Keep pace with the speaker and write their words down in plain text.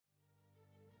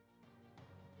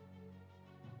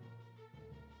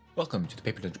Welcome to the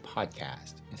Paper Dungeon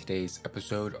Podcast. In today's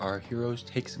episode, our heroes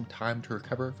take some time to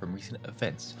recover from recent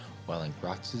events while in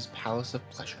Grox's Palace of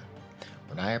Pleasure.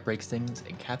 Renaya breaks things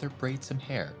and Cather braids some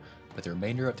hair, but the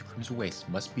remainder of the Crimson Waste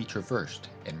must be traversed,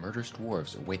 and murderous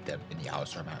dwarves await them in the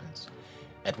Alistar Mountains.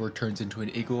 Edward turns into an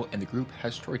eagle, and the group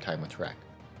has story time with Trek.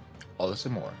 All this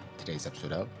and more in today's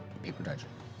episode of the Paper Dungeon.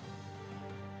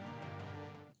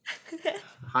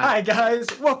 Hi guys,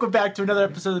 welcome back to another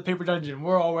episode of the Paper Dungeon.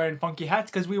 We're all wearing funky hats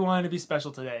because we wanted to be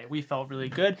special today. We felt really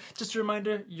good. Just a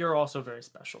reminder, you're also very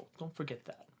special. Don't forget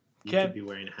that. You could be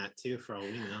wearing a hat too, for all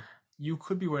we know. You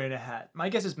could be wearing a hat. My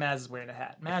guess is Maz is wearing a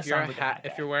hat. Maz If you're, sounds like a hat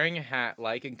if you're wearing a hat,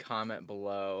 like and comment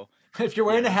below. If you're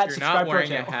wearing a hat, If you're subscribe not wearing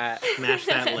to a our channel. hat, Smash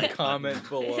that like comment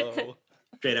below.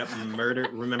 Straight up murder.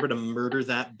 Remember to murder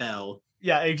that bell.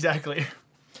 Yeah, exactly.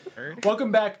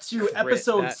 Welcome back to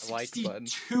episode that like button.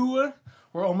 62.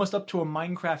 We're almost up to a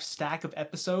Minecraft stack of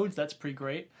episodes. That's pretty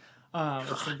great.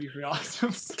 It's going to be pretty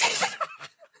awesome.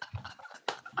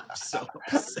 I'm so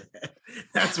upset.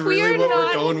 That's really what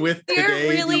we're going with today.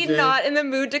 We're really DJ. not in the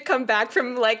mood to come back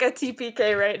from like a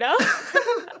TPK right now.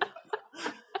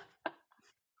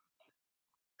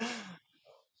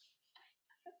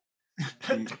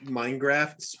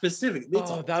 Minecraft specific.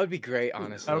 Oh, that would be great,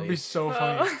 honestly. That would be so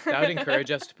funny. That would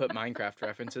encourage us to put Minecraft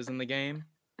references in the game,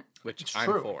 which It's I'm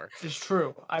true. for. It's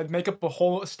true. I'd make up a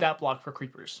whole stat block for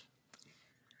creepers.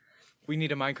 We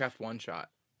need a Minecraft one-shot.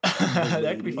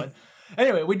 That could be fun.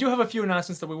 Anyway, we do have a few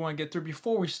announcements that we want to get through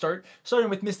before we start. Starting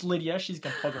with Miss Lydia. She's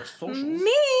going to plug our socials.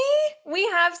 Me? We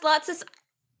have lots of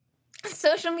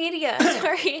social media.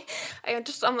 Sorry, I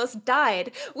just almost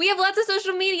died. We have lots of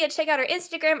social media. Check out our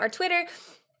Instagram, our Twitter.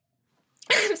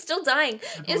 I'm still dying.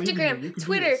 I believe in you. You Instagram, can do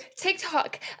Twitter, this.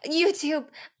 TikTok, YouTube.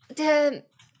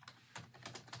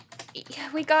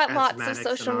 We got lots of Asthmatics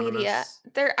social media.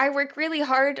 Anonymous. I work really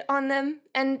hard on them,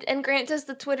 and Grant does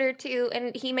the Twitter too,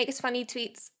 and he makes funny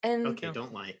tweets. And Okay,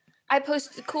 don't lie. I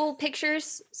post cool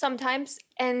pictures sometimes,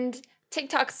 and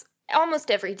TikToks almost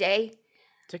every day.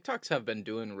 TikToks have been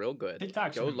doing real good.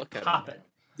 TikTok's Go look at popping. them.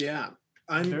 Yeah,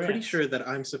 I'm Very pretty nice. sure that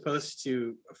I'm supposed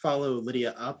to follow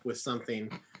Lydia up with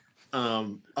something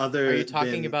other Are you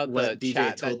talking than about what the DJ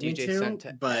chat that told me DJ to, sent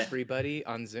to but everybody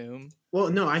on Zoom? well,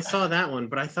 no, I saw that one,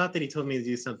 but I thought that he told me to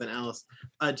do something else.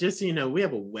 Just so you know, we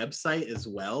have a website as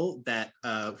well that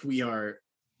we are,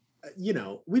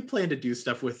 we plan to do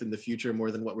stuff with in the future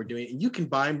more than what we're doing. And you can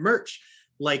buy merch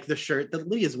like the shirt that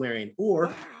Lydia's wearing or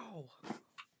Wow.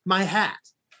 my hat.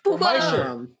 Or my Whoa.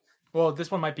 shirt. Well, this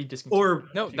one might be discontinued. Or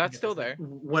No, If you that's can still get there.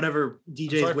 whatever this.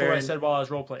 DJ's Sorry for what I wearing. said while I was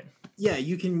role playing. Yeah,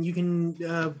 you can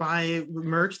buy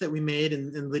merch that we made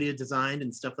and Lydia designed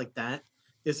and stuff like that.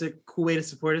 It's a cool way to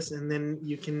support us, and then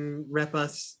you can rep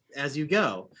us as you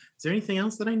go. Is there anything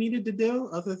else that I needed to do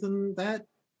other than that?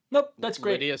 Nope, that's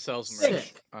great. Lydia sells Sick.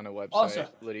 merch on a website. Awesome.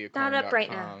 Not up right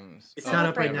now. It's Oh, not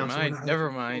up right never now. mind,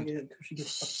 never mind. She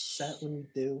gets upset when you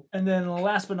do. And then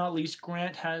last but not least,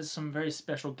 Grant has some very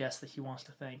special guests that he wants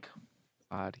to thank.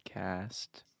 Podcast.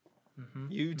 Mm-hmm.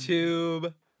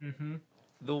 YouTube. Mm-hmm.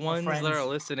 The ones that friends. are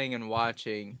listening and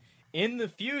watching in the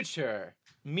future.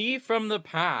 Me from the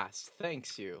past.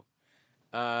 Thanks you.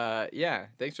 Yeah,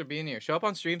 thanks for being here. Show up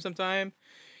on stream sometime.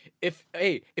 If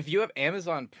you have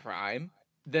Amazon Prime,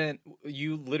 then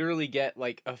you literally get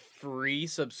like a free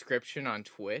subscription on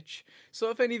Twitch.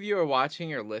 So if any of you are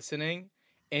watching or listening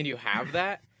and you have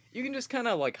that, you can just kind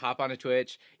of like hop onto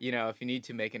Twitch, if you need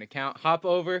to make an account, hop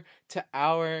over to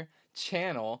our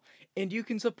channel and you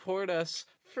can support us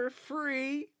for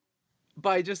free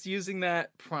by just using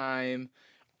that Prime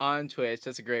on Twitch.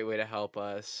 That's a great way to help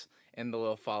us, and the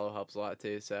little follow helps a lot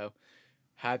too. So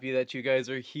happy that you guys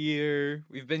are here.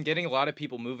 We've been getting a lot of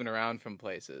people moving around from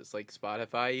places like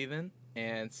Spotify even,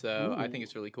 and so I think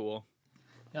it's really cool.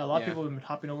 Yeah, a lot of Yeah. people have been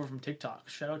hopping over from TikTok.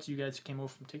 Shout out to you guys who came over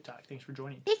from TikTok. Thanks for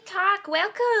joining. TikTok,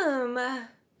 welcome.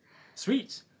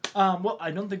 Sweet. Well,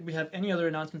 I don't think we have any other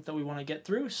announcements that we want to get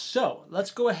through, so let's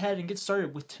go ahead and get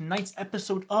started with tonight's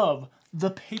episode of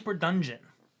The Paper Dungeon.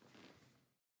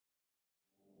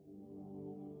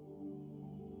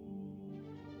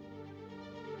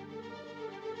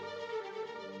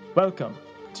 Welcome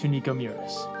to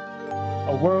Nikomiris,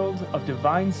 a world of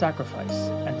divine sacrifice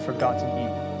and forgotten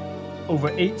evil. Over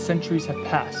 8 centuries have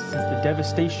passed since the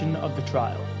devastation of the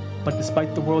trial, but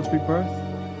despite the world's rebirth,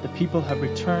 the people have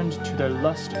returned to their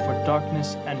lust for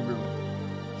darkness and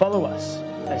ruin. Follow us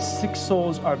as 6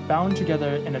 souls are bound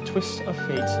together in a twist of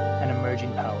fate and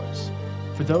emerging powers.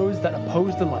 For those that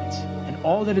oppose the light and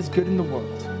all that is good in the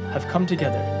world have come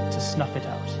together to snuff it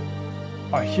out.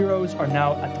 Our heroes are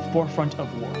now at the forefront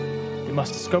of war. They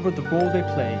must discover the role they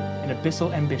play in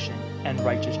abyssal ambition and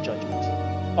righteous judgment.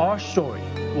 Our story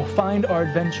will find our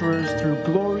adventurers through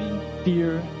glory,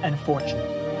 fear, and fortune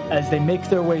as they make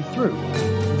their way through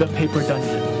the Paper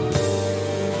Dungeon.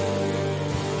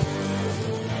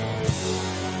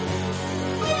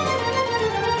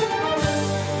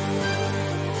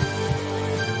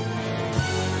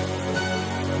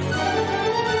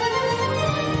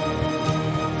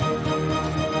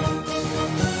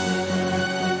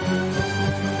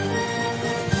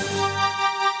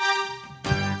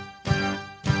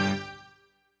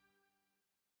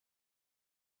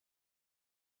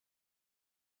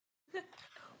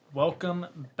 Welcome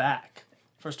back.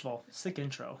 First of all, sick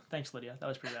intro. Thanks, Lydia. That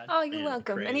was pretty bad. Oh, you're Man,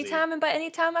 welcome. crazy. Anytime, and by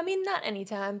anytime, I mean not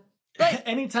anytime. But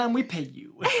Anytime we pay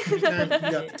you. Anytime you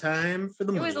got the time for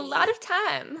the it money. was a lot of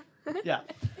time. Yeah.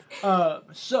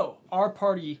 So our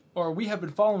party, or we have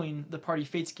been following the party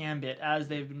Fate's Gambit as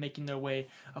they've been making their way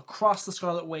across the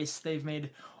Scarlet Waste. They've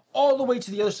made all the way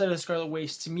to the other side of the Scarlet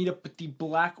Waste to meet up with the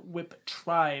Black Whip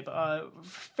tribe, a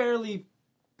fairly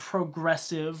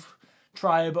progressive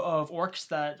tribe of orcs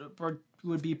that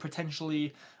would be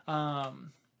potentially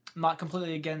not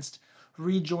completely against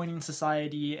rejoining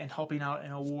society and helping out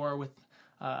in a war with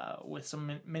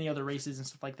many other races and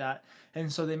stuff like that. And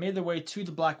so they made their way to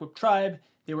the Black Whip tribe.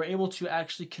 They were able to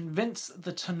actually convince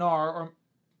the Tanar, or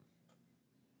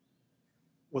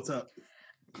What's up?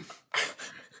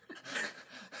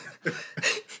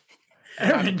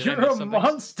 Aaron, Did I you're miss a something?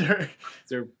 monster.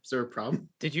 Is there a problem?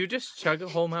 Did you just chug a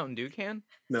whole Mountain Dew can?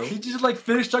 No. He just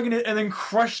finished chugging it and then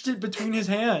crushed it between his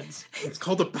hands. It's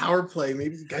called a power play.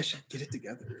 Maybe you guys should get it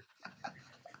together.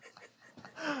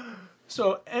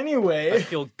 So I anyway,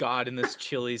 feel God in this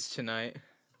Chili's tonight.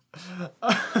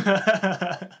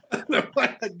 That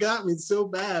got me so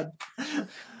bad.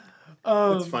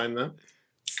 That's fine though.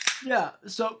 Yeah,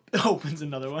 so opens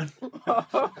another one.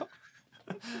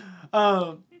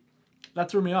 That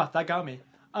threw me off. That got me.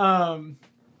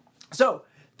 So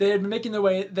they had been making their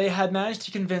way. They had managed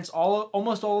to convince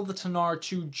almost all of the Tanar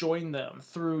to join them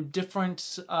through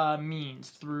different means,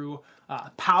 through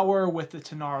power with the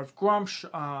Tanar of Grumsh,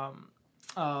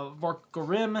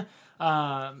 Vorgorim,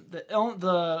 the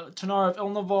Tanar of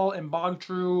Ilnaval and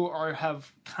Bogtru have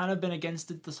kind of been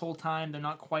against it this whole time. They're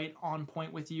not quite on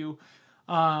point with you.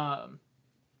 Or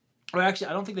actually,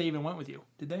 I don't think they even went with you.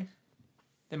 Did they?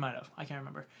 They might have. I can't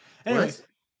remember. Anyways,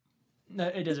 no,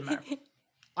 it doesn't matter.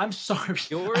 I'm sorry.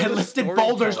 You're I the listed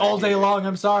boulders all day storyteller here. long.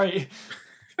 I'm sorry.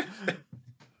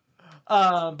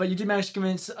 But you did manage to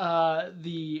convince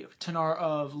the Tanar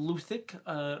of Luthik,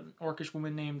 an orcish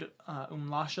woman named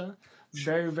Umlasha.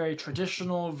 Very, very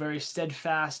traditional, very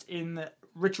steadfast in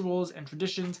rituals and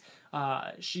traditions.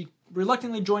 She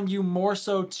reluctantly joined you more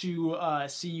so to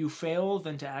see you fail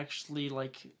than to actually,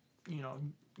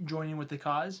 join in with the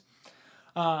cause.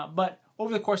 But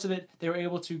over the course of it, they were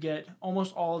able to get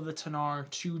almost all of the Tanar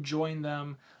to join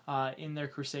them in their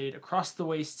crusade across the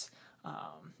wastes.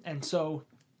 And so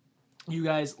you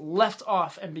guys left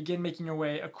off and begin making your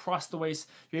way across the waste.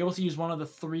 You're able to use one of the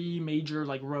three major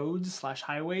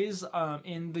roads/highways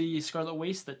in the Scarlet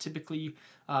Waste that typically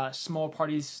small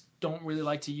parties don't really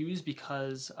like to use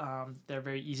because they're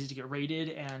very easy to get raided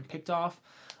and picked off.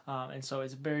 And so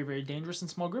it's very, very dangerous in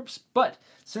small groups. But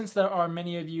since there are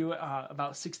many of you,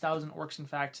 about 6,000 orcs in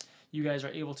fact, you guys are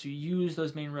able to use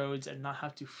those main roads and not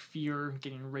have to fear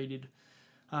getting raided.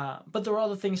 But there are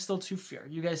other things still to fear.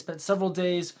 You guys spent several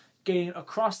days getting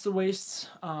across the wastes.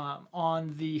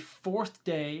 On the fourth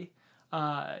day,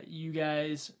 you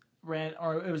guys ran,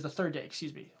 or it was the third day,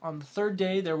 excuse me. On the third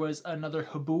day, there was another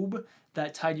haboob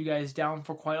that tied you guys down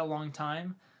for quite a long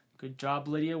time. Good job,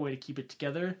 Lydia. Way to keep it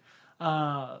together.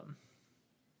 Yeah,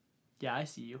 I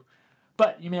see you.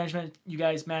 But you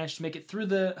guys managed to make it through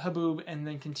the haboob and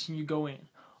then continue going.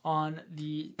 On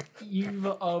the eve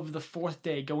of the fourth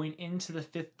day, going into the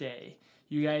fifth day,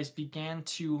 you guys began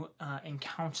to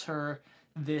encounter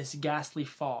this ghastly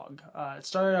fog. It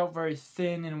started out very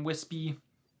thin and wispy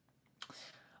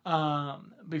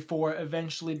before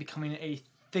eventually becoming a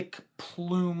thick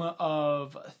plume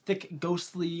of thick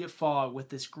ghostly fog with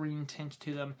this green tint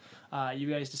to them. You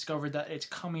guys discovered that it's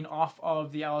coming off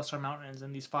of the Alistar Mountains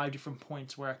and these 5 different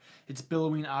points where it's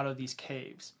billowing out of these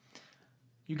caves.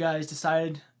 You guys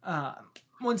decided,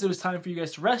 once it was time for you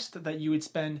guys to rest, that you would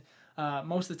spend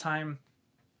most of the time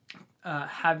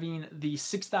having the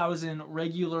 6,000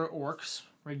 regular orcs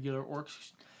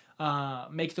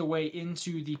make their way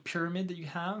into the pyramid that you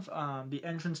have, the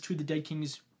entrance to the Dead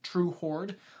King's true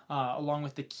hoard, along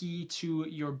with the key to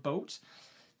your boat.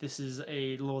 This is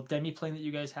a little demi-plane that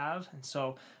you guys have, and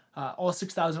so all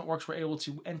 6,000 orcs were able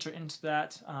to enter into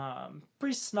that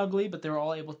pretty snugly, but they were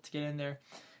all able to get in there,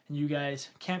 and you guys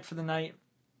camped for the night.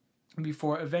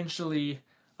 before eventually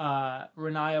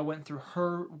Renaya went through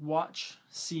her watch,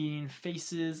 seeing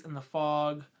faces in the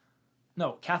fog.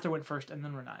 No, Cather went first and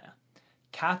then Renaya.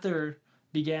 Cather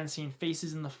began seeing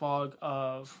faces in the fog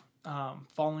of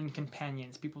fallen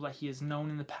companions, people that he has known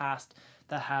in the past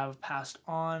that have passed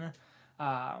on.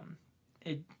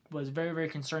 It was very, very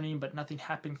concerning, but nothing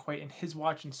happened quite in his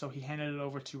watch, and so he handed it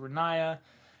over to Renaya.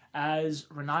 As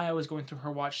Renaya was going through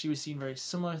her watch, she was seeing very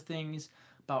similar things.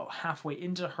 About halfway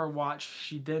into her watch,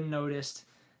 she then noticed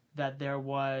that there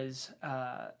was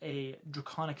a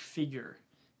draconic figure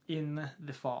in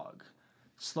the fog,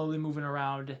 slowly moving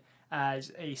around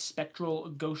as a spectral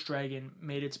ghost dragon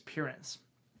made its appearance.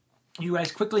 You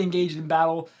guys quickly engaged in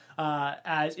battle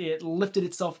as it lifted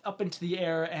itself up into the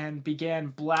air and began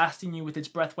blasting you with its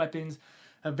breath weapons.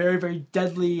 A very, very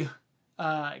deadly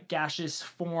gaseous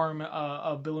form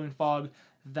of billowing fog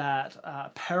that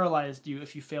paralyzed you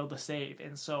if you failed to save.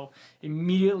 And so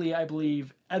immediately, I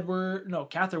believe,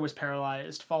 Cather was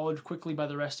paralyzed, followed quickly by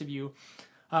the rest of you.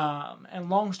 And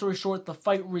long story short, the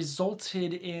fight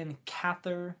resulted in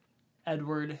Cather,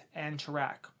 Edward, and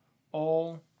Tarak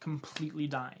all completely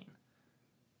dying.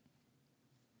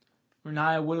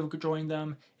 Renaya would have joined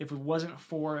them if it wasn't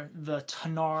for the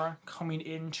Tanar coming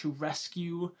in to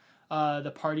rescue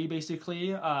the party,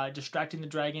 basically, distracting the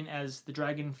dragon as the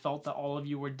dragon felt that all of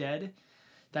you were dead.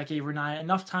 That gave Renaya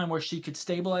enough time where she could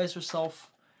stabilize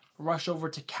herself, rush over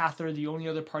to Cather, the only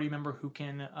other party member who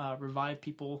can revive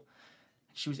people.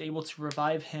 She was able to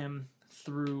revive him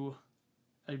through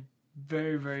a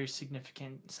very, very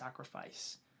significant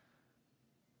sacrifice.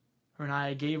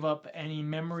 Renaya gave up any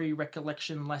memory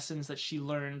recollection lessons that she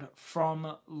learned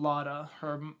from Lada,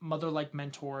 her mother-like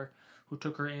mentor, who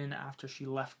took her in after she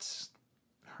left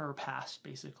her past,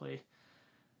 basically,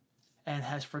 and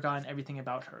has forgotten everything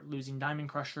about her, losing Diamond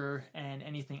Crusher and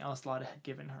anything else Lada had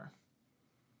given her.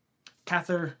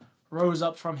 Cather rose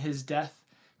up from his death,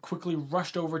 quickly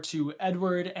rushed over to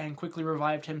Edward and quickly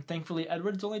revived him. Thankfully,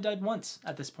 Edward's only died once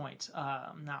at this point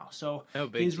now, so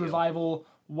his revival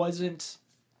wasn't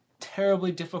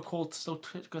terribly difficult. Still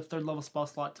took a 3rd level spell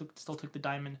slot, still took the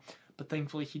diamond, but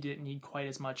thankfully he didn't need quite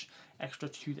as much extra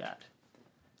to that.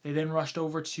 They then rushed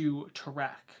over to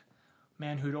Tarak,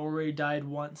 man who'd already died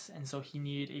once, and so he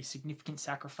needed a significant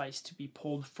sacrifice to be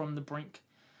pulled from the brink.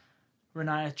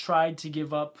 Renaya tried to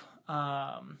give up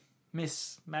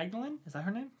Miss Magdalene, is that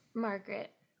her name?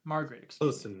 Margaret,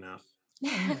 Close enough.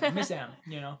 Miss M,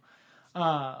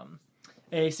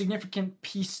 a significant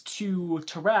piece to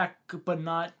Tarak, but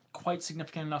not quite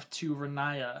significant enough to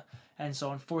Renaya, and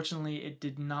so unfortunately it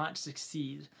did not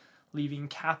succeed, leaving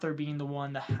Cather being the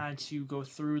one that had to go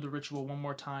through the ritual one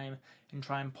more time and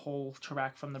try and pull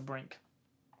Tarak from the brink.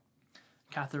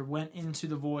 Cather went into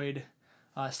the void,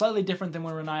 slightly different than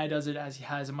when Renaya does it, as he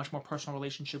has a much more personal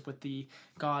relationship with the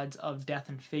gods of death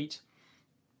and fate,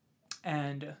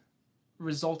 and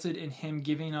resulted in him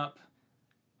giving up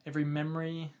every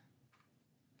memory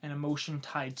and emotion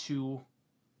tied to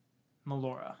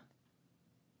Melora,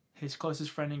 his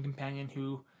closest friend and companion,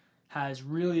 who has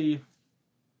really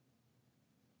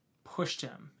pushed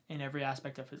him in every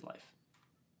aspect of his life.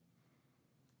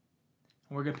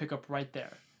 And we're going to pick up right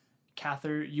there.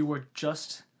 Cather, you were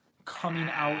just coming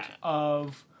out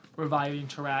of reviving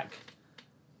Tarak.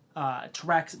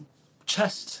 Tarak's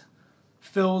chest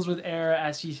fills with air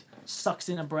as he sucks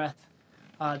in a breath.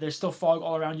 There's still fog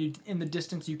all around you. In the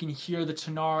distance, you can hear the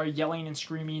Tanar yelling and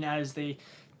screaming as they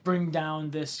bring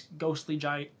down this ghostly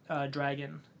giant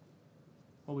dragon.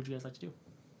 What would you guys like to do?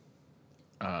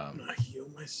 I'm gonna heal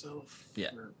myself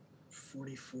for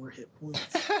 44 hit points.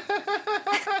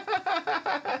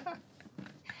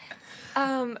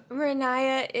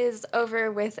 Renaya is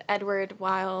over with Edward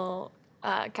while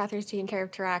Catherine's taking care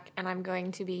of Tarak, and I'm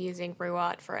going to be using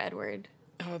Ruat for Edward.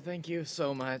 Oh, thank you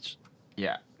so much.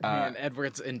 Yeah. Man,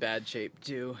 Edward's in bad shape,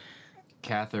 too.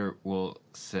 Cather will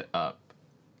sit up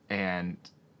and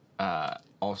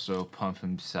also pump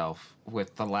himself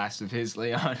with the last of his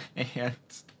Leon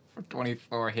hands for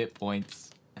 24 hit points.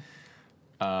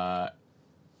 And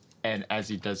as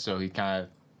he does so, he kind of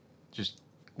just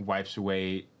wipes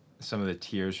away some of the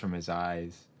tears from his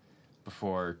eyes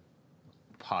before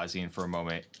pausing for a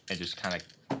moment and just kind of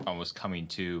almost coming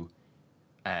to.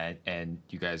 And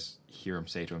you guys hear him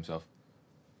say to himself,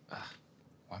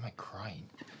 why am I crying?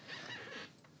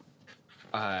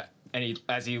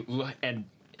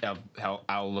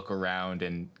 I'll look around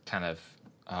and kind of,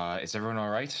 is everyone all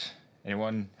right?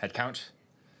 Anyone head count?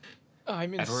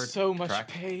 I'm in Edward, so much Tarak,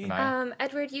 pain. Renaya?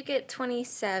 Edward, you get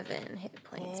 27 hit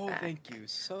points Oh, back. thank you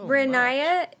so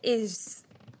Renaya is...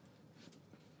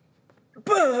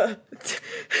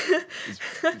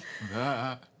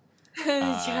 Ah.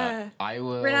 Yeah. I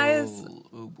will. Renaya's-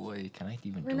 Oh boy, can I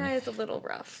even do Renaya it? is a little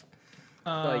rough.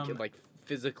 Like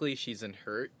physically, she's in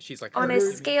hurt. She's like On a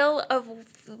hurt. scale of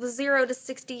 0 to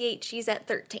 68, she's at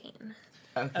 13.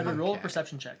 Evan, roll a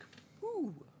perception check.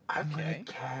 Ooh, I'm gonna okay.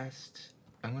 cast.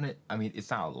 I mean, it's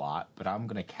not a lot, but I'm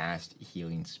gonna cast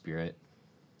Healing Spirit.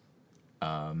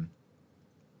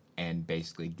 And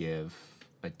basically give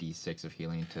a D6 of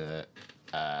healing to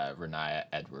Renaya,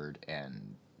 Edward,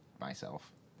 and myself.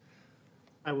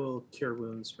 I will cure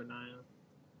wounds for Naya.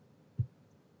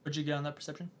 What'd you get on that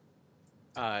perception?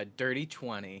 Dirty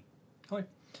 20. Okay.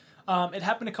 It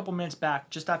happened a couple minutes back,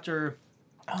 just after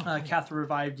Catherine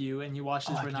revived you, and you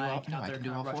watched as Renaya came out there and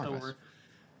kind of rushed over.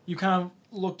 You kind of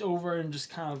looked over and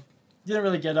just kind of didn't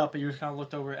really get up, but you just kind of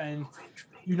looked over, and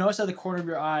you noticed at the corner of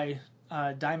your eye,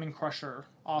 Diamond Crusher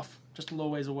off just a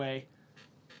little ways away,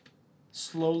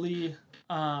 slowly,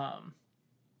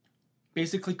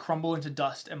 basically crumble into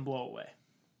dust and blow away.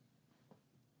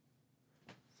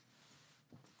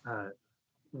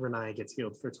 Renaya gets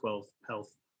healed for 12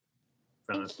 health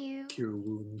from Thank you. cure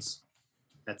wounds.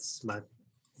 That's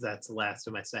the last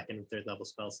of my second and third level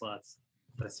spell slots.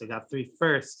 But I still got 3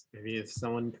 first. Maybe if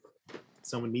someone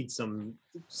needs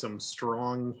some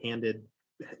strong-handed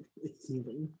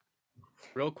healing.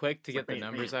 Real quick to get the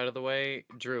numbers out of the way,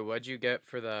 Drew, what'd you get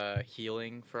for the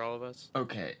healing for all of us?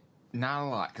 Okay, not a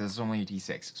lot because it's only a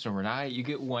D6. So Renaya, you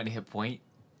get 1 hit point.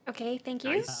 Okay, thank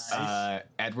you. Nice.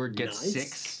 Edward gets Nice.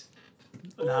 6.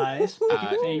 Nice.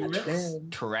 Favorites.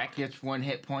 Tarak gets 1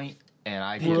 hit point, and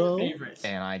I Bro. get Favorites.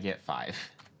 5.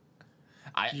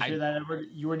 Did you hear that, Edward?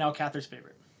 You are now Catherine's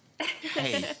favorite.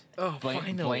 Hey, Oh,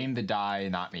 finally. blame the die,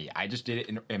 not me. I just did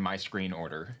it in my screen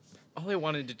order. All I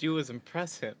wanted to do was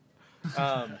impress him.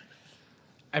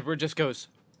 Edward just goes,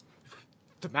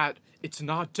 it's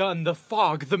not done. The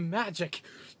fog, the magic.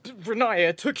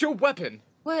 Renaya took your weapon.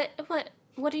 What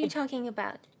are you talking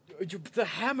about? The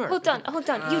hammer. Hold on. You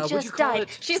what'd you just call died.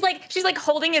 it? She's like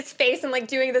holding his face and like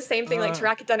doing the same thing like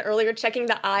Tarak had done earlier, checking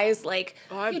the eyes. Like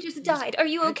you just died. Are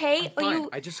you okay? I'm Are fine. you?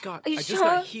 I just got sure?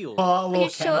 got healed. A little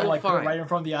you candle, sure? like put it Fine. right in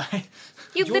front of the eye.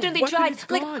 You Your literally weapon died. is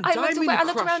Like gone. I looked Diamond away, I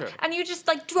looked around, Crusher. and you just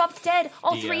like dropped dead.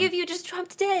 All 3 DM. of you just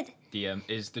dropped dead. DM,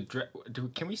 is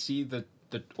can we see the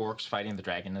orcs fighting the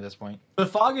dragon at this point? The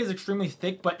fog is extremely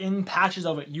thick, but in patches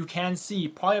of it, you can see,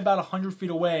 probably about 100 feet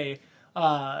away,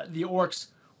 the orcs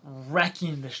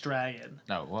wrecking this dragon.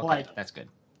 No, well, okay, Like- that's good.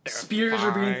 Spears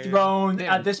are being fine. thrown. They're-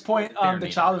 At this point, they're the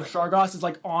neat. child of Shargos is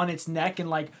like on its neck and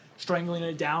like strangling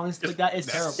it down and stuff like that. It's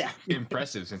terrible.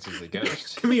 Impressive since he's a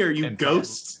ghost. Come here, you And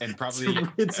ghosts. And probably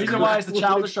It's Reason why it's the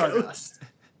child of Shargos. ghosts.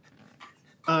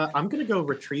 I'm gonna go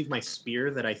retrieve my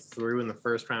spear that I threw in the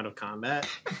first round of combat.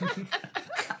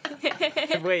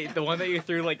 Wait, the one that you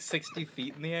threw like 60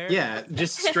 feet in the air? Yeah,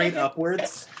 just straight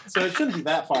upwards. So it shouldn't be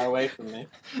that far away from me.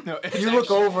 no. You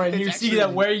look over and it's you see actually-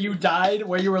 that where you died,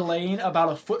 where you were laying,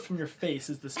 about a foot from your face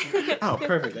is the spear. Oh,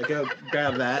 perfect. I go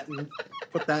grab that and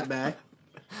put that back.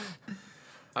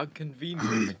 How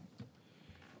convenient.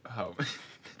 Oh.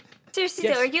 Seriously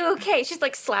Yes. though, are you okay? She's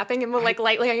like slapping him like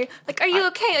lightly. Are you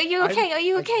okay? Are you okay? Are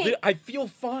you okay? I feel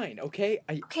fine, okay?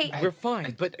 Okay. We're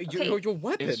fine, but your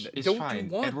weapon, It's don't fine.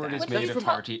 you want Edward that? is What made is of it?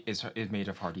 hearty is made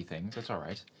of hearty things. That's all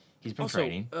right. He's been Also,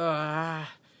 training.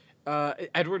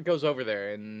 Edward goes over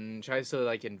there and tries to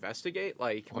like investigate,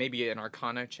 like maybe an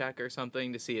Arcana check or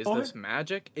something to see is Okay. this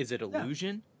magic? Is it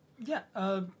illusion? Yeah,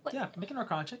 make an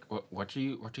Arcana check. What are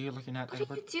you looking at, What are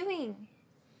Edward? you doing?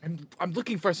 I'm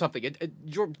looking for something.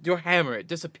 Your hammer, it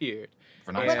disappeared.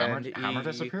 For not And hammer he-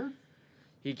 disappeared?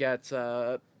 He gets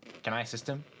Can I assist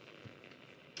him?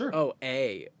 Sure.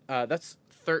 A. That's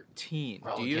 13.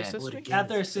 Roll Do you again. assist Roll me? again.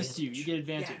 Cather assists you. You get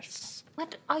advantage. Yes.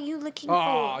 What are you looking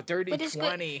Oh, for? dirty What is good?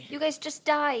 20. You guys just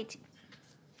died.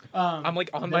 I'm like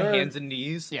on my there- hands and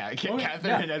knees. Yeah, Oh, Catherine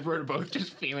yeah. and Edward are both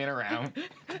just feeling around.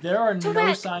 There are no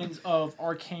Tarak. signs of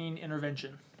arcane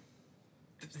intervention.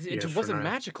 It Yes, wasn't Renaya.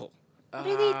 magical.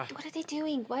 What are they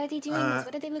doing? Why are they doing this?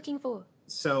 What are they looking for?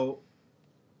 So,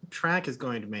 Track is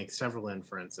going to make several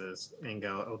inferences and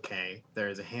go, okay,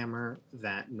 there's a hammer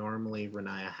that normally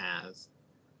Renaya has,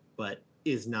 but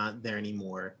is not there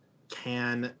anymore.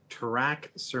 Can Tarak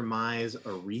surmise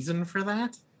a reason for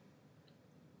that?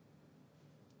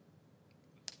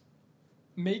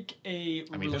 Make a.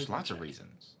 I mean, there's religion lots of check.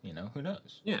 reasons. You know, who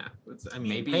knows? Yeah, I mean,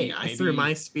 Maybe- hey, I threw maybe-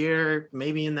 my spear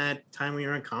maybe in that time we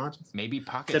were unconscious. Maybe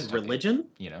pockets. Said religion?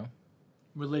 You know,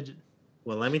 Religion.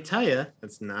 Well, let me tell you,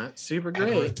 it's not super Edward,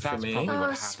 great for that's me. probably what Oh,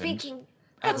 happened. speaking.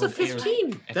 That's a Edward, 15.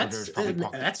 Edward, That's there's probably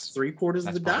pockets. that's 3/4 of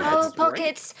the That's die. pockets. Oh, right?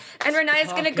 pockets. And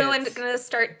Renaya's gonna go and Pockets. gonna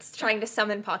start trying to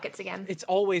summon pockets again. It's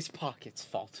always Pocket's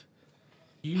fault.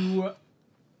 You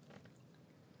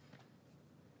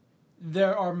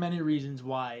there are many reasons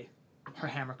why her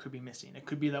hammer could be missing. It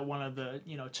could be that one of the,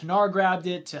 Tanar grabbed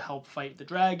it to help fight the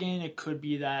dragon. It could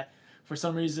be that for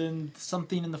some reason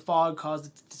something in the fog caused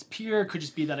it to disappear. It could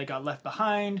just be that it got left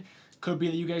behind. Could be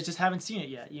that you guys just haven't seen it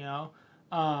yet,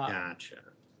 Gotcha.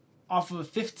 Off of a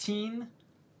 15,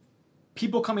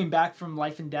 people coming back from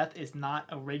life and death is not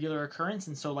a regular occurrence,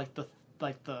 and so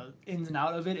the ins and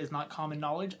out of it is not common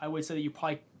knowledge. I would say that you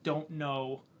probably don't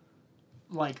know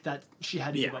that she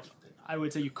had to give up something. I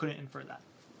would say you couldn't infer that.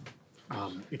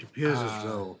 It appears as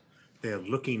though they're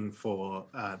looking for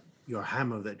your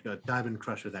hammer, your diamond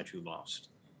crusher that you lost.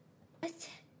 What?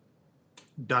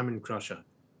 Diamond crusher.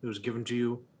 It was given to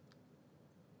you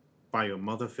by your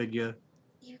mother figure.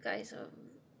 You guys are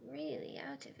really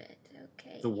out of it.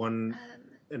 Okay. The one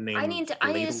named.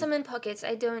 I need to summon pockets.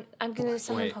 I'm gonna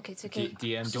summon pockets. Okay.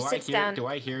 DM, do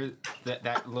I hear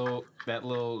that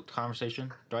little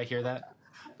conversation? Do I hear that?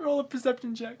 Roll a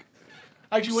perception check.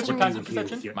 Actually, what's your passive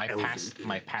perception?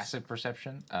 My passive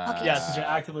perception. Yeah, since you're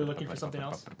actively looking for something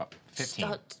else. 15.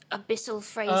 Start abyssal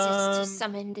phrases to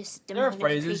summon this There are demonic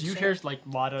phrases. You creature. hear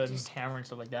Lada and hammer and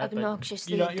stuff like that, but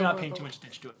Obnoxiously you're not paying adorable. too much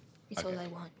attention to it. It's all I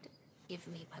want. Give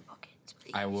me my pockets,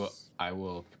 please.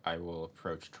 I will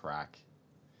approach Track.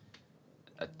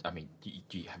 I mean,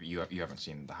 you haven't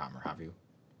seen the hammer, have you?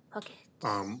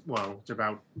 Pockets. Well, it's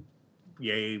about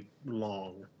yay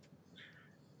long.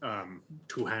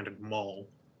 Two-handed maul.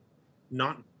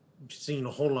 Not seen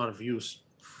a whole lot of use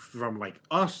from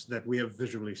us that we have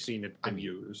visually seen it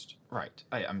used. Right.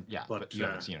 But you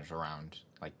haven't seen it around,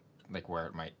 like where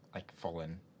it might fall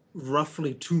in.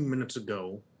 Roughly 2 minutes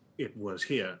ago, it was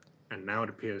here, and now it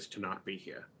appears to not be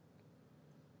here.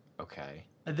 Okay.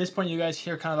 At this point, you guys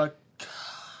hear kind of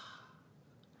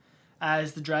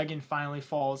as the dragon finally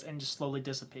falls and just slowly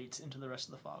dissipates into the rest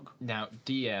of the fog. Now,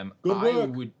 DM,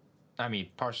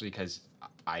 partially because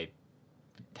I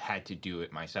had to do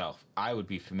it myself. I would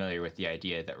be familiar with the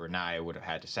idea that Renaya would have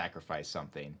had to sacrifice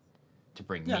something to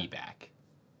bring me back.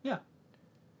 Yeah.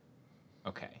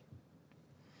 Okay.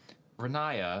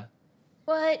 Renaya.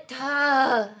 What?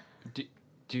 Do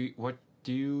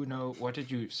you know what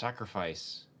did you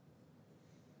sacrifice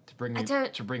to bring me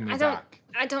back?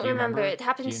 I don't remember. It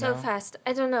happened so fast.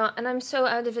 I don't know, and I'm so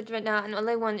out of it right now, and all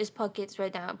I want is pockets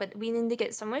right now. But we need to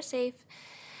get somewhere safe,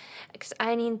 because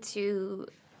I need to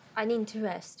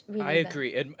rest. Really I bad.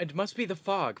 agree. It must be the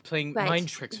fog playing Right. mind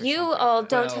tricks. Or You something. all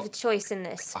don't have a choice in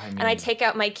this. And I take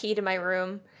out my key to my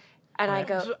room, and I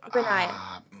go,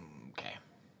 Renaya. Okay.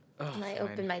 Oh, And I fine.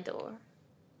 open my door.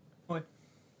 What?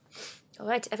 All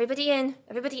right, everybody in.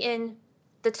 Everybody in.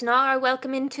 The Tanar are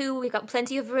welcome in too. We got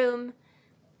plenty of room.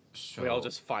 So We all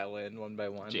just file in one by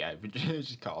one. yeah, we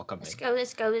just all come Let's in. go.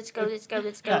 Let's go. Let's go. Let's go.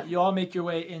 Let's go. Yeah, you all make your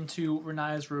way into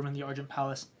Renaya's room in the Argent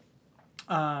Palace.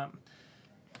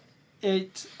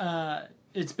 It's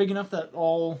big enough that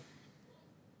we'll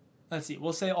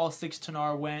say all 6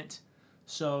 Tanar went,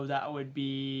 so that would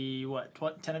be,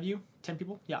 what 10 of you? 10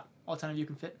 people? Yeah, all 10 of you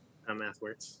can fit. Math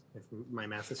works, if my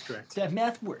math is correct. That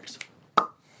math works.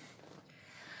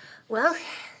 Well,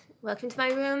 welcome to my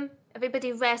room.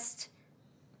 Everybody rest.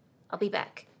 I'll be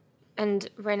back. And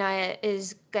Renaya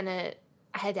is gonna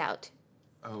head out.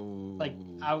 Oh. Like,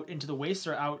 out into the waste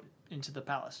or out into the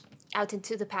palace? Out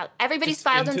into the palace. Everybody's Just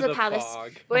filed into into the the palace.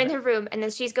 fog. We're in her room, and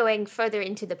then she's going further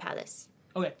into the palace.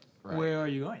 Okay, Right. where are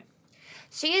you going?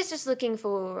 She is just looking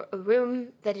for a room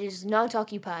that is not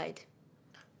occupied.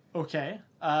 Okay,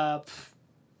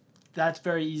 that's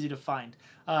very easy to find.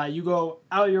 You go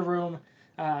out of your room,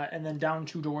 and then down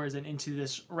 2 doors and into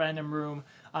this random room.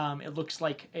 It looks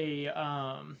like a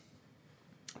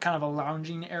kind of a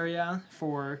lounging area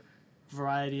for a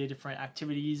variety of different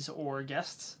activities or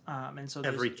guests. And so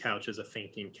Every couch is a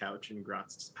fainting couch in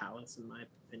Grotz's palace, in my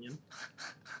opinion.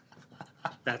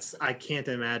 I can't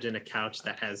imagine a couch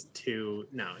that has 2.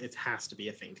 No, it has to be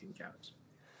a fainting couch.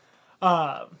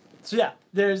 So yeah,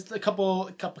 there's a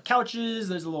couple couches.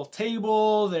 There's a little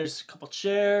table. There's a couple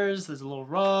chairs. There's a little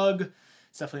rug.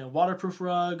 It's definitely a waterproof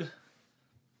rug.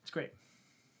 It's great.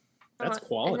 That's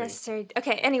quality. Unnecessary.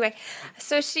 Okay, anyway.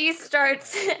 So she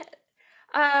starts...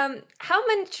 how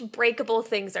much breakable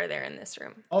things are there in this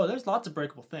room? Oh, there's lots of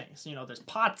breakable things. There's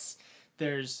pots.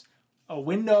 There's a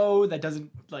window that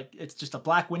doesn't, it's just a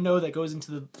black window that goes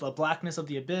into the blackness of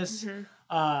the abyss.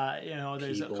 Mm-hmm.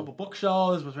 There's People. a couple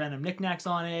bookshelves with random knickknacks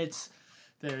on it.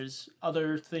 There's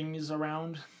other things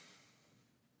around.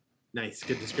 Nice,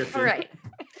 good description. All right.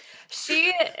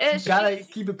 She is... Gotta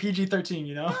keep it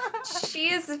PG-13,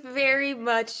 She is very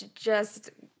much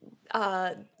just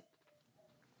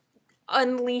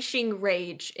unleashing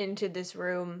rage into this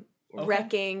room, Okay.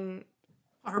 wrecking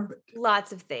Arbit.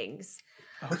 lots of things.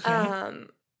 Okay.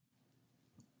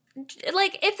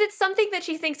 Like if it's something that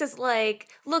she thinks is like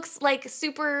looks like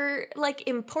super like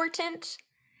important,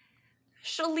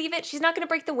 she'll leave it. She's not going to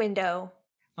break the window.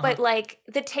 But like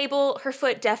the table, her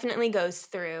foot definitely goes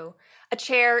through. A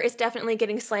chair is definitely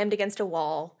getting slammed against a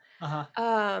wall.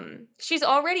 She's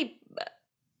already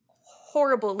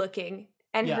horrible looking,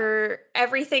 and her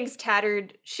everything's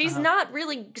tattered. She's not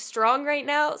really strong right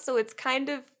now, so it's kind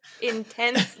of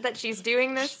intense that she's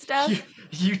doing this stuff.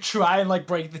 You try and like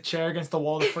break the chair against the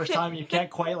wall the first time, and you can't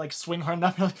quite like swing hard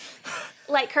enough.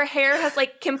 Like her hair has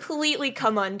like completely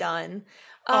come undone.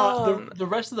 The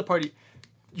rest of the party,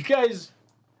 you guys,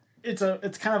 it's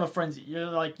kind of a frenzy. You're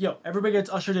like, yo, everybody gets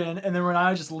ushered in, and then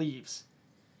Renaya just leaves.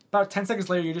 About 10 seconds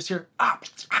later, you just hear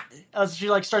as she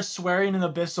like starts swearing in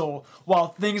Abyssal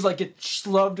while things like get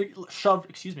shoved,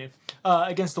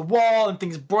 against the wall, and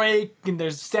things break, and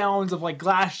there's sounds of like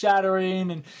glass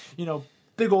shattering and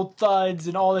big old thuds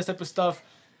and all this type of stuff.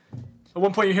 At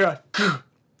one point, you hear a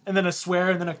and then a swear,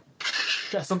 and then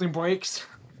as something breaks.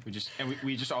 We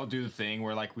just all do the thing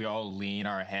where like we all lean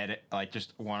our head like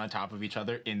just one on top of each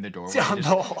other in the doorway,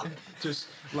 just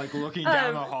like looking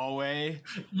down the hallway.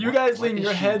 You guys lean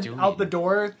your head out the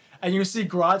door, and you see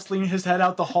Grotz leaning his head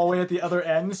out the hallway at the other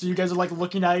end. So you guys are like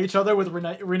looking at each other with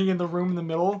Rennie in the room in the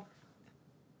middle.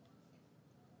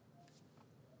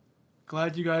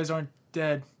 Glad you guys aren't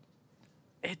dead.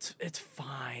 It's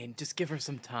fine. Just give her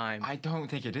some time. I don't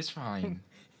think it is fine.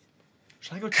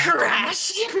 Should I go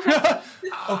crash?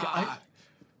 Okay.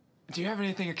 Do you have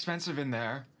anything expensive in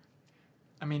there?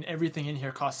 I mean, everything in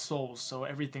here costs souls, so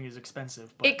everything is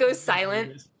expensive. But it goes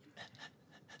silent.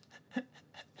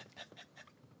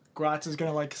 Gratz is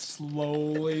gonna like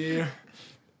slowly.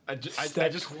 I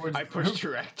push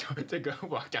Turek to go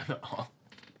walk down the hall.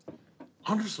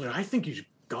 Honestly, I think you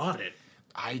got it.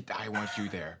 I want you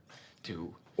there,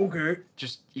 too. Okay.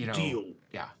 Just deal.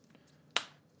 Yeah.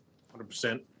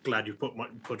 100%. Glad you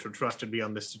put your trust in me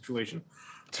on this situation.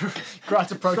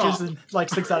 Gratz approaches and like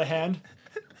sticks out a hand.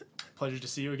 Pleasure to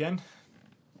see you again.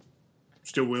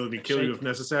 Still willing to kill you if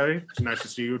necessary. It's nice to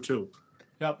see you too.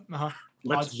 Yep.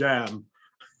 Let's jam.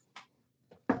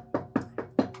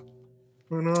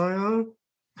 Renaya,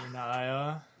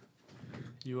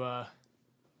 you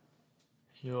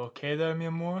okay there, mi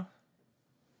amor?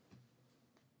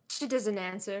 She doesn't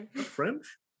answer. French?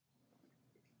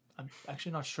 I'm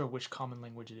actually not sure which common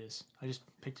language it is. I just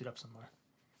picked it up somewhere.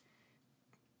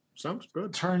 Sounds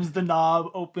good. Turns the knob,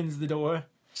 opens the door.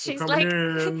 She's like,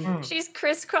 she's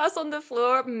crisscross on the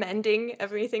floor, mending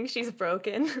everything she's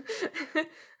broken.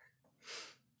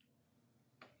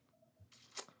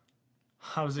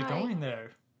 How's it going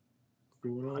there?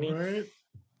 Doing all Honey? right.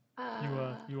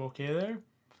 You okay there?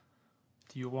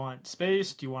 Do you want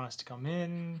space? Do you want us to come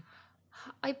in?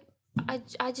 I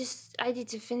need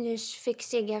to finish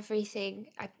fixing everything.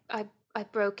 I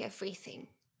broke everything.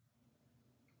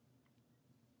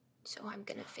 So I'm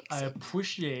gonna fix it. I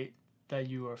appreciate that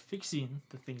you are fixing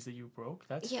the things that you broke.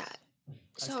 That's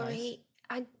sorry.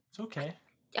 nice. It's okay.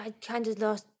 I kind of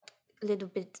lost a little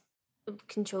bit of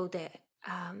control there.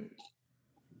 I'm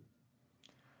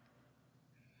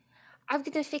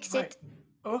gonna fix it.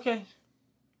 Okay.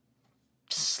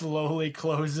 Slowly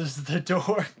closes the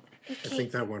door. Okay. I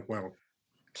think that went well.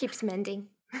 Keeps mending.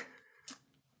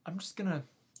 I'm just gonna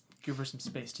give her some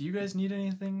space. Do you guys need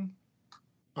anything?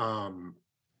 I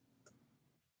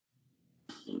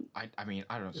mean,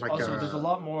 I don't know. Like, Also, there's a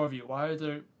lot more of you. Why are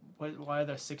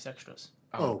there 6 extras?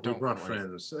 We brought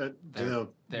friends.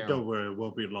 Don't worry, it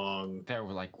won't be long. They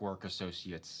were like work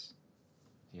associates,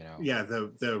 Yeah,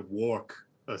 they're work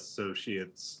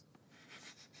associates.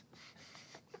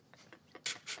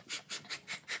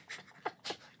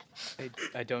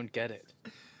 I don't get it.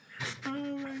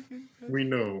 We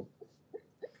know.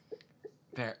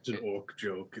 It's an orc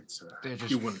joke. It's they're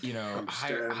just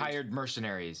hired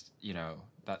mercenaries.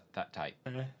 That type.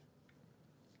 Okay.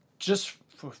 Just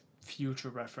for future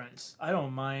reference, I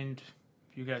don't mind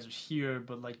if you guys are here,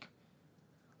 but like,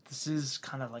 this is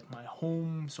kind of like my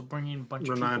home, so bringing a bunch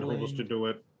of people in. Told us to do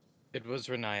it. It was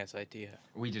Renaya's idea.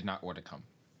 We did not want to come.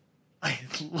 I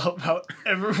love how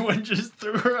everyone just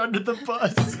threw her under the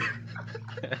bus.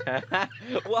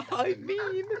 Well, I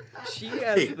mean, she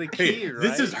has the key, right?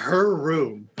 This is her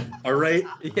room, all right?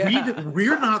 Yeah.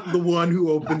 We're not the one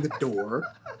who opened the door.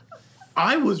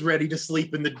 I was ready to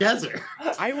sleep in the desert.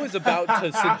 I was about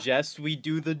to suggest we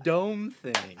do the dome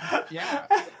thing. Yeah,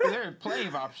 there are plenty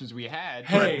of options we had.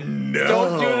 Hey, no.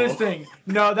 Don't do this thing.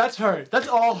 No, that's her. That's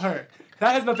all her.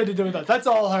 That has nothing to do with us. That's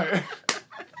all her.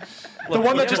 The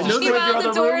one that yeah, just well, destroyed your Meanwhile, other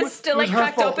the door room is still was like her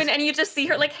cracked fault. open, and you just see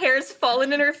her like hair's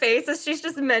fallen in her face as she's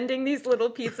just mending these little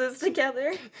pieces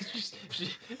together.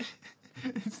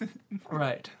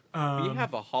 Right. we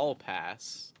have a hall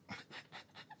pass.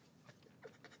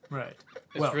 Right.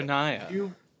 It's Well, Renaya. if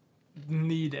you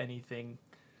need anything,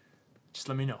 just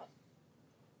let me know.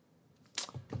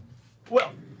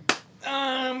 Well,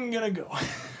 I'm gonna go.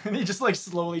 And he just like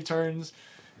slowly turns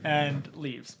and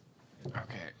leaves.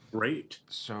 Okay, Great.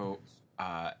 so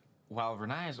while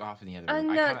Renai is off in the other Oh room,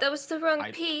 no, I kinda, that was the wrong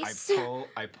I piece.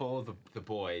 pull the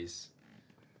boys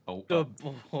The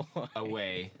boy.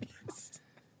 away.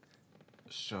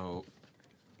 So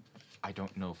I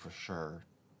don't know for sure,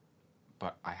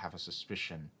 but I have a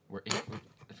suspicion.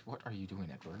 What are you doing,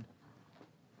 Edward?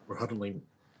 We're huddling.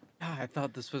 Ah, I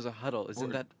thought this was a huddle. Isn't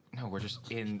We're- that? No, we're just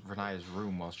in Renaya's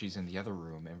room while she's in the other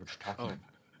room, and we're just talking.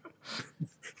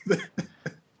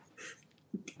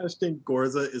 Casting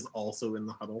Gorza is also in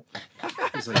the huddle.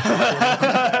 He's like,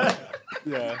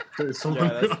 Yeah. "There's someone-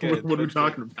 that's good, what are we that's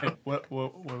talking about? What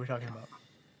are we talking about?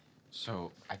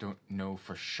 So I don't know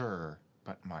for sure,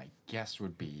 but my guess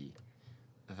would be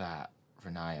that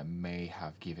Renaya may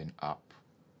have given up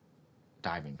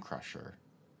Diamond Crusher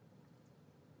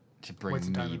to bring What's a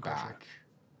me Diamond Crusher? back,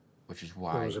 which is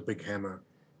Well, it why was a big hammer.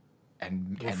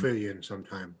 and We'll fill you in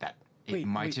sometime. that it Wait,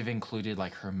 might wait. have included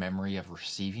like her memory of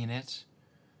receiving it.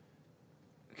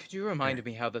 Could you remind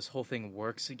me how this whole thing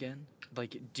works again?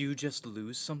 Like, do you just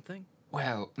lose something?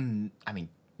 Well, I mean,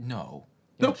 no.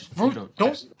 No, You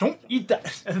don't eat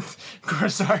that. And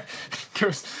Gorzar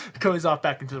goes off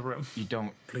back into the room. You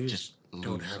don't Please just don't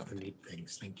lose have to something. need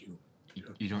things. Thank you. You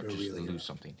don't You're just really lose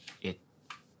something.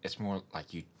 It's more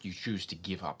like you choose to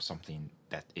give up something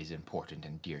that is important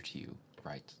and dear to you,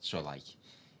 right? So like,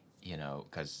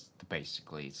 because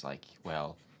basically it's like,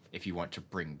 well, if you want to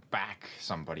bring back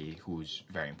somebody who's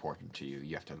very important to you,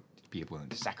 you have to be willing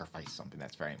to sacrifice something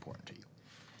that's very important to you.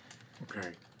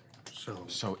 Okay.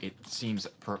 So it seems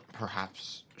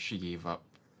perhaps she gave up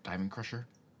Diamond Crusher.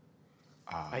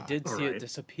 I did see alright. it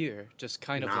disappear, just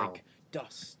kind of Now. like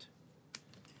dust.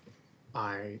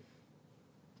 I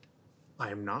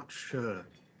am not sure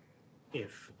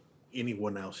if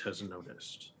anyone else has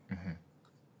noticed. Mhm.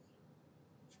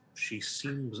 She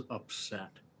seems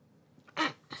upset.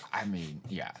 I mean,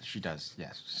 yeah, she does.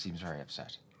 Yes, she seems very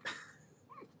upset.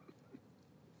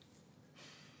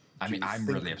 I Do mean, you I'm think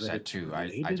really that upset it's too. I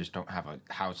related? just don't have a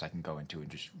house I can go into and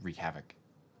just wreak havoc.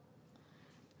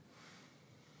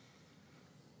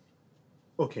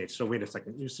 Okay, so wait a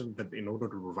second. You said that in order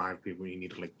to revive people, you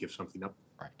need to like give something up.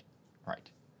 Right.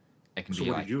 It can So be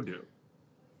what like, did you do?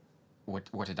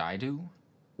 what did I do?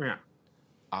 Yeah.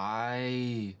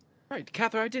 I Right,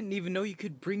 Catherine, I didn't even know you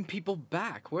could bring people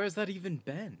back. Where has that even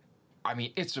been?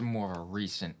 mean, it's a more of a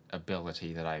recent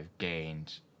ability that I've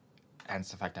gained, and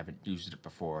the fact I haven't used it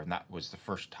before, and that was the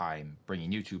first time.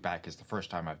 Bringing you two back is the first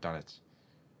time I've done it.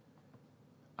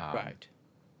 Right.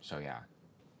 So yeah.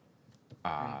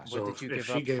 And what So did you if give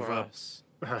she up gave for up- us?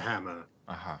 Her hammer.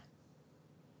 Uh-huh.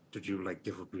 Did you like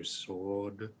give up your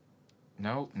sword?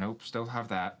 Nope. Still have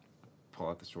that. Pull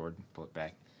out the sword. Pull it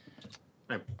back.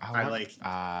 I like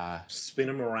spin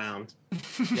him around.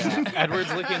 Yeah,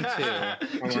 Edward's looking too.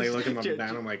 I'm like looking up and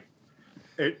down. I'm like,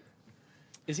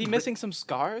 Is he missing some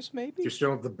scars, maybe? You still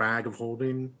have the bag of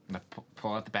holding?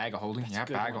 Pull out the bag of holding. That's a Yeah,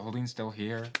 good bag one. of holding still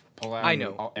here. Pull out I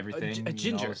know. everything. all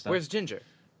Ginger. the stuff. Where's Ginger?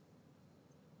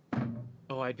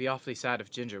 Oh, I'd be awfully sad if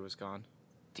Ginger was gone.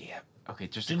 Damn. Okay,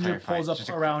 just Ginger to clarify. pulls up just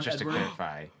to, around just Edward. to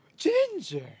clarify.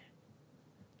 Ginger!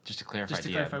 Just to clarify, Just to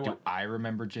DM, clarify do what? I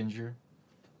remember Ginger?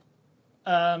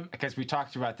 Because we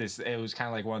talked about this, it was kind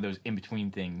of like one of those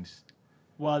in-between things.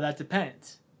 Well, that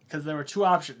depends. Because there were two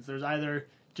options. There's either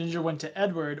Ginger went to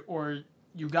Edward or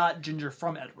you got Ginger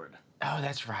from Edward. Oh,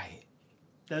 that's right.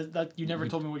 That you never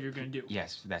told me what you were going to do.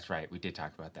 Yes, that's right. We did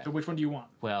talk about that. So which one do you want?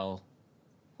 Well,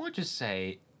 we'll just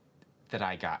say that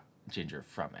I got Ginger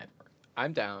from Edward.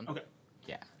 I'm down. Okay.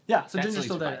 Yeah. Yeah, so That's Ginger's at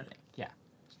still least my there. thing.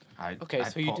 Yeah. Okay,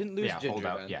 so you didn't lose yeah, Ginger hold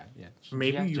out. then. Yeah.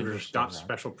 Maybe Yeah, you Ginger's just still got around.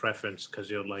 special preference because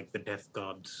you're like the death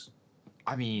god's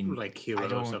I mean, like hero or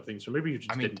don't- something. So maybe you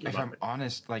just I mean, didn't give if up. I'm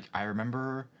honest, like I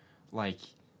remember, like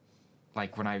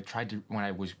when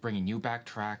I was bringing you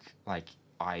backtrack, like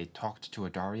I talked to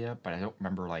Adaria, but I don't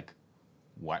remember like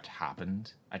what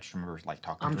happened. I just remember like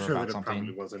talking I'm to her sure about that it probably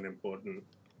something. wasn't important.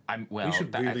 Well, we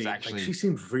should that's really, actually like, she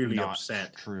seems really not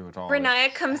upset. true at all. Renaya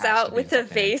It comes has to out be with a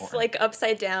something vase important. like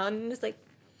upside down and is like,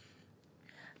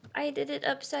 I did it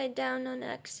upside down on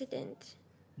accident.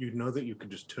 You know that you could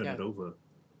just turn Yeah. it over.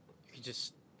 You could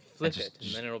just flip just- it,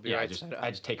 and then it'll be yeah, right just side up.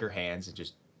 I just take her hands and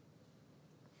just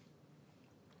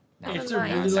Now It's Oh, a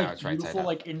nice. really now like it's right side beautiful, up.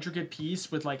 like intricate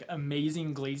piece with like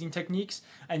amazing glazing techniques,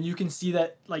 and you can see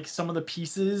that like some of the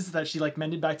pieces that she like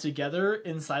mended back together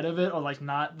inside of it are like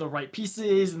not the right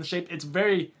pieces and the shape. It's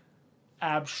very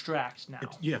abstract now.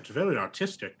 It's very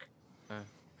artistic.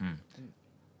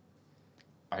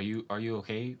 Are you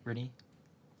okay, Brittany?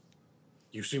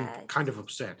 You seem kind of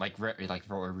upset. Like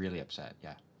we're really upset.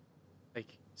 Yeah.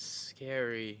 Like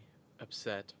scary,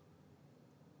 upset.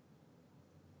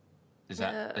 Is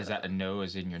that a no?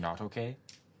 As in you're not okay?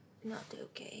 Not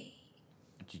okay.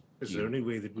 Is there any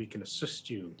way that we can assist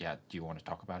you? Yeah. Do you want to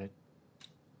talk about it?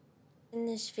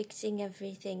 Finish fixing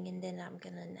everything and then I'm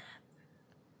gonna nap.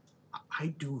 I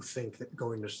do think that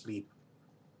going to sleep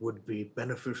would be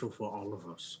beneficial for all of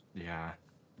us. Yeah.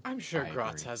 I'm sure I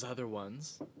Grotz agree. has other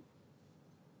ones.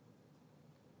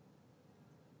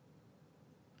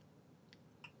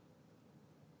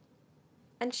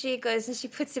 And she goes and she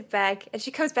puts it back and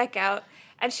she comes back out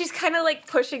and she's kind of like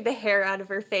pushing the hair out of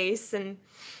her face and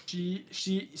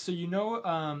So you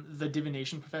know the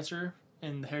divination professor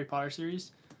in the Harry Potter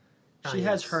series? Ah, She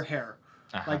has yes. her hair.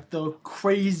 Uh-huh. Like the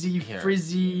crazy, Here.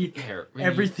 frizzy, Here, Renee,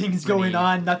 everything's going Renee.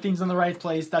 on, nothing's in the right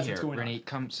place, that's Here, what's going Renee,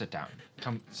 come sit down.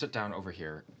 Come sit down over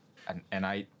here, and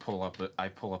I pull up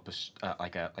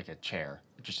like a chair,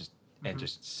 and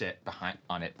just sit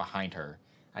behind her.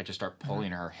 I just start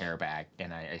pulling her hair back,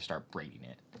 and I start braiding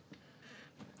it.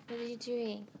 what are you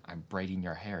doing? I'm braiding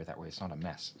your hair that way it's not a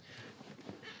mess.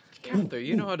 Cather,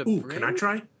 you know how to Ooh, braid? can I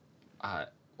try?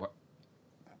 What?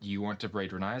 You want to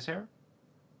braid Renaya's hair?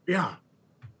 Yeah.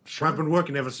 Sure. I've been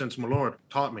working ever since my lord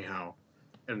taught me how.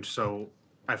 And so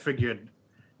I figured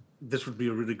this would be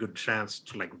a really good chance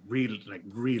to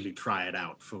really try it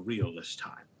out for real this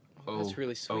time. Oh, that's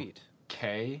really sweet.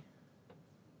 Okay.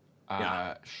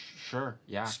 Yeah. Sure.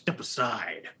 Yeah. Step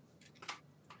aside.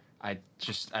 I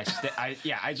just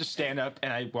stand up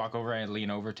and I walk over and I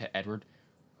lean over to Edward.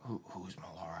 Who's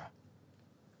Melora?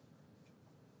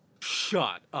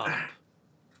 Shut up.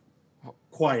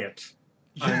 Quiet.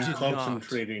 You I'm did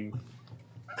concentrating.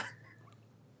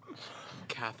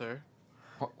 Cather.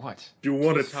 What? Do you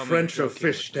want it Please tell me French you're or joking.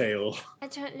 fishtail? I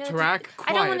don't know. Tarak,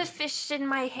 I don't want quiet. to fish in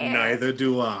my hair. Neither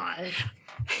do I.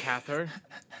 Cather.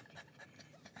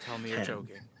 Tell me you're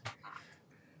joking.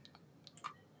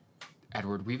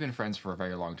 Edward, we've been friends for a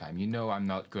very long time. You know I'm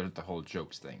not good at the whole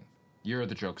jokes thing. You're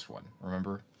the jokes one,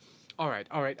 remember? All right.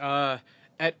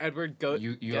 Edward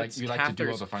You gets like to do all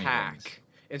Cather's the funny pack things.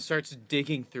 and starts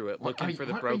digging through it, looking for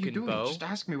the broken What are you doing? bow. Just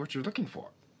ask me what you're looking for.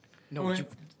 No, on. you,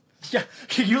 Yeah,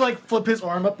 you like flip his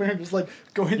arm up and just like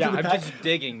go into yeah, the I'm pack. just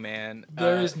digging, man.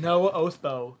 There is no oath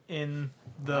bow in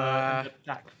the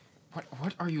pack.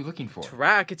 What are you looking for?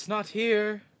 Tarak, it's not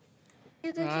here.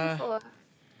 What are you looking for?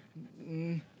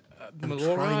 I'm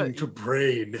Melora, trying to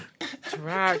braid.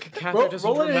 Tarak, Cather doesn't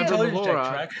Roll an remember intelligence check,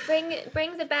 Melora. Trek.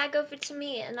 Bring the bag over to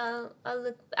me and I'll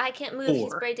look. I can't move. He's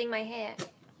 4. braiding my hair.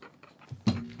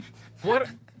 What?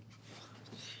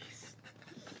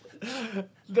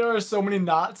 There are so many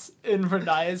knots in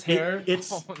Renaya's hair.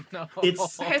 It's Oh no.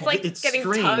 It's like it's getting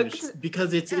strange tugged.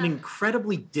 because it's an Yeah.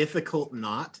 incredibly difficult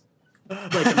knot,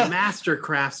 like a master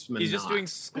craftsman. He's just knot. doing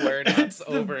square knots the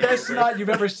over and best over. knot you've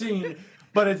ever seen,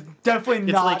 but it's definitely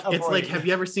It's not. like a it's like. braid. Have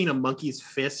you ever seen a monkey's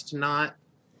fist knot,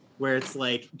 where it's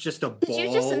like just a Did you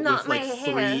ball just with knot like my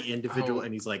hair? 3 individual, Oh.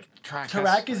 and he's like,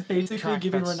 Tarak is basically Track,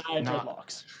 giving that's Renaya not-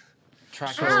 dreadlocks.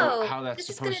 Track How? how that's This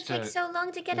is gonna supposed take to so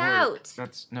long to get work. out.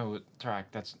 That's no Track.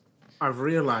 That's I've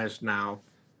realized now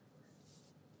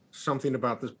something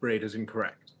about this braid is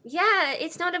incorrect. Yeah,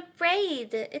 it's not a braid.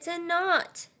 It's a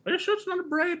knot. Are you sure it's not a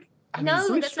braid? No,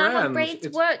 3 that's not how strands, braids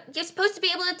it's- work. You're supposed to be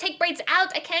able to take braids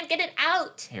out. I can't get it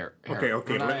out. here. Okay,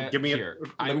 okay, Renaya, give me it. here.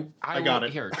 I got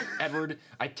it. Here, Edward.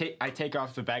 I take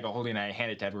off the bag of holding and I hand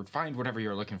it to Edward. Find whatever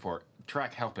you're looking for.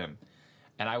 Track, help him,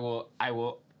 and I will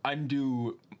help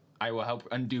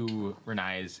undo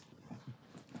Renaya's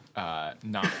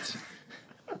knot.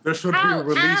 There should be a Ow,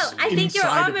 release ow! I think your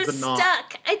inside arm of is the knot.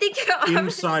 stuck. I think your arm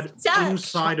Inside, is stuck.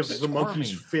 inside of Stop the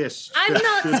monkey's squirming. fist. I'm There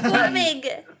not should be- squirming.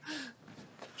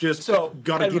 Just So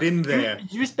gotta Edward, get in there.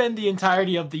 You spend the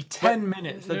entirety of the 10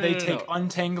 minutes that No, they no, take no.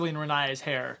 untangling Renaya's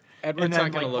hair Edward's and then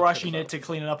not gonna like look brushing for the it to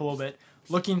clean it up a little bit,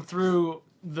 looking through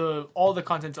all the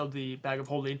contents of the bag of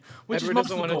holding, which Edward is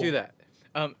doesn't want to do that.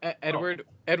 Edward,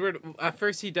 at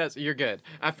first he does. You're good.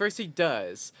 At first he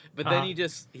does, but then Uh-huh.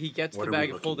 he gets What the are we bag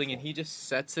of looking holding for? and he just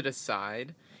sets it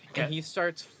aside, Okay. and he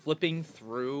starts flipping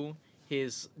through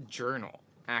his journal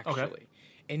actually,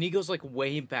 and he goes like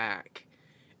way back,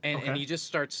 and Okay. he just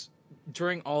starts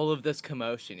during all of this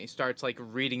commotion. He starts like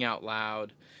reading out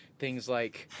loud things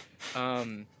like,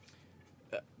 Catherine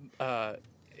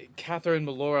and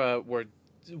Melora were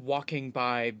walking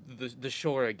by the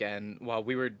shore again while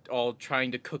we were all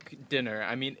trying to cook dinner.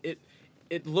 I mean,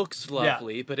 it looks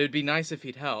lovely, but it'd be nice if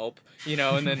he'd help,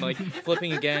 and then like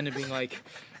flipping again and being like,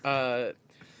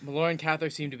 Melora and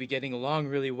Cather seem to be getting along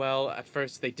really well. At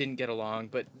first they didn't get along,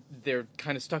 but they're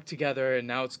kind of stuck together and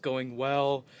now it's going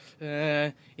well.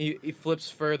 He flips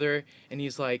further and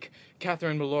he's like, Cather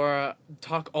and Melora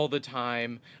talk all the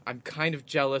time. I'm kind of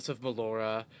jealous of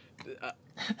Melora.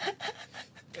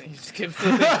 He just keeps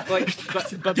flipping,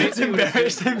 but He's basically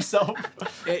embarrassed himself.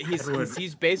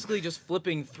 he's basically just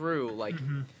flipping through like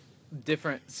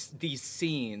these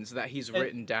scenes that he's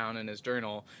written down in his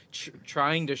journal,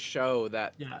 trying to show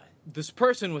that this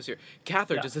person was here.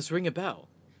 Cather, does this ring a bell?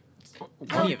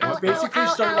 Basically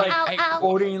start like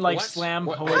quoting like slam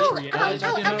poetry.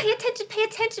 Pay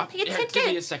attention. Give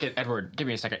me a second, Edward. Give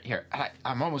me a second. Here,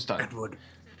 I'm almost done. Edward,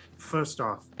 first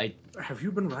off, have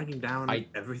you been writing down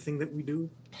everything that we do?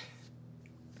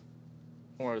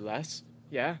 More or less,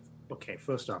 yeah. Okay,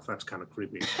 first off, that's kind of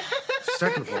creepy.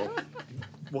 Second of all,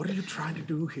 what are you trying to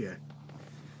do here?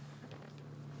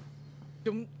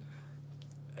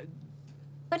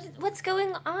 What's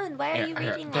going on? Why are you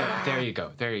reading that? There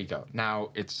you go.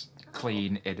 Now it's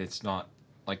clean and it's not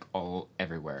like all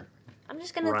everywhere. I'm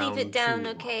just gonna leave it down,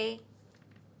 okay?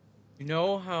 You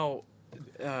know how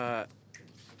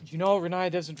Renai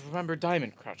doesn't remember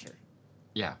Diamond Crusher?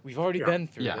 Yeah. We've already been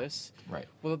through this. Right.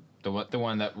 Well, the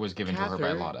one that was given to her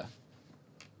by Lotta.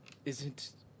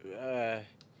 Isn't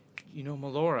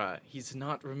Melora? He's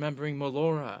not remembering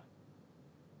Melora.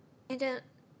 I don't.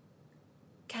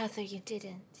 Cather, you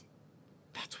didn't.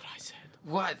 That's what I said.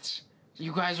 What?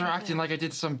 You guys are acting like I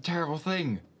did some terrible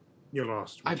thing. You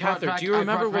lost. Cather, do you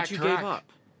remember what you gave up?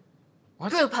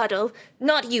 What? Group huddle,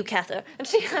 not you, Cather. And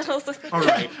she huddles. All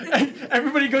right.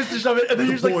 Everybody goes to shove it, and then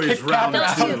you just like kick Cather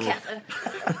Not out. you,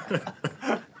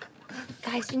 Cather.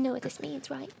 Guys, you know what this means,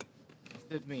 right? What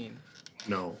does it mean?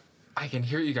 No. I can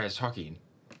hear you guys talking.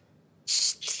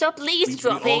 Shh, stop We all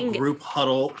eavesdropping. group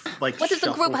huddle, like What does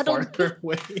the group shuffle huddle farther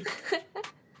away.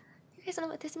 You guys know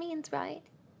what this means, right?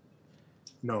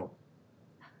 No.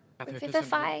 Cather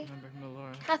Vivify. doesn't remember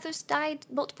Melora. Cather's died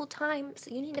multiple times,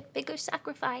 so you need a bigger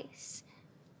sacrifice.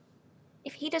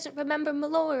 If he doesn't remember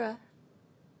Melora,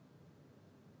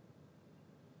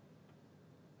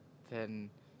 Then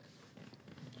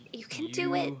you can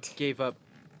do it. Gave up.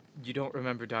 You don't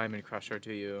remember Diamond Crusher,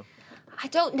 do you? I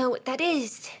don't know what that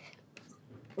is.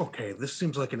 Okay, this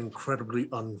seems like an incredibly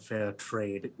unfair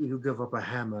trade. You give up a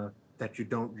hammer that you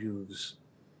don't use.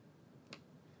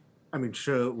 I mean,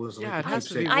 sure, it was Yeah, like it has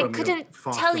to be I from your couldn't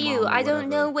foster tell you. mom or I don't whatever,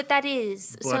 know what that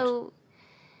is. but So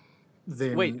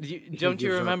Then Wait, he don't you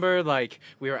gives up- remember, like,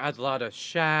 we were at Lotta's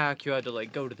shack, you had to,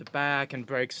 like, go to the back and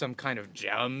break some kind of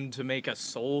gem to make a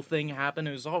soul thing happen?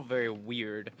 It was all very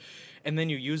weird. And then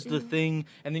you used the thing,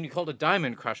 and then you called it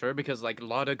Diamond Crusher because, like,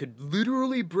 Lotta could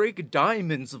literally break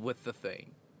diamonds with the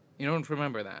thing. You don't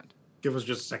remember that? Give us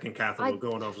just a second, Catherine. We're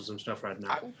going over some stuff right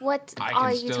now. what I are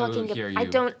can you still talking hear about? I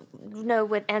you. don't know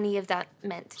what any of that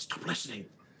meant. Stop listening.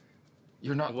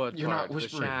 You're not. What You're part? not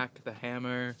whispering. The shack, the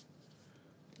hammer,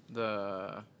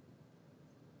 the...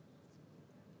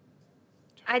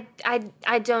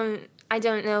 I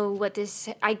don't know what this.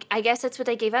 I guess that's what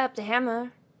I gave up, the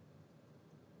hammer.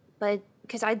 But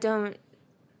because I don't.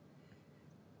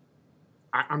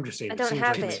 I'm just saying, I it don't seems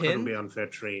have like an it. incredibly unfair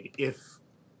trade. If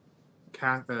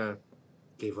Cather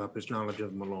gave up his knowledge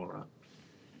of Melora,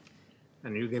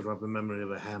 and you gave up the memory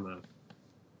of a hammer,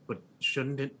 but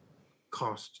shouldn't it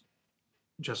cost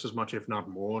just as much, if not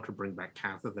more, to bring back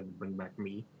Cather than to bring back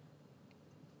me?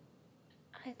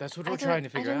 That's what I we're don't- trying to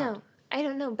figure I don't out. know. I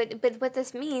don't know, but what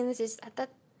this means is that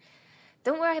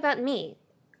don't worry about me.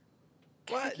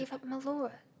 What? I gave up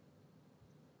Melora.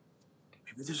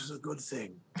 Maybe this is a good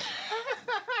thing.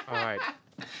 All right.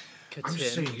 I'm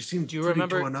just saying, Katin, you seem do you pretty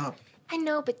remember- torn up. I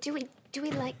know, but do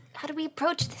we like? How do we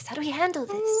approach this? How do we handle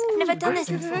this? I've never done I this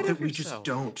think before. that we yourself. just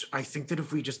don't. I think that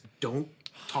if we just don't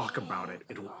talk about it,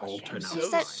 it'll all turn out. so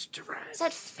Is that- stressed. Is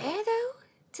that fair though?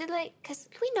 To like, cause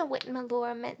we know what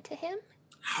Melora meant to him.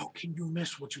 How can you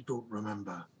miss what you don't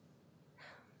remember?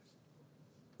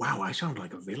 Wow, I sound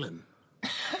like a villain.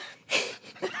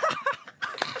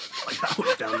 Like, that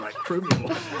was downright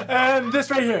criminal. And this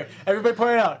right here, everybody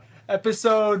point it out.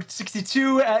 Episode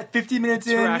 62 at 50 minutes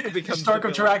Tarak in, becomes Stark the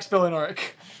of villain. Tarak's villain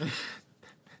arc.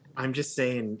 I'm just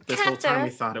saying, this whole time Cather. we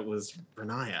thought it was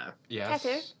Renaya. Yes.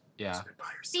 Cather? Yeah.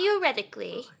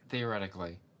 Theoretically,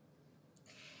 Theoretically.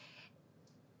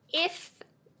 if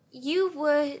you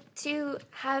were to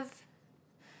have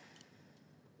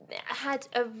had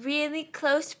a really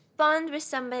close bond with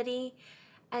somebody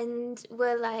and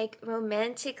were like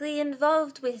romantically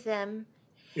involved with them.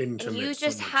 And Intimate, you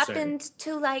just some would say. happened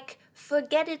to like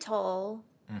forget it all.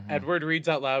 Mhm. Edward reads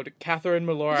out loud, Catherine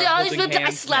Melora I holding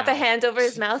hands slap now. a hand over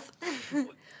his mouth.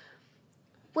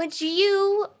 Would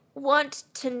you want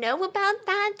to know about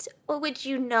that, or would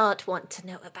you not want to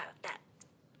know about that?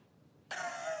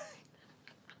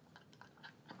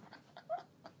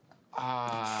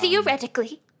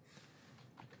 Theoretically.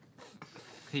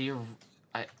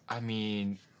 I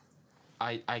mean,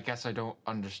 I guess I don't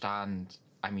understand.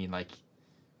 I mean, like,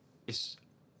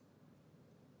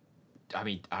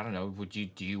 I don't know.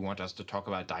 Do you want us to talk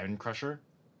about Diamond Crusher?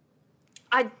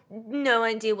 I no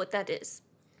idea what that is.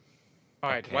 All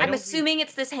right, Okay. why I'm don't assuming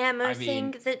it's this hammer I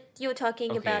mean, thing that you're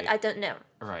talking about. okay. I don't know.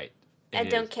 Right. I It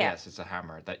don't is. care. Yes, it's a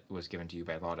hammer that was given to you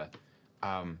by Lotta.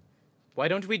 why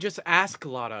don't we just ask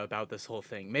Lotta about this whole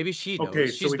thing? Maybe she knows. Okay,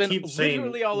 She's so we been keep saying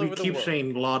literally all we over the keep world.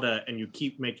 saying Lotta, and you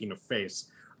keep making a face.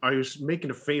 Are you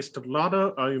making a face to Lotta,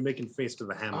 or are you making a face to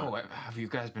the hammer? Oh, have you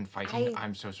guys been fighting? I-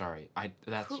 I'm so sorry.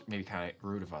 That's Who- maybe kind of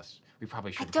rude of us. We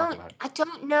probably I shouldn't talk don't. about it. I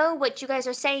don't know what you guys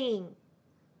are saying.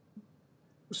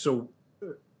 So,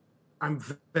 I'm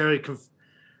very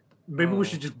Maybe Oh. we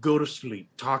should just go to sleep.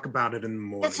 Talk about it in the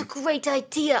morning. That's a great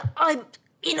idea. I'm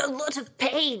in a lot of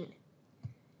pain.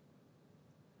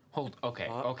 Okay,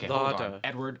 Lo- hold on. Lotta.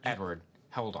 Edward,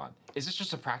 hold on. Is this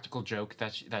just a practical joke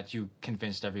that you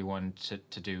convinced everyone to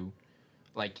do?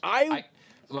 Like,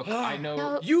 look, I know.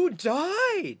 No. You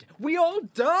died! We all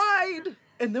died!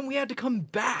 And then we had to come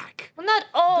back. Well, not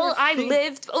all. There's I thing-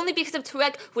 lived only because of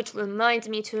Turek, which reminds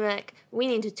me, Turek, we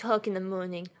need to talk in the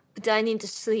morning. But I need to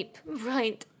sleep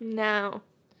right now.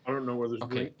 I don't know where this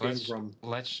Okay, came from.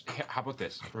 how about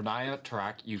this? Renaya,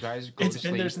 Tarak, you guys go It's to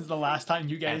been sleep. there since the last time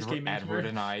you guys came in Edward here.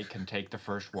 and I can take the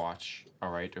first watch,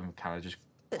 all right, and kind of just.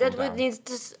 But cool Edward down. needs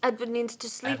to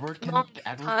sleep Edward can. long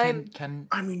Edward time. can.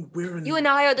 I mean, we're in. You and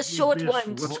I are the the short abyss.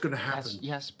 ones. What's gonna happen?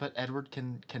 Yes, but Edward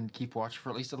can keep watch for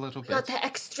at least a little Got bit. the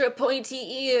extra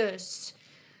pointy ears.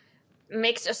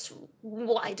 Makes us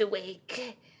wide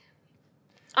awake.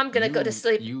 I'm gonna go to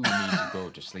sleep. You need to go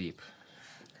to sleep.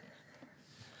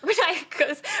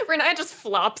 Renaya just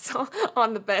flops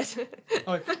on the bed.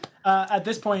 Okay. At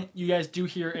this point, you guys do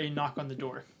hear a knock on the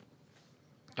door.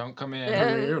 Don't come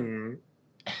in.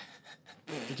 Yeah.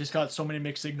 It just got so many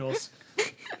mixed signals.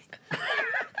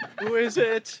 Who is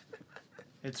it?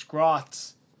 It's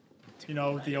Grotz. You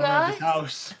know, the owner of Grotz? the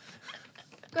house.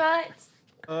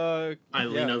 Right. I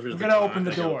lean over to I'm the gonna cot open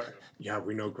the and I go, door. Yeah,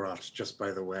 we know Grotz, just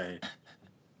by the way.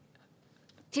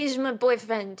 He's my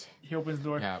boyfriend. He opens the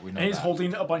door. Yeah, we know And he's that.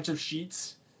 holding a bunch of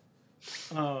sheets.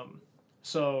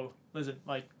 So, listen,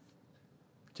 like,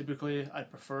 typically I'd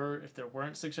prefer if there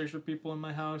weren't 6 extra people in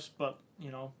my house, but,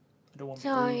 you know, I don't want to.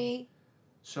 Sorry.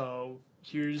 So,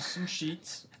 here's some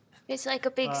sheets. It's like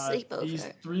a big sleepover. These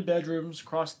 3 bedrooms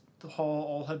across the hall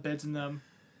all have beds in them.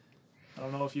 I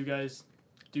don't know if you guys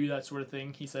do that sort of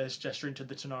thing, he says, gesturing to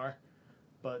the Tanar.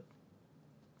 But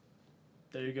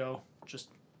there you go. Just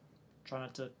try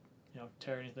not to,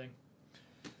 tear anything.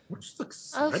 What's the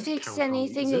I'll thread fix count on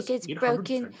anything these? that Is gets this 800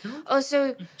 broken. thread count?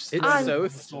 Also, Just It's I'm- so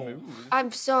soul. smooth.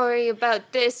 I'm sorry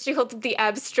about this. She holds up the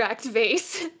abstract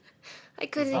vase. I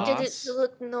couldn't get it Vase? to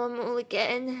look normal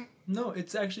again. No,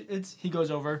 he goes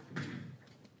over,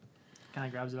 kind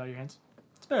of grabs it out of your hands.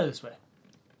 It's better this way.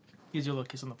 Gives you a little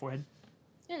kiss on the forehead.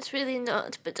 It's really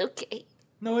not, but okay.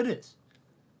 No, it is.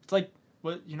 It's like,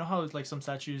 you know how like some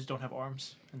statues don't have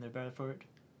arms and they're better for it?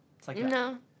 It's like that.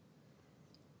 No.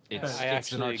 It's, I it's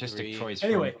an actually artistic agree. choice.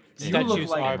 Anyway, from- you look Statues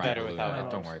like are better without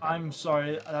Don't arms. worry about I'm it.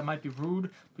 sorry, that might be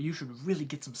rude, but you should really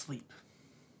get some sleep.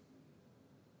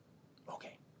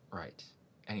 Okay. Right.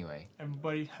 Anyway,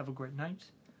 Everybody, have a great night.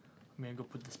 I'm gonna go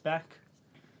put this back.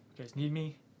 If you guys need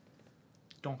me,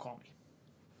 don't call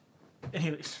me.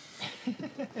 Anyways,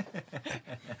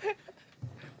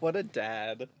 What a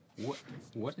dad.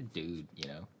 what a dude, you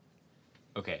know.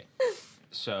 Okay,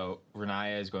 so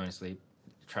Renaya is going to sleep.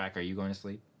 Track, are you going to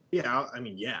sleep? Yeah, I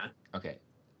mean, yeah. Okay.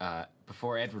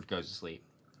 Before Edward goes to sleep,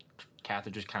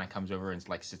 Catherine just kind of comes over and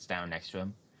like sits down next to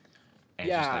him. And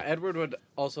Yeah, just, like, Edward would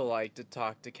also like to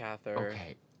talk to Cather.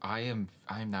 Okay, I am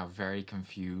now very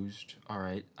confused. All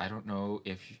right, I don't know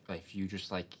if you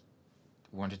just like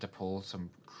wanted to pull some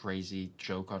crazy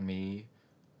joke on me,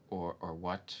 or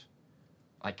what.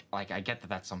 Like I get that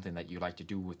that's something that you like to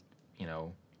do with,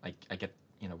 like I get,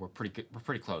 we're pretty good, we're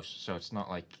pretty close, so it's not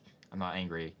like I'm not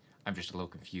angry. I'm just a little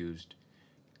confused,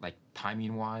 like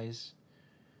timing wise.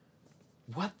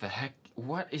 What the heck?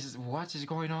 What is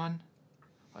going on?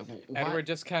 Like, what? Edward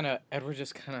just kind of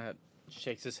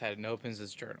shakes his head and opens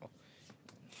his journal.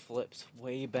 flips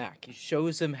way back. He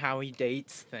shows him how he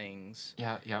dates things.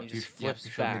 Yeah, He just flips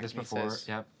you showed me back this and he before. says-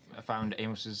 Yep. I found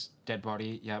Amos's dead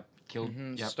body. Yep. Killed.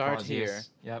 Yep. Start Clausius.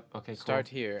 here. Yep. Okay. Cool. Start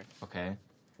here. Okay.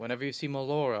 Whenever you see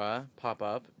Melora pop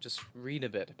up, just read a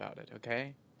bit about it,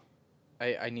 okay?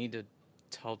 I need to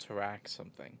tell Tarak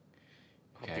something.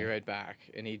 I'll be Okay. right back.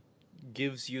 And he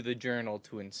gives you the journal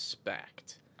to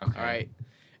inspect. Okay. All right.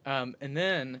 And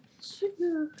then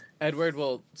Edward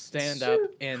will stand up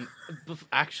and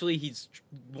actually he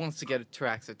wants to get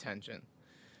Tarak's attention.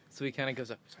 So he kind of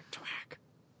goes up. He's like,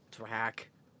 Tarak.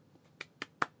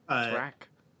 Tarak.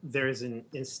 There is an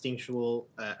instinctual.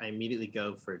 I immediately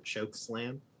go for a choke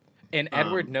slam. And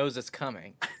Edward knows it's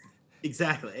coming.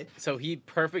 Exactly. So he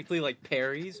perfectly like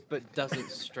parries but doesn't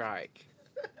strike.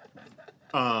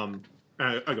 I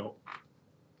go,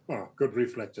 oh, good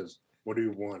reflexes. What do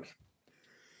you want?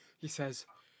 He says,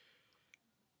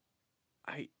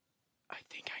 I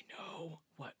think I know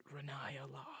what Renaya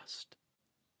lost.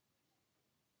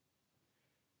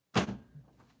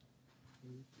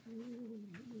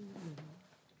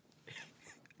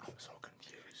 I'm so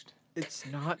confused. It's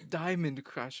not Diamond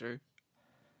Crusher.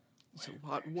 It's a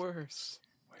lot worse.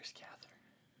 Where's Cather?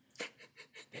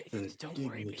 Don't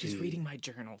worry, he's dignity. reading my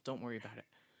journal. Don't worry about it.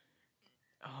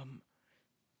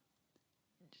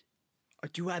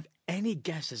 Do you have any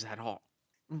guesses at all?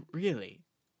 Really?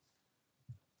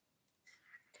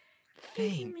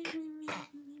 Think.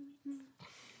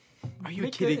 Are you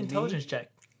Make kidding an intelligence me? check.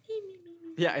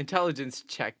 Yeah, intelligence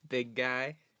check, big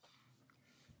guy.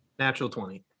 Natural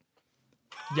 20.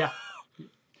 Yeah.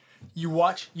 You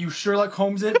watch, you Sherlock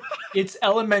Holmes it. It's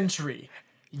elementary.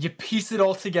 You piece it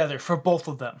all together for both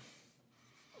of them.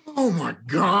 Oh my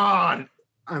god!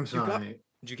 I'm sorry.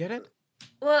 Did you get it?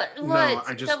 What? No,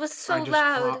 I just That was so I just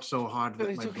loud. fought so hard that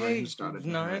It's my okay. brain started. to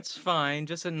No, hurt. it's fine.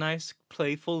 Just a nice,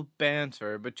 playful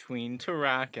banter between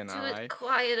Tarak and Do I. it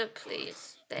quieter,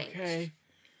 please. Thanks. Okay.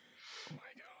 Oh my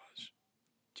gosh.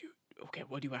 Okay,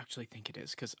 what do you actually think it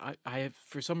is? Because I have,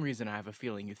 for some reason, I have a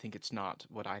feeling you think it's not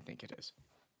what I think it is.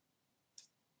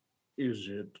 Is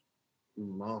it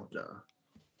Lada?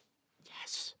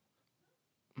 Yes.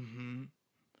 Mm-hmm.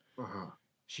 Uh-huh.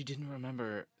 She didn't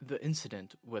remember the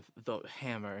incident with the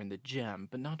hammer and the gem,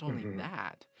 but not only Mhm.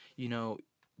 that, you know,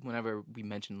 whenever we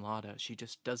mention Lada, she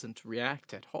just doesn't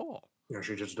react at all. Yeah,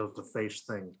 she just does the face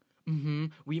thing. Mm-hmm.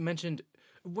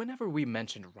 Whenever we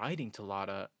mentioned writing to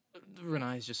Lada,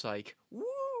 Renai's just like,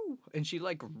 woo! And she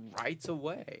like writes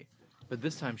away. But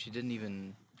this time she didn't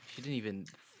even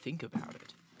think about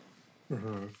it.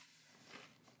 Mm-hmm.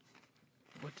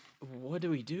 What do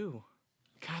we do?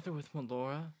 Cather with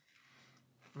Melora?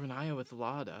 Renaya with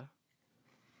Lada?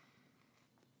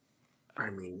 I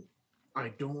mean, I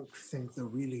don't think there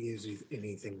really is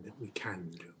anything that we can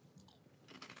do.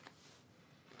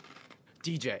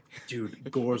 DJ, Dude,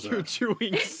 you're Gorza.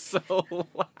 chewing so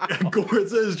loud.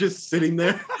 Gorza is just sitting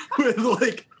there with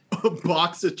like a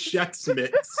box of Chex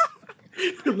Mix.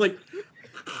 I'm like,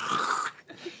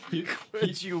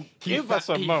 Could you give us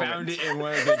a he moment? found it in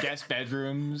one of the guest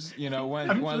bedrooms. You know,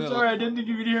 I'm one so of the sorry, I didn't think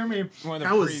you could hear me. one of the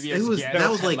That was- previous it was- guests that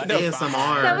was had like left it ASMR.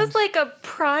 behind. That was like a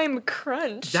prime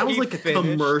crunch. that was He like a finished.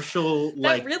 commercial,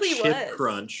 like really chip was.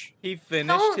 crunch. He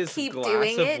finished Don't his keep glass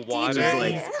doing of it, water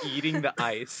DJ. and he's eating the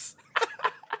ice.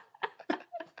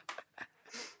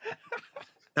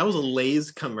 That was a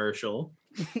Lay's commercial.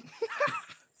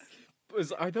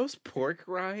 Are those pork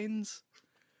rinds?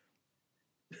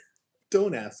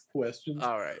 Don't ask questions.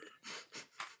 All right.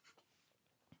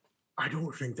 I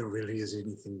don't think there really is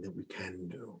anything that we can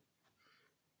do.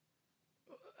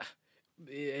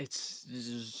 It's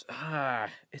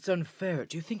unfair.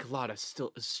 Do you think Lada is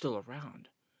still around?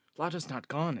 Lada's not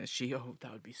gone, is she? Oh,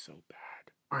 that would be so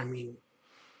bad. I mean,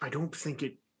 I don't think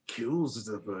it kills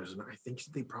the person. I think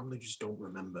they probably just don't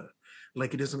remember.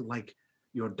 Like, it isn't like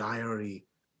your diary,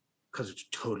 because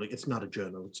it's not a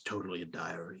journal, it's totally a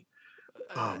diary.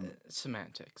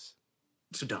 Semantics.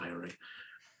 It's a diary.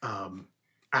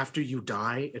 After you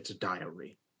die, it's a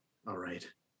diary. All right.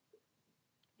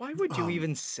 Why would you Um,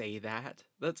 even say that?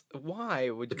 Why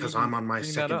would you? Because even I'm on my bring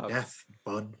that second up? death,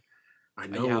 bud. I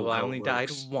know. Yeah, well, I how it only died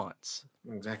works. once.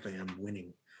 Exactly, I'm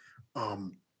winning.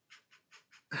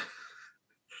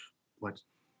 But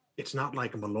it's not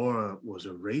like Melora was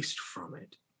erased from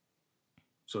it.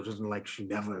 So it isn't like she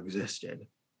never existed.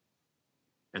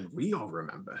 And we all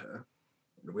remember her.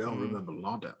 And we all Mm. remember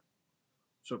Lada.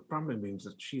 So it probably means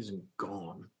that she isn't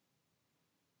gone.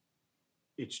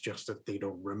 It's just that they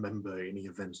don't remember any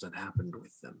events that happened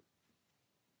with them.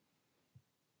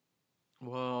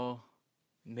 Well,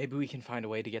 maybe we can find a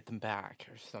way to get them back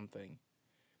or something.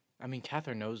 I mean,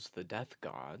 Catherine knows the death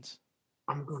gods.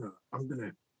 I'm gonna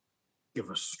give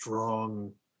a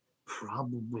strong,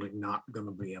 probably not going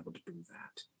to be able to do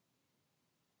that.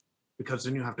 Because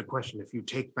then you have to question, if you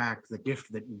take back the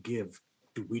gift that you give,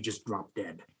 do we just drop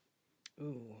dead?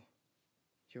 Ooh,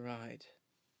 you're right.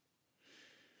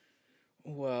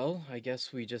 Well, I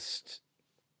guess we just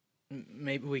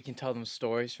maybe we can tell them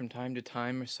stories from time to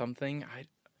time or something.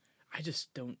 I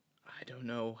just don't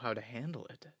know how to handle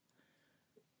it.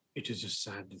 It is a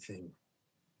sad thing.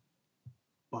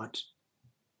 But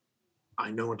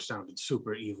I know it sounded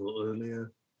super evil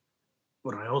earlier,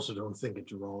 but I also don't think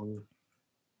it's wrong.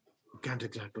 You can't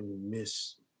exactly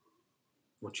miss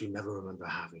what you never remember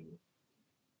having.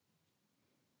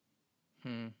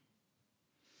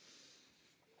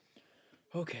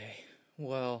 Okay.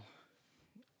 Well,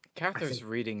 Cather's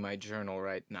reading my journal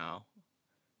right now.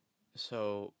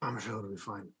 So I'm sure it'll be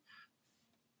fine.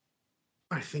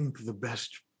 I think the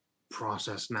best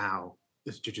process now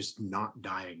is to just not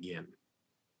die again.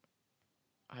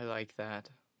 I like that.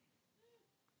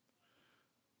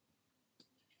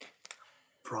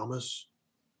 Promise?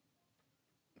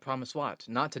 Promise what?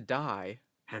 Not to die.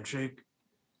 Handshake?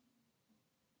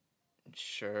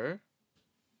 Sure.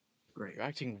 Great. You're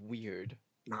acting weird.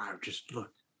 No, just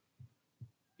look.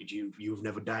 You've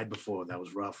never died before. That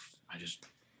was rough.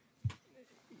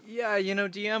 Yeah,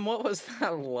 DM, what was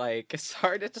that like?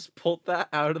 Sorry to just pull that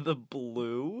out of the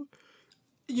blue.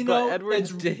 But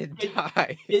Edward did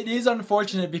die. It is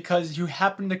unfortunate because you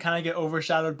happen to kind of get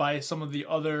overshadowed by some of the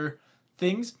other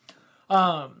things.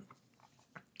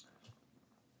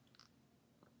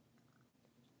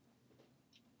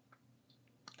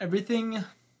 Everything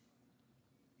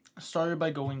started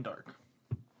by going dark.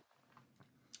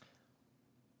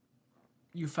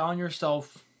 You found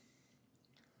yourself.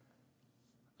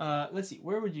 Let's see.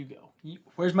 Where would you go?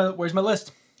 Where's my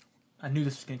list? I knew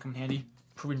this was gonna come in handy.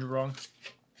 Proving you wrong.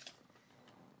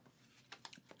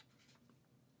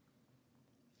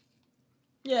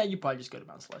 Yeah, you probably just go to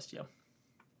Mount Celestia.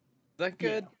 Is that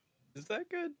good? Yeah. Is that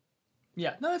good?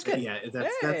 Yeah, no, that's good. Yeah,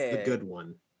 that's the good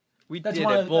one. That's did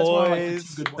it,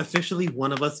 boys. Officially,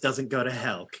 one of us doesn't go to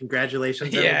hell.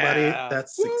 Congratulations, everybody.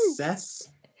 That's success.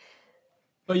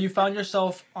 But you found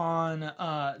yourself on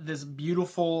this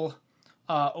beautiful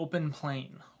open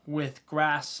plain with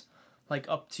grass like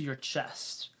up to your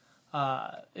chest.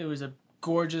 It was a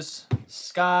gorgeous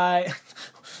sky.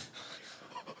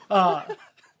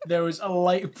 There was a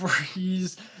light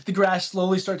breeze. The grass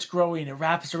slowly starts growing. It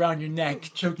wraps around your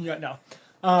neck, choking you out.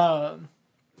 No.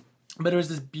 But it was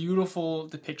this beautiful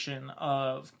depiction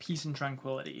of peace and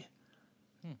tranquility.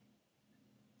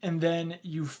 And then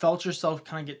you felt yourself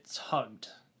kind of get tugged,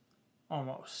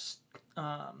 almost,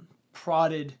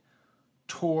 prodded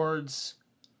towards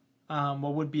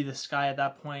what would be the sky at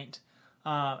that point.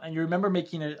 And you remember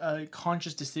making a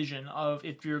conscious decision of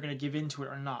if you were going to give into it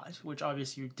or not, which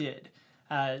obviously you did,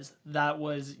 as that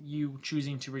was you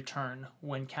choosing to return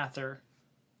when Cather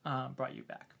brought you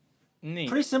back. Neat.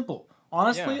 Pretty simple.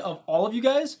 Honestly, of all of you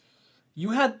guys,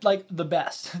 you had, like, the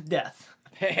best death.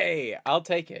 Hey, I'll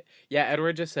take it. Yeah,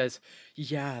 Edward just says,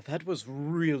 yeah, that was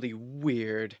really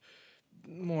weird.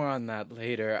 More on that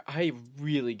later. I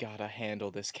really gotta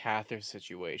handle this Cather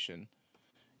situation.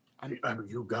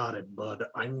 You got it, bud.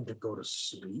 I need to go to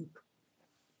sleep.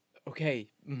 Okay,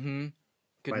 Good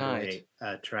By night. the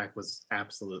way, Track was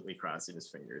absolutely crossing his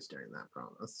fingers during that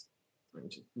promise. I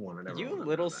just wanted everyone You to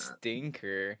little know that.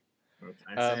 stinker.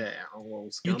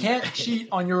 You can't cheat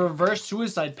on your reverse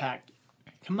suicide pact.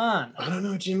 Come on. I don't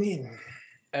know what you mean.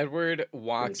 Edward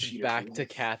walks cheater back for to life.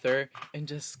 Cather and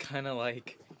just kind of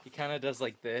like, he kind of does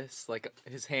like this, like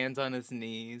his hands on his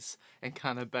knees and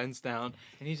kind of bends down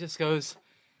and he just goes,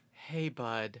 hey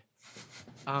bud,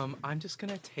 I'm just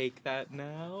gonna take that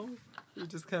now. He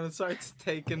just kind of starts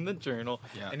taking the journal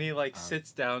and he like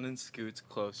sits down and scoots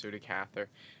closer to Cather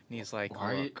and he's like,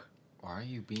 why are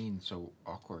you being so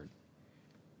awkward?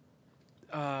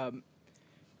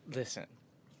 Listen,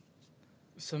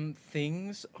 some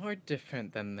things are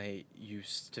different than they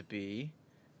used to be,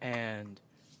 and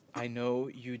I know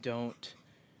you don't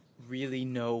really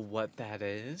know what that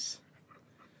is,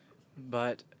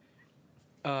 but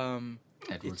Edward,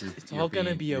 it's all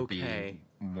gonna be you're okay. being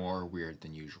more weird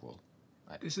than usual.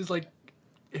 This is like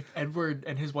if Edward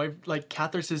and his wife, like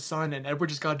Cather's his son, and Edward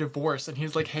just got divorced, and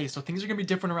he's like, hey, so things are going to be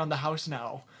different around the house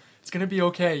now. It's going to be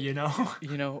okay, you know?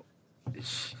 Oh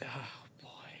boy.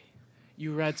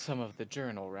 You read some of the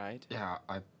journal, right? Yeah,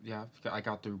 I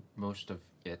got through most of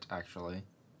it, actually.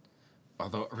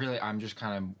 Although, really, I'm just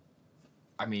kind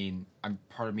of...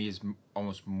 part of me is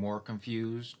almost more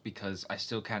confused because I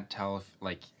still can't tell if,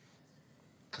 like...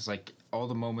 Because, all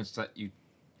the moments that you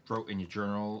wrote in your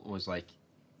journal was,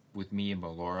 with me and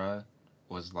Melora,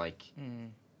 was like, Mm.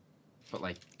 but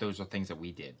like those are things that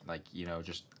we did, like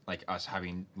just like us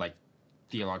having like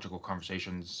theological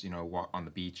conversations, on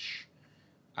the beach,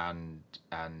 and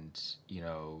and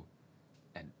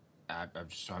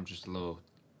I'm just a little,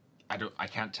 I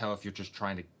can't tell if you're just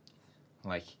trying to,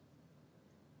 like,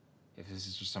 if this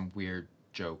is just some weird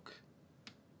joke,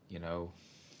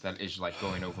 that is like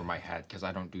going over my head, because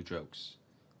I don't do jokes.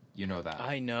 You know that.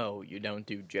 I know you don't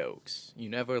do jokes. You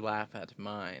never laugh at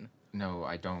mine. No,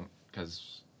 I don't,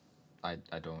 because I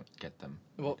don't get them.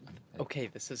 Well, okay,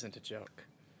 this isn't a joke.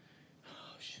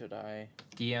 Should I?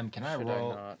 DM, can I Should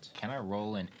roll? I not? Can I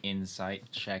roll an insight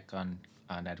check on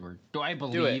Edward? Do I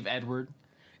believe Edward?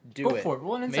 Do Go it. for it.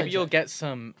 Roll an insight Maybe you'll check. get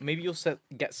some. Maybe you'll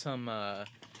get some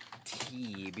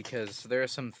tea, because there are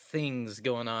some things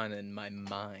going on in my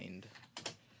mind.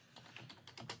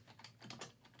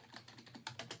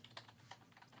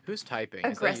 Who's typing? Is that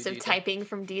you, Aggressive DJ? typing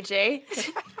from DJ.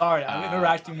 All right, I'm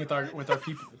interacting with our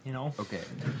people. Okay,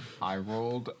 I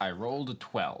rolled a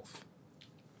 12.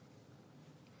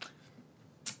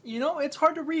 It's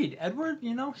hard to read. Edward,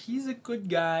 he's a good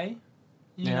guy.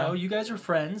 You guys are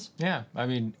friends. Yeah, I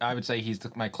mean, I would say he's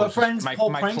my But closest. friends my, pull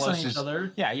my pranks on closest, each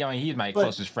other. Yeah, I mean, he's my But-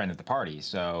 closest friend at the party.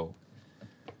 So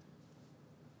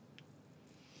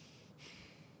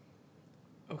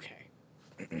Okay.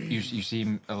 you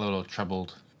seem a little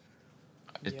troubled.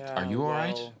 Yeah, Are you all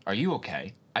right? well- Are you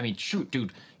okay? I mean, shoot,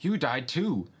 dude, you died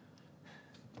too.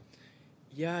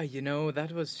 Yeah,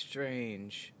 that was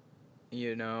strange.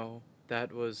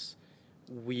 That was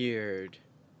weird.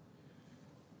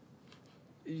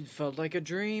 It felt like a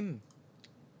dream.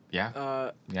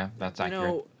 Yeah, yeah, that's You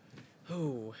accurate.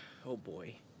 oh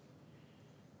boy.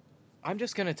 I'm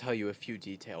just gonna tell you a few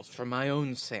details for my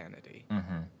own sanity.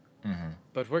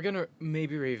 But we're gonna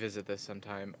maybe revisit this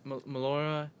sometime.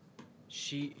 Melora,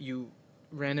 you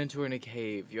ran into her in a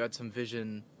cave. You had some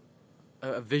vision,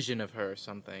 a vision of her or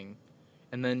something,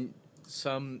 and then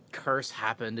some curse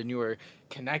happened, and you were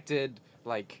connected.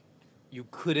 Like, you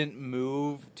couldn't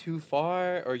move too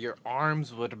far, or your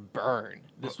arms would burn.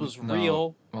 This was No.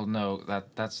 real. Well, no,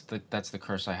 that's the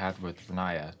curse I had with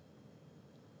Renaya.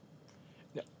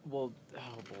 No, well,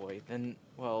 oh boy. Then,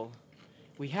 well,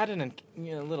 we had a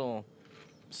little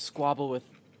squabble with,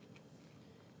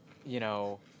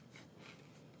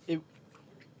 it.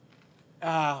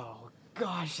 Oh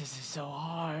gosh, this is so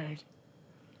hard.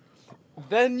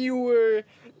 Then you were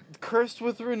cursed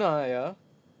with Renaya,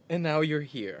 and now you're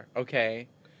here, okay?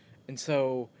 And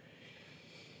so,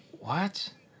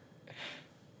 What?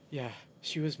 yeah,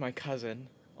 she was my cousin,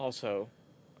 also,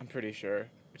 I'm pretty sure,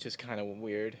 which is kind of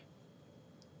weird.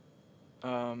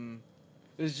 It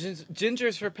was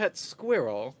Ginger's her pet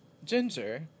squirrel.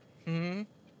 Ginger. Hmm.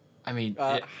 I mean,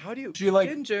 How do you... She, like-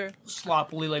 Ginger.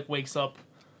 Sloppily, wakes up,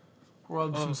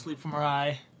 rubs Oh. some sleep from her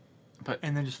eye, but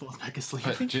and then just falls back asleep. I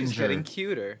But think she's Ginger- getting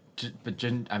cuter. but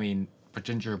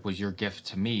Ginger was your gift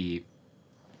to me.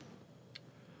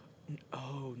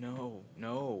 Oh, no.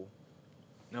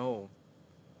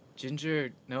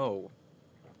 Ginger, no.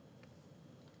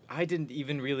 I didn't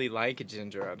even really like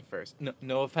Ginger at first.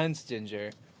 No offense, Ginger.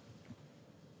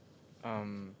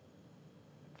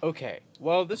 Okay.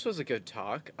 Well, this was a good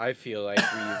talk. I feel like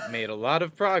we've made a lot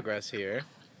of progress here.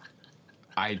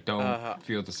 I don't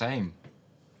feel the same.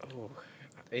 Oh,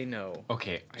 I know.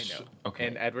 Okay. I know. Okay.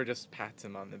 And Edward just pats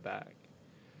him on the back.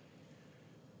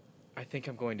 I think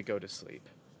I'm going to go to sleep.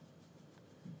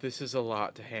 This is a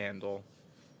lot to handle.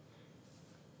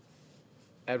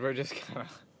 Edward just kind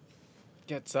of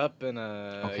gets up and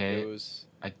Okay. goes,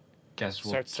 Guess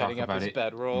we'll starts talk setting up about his it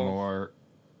bedroll. more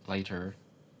later.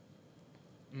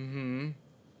 Mm-hmm.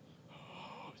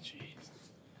 Oh, jeez.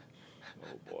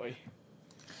 Oh, boy.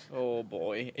 Oh,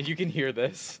 boy. And you can hear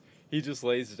this. He just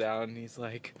lays down and he's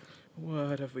like,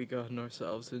 what have we gotten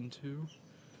ourselves into?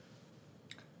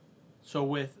 So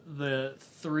with the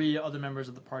 3 other members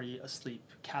of the party asleep,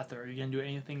 Cather, are you gonna do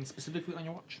anything specifically on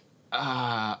your watch?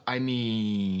 I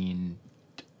mean,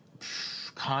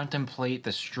 contemplate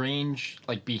the strange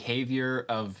behavior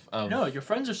of No, your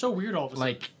friends are so weird all of a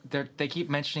sudden. they keep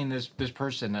mentioning this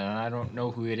person and I don't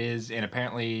know who it is, and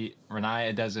apparently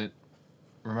Renaya doesn't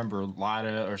remember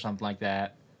Lada or something like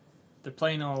that. They're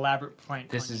playing an elaborate prank.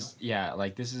 This on is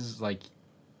this is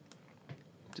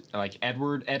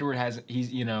Edward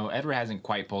hasn't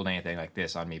quite pulled anything like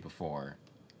this on me before.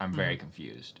 I'm very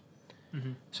confused.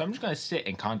 Mhm. So I'm just gonna sit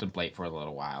and contemplate for a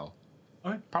little while.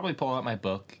 Okay. Probably pull out my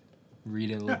book,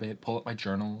 read it a little bit, pull up my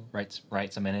journal,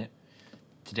 write some in it.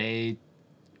 Today,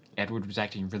 Edward was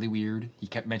acting really weird. He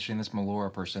kept mentioning this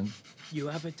Melora person. You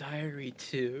have a diary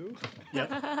too?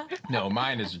 No,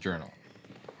 mine is a journal.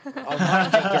 I'll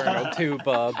have a journal too,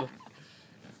 bub.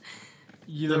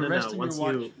 The rest of Once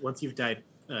your watch. once you've died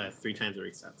 3 times, it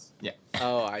resets.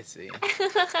 Oh, I see.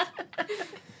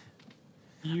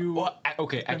 You. Well,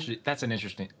 okay, actually, that's an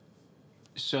interesting.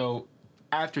 So,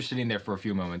 after sitting there for a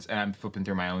few moments, and I'm flipping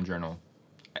through my own journal,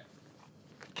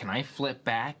 can I flip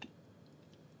back?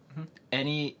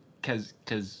 Any?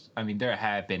 Because I mean, there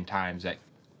have been times that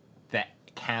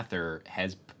Cather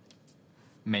has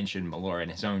mentioned Melora in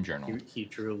his own journal. He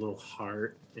drew a little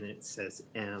heart, and it says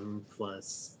M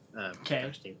plus K.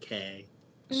 first name K.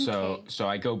 So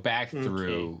I go back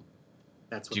through.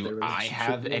 That's what their Do I relationship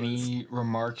have was. any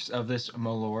remarks of this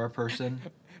Melora person?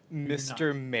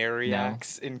 Mr.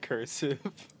 Mariax in cursive.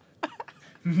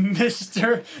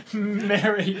 Mr.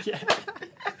 Mary.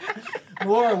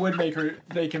 Laura would make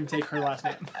him take her last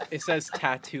name. It says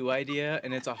tattoo idea,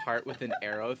 and it's a heart with an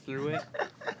arrow through it.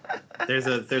 There's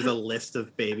a list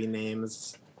of baby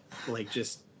names, like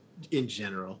just in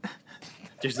general.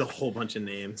 There's a whole bunch of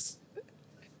names.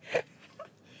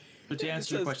 So to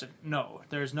answer your question, no,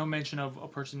 there's no mention of a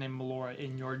person named Melora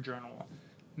in your journal.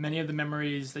 Many of the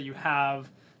memories that you have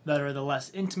that are the less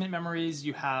intimate memories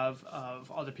you have of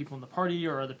other people in the party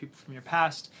or other people from your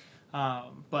past.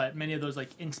 But many of those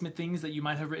like intimate things that you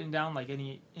might have written down, like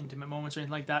any intimate moments or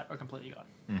anything like that, are completely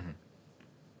gone.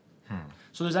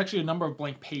 So there's actually a number of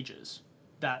blank pages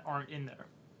that aren't in there.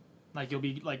 Like you'll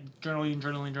be like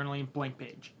journaling, blank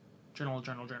page. Journal.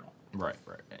 Right.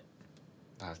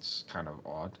 That's kind of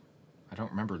odd. I don't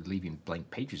remember leaving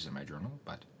blank pages in my journal,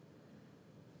 but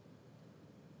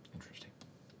interesting.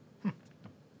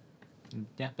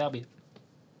 Yeah, that'll be it.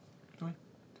 Okay.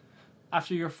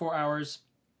 After your 4 hours,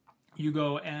 you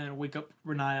go and wake up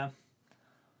Renaya.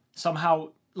 Somehow,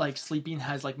 like sleeping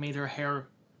has like made her hair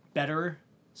better.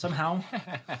 Somehow.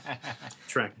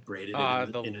 Track braided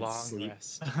The in his long sleep.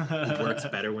 rest. It works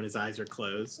better when his eyes are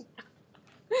closed.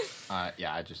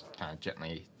 Yeah, I just kind of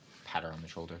gently pat her on the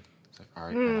shoulder. It's like, all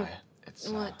right, Mm. Renaya, it's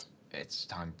What? it's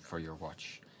time for your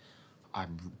watch.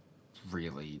 I'm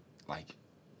really like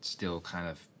still kind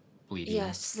of bleeding.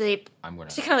 Yeah, sleep. I'm gonna.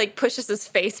 She kind of like pushes his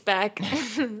face back.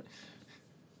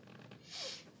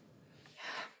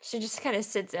 She just kind of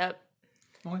sits up.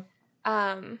 Okay.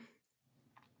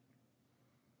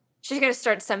 She's gonna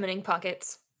start summoning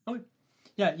pockets.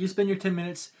 Yeah, you spend your 10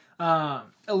 minutes. A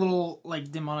little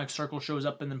like demonic circle shows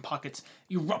up and then Pockets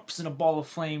erupts in a ball of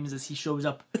flames as he shows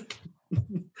up.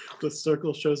 The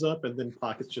circle shows up, and then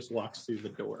Pockets just walks through the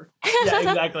door.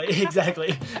 Yeah,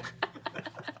 exactly.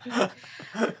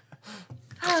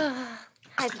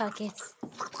 Hi, Pockets.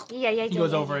 Yeah. He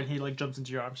goes over and he like jumps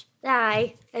into your arms.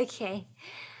 Hi. Okay.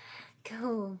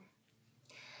 Cool.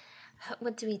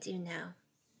 What do we do now?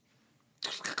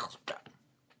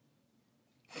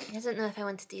 I don't know if I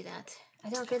want to do that. I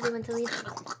don't really want to leave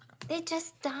them. They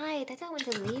just died. I don't want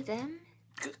to leave them.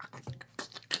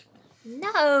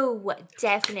 No,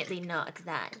 definitely not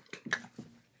that.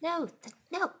 No.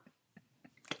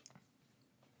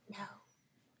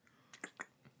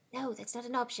 No, that's not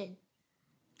an option.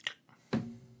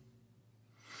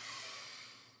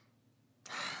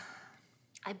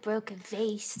 I broke a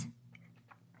vase.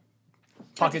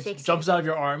 Pockets jumps out of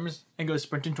your arms and goes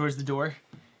sprinting towards the door.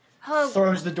 Oh,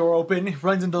 Throws the door open,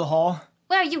 runs into the hall.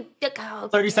 where are you? Oh,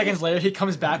 30 seconds later, he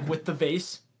comes back with the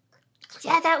vase.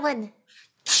 Yeah, that one.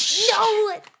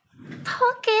 No!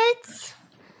 Pockets!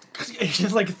 He's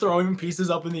just like throwing pieces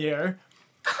up in the air.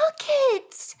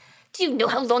 Pockets! Do you know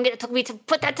how long it took me to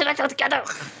put that tobacco together?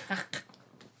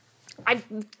 I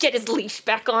get his leash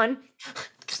back on.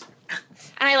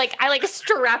 And I like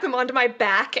strap him onto my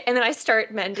back, and then I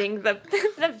start mending the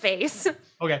vase.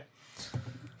 Okay.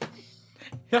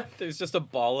 There's just a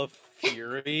ball of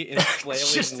fury in flailing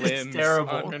It's limbs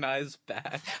terrible. on Renaya's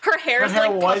back. Her hair is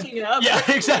like puffing up. Yeah,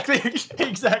 exactly.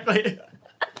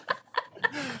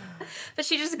 But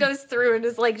she just goes through and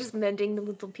is like just mending the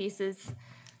little pieces.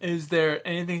 Is there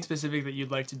anything specific that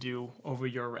you'd like to do over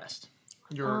your rest?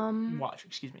 Your watch,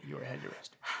 excuse me. Your head, your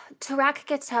rest. Tarak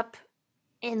gets up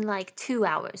in like 2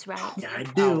 hours, right? Yeah, I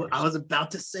do. I was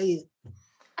about to say it.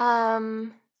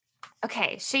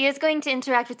 Okay, she is going to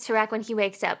interact with Tarak when he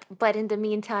wakes up, but in the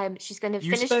meantime, she's going to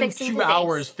You finish spend fixing 2 the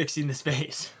hours vase. fixing this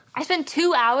vase. I spent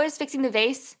 2 hours fixing the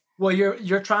vase. Well,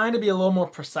 you're trying to be a little more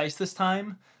precise this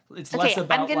time. It's less Okay, I'm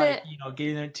about gonna- like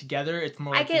getting it together. It's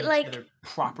more. I Like get, getting it like- together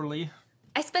properly.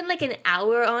 I spend like an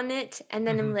hour on it, and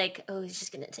then Mm-hmm. I'm like, oh, it's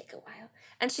just going to take a while.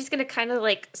 And she's going to kind of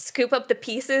like scoop up the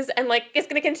pieces and like is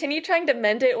going to continue trying to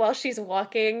mend it while she's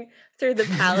walking through the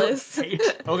palace. Great.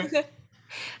 Okay.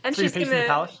 And So you're she's pacing going the to,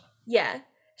 palace. yeah,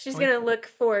 she's Okay. going to look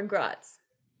for grots.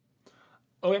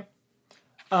 Okay.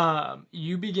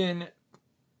 You begin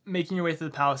making your way through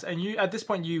the palace, and you at this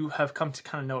point you have come to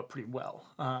kind of know it pretty well.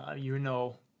 You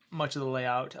know much of the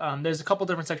layout. There's a couple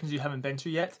different sections you haven't been to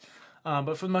yet,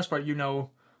 but for the most part, you know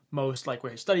most like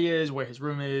where his study is, where his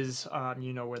room is.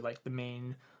 You know where like the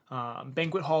main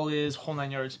banquet hall is, whole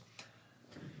 9 yards.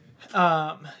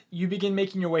 You begin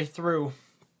making your way through.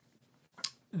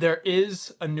 There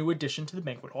is a new addition to the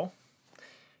banquet hall.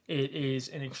 It is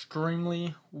an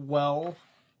extremely well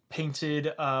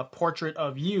painted portrait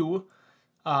of you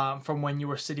from when you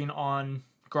were sitting on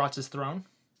Gratz's throne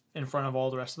in front of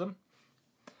all the rest of them.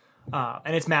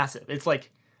 And it's massive. It's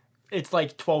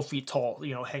like 12 feet tall,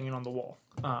 you know, hanging on the wall.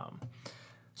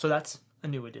 So that's a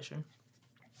new addition.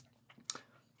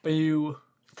 But you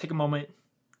take a moment,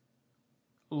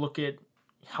 look at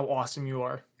how awesome you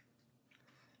are.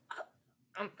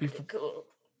 I'm pretty cool.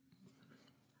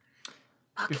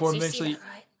 Before Pockets, you see eventually that,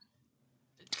 right?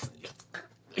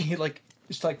 he like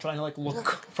just like trying to like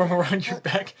look from around your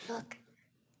back. Look.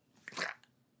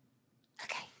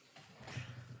 Okay.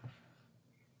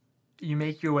 You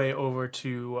make your way over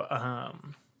to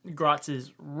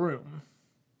Gratz's room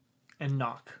and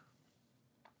knock.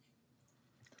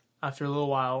 After a little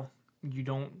while, you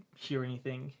don't hear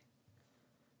anything.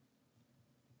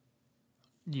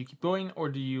 Do you keep going or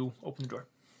do you open the door?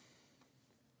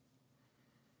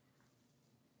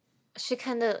 She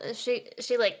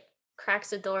like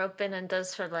cracks the door open and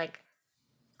does her like,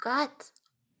 God,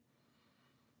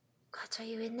 are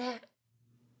you in there?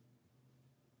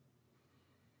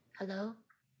 Hello?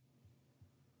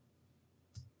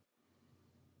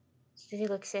 He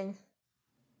looks in.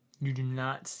 You do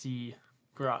not see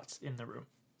Gratz in the room.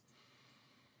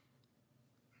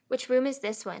 Which room is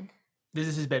this one? This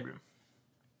is his bedroom.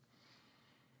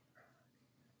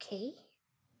 Okay.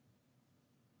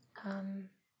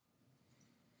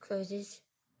 Closes.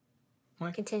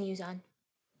 What? Continues on.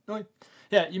 Right.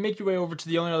 Yeah, you make your way over to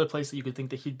the only other place that you could think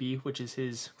that he'd be, which is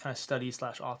his kind of study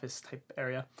 / office type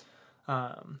area.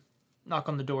 Knock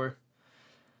on the door.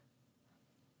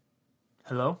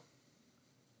 Hello?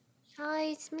 Hi,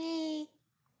 it's me.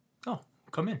 Oh,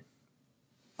 come in.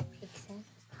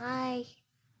 Hi.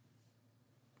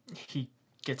 He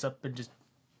gets up and just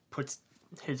puts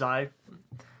his eye.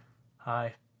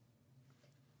 Hi.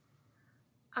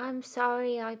 I'm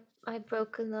sorry I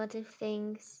broke a lot of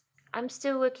things. I'm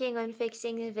still working on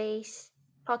fixing the vase.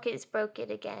 Pockets broke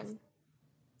it again.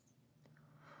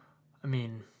 I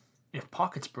mean, if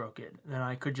Pockets broke it, then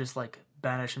I could just, like,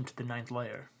 banish him to the 9th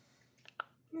layer.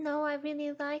 No, I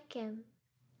really like him.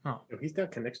 Oh. Oh, he's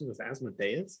got connections with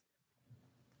Asmodeus?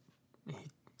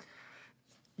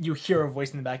 You hear a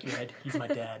voice in the back of your head. He's my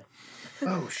dad.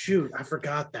 Oh, shoot. I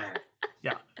forgot that.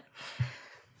 Yeah.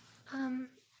 Um,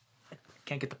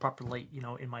 Can't get the proper light, you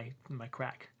know, in my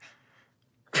crack.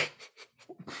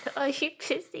 are you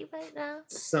busy right now?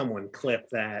 Someone clip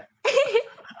that.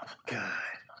 God.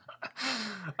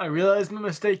 I realized my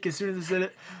mistake as soon as I said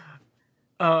it.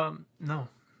 No,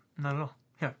 not at all.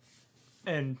 Yeah.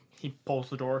 And he pulls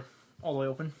the door all the way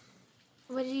open.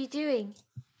 What are you doing?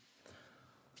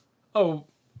 Oh,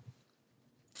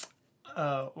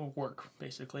 work,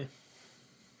 basically.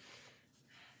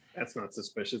 That's not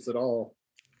suspicious at all.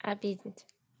 I didn't.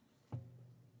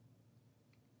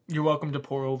 You're welcome to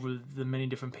pore over the many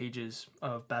different pages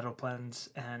of battle plans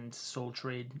and soul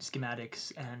trade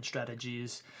schematics and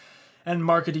strategies and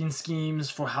marketing schemes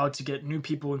for how to get new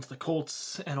people into the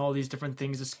cults and all these different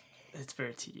things. It's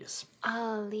very tedious.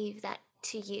 I'll leave that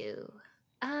to you.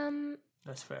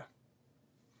 That's fair.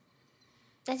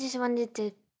 I just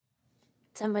wanted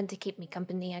someone to keep me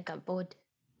company. I got bored.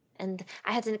 And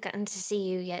I hadn't gotten to see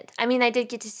you yet. I mean, I did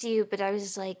get to see you, but I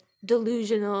was like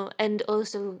delusional and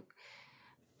also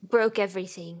broke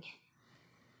everything.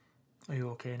 Are you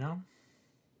okay now?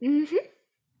 Mm-hmm.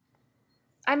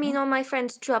 I mean, all my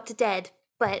friends dropped dead,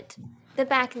 but they're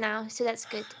back now, so that's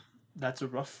good. That's a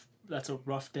rough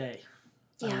day.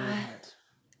 Yeah.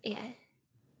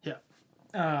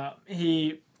 Yeah.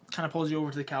 He kind of pulls you over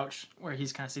to the couch where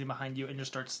he's kind of sitting behind you and just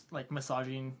starts like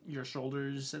massaging your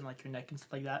shoulders and like your neck and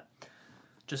stuff like that.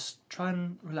 Just try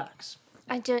and relax.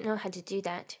 I don't know how to do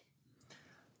that.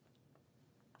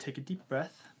 Take a deep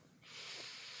breath.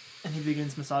 And he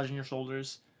begins massaging your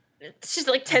shoulders. It's just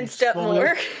like tensed up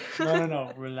more.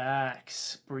 No.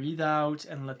 Relax. Breathe out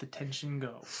and let the tension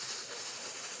go.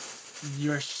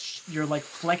 You're like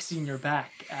flexing your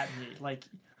back at me. Like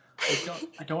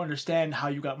I don't understand how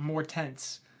you got more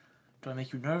tense. Do I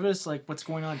make you nervous? Like, what's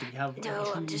going on? Do we have...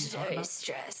 No, I'm just very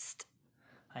stressed.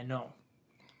 I know.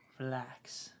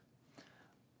 Relax.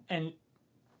 And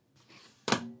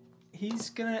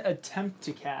he's gonna attempt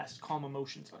to cast Calm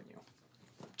Emotions on you.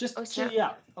 Just chill you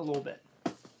out a little bit.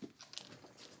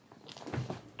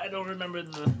 I don't remember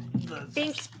the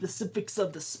Think- specifics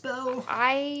of the spell.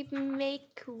 I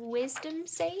make wisdom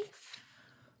save.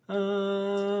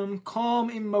 Calm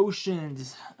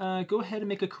emotions. Go ahead and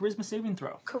make a charisma saving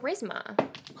throw. Charisma.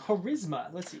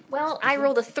 Charisma. Let's see. Well, I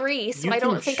rolled a 3, so You I can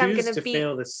don't think I'm choose gonna to beat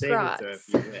fail the saving throw if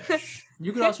you Grotz. wish.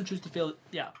 You could also choose to fail it.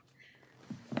 Yeah.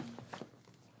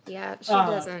 Yeah, she Uh,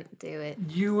 doesn't do it.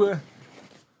 You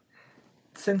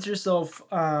sense yourself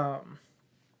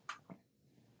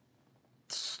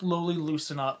slowly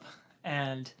loosen up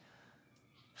and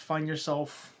find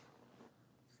yourself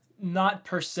not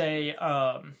per se,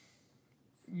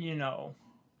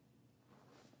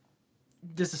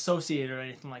 disassociated or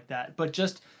anything like that, but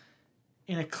just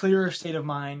in a clearer state of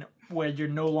mind where you're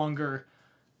no longer.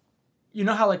 You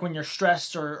know how, like, when you're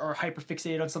stressed or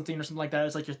hyperfixated on something or something like that,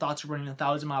 it's like your thoughts are running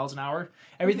 1,000 miles an hour.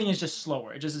 Everything is just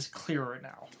slower. It just is clearer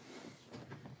now.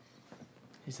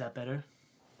 Is that better?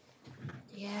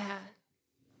 Yeah.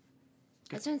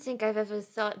 I don't think I've ever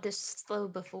thought this slow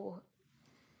before.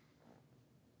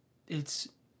 It's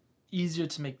easier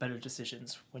to make better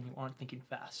decisions when you aren't thinking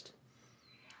fast.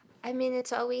 I mean,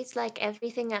 it's always like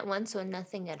everything at once or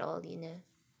nothing at all, you know?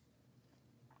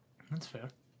 That's fair.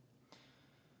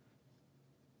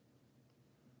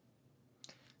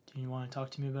 Do you want to talk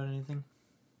to me about anything?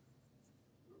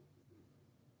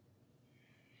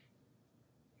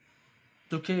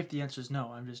 It's okay if the answer is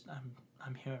no.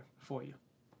 I'm here for you.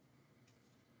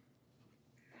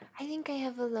 I think I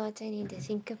have a lot I need to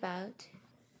think about.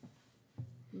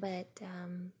 But,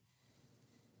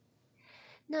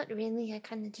 not really. I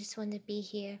kind of just want to be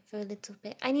here for a little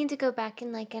bit. I need to go back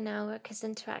in like an hour because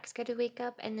then Track's got to wake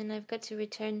up and then I've got to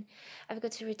return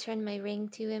my ring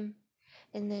to him.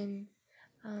 And then,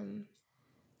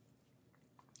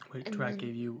 Wait, and Track then-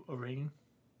 gave you a ring?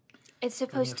 it's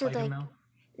Gonna supposed to fight him like, now?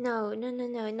 no,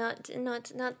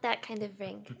 not that kind of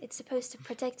ring. It's supposed to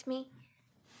protect me.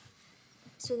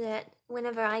 So that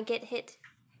whenever I get hit,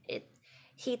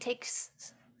 he takes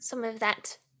some of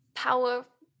that power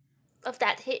of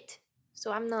that hit,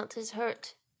 so I'm not as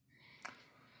hurt.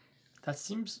 That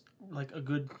seems like a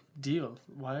good deal.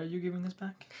 Why are you giving this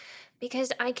back?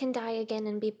 Because I can die again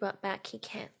and be brought back, he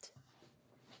can't.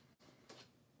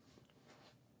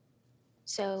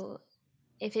 So,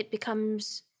 if it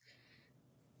becomes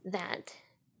that,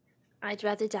 I'd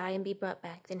rather die and be brought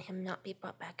back than him not be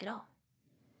brought back at all.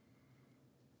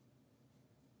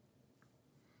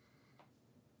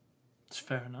 It's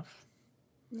fair enough.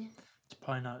 Yeah. It's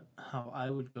probably not how I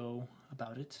would go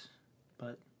about it,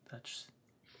 but that's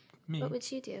me. What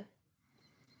would you do?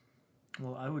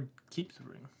 Well, I would keep the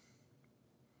ring.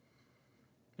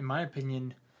 In my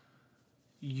opinion,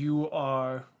 you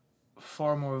are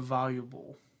far more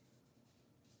valuable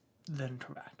than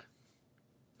Tarak.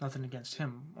 Nothing against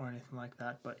him or anything like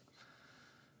that, but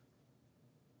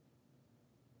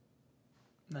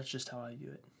that's just how I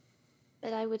view it.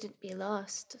 But I wouldn't be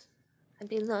lost. I'd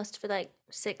be lost for like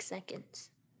 6 seconds.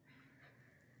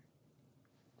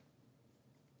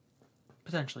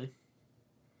 Potentially.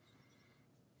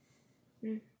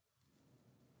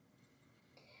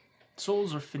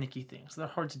 Souls are finicky things. They're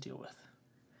hard to deal with.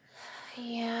 There's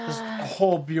Yeah. a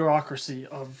whole bureaucracy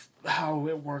of how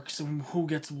it works and who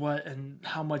gets what and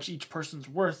how much each person's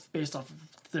worth based off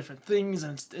of different things,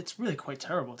 and it's really quite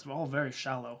terrible. It's all very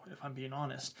shallow, if I'm being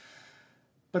honest.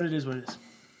 But it is what it is.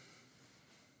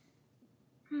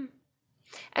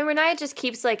 And Renaya just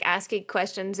keeps like asking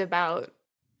questions about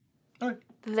Alright.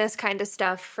 this kind of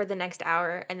stuff for the next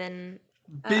hour, and then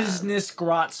Business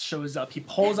Grotz shows up. He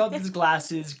pulls out his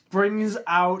glasses, brings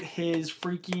out his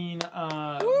freaking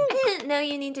didn't know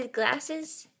you needed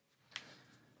glasses.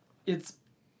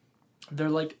 they're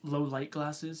like low light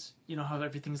glasses. You know how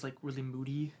everything's like really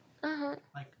moody? Uh-huh.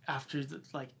 Like after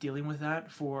like dealing with that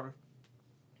for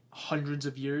hundreds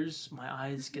of years, my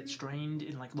eyes get strained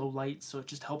in like low light, so it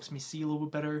just helps me see a little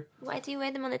bit better. Why do you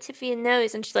wear them on the tip of your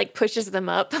nose? And she like pushes them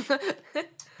up.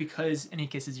 Because, and he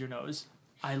kisses your nose,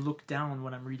 I look down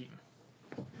when I'm reading.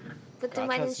 But then Grotz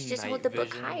why has didn't you just night hold the book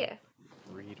vision. higher?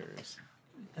 Readers.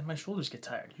 And my shoulders get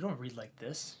tired. You don't read like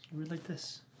this. You read like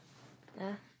this.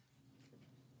 I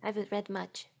haven't read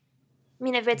much. I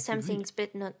mean, I've read some read. things,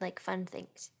 but not like fun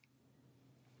things.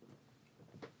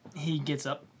 He gets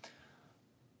up,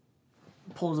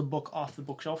 pulls a book off the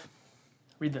bookshelf.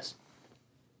 Read this.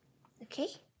 Okay.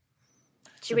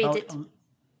 It's She reads about it.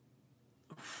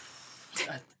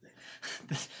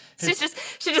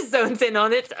 It's- She just zones in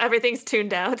on it. Everything's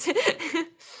tuned out.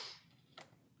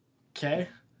 Okay,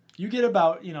 you get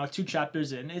about 2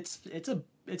 chapters in. It's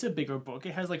a bigger book.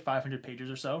 It has like 500 pages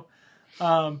or so.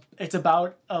 It's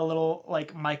about a little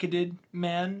like Mycadid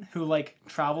man who like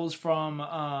travels from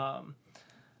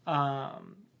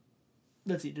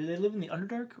Let's see. Do they live in the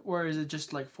Underdark or is it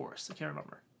just like forest? I can't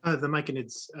remember. The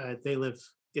Myconids, they live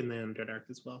in the Underdark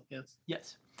as well. Yes.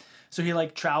 Yes. So he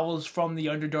like travels from the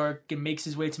Underdark and makes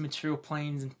his way to material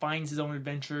planes and finds his own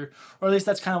adventure, or at least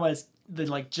that's kind of what it's the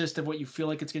like gist of what you feel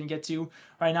like it's going to get to.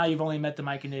 Right now, you've only met the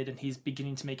Myconid, and he's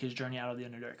beginning to make his journey out of the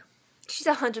Underdark. She's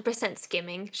 100%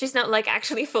 skimming. She's not like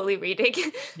actually fully reading.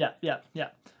 Yeah.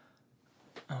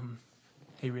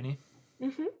 Hey, Rini.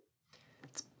 Mm-hmm.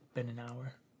 It's been an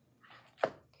hour.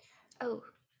 Oh,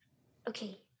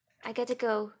 okay. I gotta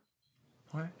go.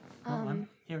 All right. Well, I'm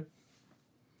here.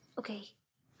 Okay.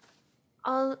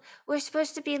 We're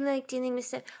supposed to be like dealing with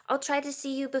stuff. I'll try to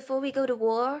see you before we go to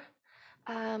war.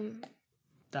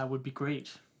 That would be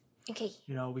great. Okay.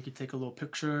 You know, we could take a little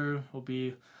picture. It'll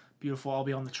be beautiful. I'll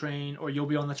be on the train, or you'll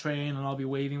be on the train, and I'll be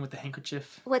waving with the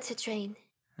handkerchief. What's a train?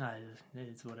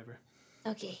 It's whatever.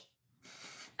 Okay.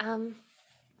 All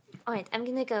right. I'm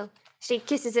gonna go. She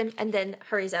kisses him and then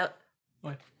hurries out.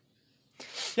 Okay.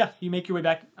 Yeah, you make your way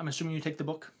back. I'm assuming you take the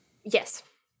book. Yes.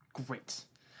 Great.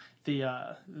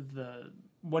 The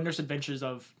wondrous adventures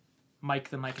of Mike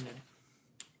the Myconid.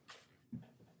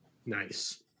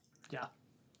 Nice. Yeah.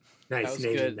 Nice That was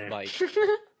name good, there. like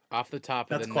off the top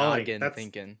of That's the quality. noggin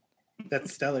thinking.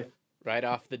 That's stellar. Right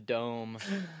off the dome.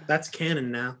 That's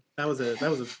canon now. That was a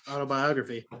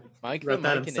autobiography. Mike the Wrote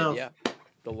that Myconid, himself. yeah.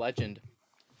 The legend.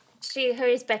 She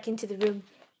hurries back into the room.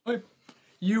 Okay.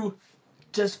 You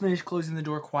just finish closing the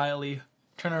door quietly,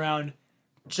 turn around,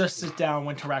 just sit down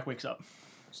when Tarak wakes up.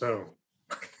 So,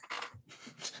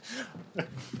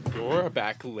 You're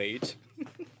back late.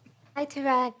 Hi,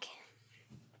 Tarak.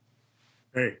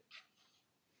 hey,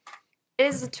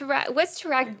 What's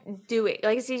Tarak doing?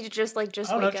 Like, is he just I don't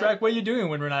know, wake up? Tarak, what are you doing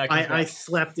when Renaya comes I back?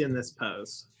 slept in this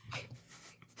pose.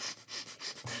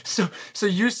 So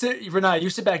you sit, Renaya, you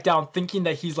sit back down thinking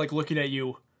that he's like looking at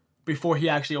you before he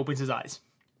actually opens his eyes.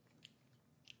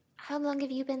 How long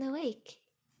have you been awake?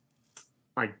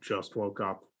 I just woke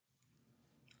up.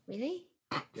 Really?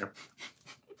 Yep.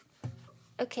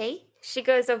 Okay. She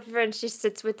goes over and she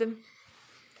sits with him.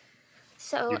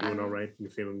 So You doing all right? You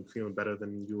feeling better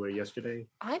than you were yesterday?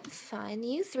 I'm fine.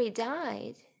 You three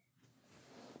died.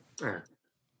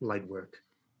 Light work.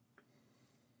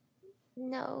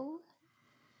 No.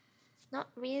 Not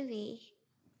really.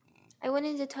 I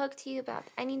wanted to talk to you about.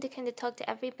 I need to kind of talk to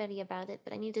everybody about it,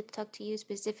 but I needed to talk to you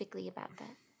specifically about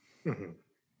that. Mhm.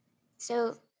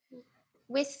 So,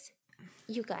 with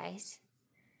you guys,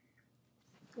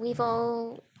 we've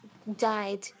all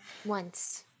died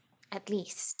once, at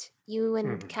least. You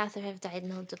and Cather have died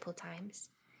multiple times.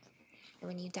 And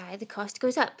when you die, the cost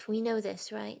goes up. We know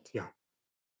this, right? Yeah.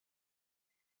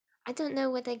 I don't know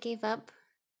what I gave up,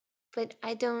 but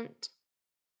I don't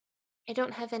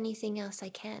have anything else I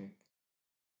can.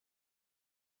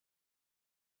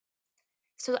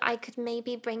 So I could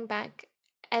maybe bring back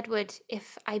Edward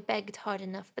if I begged hard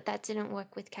enough, but that didn't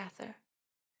work with Cather.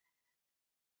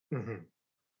 Mhm.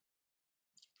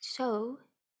 So,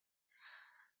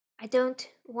 I don't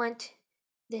want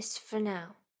this for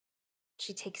now.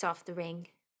 She takes off the ring.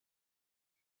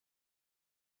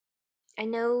 I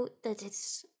know that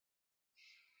it's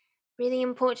really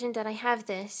important that I have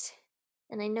this,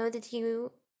 and I know that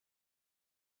you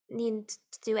need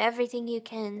to do everything you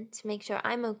can to make sure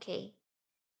I'm okay.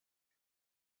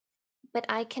 But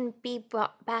I can be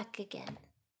brought back again.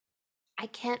 I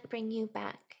can't bring you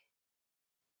back.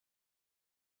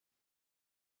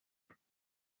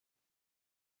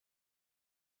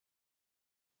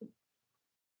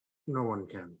 No one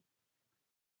can.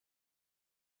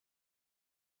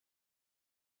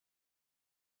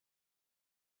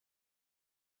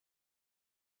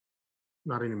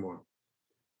 Not anymore.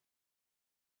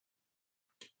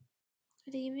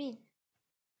 What do you mean?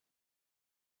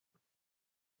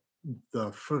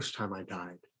 The first time I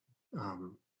died,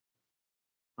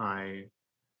 I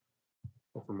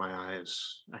opened my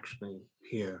eyes actually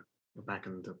here, back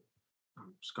in the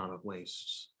Scarlet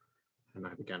Wastes, and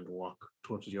I began to walk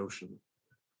towards the ocean.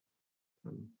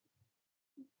 And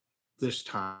this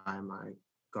time I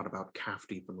got about calf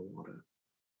deep in the water.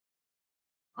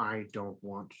 I don't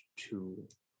want to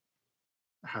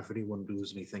have anyone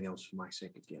lose anything else for my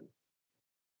sake again.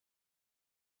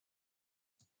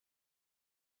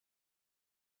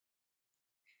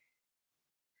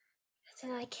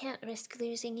 Then I can't risk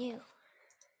losing you.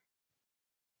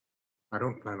 I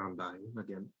don't plan on dying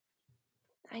again.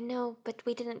 I know, but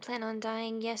we didn't plan on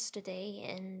dying yesterday,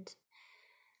 and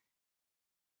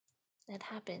that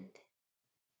happened.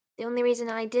 The only reason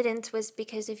I didn't was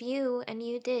because of you, and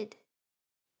you did.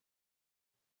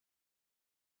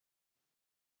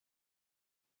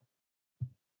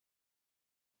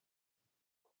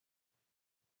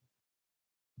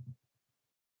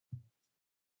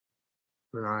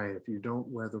 Renai, if you don't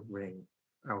wear the ring,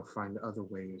 I'll find other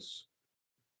ways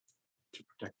to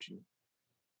protect you.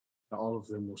 All of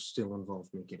them will still involve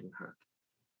me getting hurt.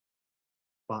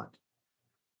 But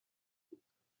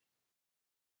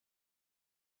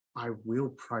I will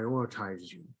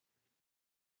prioritize you.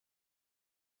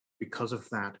 Because of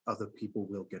that, other people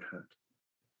will get hurt.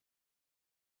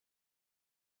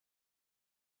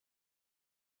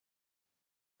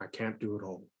 I can't do it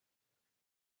all.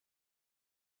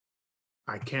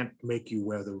 I can't make you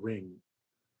wear the ring,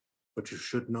 but you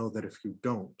should know that if you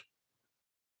don't,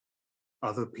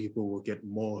 other people will get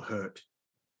more hurt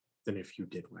than if you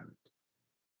did wear it.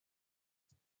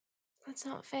 That's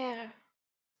not fair.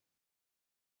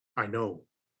 I know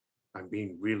I'm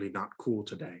being really not cool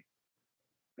today.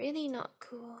 Really not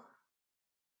cool.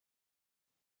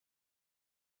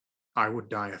 I would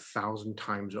die 1,000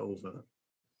 times over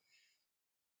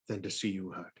than to see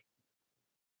you hurt.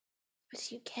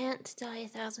 But you can't die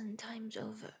 1,000 times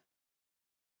over.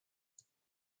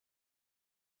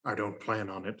 I don't plan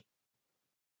on it.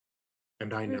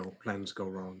 And I know plans go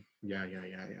wrong. Yeah.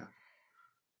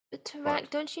 But Tarak,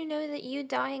 don't you know that you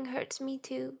dying hurts me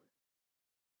too?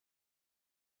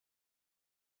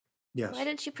 Yes. Why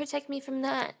don't you protect me from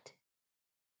that?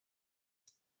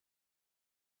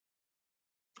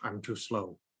 I'm too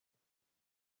slow.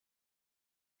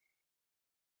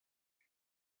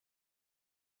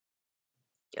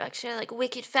 You're actually like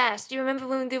wicked fast. Do you remember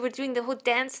when they were doing the whole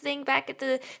dance thing back at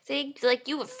the thing? Like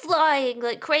you were flying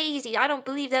like crazy. I don't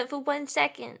believe that for 1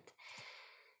 second.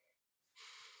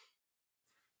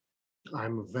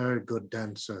 I'm a very good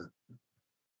dancer.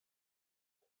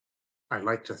 I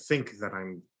like to think that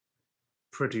I'm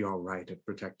pretty all right at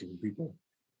protecting people.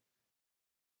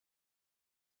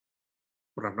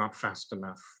 But I'm not fast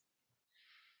enough.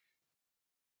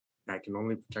 I can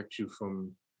only protect you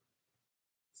from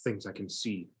things I can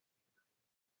see.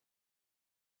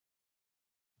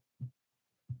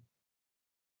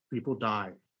 People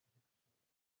die.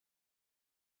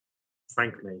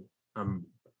 Frankly, I'm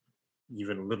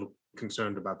even a little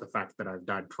concerned about the fact that I've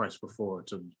died twice before.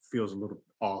 It feels a little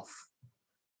off.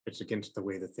 It's against the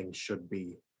way that things should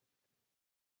be.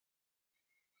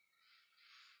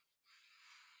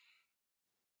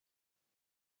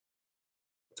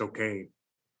 It's okay.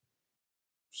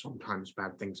 Sometimes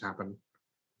bad things happen.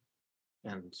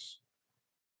 And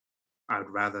I'd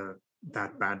rather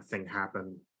that bad thing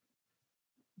happen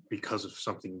because of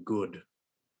something good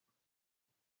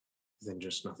than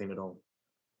just nothing at all.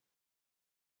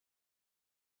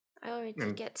 I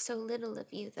already get so little of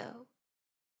you, though.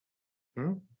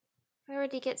 Hmm? I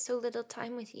already get so little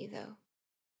time with you, though.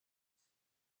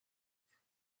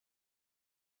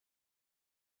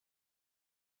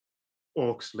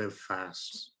 Orcs live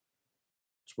fast.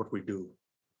 It's what we do.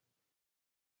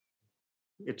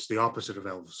 It's the opposite of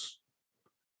elves.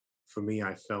 For me,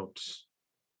 I felt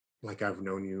like I've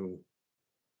known you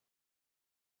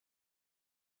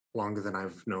longer than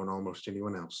I've known almost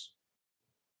anyone else.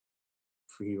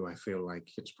 For you, I feel like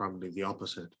it's probably the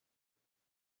opposite.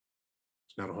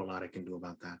 There's not a whole lot I can do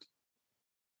about that.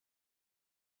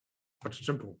 But it's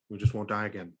simple. We just won't die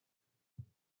again.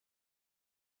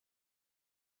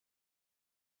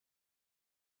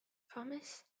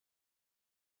 Promise?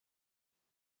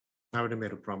 I already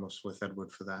made a promise with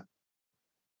Edward for that.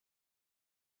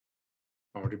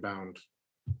 Already bound.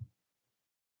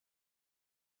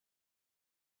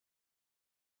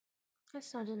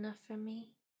 That's not enough for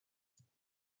me.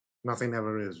 Nothing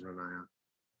ever is, Renaya.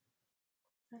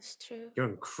 That's true. You're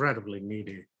incredibly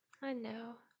needy. I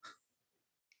know.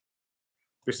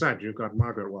 Besides, you've got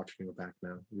Margaret watching your back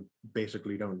now. You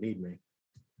basically don't need me.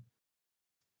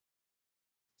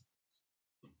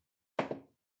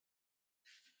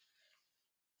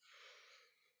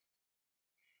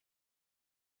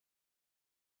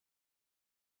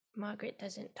 Margaret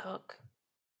doesn't talk.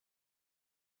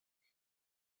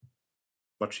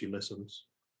 But she listens.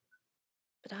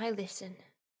 But I listen.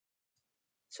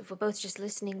 So if we're both just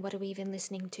listening, what are we even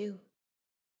listening to?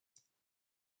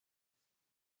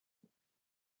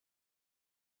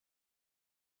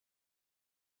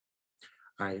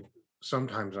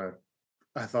 Sometimes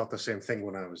I thought the same thing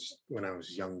when I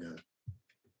was younger.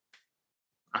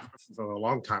 For a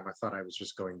long time, I thought I was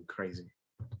just going crazy.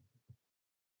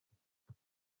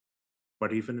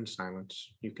 But even in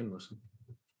silence, you can listen.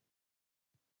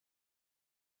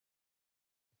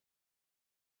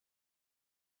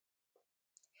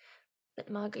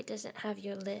 But Margaret doesn't have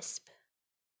your lisp.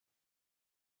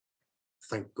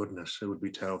 Thank goodness. It would be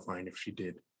terrifying if she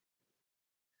did.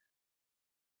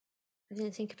 I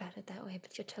didn't think about it that way,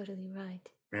 but you're totally right.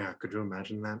 Yeah, could you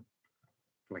imagine that?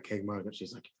 Like, hey, Margaret,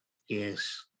 she's like,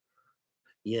 yes.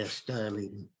 Yes,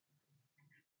 darling.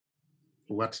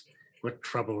 What what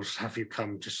troubles have you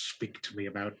come to speak to me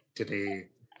about today?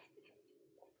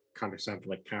 Kind of sounded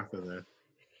like Cather there.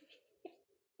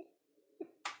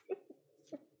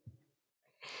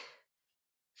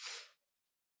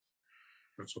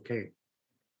 That's okay.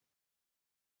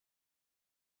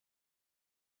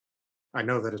 I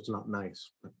know that it's not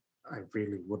nice, but I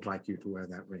really would like you to wear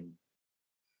that ring.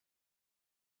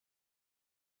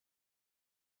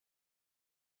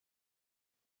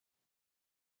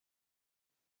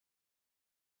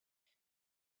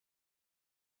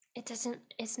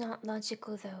 It's not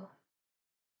logical though.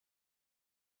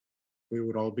 We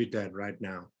would all be dead right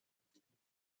now.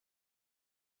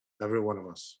 Every one of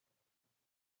us.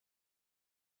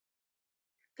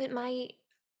 But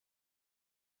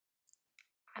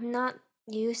I'm not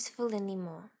useful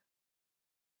anymore.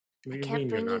 What I do you can't mean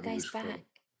you're bring you not guys useful? back.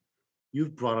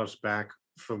 You've brought us back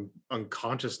from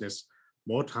unconsciousness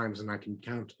more times than I can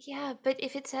count. Yeah, but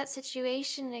if it's that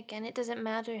situation again, it doesn't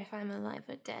matter if I'm alive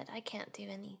or dead. I can't do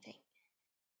anything.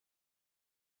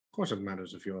 Of course, it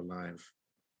matters if you're alive.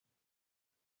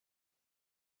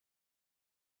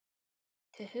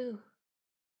 To who?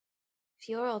 If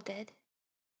you're all dead.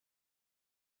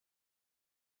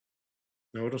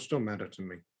 No, it'll still matter to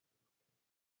me.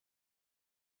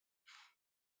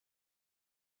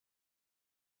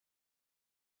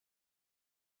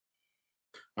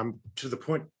 I'm to the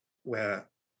point where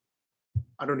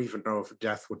I don't even know if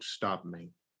death would stop me,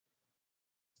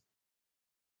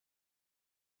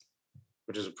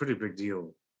 which is a pretty big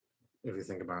deal if you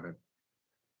think about it.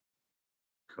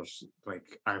 Because,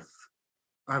 like,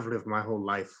 I've lived my whole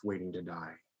life waiting to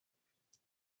die.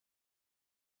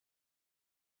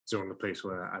 It's the only place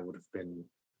where I would have been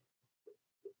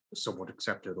somewhat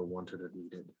accepted or wanted or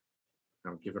needed. I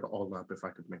would give it all up if I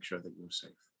could make sure that you were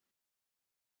safe.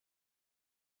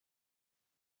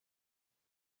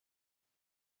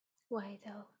 Why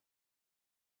though?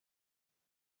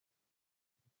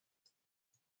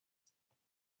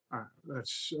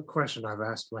 That's a question I've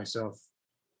asked myself.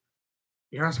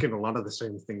 You're asking a lot of the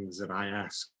same things that I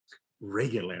ask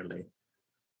regularly.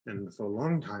 And for a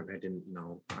long time, I didn't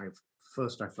know.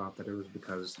 First I thought that it was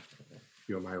because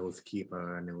you're my oath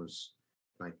keeper, and it was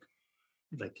like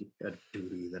a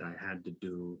duty that I had to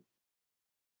do,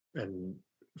 and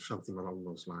something along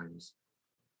those lines.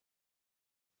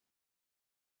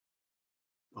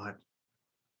 But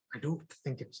I don't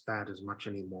think it's that as much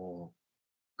anymore.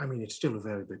 I mean, it's still a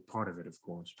very big part of it, of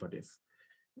course. But if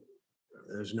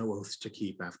there's no oaths to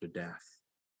keep after death,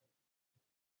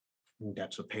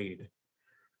 debts are paid.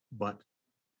 But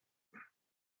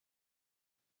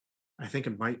I think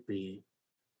it might be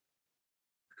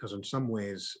because in some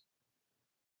ways,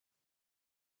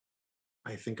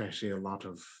 I think I see a lot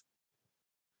of,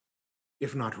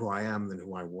 if not who I am, then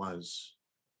who I was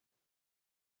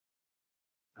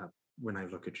when I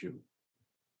look at you.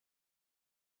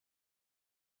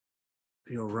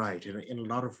 You're right. In a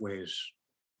lot of ways,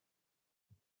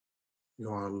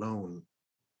 you're alone.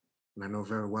 And I know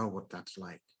very well what that's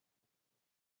like.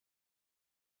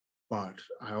 But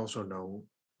I also know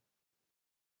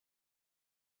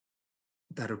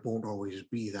that it won't always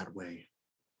be that way.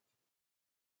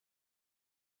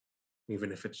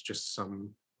 Even if it's just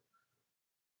some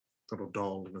little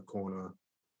doll in a corner.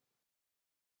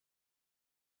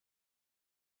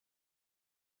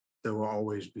 There will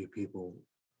always be people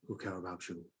who care about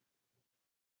you,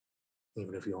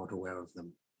 even if you aren't aware of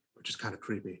them, which is kind of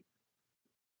creepy.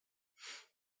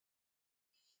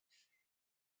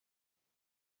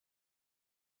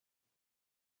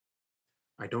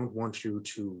 I don't want you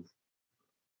to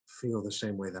feel the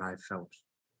same way that I felt.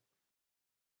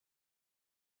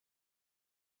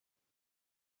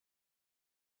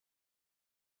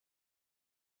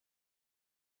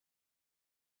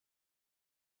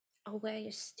 I'll wear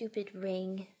your stupid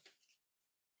ring.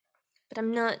 But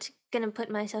I'm not gonna put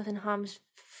myself in harm's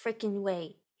freaking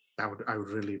way. I would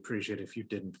really appreciate if you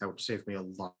didn't. That would save me a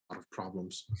lot of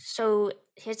problems. So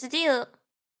here's the deal.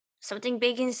 Something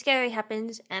big and scary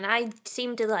happens, and I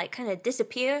seem to like kind of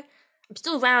disappear. I'm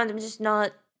still around, I'm just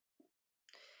not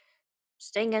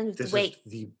staying out of the This way. is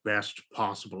the best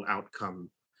possible outcome.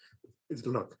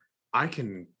 Look, I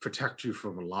can protect you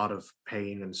from a lot of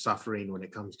pain and suffering when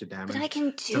it comes to damage. But I can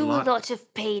It's a do a lot- lot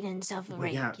of pain and suffering.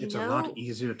 Well, yeah, you it's know? a lot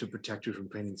easier to protect you from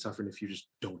pain and suffering if you just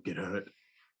don't get hurt.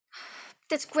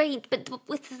 That's great, but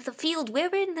with the field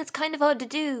we're in, that's kind of hard to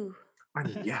do. I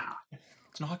mean, yeah.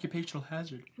 It's an occupational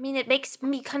hazard. I mean, it makes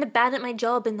me kind of bad at my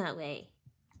job in that way.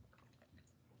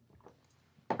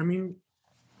 I mean,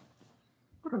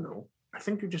 I don't know. I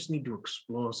think you just need to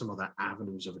explore some other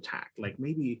avenues of attack. Like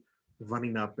maybe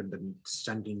running up and then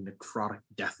sending necrotic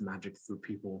death magic through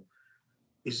people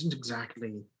isn't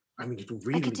exactly. I mean, it's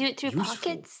really I could do it through useful.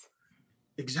 pockets.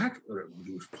 Exactly. Or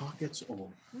use pockets, or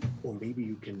maybe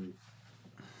you can.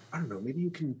 I don't know. Maybe you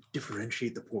can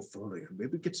differentiate the portfolio.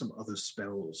 Maybe get some other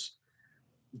spells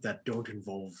that don't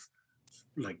involve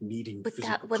like needing. But physical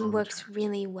that one works contact.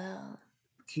 really well.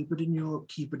 Keep it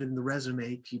in the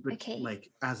resume. Keep it Okay. like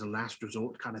as a last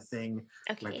resort kind of thing.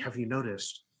 Okay. Like, have you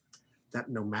noticed that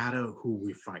no matter who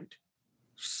we fight,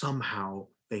 somehow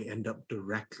they end up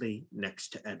directly next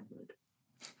to Edward?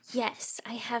 Yes,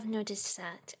 I have noticed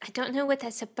that. I don't know what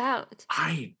that's about.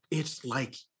 It's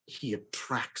like he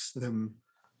attracts them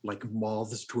like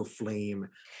moths to a flame,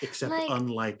 except Like-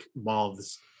 unlike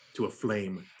moths to a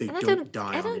flame, they And don't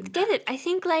die I on don't get it. I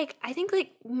think like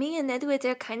me and Edward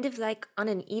are kind of like on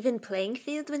an even playing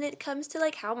field when it comes to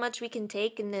like how much we can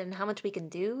take and then how much we can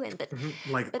do. And but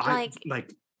Like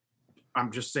But,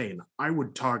 I'm just saying, I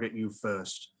would target you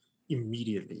first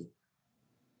immediately.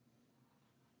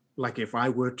 Like if I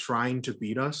were trying to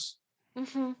beat us,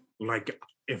 Mhm. like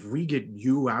if we get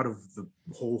you out of the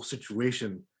whole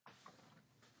situation,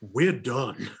 we're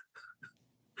done.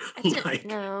 I don't Like,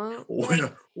 know.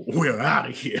 we're out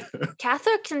of here.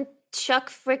 Cathar can chuck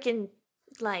freaking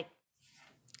like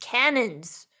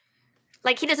cannons.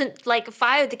 Like he doesn't like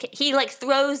fire he like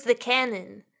throws the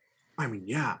cannon. I mean,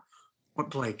 yeah,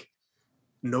 but like,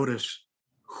 notice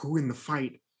who in the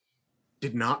fight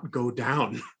did not go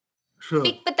down. Sure,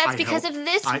 But that's I because helped. of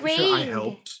this I ring.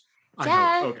 helped. I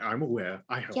Yeah. helped. Okay, I'm aware.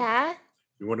 I helped. Yeah.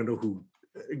 You want to know who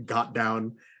got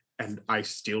down and I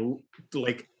still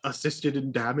like assisted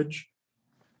in damage?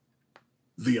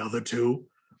 The other two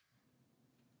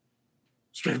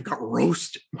straight up got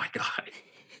roasted. My God.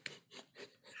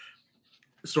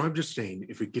 So I'm just saying,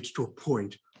 if it gets to a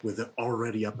point where they're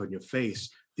already up on your face,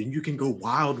 then you can go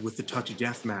wild with the touchy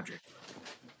death magic.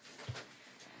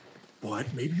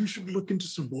 But maybe you should look into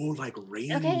some more like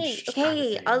range.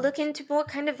 Okay. I'll look into what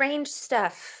kind of range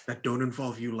stuff. that don't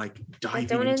involve you like That diving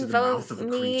don't into the mouth involve of a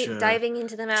me creature. diving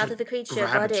into the mouth to of the creature.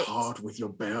 grab Got its it. heart with your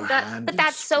bare hand. But and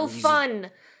that's so squeeze it.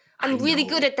 fun. I'm I really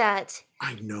good know. at that.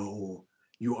 I know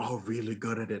you are really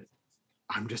good at it.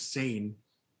 I'm just saying,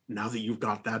 now that you've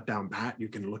got that down pat, you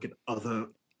can look at other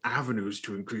avenues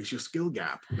to increase your skill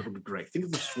gap. It'll be great. Think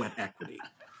of the sweat equity.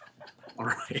 All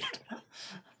right.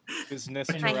 Business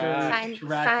Fine, track.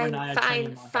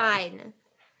 Fine.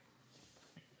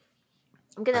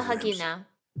 I'm gonna By the hug way, you I'm now.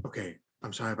 Okay,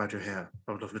 I'm sorry about your hair.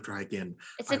 I would love to try again.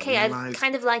 It's I okay. I realized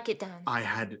kind of like it done. I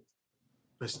had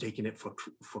mistaken it for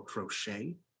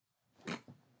crochet.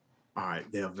 All right,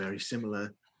 they are very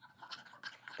similar.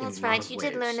 in That's a lot right. of You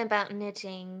did ways. learn about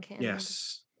knitting. And,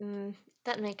 Yes.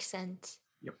 that makes sense.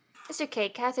 Yep. It's okay.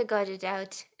 Cather got it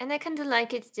out, and I kind of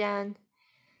like it done.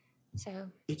 So.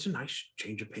 It's a nice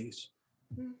change of pace.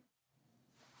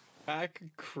 Back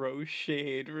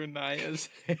crocheted Renaya's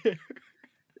hair.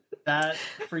 That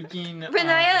freaking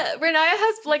Renaya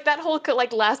has like that whole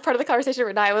like last part of the conversation.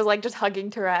 Renaya was like just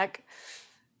hugging Tarak.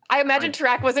 I imagine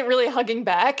Tarak wasn't really hugging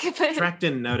back. But Track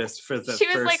didn't notice for the she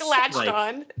was first, like latched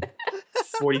on.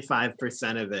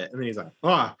 45% of it, and then he's like,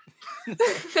 "Oh,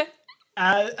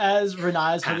 as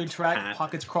Renaya's hugging Pat, Tarak, Pat.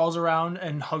 Pockets crawls around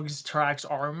and hugs Tarak's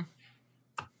arm.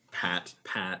 Pat."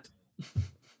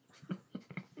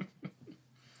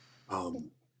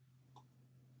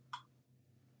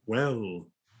 Well,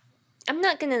 I'm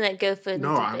not gonna let go for a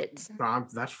no, little bit.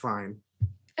 that's fine.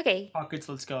 Okay. Pockets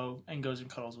lets go and goes and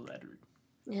cuddles with Edward.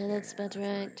 Yeah, that's about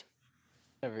right.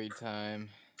 Every time.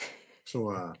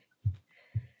 So,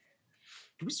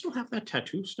 do we still have that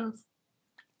tattoo stuff?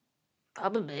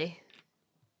 Probably.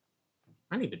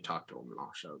 I need to talk to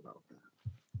Lasha about that.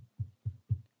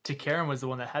 Takaram was the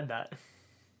one that had that.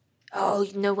 Oh,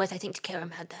 you know what? I think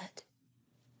Karam had that.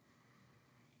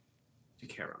 To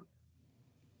Karam.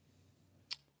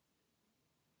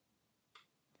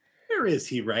 Where is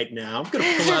he right now? I'm gonna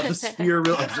pull out the spear. I'm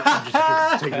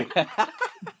just taking it.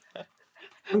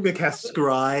 I'm gonna cast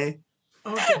Scry.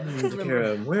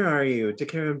 Takaram, where are you?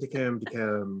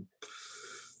 Takaram.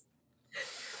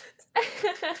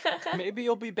 Maybe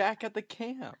you'll be back at the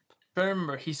camp. But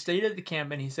remember, he stayed at the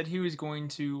camp and he said he was going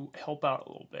to help out a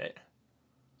little bit.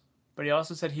 But he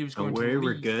also said he was going Don't worry, to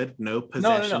we're leave. good. No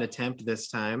possession no. attempt this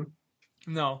time.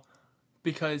 No,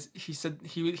 because he said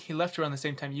he left around the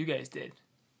same time you guys did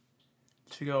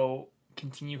to go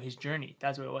continue his journey.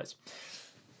 That's what it was.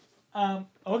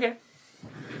 Okay,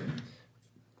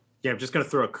 Yeah, I'm just gonna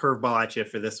throw a curveball at you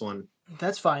for this one.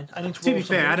 that's fine. I need to. To roll be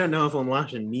fair, I something. don't know if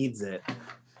Omlasha needs it,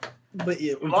 but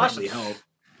it would probably help.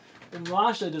 And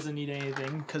Lasha doesn't need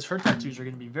anything because her tattoos are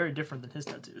going to be very different than his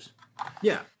tattoos.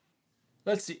 Yeah.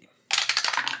 Let's see.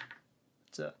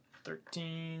 It's a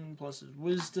 13 plus his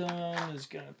wisdom is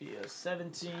gonna be a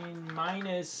 17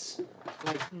 minus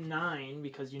like 9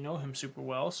 because you know him super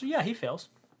well. So yeah, he fails.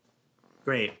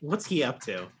 Great. What's he up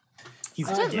to? He's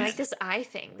I don't dead. like this eye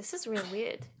thing. This is real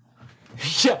weird.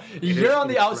 Yeah, you're on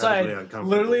the incredibly outside, uncomfortable.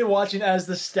 literally watching as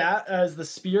the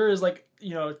spear is like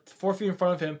 4 feet in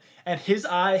front of him, and his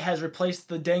eye has replaced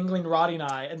the dangling rotting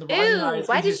eye, and the rotting Ew, eye is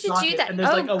why in his did you do socket, that? and there's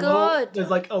Oh, like a God. there's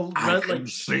like a I red can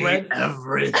see red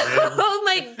everything. Oh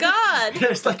my god!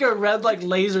 there's like a red like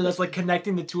laser that's like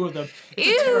connecting the two of them.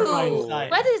 It's a terrifying Ew!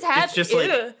 sight. What is happening? It's just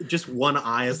like just one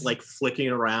eye is like flicking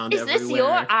around Is everywhere. this your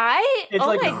eye? It's oh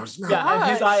like my No, it's not. yeah,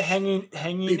 and his eye gosh.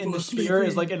 hanging People in the are spear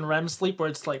is sleeping. like in REM sleep where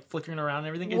it's like flickering around and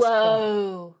everything. It's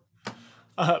Whoa!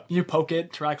 you poke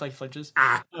it, Tarak like flinches.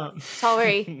 Ah,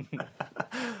 Sorry.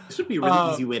 this would be a really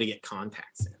Um, easy way to get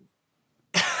contacts in.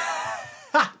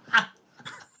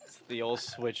 It's the old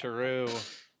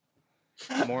switcheroo.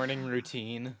 Morning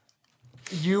routine.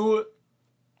 You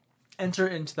enter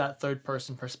into that third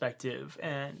person perspective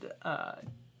and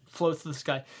float through the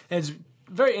sky. And it's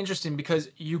very interesting because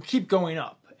you keep going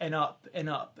up and up and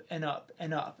up and up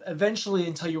and up, eventually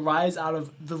until you rise out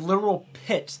of the literal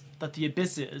pit that the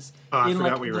abyss is I in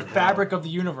forgot like we were the in hell. fabric of the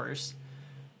universe.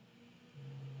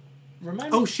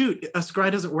 Remind Oh me. shoot, a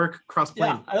scry doesn't work cross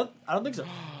plane. Yeah, I don't think so.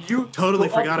 You Totally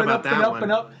go up forgot and about up that and up one.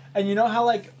 and up, and you know how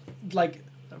like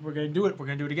we're gonna do it. We're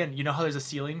gonna do it again. You know how there's a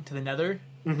ceiling to the Nether?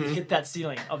 You Mhm. hit that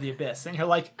ceiling of the abyss, and you're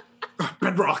like,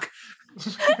 Bedrock.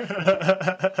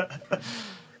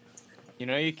 You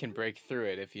know you can break through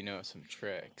it if you know some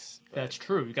tricks. but- that's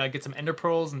true. You gotta get some ender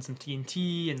pearls and some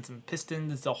TNT and some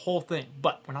pistons. It's a whole thing.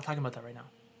 But we're not talking about that right now.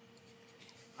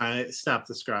 I stopped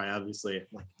the scry, obviously.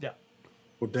 Like, Yeah.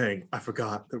 Well, dang, I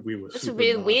forgot that we were. That's super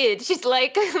really not- weird. She's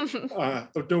like,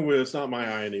 Don't worry, it's not my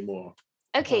eye anymore.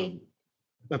 okay.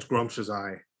 That's Grumpsh's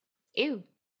eye. Ew.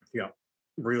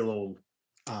 Real old.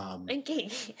 Okay.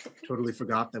 Totally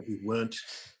forgot that we weren't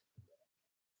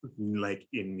like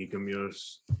in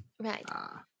Nicomure's. Right.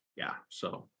 Yeah,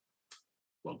 so.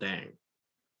 Well, dang.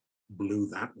 Blew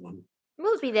that one.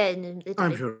 We'll be there in a little I'm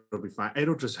bit. sure it'll be fine.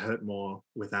 It'll just hurt more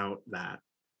without that.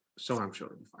 So I'm sure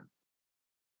it'll be fine.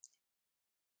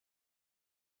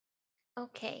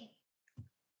 Okay.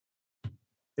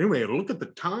 Anyway, look at the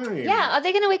time. Yeah, are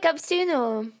they gonna wake up soon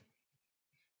or?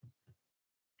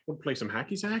 We'll play some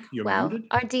hacky sack. You're Wow, muted.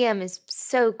 our DM is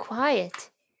so quiet.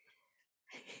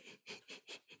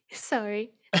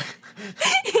 Sorry.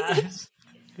 As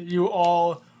you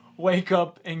all wake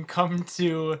up and come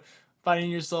to finding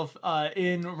yourself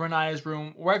in Renaya's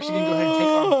room. We're actually gonna go ahead and take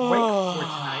our break for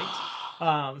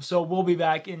tonight. So we'll be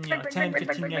back in 10,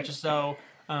 15 minutes or so.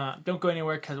 Don't go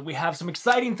anywhere because we have some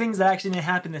exciting things that actually didn't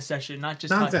happen this session, not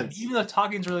just talking. Nonsense. Even though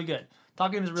talking's really good.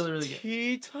 Talking is really, really good.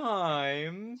 Tea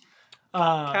time.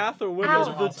 Uh, Catherine, what Ow.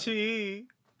 is the tea?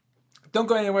 don't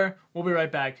go anywhere. We'll be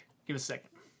right back. Give us a second.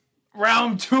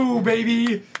 Round 2,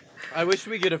 baby. I wish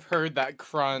we could have heard that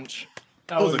crunch.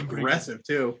 That was would've been pretty aggressive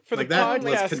too. For Like the that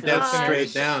was podcast condensed listeners,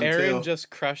 straight down Aaron too. just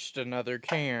crushed another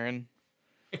Karen.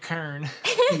 good. Kern.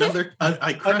 Another,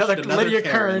 I crushed Another another Lydia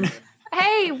Karen. Kern.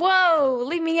 Hey, whoa!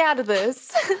 Leave me out of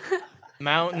this.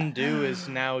 Mountain Dew is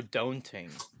now daunting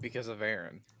because of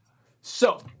Aaron.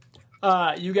 So,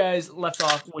 you guys left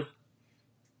off with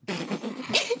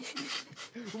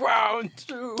Round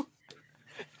 2.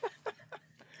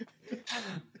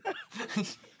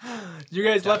 you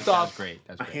guys left That was off. great.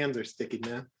 That My was great. hands are sticky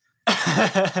now.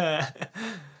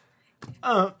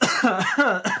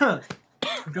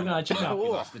 Drinking on a chicken We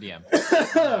out. lost the DM.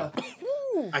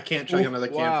 I can't chug another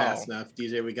can wow. fast enough.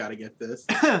 DJ, we gotta get this.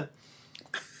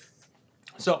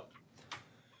 So,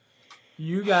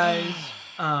 you guys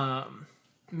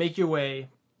make your way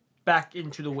back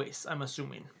into the waste, I'm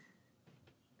assuming.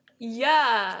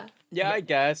 Yeah. Yeah, I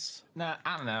guess. Nah,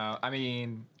 I don't know. I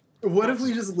mean, What if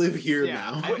we just live here Yeah,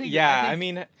 now? I think- Yeah, I I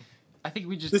mean, I think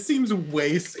we just This seems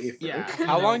way safer. yeah.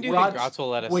 how long do you think Rods Gratz will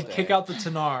let us would stay? kick out the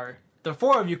Tanar. The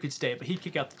four of you could stay, but he'd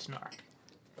kick out the Tanar.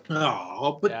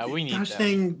 Oh, but Yeah, we need gosh them.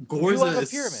 dang, We Gorza love a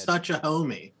is pyramid. such a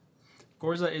homie.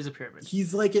 Gorza is a pyramid.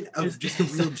 He's like just a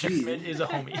real G. pyramid is a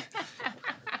homie.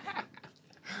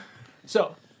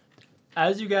 So,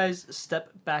 as you guys step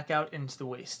back out into the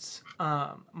wastes,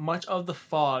 much of the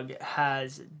fog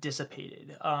has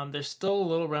dissipated. There's still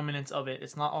little remnants of it.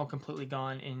 It's not all completely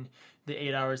gone in the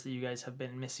 8 hours that you guys have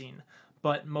been missing,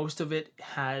 but most of it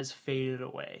has faded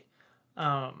away.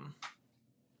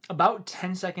 About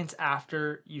 10 seconds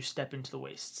after you step into the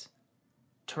wastes,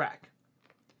 Tarak,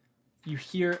 you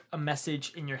hear a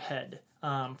message in your head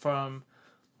from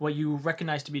what you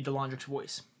recognize to be Delandric's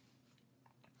voice.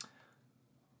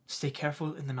 Stay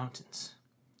careful in the mountains.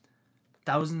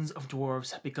 Thousands of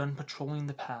dwarves have begun patrolling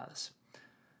the paths.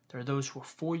 There are those who are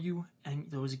for you and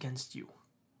those against you.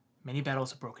 Many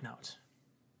battles have broken out.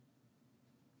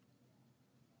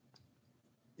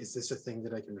 Is this a thing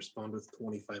that I can respond with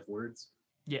 25 words?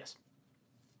 Yes.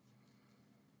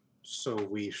 So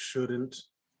we shouldn't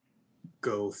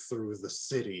go through the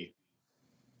city.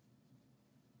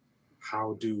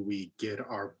 How do we get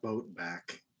our boat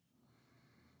back?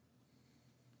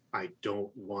 I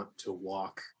don't want to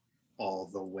walk all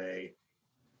the way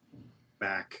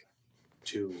back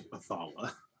to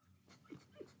Athala.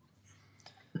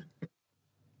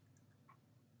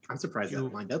 I'm surprised that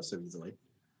lined up so easily.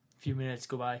 A few minutes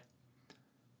go by.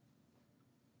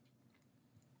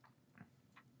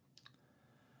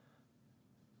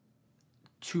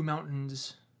 Two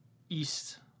mountains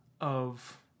east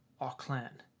of our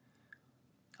clan.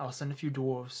 I'll send a few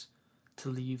dwarves to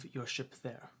leave your ship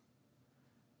there.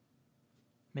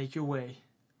 Make your way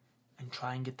and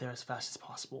try and get there as fast as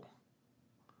possible.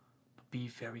 But be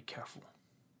very careful.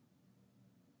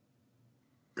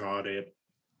 Got it.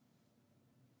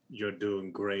 You're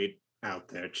doing great out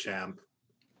there, champ.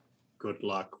 Good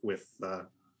luck with the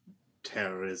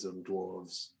terrorism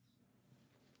dwarves.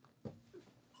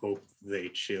 Hope they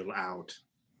chill out.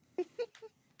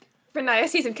 Renaya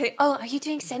sees him kidding. Oh, are you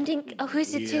doing sending? Oh,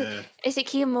 who's it to? Is it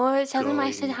Kiyomura? Tell him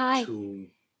I said hi. To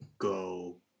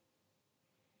go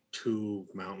 2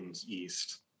 mountains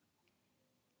east.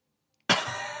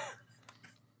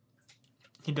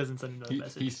 He doesn't send another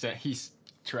message.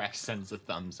 Trax sends a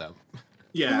thumbs up.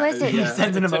 Yeah, Who is it? He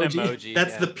sends an It's an emoji. emoji.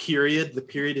 That's yeah. the period. The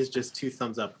period is just 2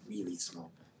 thumbs up, really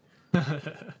small.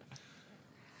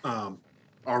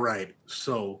 All right,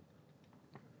 so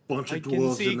bunch I of can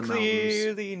dwarves see in the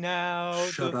clearly now.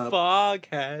 Shut the up. fog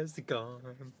has gone.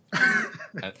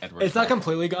 mountains. It's not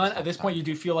completely gone. At this point, you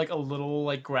do feel like a little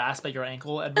like grasp at your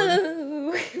ankle, Edward.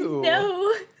 Oh,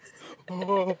 no.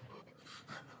 Oh.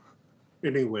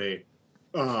 Anyway,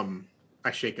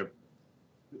 I shake a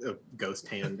ghost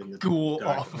hand in the Ghoul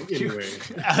dark. off of you. Anyway,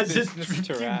 As it's Mr.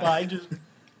 drifting Rat. by, just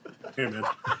hey man.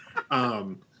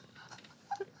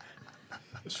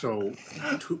 So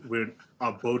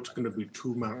our boat's gonna be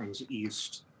 2 mountains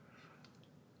east.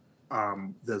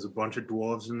 There's a bunch of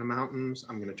dwarves in the mountains.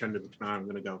 I'm gonna turn to the Tanar. I'm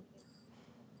gonna go.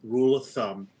 Rule of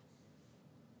thumb: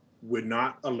 we're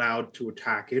not allowed to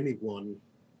attack anyone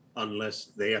unless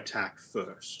they attack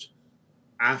first.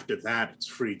 After that, it's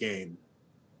free game.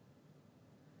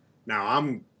 Now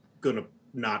I'm gonna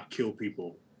not kill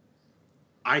people.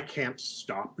 I can't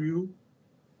stop you,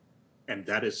 and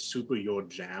that is super your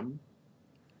jam.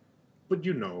 But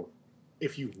you know,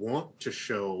 if you want to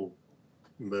show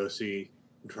mercy,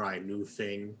 try a new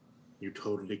thing, you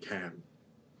totally can.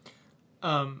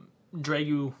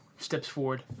 Dragu steps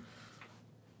forward.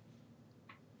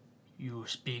 You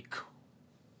speak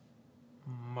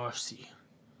mercy.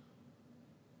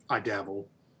 I dabble.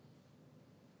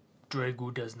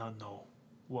 Dragu does not know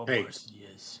what Hey. mercy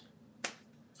is.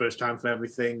 First time for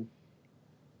everything.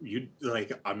 You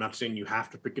like. I'm not saying you have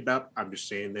to pick it up. I'm just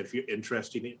saying that if you're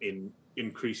interested in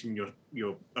increasing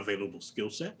your available skill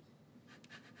set,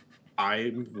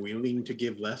 I'm willing to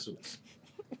give lessons.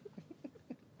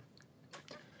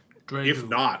 Dragu If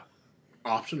not,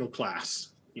 optional class.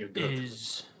 You're good.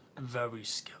 is very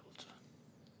skilled.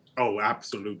 Oh,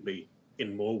 absolutely.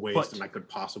 In more ways But- than I could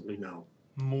possibly know.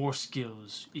 More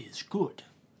skills is good.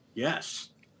 Yes.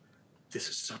 This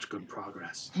is such good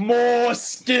progress. More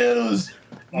skills!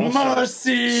 Also,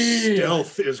 mercy!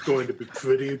 Stealth is going to be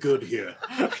pretty good here.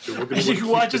 So we're As going you to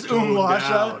watch keep as the tone Umlasha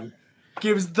down.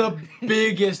 gives the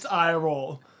biggest eye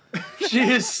roll. She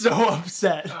is so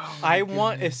upset. I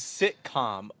want a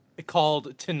sitcom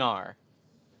called Tanar.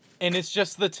 And it's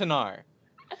just the Tanar.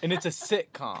 And it's a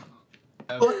sitcom.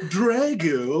 But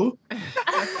Dragu,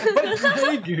 But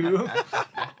Dragu,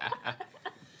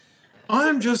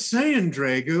 I'm just saying,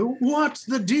 Dragu, what's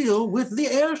the deal with the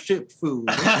airship food?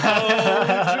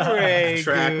 Dragu.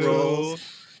 Track rolls.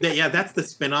 Yeah, that's the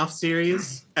spin-off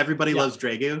series. Everybody Yeah. loves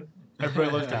Dragu.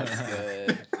 everybody loves That's that.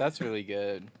 good. That's really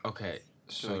good. Okay,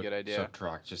 a so really good idea. So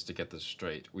Troc, just to get this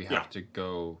straight, we have Yeah. to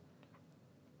go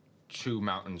 2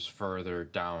 mountains further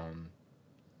down.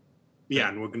 Yeah,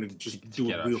 and we're going to just do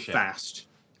get it our real ship. fast.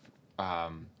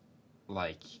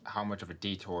 Like, how much of a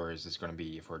detour is this going to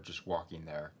be if we're just walking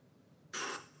there?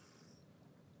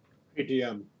 Hey,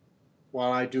 DM,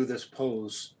 while I do this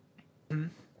pose,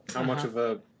 how much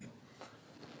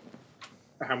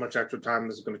extra time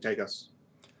is it going to take us?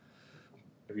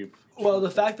 Have you? Well, the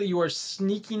fact that you are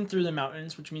sneaking through the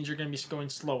mountains, which means you're going to be going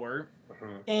slower,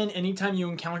 and anytime you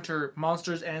encounter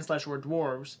monsters and / or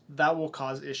dwarves, that will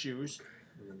cause issues.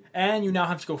 And you now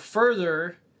have to go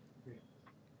further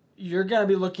you're gonna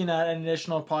be looking at an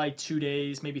additional probably 2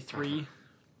 days, maybe 3.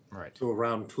 Right. So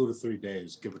around 2 to 3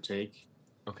 days, give or take.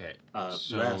 Okay.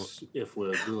 So Less if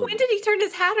we're good. When did he turn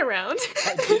his hat around?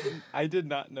 I did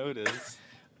not notice.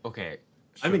 okay.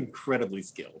 I'm so incredibly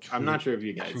skilled. I'm not sure if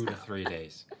you guys 2 to know. 3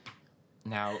 days.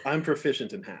 Now, I'm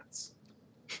proficient in hats.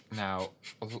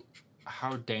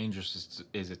 how dangerous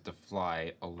is it to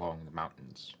fly along the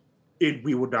mountains?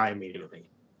 We will die immediately.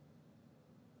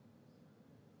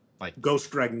 Like, Ghost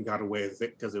Dragon got away with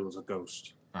it because it was a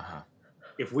ghost. uh-huh,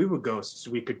 If we were ghosts,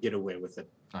 we could get away with it.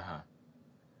 uh-huh.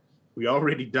 We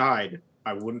already died.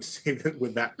 I wouldn't say that we're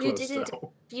that You close, didn't.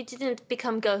 though. You didn't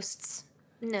become ghosts.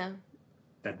 No.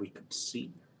 That we could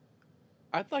see.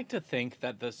 I'd like to think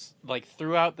that this, like,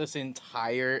 throughout this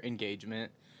entire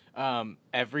engagement,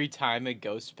 every time a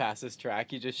ghost passes track,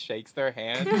 he just shakes their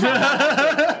hand.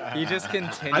 He just I've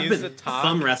continues to been talk.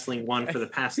 thumb wrestling one for the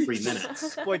past 3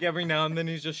 minutes. Like, every now and then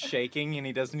he's just shaking and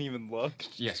he doesn't even look.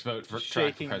 Yes, vote for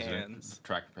Shaking track president. hands.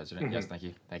 Track president. Yes, thank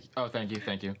you. Thank you. Oh, thank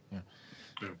you.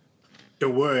 Yeah.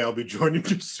 Don't worry, I'll be joining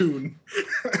you soon.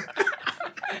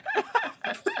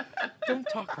 Don't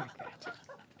talk like that.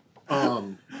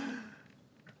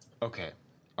 Okay.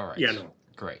 All right. Yeah, no.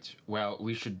 Great. Well,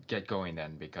 we should get going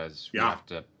then because we Yeah. have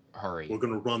to hurry. We're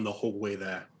gonna run the whole way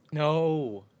there.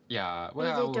 No. Yeah. We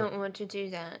Well, don't want to do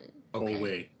that. okay. Whole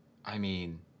way. I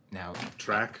mean, now.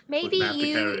 Track. Maybe Wouldn't have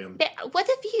to carry you. him.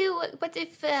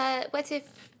 What if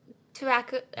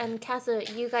Tarak and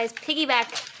Katha, you guys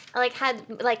piggyback? Like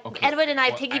had like Okay. Edward and I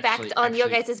well, piggybacked on your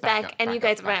actually, guys' back back, up, and you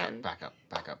back guys up, ran. Back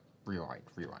up. Rewind.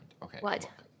 Okay. What?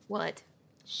 look. What?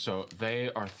 So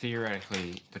they are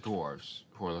theoretically the dwarves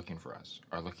who are looking for us.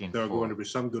 Are looking There are for going to be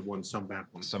some good ones, some bad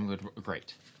ones. some good.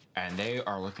 Great. And they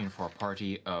are looking for a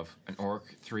party of an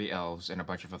orc, 3 elves, and a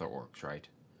bunch of other orcs, right?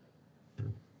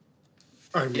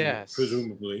 I mean, Yes.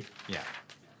 presumably. Yeah.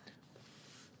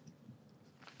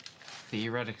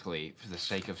 Theoretically, for the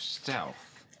sake of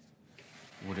stealth,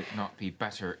 would it not be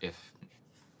better if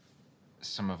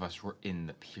some of us were in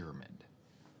the pyramid?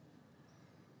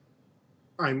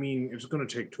 I mean, it's going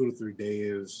to take 2 to 3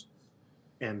 days,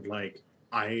 and like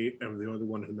I am the only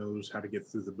one who knows how to get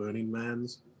through the Burning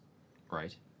Lands,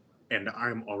 Right? and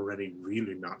I'm already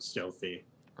really not stealthy.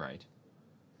 Right.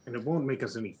 And it won't make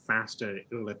us any faster.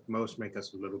 It'll at most make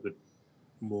us a little bit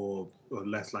more or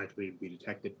less likely to be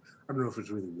detected. I don't know if it's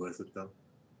really worth it though.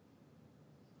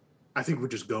 I think we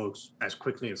just go as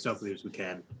quickly and stealthily as we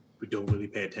can. We don't really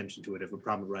pay attention to it. If a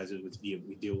problem arises,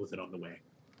 we deal with it on the way.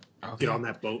 Okay. Get on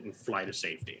that boat and fly to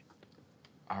safety.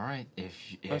 All right. If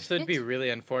Plus, it'd be really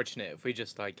unfortunate if we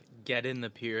just, like, get in the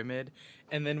pyramid,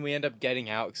 and then we end up getting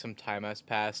out some time has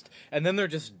passed, and then they're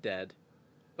just dead.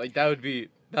 Like, that'd be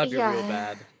real Yeah.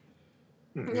 bad.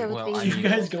 That would Well, be. I You mean-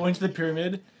 guys go into the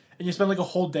pyramid and you spend like a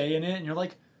whole day in it, and you're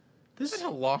like, It's been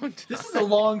a long time. this is a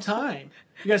long time.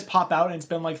 You guys pop out and it's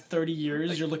been like 30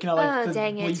 years. You're looking at like Oh, the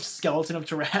dang it. bleached skeleton of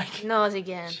Tarak. Not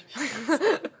again.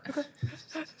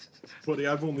 Buddy,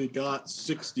 I've only got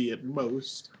 60 at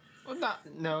most. Well,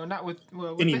 not with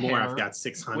the Anymore, hammer. I've got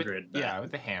 600. With, but- yeah,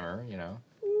 with the hammer, you know.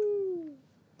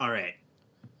 All right.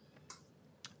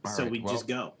 All So right, we well, just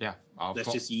go. Yeah,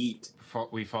 Let's just eat.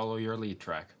 we follow your lead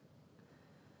track.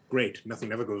 Great.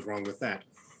 Nothing ever goes wrong with that.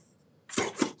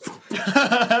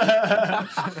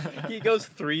 He goes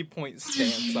 3-point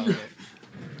stance on it.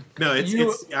 No,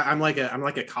 You- I'm like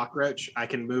a cockroach. I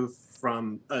can move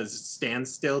from a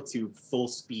standstill to full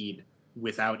speed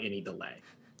without any delay.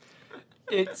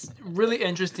 It's really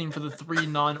interesting for the 3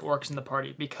 non-orcs in the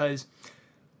party because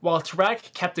while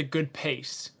Tarak kept a good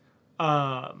pace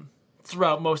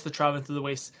throughout most of the traveling through the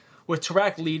wastes, with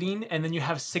Tarak leading and then you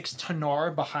have 6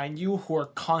 Tanar behind you who are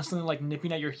constantly like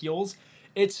nipping at your heels,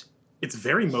 it's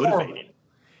very horrible. motivating.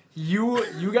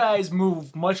 You guys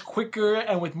move much quicker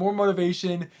and with more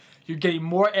motivation. You're getting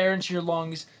more air into your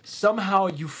lungs. Somehow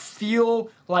you feel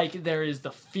like there is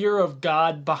the fear of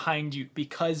God behind you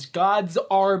because gods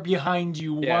are behind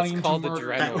you Yeah, it's wanting called to murder.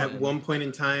 adrenaline. At one point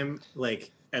in time,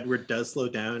 like Edward does slow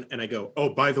down, and I go, "Oh,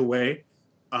 by the way,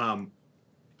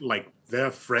 like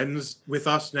they're friends with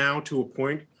us now to a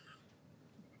point.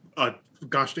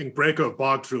 Gosh dang, breaker of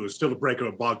bog true is still a breaker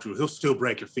of bog true. He'll still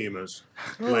break your femurs.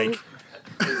 Like,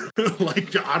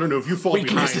 like I don't know if you fall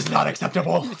Weakness behind. is not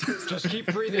acceptable. Just keep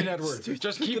breathing, Edward.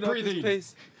 Just keep breathing.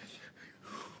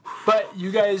 But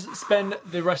you guys spend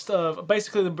the rest of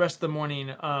the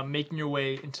morning making your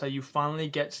way until you finally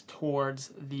get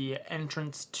towards the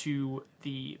entrance to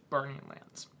the Burning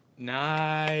Lands.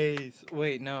 Nice.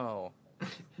 Wait, no.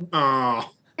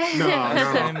 Oh, Last no.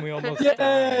 time we almost died.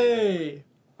 Yay!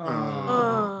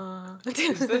 Aw.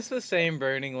 Is this the same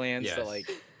burning lands Yes. that, like,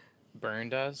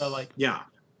 burned us? So like Yeah,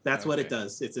 That's what it Okay.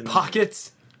 does. It's in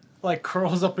Pockets, like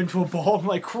curls up into a ball, and,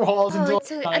 like crawls Oh, into.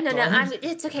 it's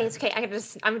it's okay. It's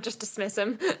okay. I'm just dismiss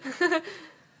him.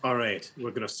 All right,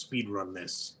 we're gonna speed run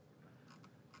this.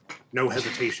 No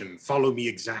hesitation. Follow me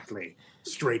exactly,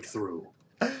 straight through.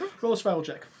 Roll a survival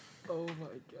check. Oh my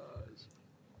gosh.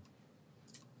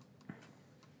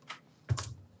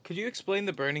 Could you explain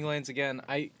the burning lands again?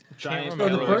 I can't Giant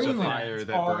remember. the pillars burning of fire lands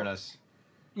that are- burn us.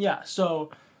 Yeah,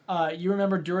 so you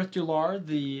remember Durith Dular,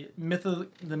 the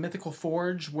mythical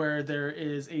forge, where there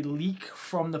is a leak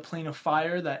from the plane of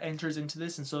fire that enters into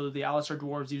this, and so the Alistar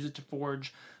dwarves use it to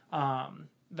forge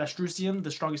Vestrusium,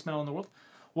 the strongest metal in the world.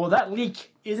 Well, that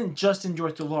leak isn't just in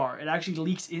Durith Dular. It actually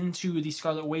leaks into the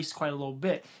Scarlet Waste quite a little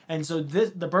bit. And so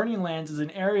the Burning Lands is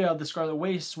an area of the Scarlet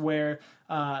Waste where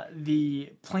the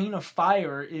plane of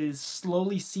fire is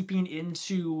slowly seeping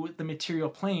into the material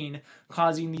plane,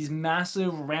 causing these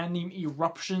massive random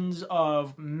eruptions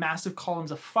of massive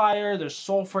columns of fire. There's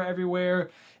sulfur everywhere.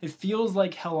 It feels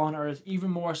like hell on earth,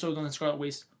 even more so than the Scarlet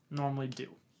Waste normally do.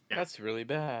 That's really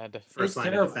bad. first It's line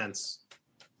terrible. of defense.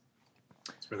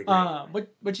 It's really great.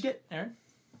 What'd you get, Aaron?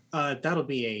 That'll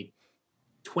be a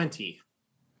 20.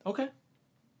 Okay.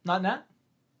 Not Nat?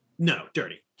 No,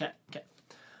 dirty. Okay.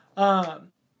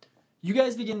 You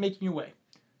guys begin making your way.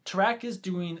 Tarak is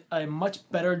doing a much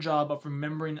better job of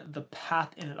remembering the path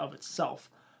in and of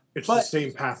itself. It's but- the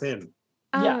same path in.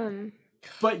 Yeah.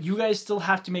 But you guys still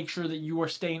have to make sure that you are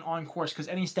staying on course, because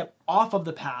any step off of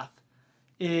the path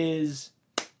is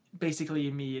basically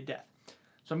immediate death.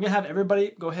 So I'm going to have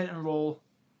everybody go ahead and roll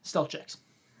stealth checks.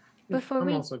 Before I'm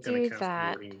we also gonna do cast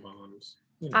that, warding bombs.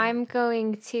 You know. I'm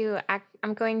going to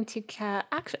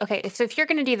actually. Okay, so if you're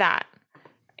going to do that,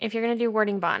 if you're going to do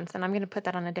warding bonds, then I'm going to put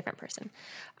that on a different person.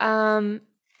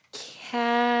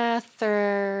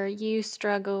 Cather, you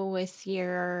struggle with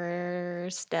your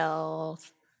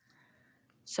stealth.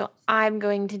 So I'm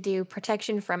going to do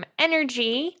protection from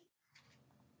energy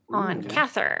on Ooh.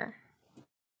 Cather.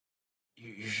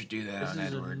 You should do that This on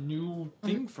is a Edward. new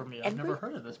thing for me. I've never Edward?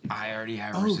 heard of this before. I already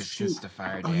have Oh, resistance shoot. to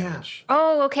fire Oh, yeah. damage.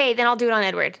 Oh, okay, then I'll do it on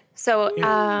Edward. So,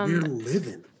 We're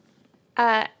living.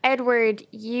 Edward,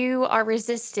 you are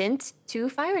resistant to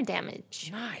fire damage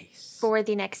Nice. for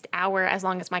the next hour as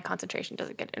long as my concentration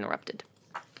doesn't get interrupted.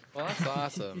 Well, that's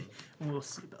awesome. We'll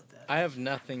see about that. I have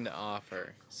nothing to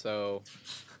offer, so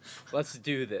let's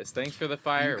do this. Thanks for the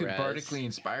fire You could res. bardically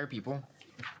inspire people.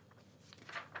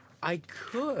 I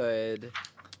could.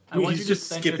 I want He's you to just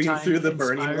spend your skipping time through the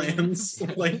burning inspiring- lands,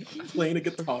 like playing a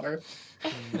guitar.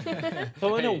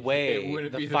 So in a Hey, it way,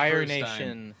 wouldn't the be the Fire first time.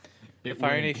 Nation, the It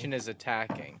Fire wouldn't. Nation is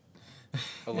attacking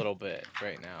a little bit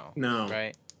right now. No.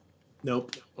 Right?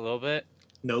 Nope. A little bit.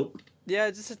 Nope.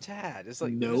 Yeah, just a tad. It's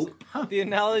like Nope. The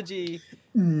analogy.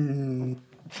 Cool.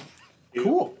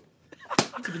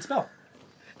 That's a good spell.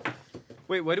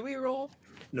 Wait, what do we roll?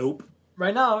 Nope.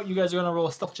 Right now, you guys are going to roll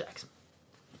stealth checks.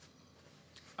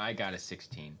 I got a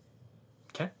 16.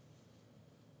 Okay.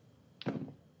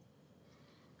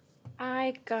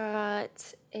 I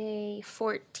got a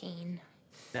 14.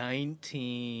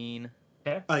 19.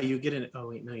 You get an. Oh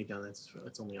wait, no, you don't.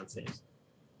 That's only on saves.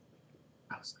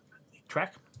 I was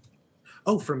Track.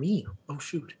 Oh, for me. Oh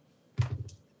shoot.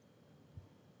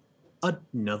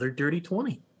 Another dirty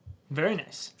 20. Very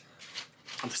nice.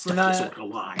 I'm We're stuck not- this one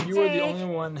alive. You are the Hey. only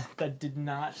one that did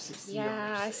not succeed. on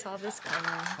Yeah, I this. saw this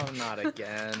coming. Oh, not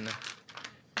again.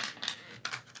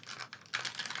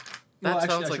 That Well, actually,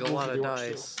 sounds I like should a roll lot for of the orcs,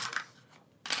 too. dice.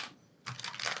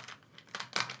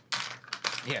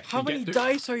 Yeah. How many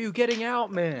dice are you getting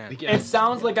out, man? It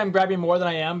sounds like I'm grabbing more than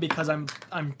I am because I'm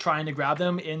trying to grab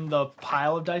them in the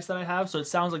pile of dice that I have. So it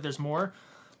sounds like there's more,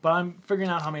 but I'm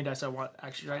figuring out how many dice I want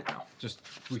actually right now. Just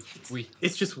we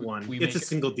It's just one. we It's a make it-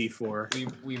 single D4.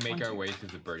 we make One, our two, way through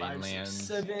the burning 5, 6, lands,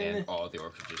 7, and all the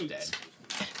orcs are just 8. dead.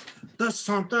 There's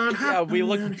something Yeah, we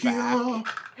look happening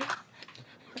back. here.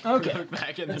 Okay. Look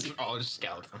back and they're all just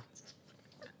skeletons.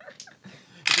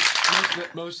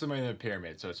 Most of them are in the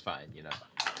pyramid, so it's fine, you know.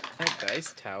 That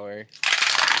dice tower.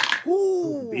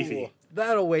 Ooh, beefy.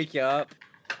 That'll wake you up.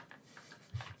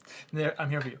 There, I'm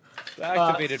here for you.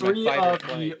 Activated Three my fight or of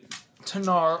flight. the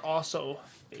Tanar also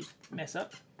mess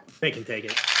up. They can take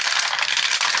it.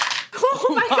 Oh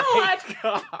my god!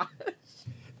 God.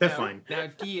 They're fine. Now,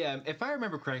 DM, if I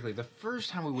remember correctly, the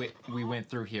first time we went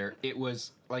through here, it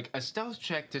was like a stealth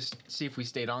check to see if we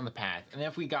stayed on the path, and then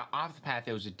if we got off the path,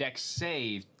 it was a dex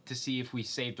save to see if we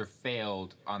saved or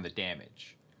failed on the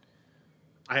damage.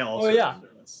 I also. yeah.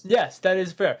 remember this. Yes, that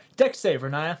is fair. Dex save,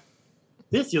 Renaya.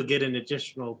 This you'll get an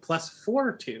additional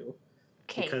 +4 to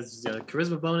Okay. because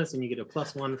charisma bonus, and you get a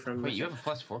 +1 from. Wait, you have a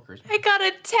 +4 charisma? I got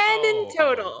a 10 Oh. in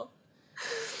total.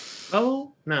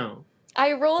 Oh no.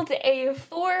 I rolled a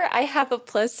 4. I have a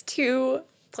 +2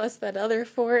 plus that other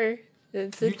 4.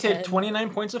 It's a You take 10. 29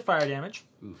 points of fire damage.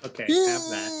 Okay, have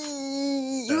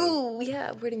that. So, Ooh,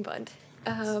 yeah, wording bond.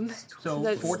 So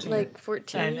That's 14. like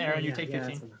 14. And Aaron, you yeah, take yeah,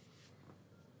 15.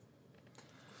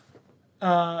 that's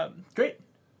enough. Great.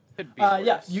 Could be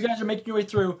Yeah, worse. you guys are making your way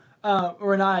through.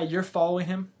 Renai, you're following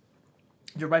him.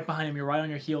 You're right behind him. You're right on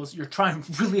your heels. You're trying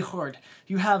really hard.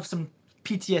 You have some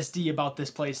PTSD about this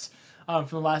place from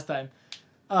the last time.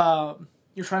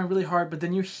 You're trying really hard, but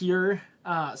then you hear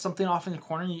something off in the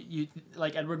corner. You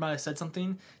like Edward might have said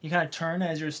something. You kind of turn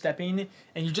as you're stepping,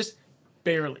 and you just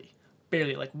barely,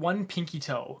 like one pinky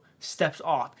toe steps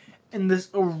off, and this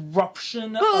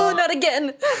eruption Oh, of not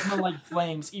again! like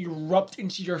flames erupt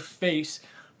into your face,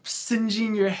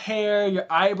 singeing your hair. Your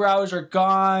eyebrows are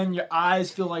gone. Your eyes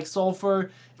feel like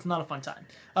sulfur. It's not a fun time.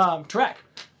 Tarak,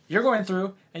 you're going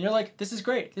through, and you're like, "This is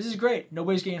great. This is great.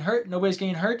 Nobody's getting hurt. Nobody's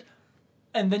getting hurt."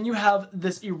 And then you have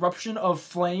this eruption of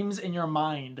flames in your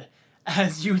mind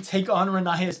as you take on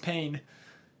Renaya's pain,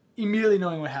 immediately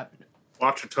knowing what happened.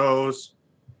 Watch your toes.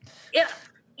 Yep.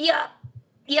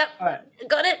 All right,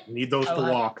 Got it. Need those I'll to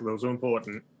have- walk. Those are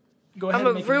important. go ahead. I'm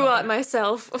and a make ruot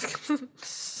myself.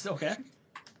 Okay.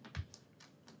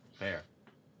 Fair.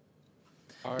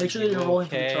 Make sure that you're rolling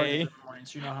for the charges Okay. in the morning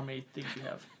so you know how many things you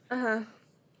have. Uh-huh.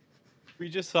 We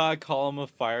just saw a column of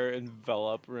fire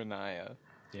envelop Renaya.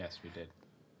 Yes, we did.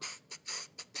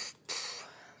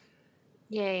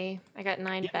 Yay, I got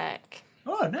 9 back.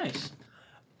 Oh, nice.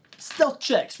 Stealth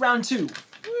checks, round 2.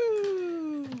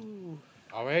 Woo!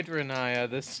 All right, Renaya.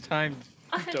 This time,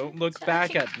 don't look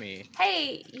back at me.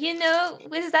 Hey,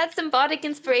 was that symbolic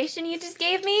inspiration you just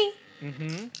gave me?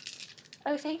 Mm-hmm.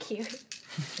 Oh, thank you.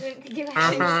 You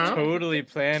Uh-huh. Totally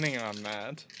planning on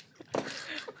that.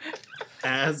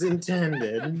 As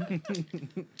intended.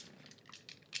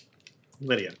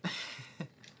 Lydia.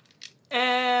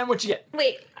 And what you get?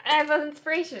 Wait, I have an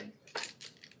inspiration.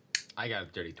 I got a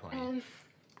dirty 20.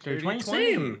 Dirty 20?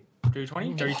 Same. Dirty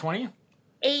 20? Dirty 20?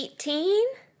 18?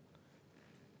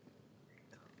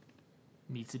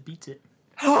 Meets it, beats it.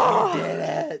 We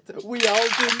did it.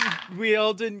 We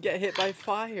all didn't get hit by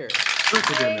fire. Let's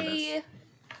begin with this. Yay.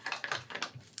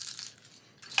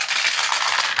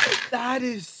 That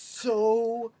is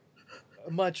so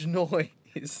much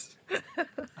noise. I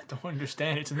don't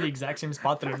understand. It's in the exact same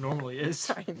spot that it normally is.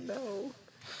 I know.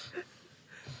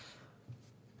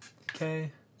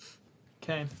 Okay.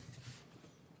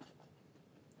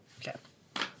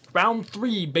 Round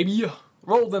 3, baby.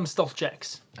 Roll them stealth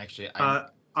checks. Actually,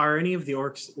 Are any of the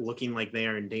orcs looking like they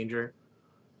are in danger?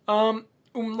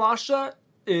 Umlasha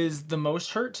is the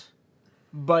most hurt,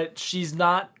 but she's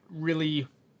not really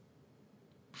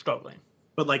struggling.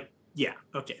 But yeah,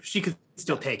 okay. She could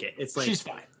still take it. It's like She's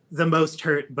fine. the most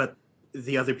hurt, but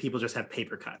the other people just have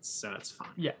paper cuts, so it's fine.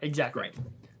 Yeah, exactly. Great.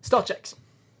 Stealth checks.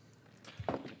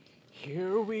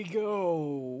 Here we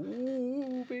go.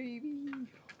 Ooh, baby.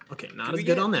 Okay, not Do as we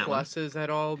good get on that one. pluses at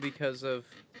all because of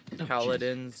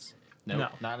paladins? nope, no.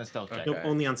 not in a stealth check. Nope, Okay.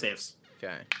 only on saves.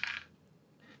 Okay.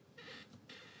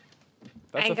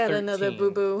 I a got another 13.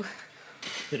 boo-boo.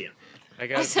 Lydia. I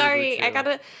got I'm a sorry,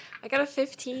 boo-boo I got a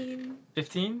 15.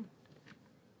 15.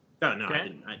 Oh no,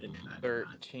 Okay. I didn't. too.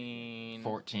 13.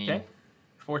 14. Okay.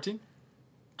 14.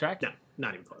 Track. No,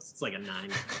 not even close. It's like a 9.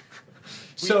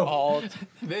 So all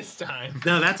This time.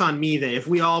 No, that's on me. Then if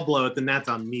we all blow it, then that's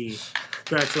on me.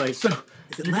 That's like. So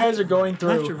is it you left guys are going or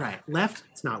right? Left through. or right? Left.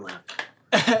 It's not left.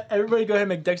 Everybody, go ahead and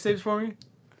make dex saves for me.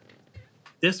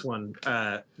 This one,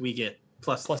 we get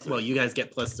plus. Plus Well, you guys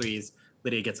get +3s.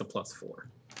 Lydia gets a +4.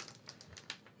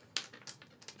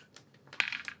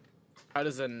 How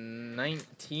does a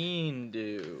 19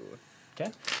 do?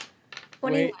 Okay.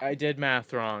 21. Wait, I did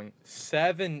math wrong.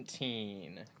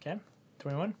 17. Okay.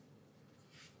 21.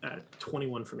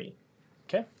 21 for me.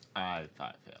 Okay. I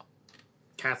thought fail.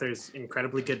 Cather's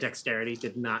incredibly good dexterity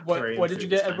did not carry. What him did you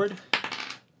through get, this time.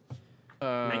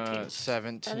 Edward? 19.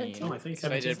 17. Oh, I think I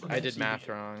did 17. I did math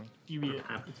wrong. You beat it.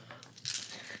 Happens.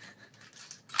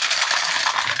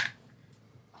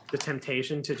 The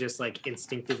temptation to just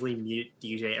instinctively mute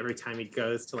DJ every time he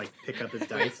goes to pick up his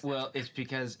dice. Well, it's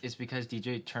because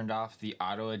DJ turned off the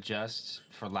auto adjust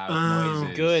for loud Oh,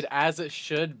 noises. Good, as it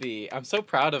should be. I'm so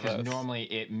proud of Because us.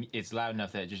 normally it's loud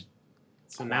enough that it just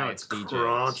So now it's quiets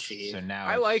crunchy. So now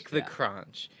I it's- like the yeah.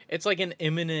 crunch. It's like an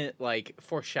imminent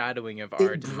foreshadowing of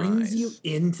our It brings demise. you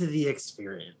into the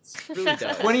experience. It really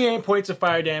does. 28 points of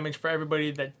fire damage for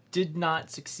everybody that did not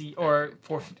succeed,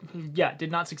 did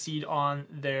not succeed on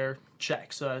their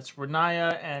check. So that's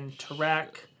Renaya and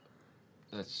Tarak.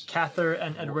 That's Cather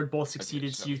and Edward both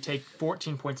succeeded, so you take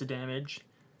 14 points of damage.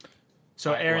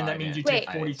 So Aaron, that I means you didn't. take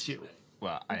Wait. 42.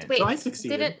 Well, I didn't. Wait, So I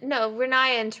succeeded.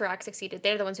 Renaya and Tarak succeeded.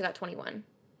 They're the ones who got 21.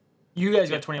 You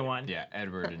guys got 21. Yeah,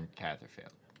 Edward and Cather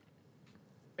failed.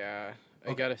 Yeah,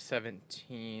 I got a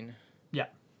 17.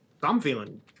 I'm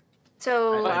feeling.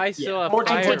 So But I still have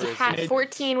 14 fire points take half, resistance.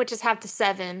 14, which is half to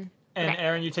 7. And Okay.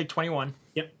 Aaron, you take 21.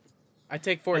 I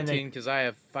take 14 because I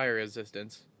have fire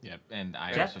resistance. Yep, and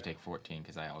I Okay. also take 14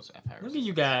 because I also have fire Look at resistance.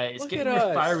 you guys Look getting at your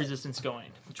us. fire resistance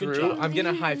going. Good Drew, job. I'm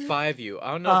gonna high five you.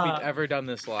 I don't know if Uh, we've ever done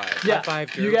this live. Yeah, High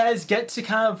five, Drew. you guys get to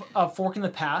kind of fork in the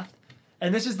path,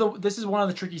 and this is one of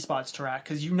the tricky spots to rack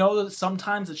because you know that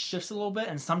sometimes it shifts a little bit,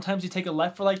 and sometimes you take a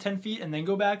left for like 10 feet and then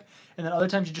go back, and then other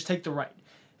times you just take the right,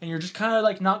 and you're just kind of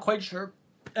like not quite sure,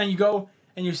 and you go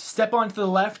and you step onto the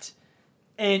left,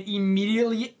 and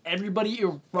immediately everybody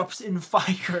erupts in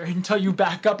fire until you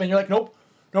back up, and you're like, nope,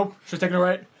 should take the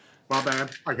right. My bad.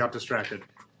 I got distracted.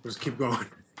 Just keep going.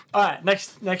 All right,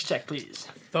 next check, please.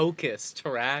 Focus,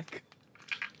 Tarak.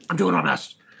 I'm doing my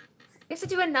best. We have to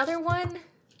do another one?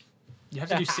 You have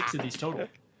to do 6 of these total.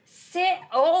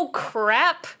 Oh,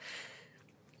 crap.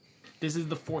 This is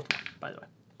the 4th one, by the way.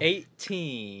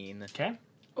 18. Okay.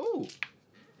 Ooh.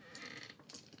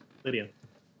 Lydia.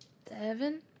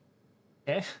 7.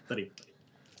 Okay. Lydia.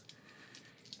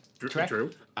 Drew. Correct.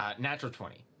 Drew. Natural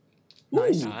 20.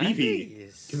 Nice. Ooh, Beefy.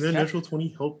 Can the Okay. natural 20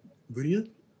 help Lydia?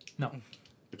 No.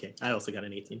 Okay, I also got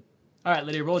an 18. All right,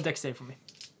 Lydia, roll a dex save for me.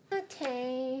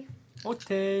 Okay.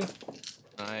 Okay.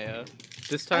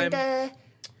 This time, And,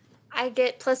 I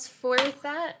get +4 with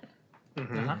that.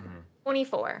 Mm-hmm. Uh-huh.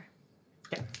 24.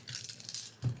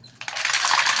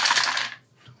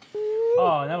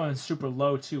 Oh, that one's super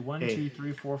low too. 1, Hey. 2,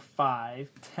 3, 4, 5,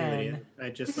 10,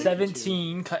 I'd just like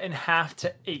 17, cut in half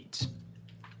to 8.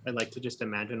 I'd like to just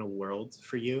imagine a world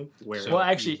for you where Well,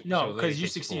 actually, no, so Lydia because you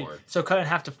takes succeeded. 4. So cut in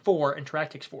half to 4, and Tarak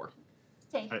takes 4.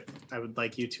 Okay. I would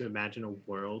like you to imagine a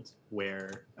world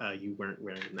where you weren't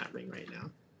wearing that ring right now.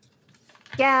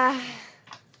 Yeah.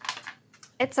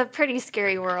 It's a pretty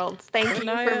scary world. Thank you for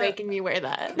Renaya- making me wear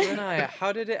that. Renaya,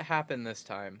 how did it happen this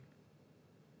time?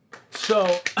 So,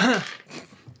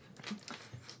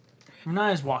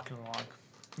 Renaya's walking along,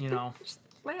 you know.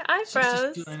 My She's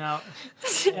eyebrows. just feeling out.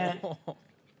 And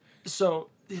so,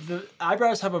 the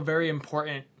eyebrows have a very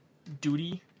important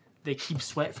duty. They keep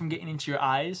sweat from getting into your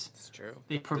eyes. It's true.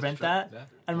 They prevent true. that. Yeah.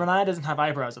 And Renaya doesn't have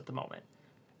eyebrows at the moment.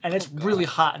 And it's God. really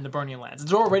hot in the Burning Lands.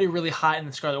 It's already really hot in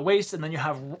the Scarlet Waste, and then you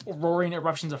have roaring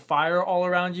eruptions of fire all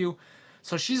around you.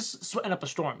 So she's sweating up a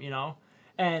storm, you know?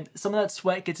 And some of that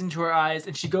sweat gets into her eyes,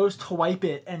 and she goes to wipe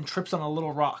it and trips on a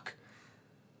little rock.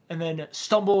 And then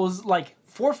stumbles like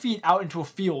 4 feet out into a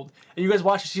field. And you guys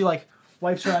watch as she like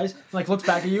wipes her eyes, like looks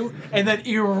back at you, and then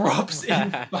erupts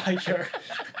in fire.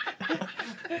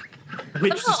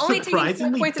 Which Somehow only taking 4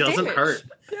 surprisingly points of doesn't damage. hurt.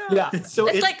 Yeah. So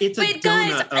It's like, it's a wait,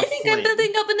 guys, donut I of think I'm flame.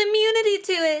 building up an immunity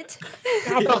to it.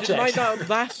 Yeah, but but it it might not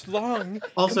last long.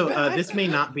 Also, Come back. this may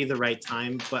not be the right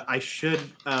time, but I should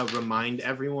remind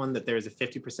everyone that there is a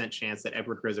 50% chance that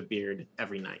Edward grows a beard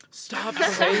every night. Stop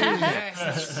saying that.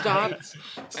 Yes. Stop.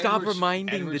 Stop Edward's-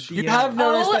 reminding Edward's- the You DM. have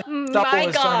noticed Oh that stubble my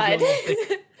is starting to god. get a little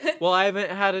thick. Well, I haven't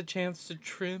had a chance to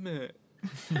trim it.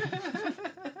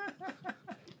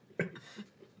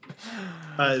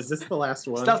 Is this the last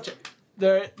one? Stealth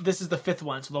check. This is the 5th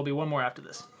one, so there'll be one more after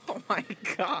this. Oh my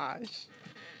gosh.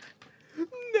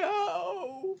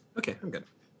 No. Okay, I'm good.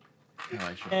 Oh,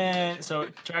 I should- And so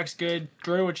Tarak's good.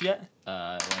 Drew, what you get?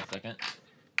 1 second.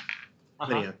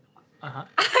 Uh-huh. Lydia. Uh-huh.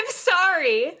 I'm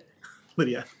sorry.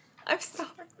 Lydia. I'm sorry.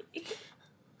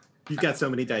 You've got so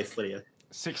many dice, Lydia.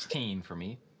 16 for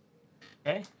me.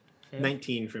 Okay.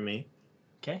 19 for me.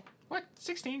 Okay. What?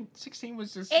 16? 16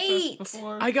 was just 8.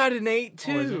 before. I got an 8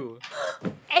 Oh, is it? too.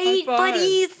 8 five.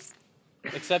 buddies.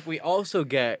 Except we also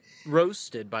get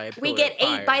roasted by a We pillar get of 8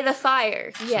 fire. by the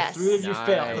fire. Yes. 3 of you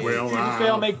fail. Nice. If 3 of you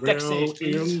fail, make dex saves,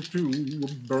 please. into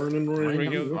a burning ring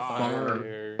Ring of of fire.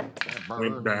 fire.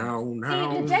 Went down, See,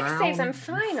 down, the dex down. saves I'm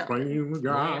fine on. Flame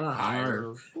got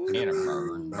higher. And a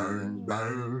burn, Burn,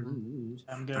 burn.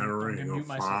 I'm A gonna ring mute of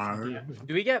myself. fire.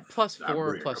 Do we get +4 That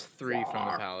or ring of +3 from the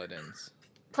fire. paladins?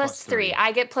 Plus 3.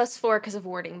 I get +4 because of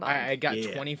warding bomb. I got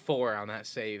Yeah. 24 on that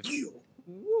save.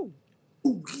 Woo.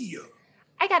 Ooh, yeah.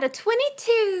 I got a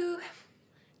 22.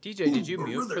 DJ, did you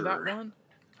mute for that brother. one?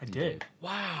 I did.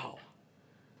 Wow.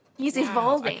 He's Wow,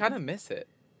 evolving. I kind of miss it.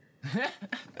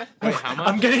 Wait, how much?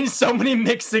 I'm getting so many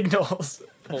mixed signals.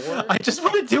 4? I just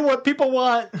want to do what people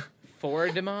want. 4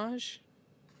 damage?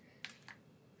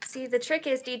 See, the trick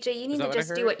is, DJ, you need that to what I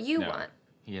just do heard? what you No. want.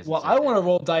 He hasn't Well, said I that. want to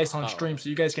roll dice on Oh. stream so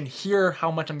you guys can hear how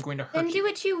much I'm going to hurt Then do you.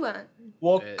 what you want.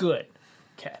 Well, Bit. good.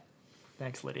 Okay.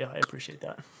 Thanks, Lydia. I appreciate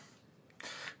that.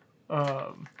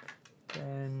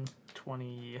 10,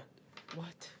 20, What?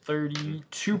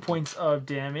 32 points of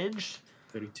damage.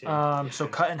 32. So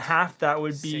cut in half, that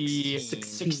would be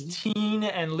 16. 16,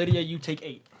 and Lydia, you take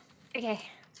 8. Okay.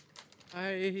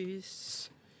 Nice.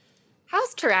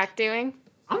 How's Tarak doing?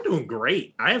 I'm doing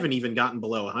great. I haven't even gotten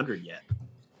below 100 yet.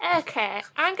 Okay.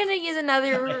 I'm gonna use I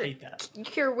another hate that.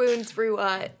 cure wounds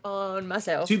brew-out on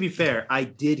myself. To be fair, I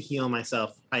did heal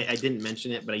myself. I didn't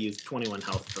mention it, but I used 21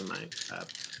 health from my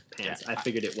pants. I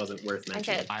figured it wasn't worth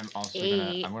mentioning. Okay. I'm also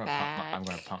Eight I'm gonna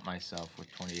back. pump myself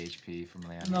with 20 HP from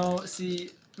Leander. No,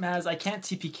 see, Maz, I can't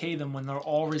TPK them when they're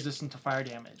all resistant to fire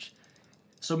damage.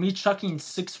 So me chucking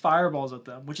 6 fireballs at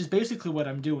them, which is basically what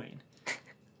I'm doing,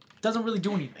 doesn't really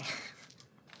do anything.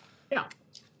 Yeah.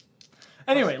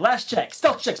 Anyway, last check.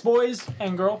 Stealth checks, boys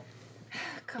and girl.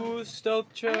 Cool stealth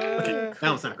check. That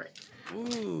one's not great.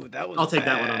 Ooh, that was I'll take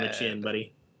that one on the bad. chin,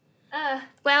 buddy.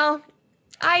 Well,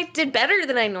 I did better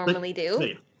than I normally do.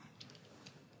 Lydia.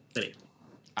 Lydia.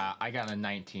 I got a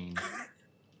 19.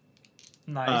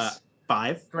 Nice.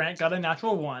 5. Grant got a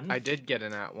natural 1. I did get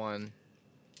in that one.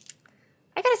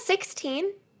 I got a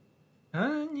 16.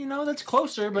 You know, that's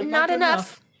closer, but Not good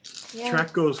enough. Yeah.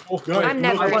 Track goes. Oh, Guys, I'm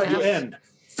never look at enough. the end.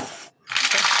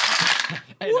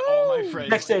 And all my friends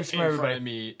Next saves from in everybody. front of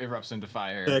me erupts into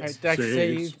fire. Dex Dex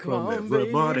saves save, from come on,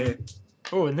 everybody.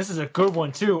 Oh, and this is a good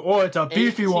one, too. Oh, it's a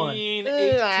beefy one.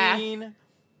 18.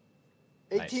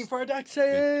 Nice. 18 for a dex Good,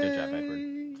 save. good job,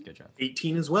 Edward. Good job.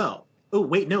 18 as well. Oh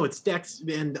wait, no, it's Dex,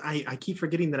 and I keep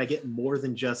forgetting that I get more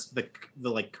than just the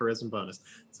like charisma bonus.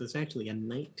 So it's actually a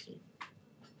 19.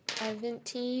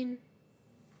 17.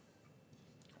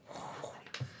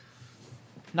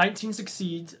 19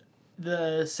 succeeds.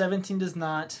 The 17 does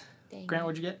not. Dang. Grant,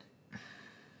 what'd you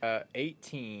get?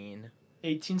 18.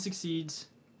 18 succeeds.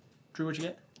 Drew, what'd you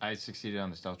get? I succeeded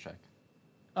on the stealth check.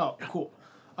 Oh, cool.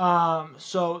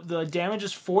 So the damage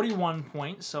is 41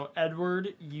 points. So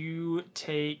Edward, you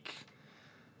take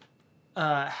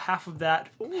half of that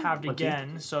halved 20.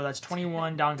 again. So that's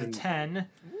 21 down to And- 10.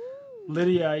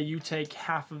 Lydia, you take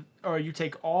you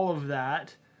take all of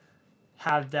that,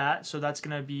 halve that. So that's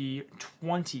gonna be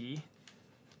 20.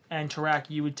 And Tarak,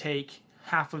 you would take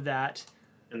half of that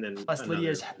And then plus another-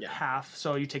 Lydia's yeah. half.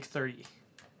 So you take 30.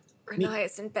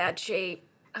 Renai's in bad shape.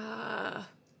 I'm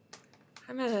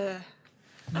You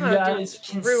gonna guys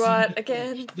do can Ruat see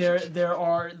again. There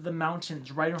are the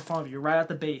mountains right in front of you, right at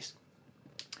the base.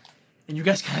 And you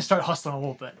guys kind of start hustling a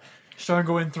little bit. Starting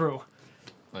going through.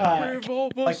 We've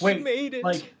almost wait, made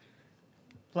it.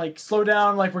 Like slow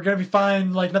down, like we're gonna be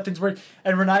fine, like nothing's worried.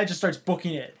 And Renai just starts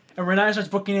booking it. And Renai starts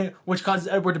booking it, which causes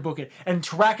Edward to book it. And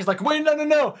Tarak is like, wait,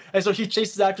 no. And so he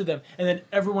chases after them. And then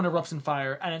everyone erupts in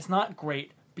fire. And it's not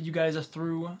great, but you guys are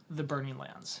through the burning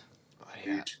lands.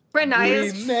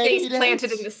 Renai's We made face it.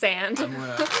 planted in the sand. I'm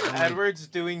gonna Edward's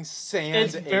doing sand.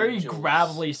 It's very angels.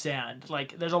 gravelly sand.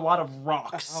 Like, there's a lot of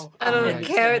rocks. Ow. I don't Right.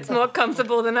 care. It's more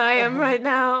comfortable than I am right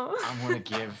now. I'm gonna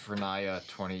give Renaya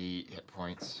 20 hit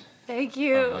points. Thank Of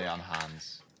you. Leon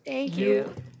Hans. Thank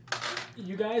you.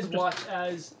 You guys watch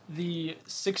as the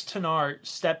 6 Tanar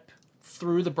step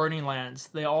through the burning lands.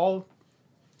 They all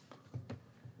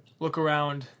look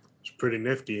around. It's pretty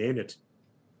nifty, ain't it?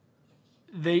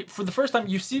 They, for the first time,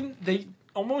 you see they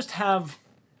almost have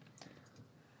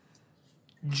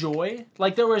joy.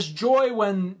 Like there was joy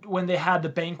when they had the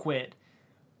banquet,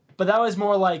 but that was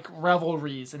more like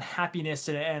revelries and happiness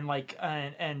and like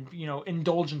and you know,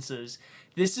 indulgences.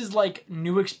 This is like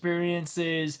new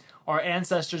experiences. Our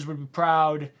ancestors would be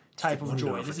proud type of wonder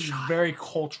joy. of a This is child. very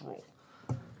cultural.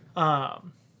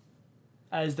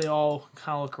 As they all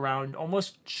kind of look around,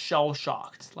 almost shell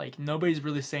shocked. Like nobody's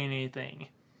really saying anything.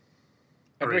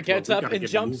 Edward Alright, gets well, we up gotta and get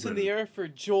jumps in moving. the air for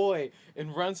joy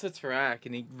and runs to Tarak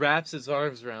and he wraps his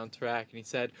arms around Tarak and he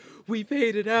said, "We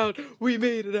made it out! We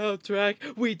made it out, Tarak!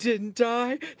 We didn't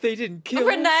die! They didn't kill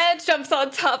us! Renai jumps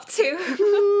on top too.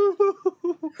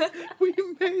 We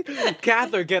made it!"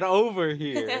 Cather, get over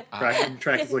here!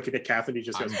 Track is looking at Kath and he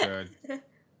just I'm goes, good.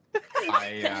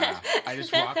 I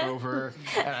just walk over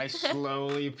and I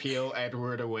slowly peel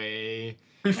Edward away.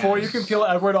 Before you can peel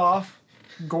Edward off,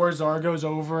 Gorzar goes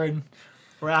over and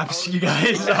wraps you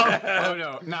guys up. Oh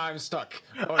no, now I'm stuck.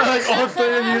 Oh, Like all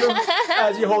three of you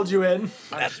as he holds you in.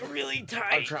 That's really I'm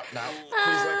tight! trapped now.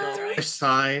 Please let go. I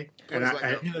sigh, and Please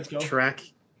let go. Let's go. Track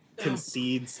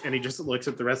concedes, and he just looks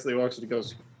at the rest of the orcs and he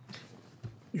goes,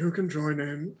 You can join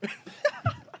in.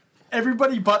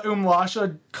 Everybody but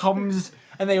Umlasha comes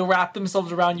and they wrap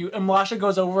themselves around you. Umlasha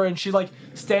goes over and she like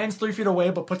stands 3 feet away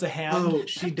but puts a hand. "Oh,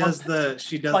 she does the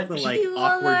Like, You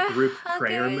awkward are group huggers.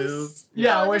 prayer move."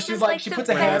 Yeah, Oh, where this she's is like, she puts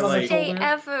a the hand on the best day shoulder.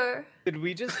 ever. Did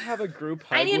we just have a group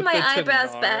hug I need with my the eyebrows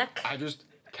Tanar? back. I just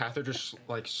Cather just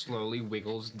like slowly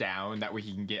wiggles down that way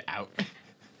he can get out.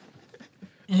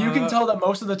 You can tell that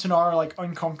most of the Tanar are like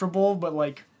uncomfortable, but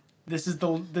like this is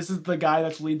the guy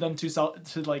that's lead them to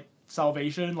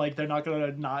salvation. Like they're not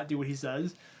gonna not do what he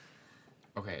says,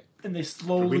 Okay. and they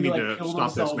slowly We need like to kill stop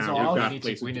this themselves now. We've off. got- We need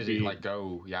places to to be. like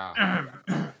go. Yeah.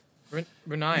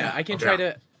 Renaya, I can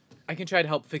Okay. try to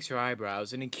help fix your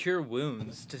eyebrows and cure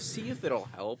wounds to see if it'll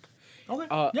help. Okay.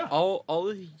 Yeah.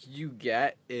 All you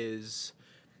get is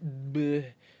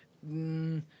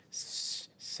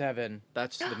 7.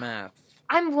 That's the math.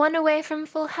 I'm 1 away from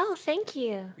full health. Thank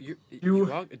you.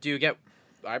 Do you get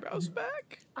eyebrows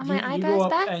back? Are my you go eyebrows up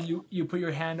back? and you put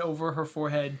your hand over her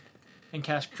forehead and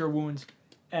cast Cure Wounds,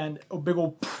 and a big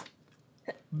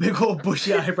old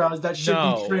bushy eyebrows that should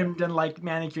No. be trimmed and like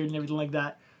manicured and everything like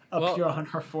that appear Well- on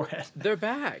her forehead. They're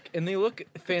back and they look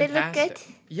They look fantastic.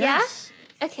 good? Yes.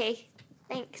 Yeah? Okay.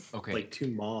 Thanks. Okay. Like 2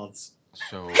 moths.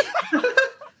 So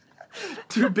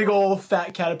Two big old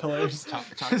fat caterpillars.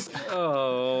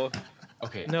 Oh.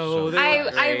 okay. No, so, they're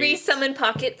I great. resummon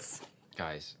pockets.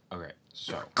 guys. Okay.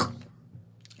 So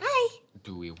Hi.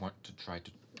 do we want to try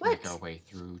to What? make our way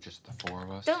through just the 4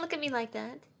 of us? Don't look at me like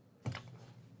that.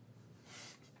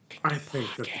 I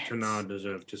think that the Tanar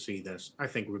deserve to see this. I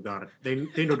think we got it.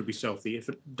 They know to be stealthy. If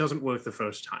it doesn't work the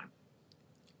first time,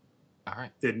 All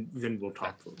right. then we'll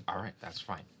talk to them. All right. That's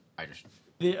fine. I just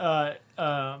The I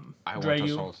want us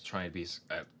Dragu. all to try and be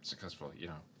successful. You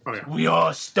know. Oh yeah. We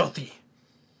are stealthy.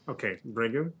 Okay,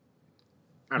 Drago.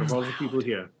 Out of all the people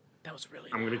here, That was really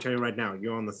I'm going to tell you right now,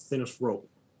 you're on the thinnest rope.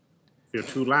 If you're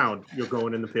too loud, you're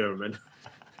going in the pyramid.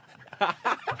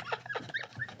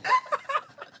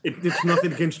 It's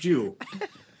nothing against you.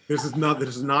 This is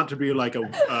not to be like a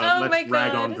my let's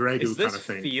rag on God. Drago Is kind this of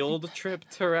thing. field trip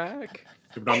to Rack?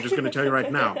 But I'm just going to tell you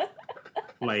right now,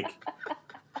 like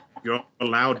you're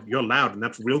loud, and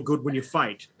that's real good when you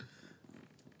fight.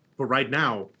 But right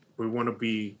now, we want to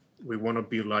be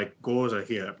like Gorza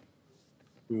here.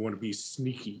 We want to be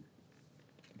sneaky.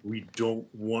 We don't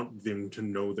want them to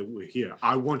know that we're here.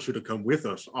 I want you to come with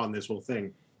us on this whole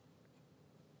thing.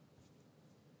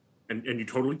 And you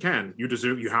totally can.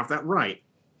 You have that right.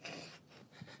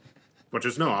 But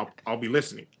just know, I'll be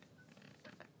listening.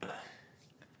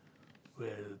 Will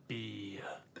be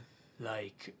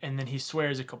like, and then he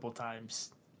swears a couple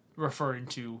times, referring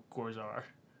to Gorzar.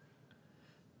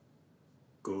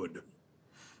 Good.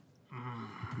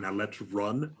 Now let's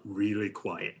run really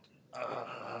quiet.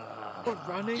 We're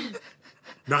running?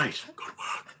 Nice. Good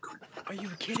work. Good. Are you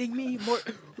kidding me? More.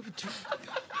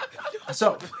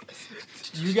 So,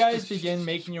 you guys begin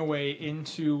making your way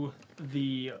into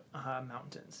the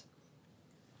mountains.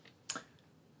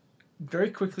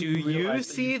 Very quickly, Do you realize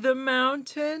that see the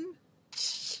mountain?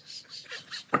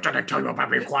 What did I tell you about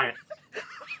being quiet?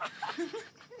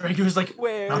 Dragu was like,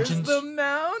 Where's mountains. the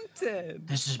mountain?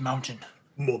 This is mountain.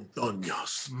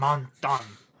 Montañas. Mountain.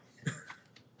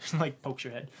 Like pokes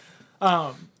your head.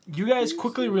 You guys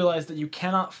quickly realize that you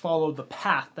cannot follow the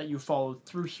path that you followed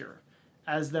through here,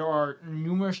 as there are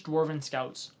numerous dwarven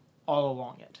scouts all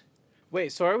along it.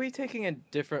 Wait, so are we taking a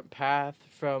different path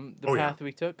from the Oh, yeah. path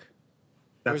we took?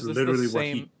 That's is this the literally what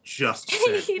same- he just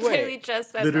said. he Wait. literally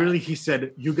just said Literally, that. he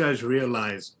said, you guys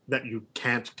realize that you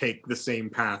can't take the same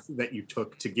path that you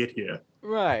took to get here.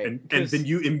 Right. And 'cause- then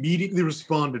you immediately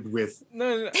responded with,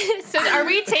 No. So are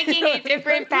we taking a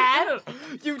different path?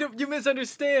 You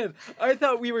misunderstand. I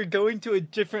thought we were going to a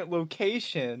different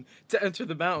location to enter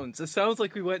the mountains. It sounds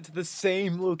like we went to the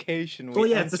same location. Well,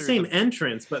 yeah, it's the entered same them.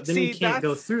 entrance, but then See, you can't go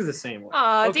that's- through the same one.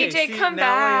 Aw, Okay, DJ, see, come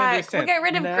now I back. understand. We'll get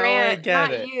rid of Now I Grant, get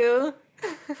not it. you.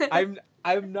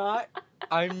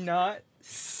 I'm not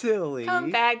silly. Come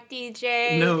back,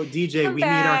 DJ. No, DJ, Come we need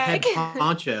our head back.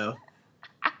 honcho.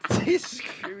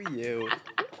 Screw you.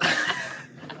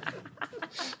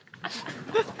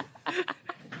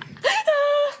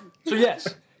 So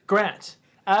yes, Grant,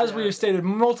 as we have stated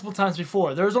multiple times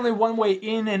before, there is only one way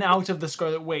in and out of the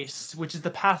Scarlet Wastes, which is the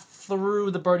path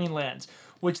through the Burning Lands,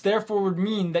 which therefore would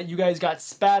mean that you guys got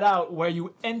spat out where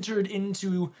you entered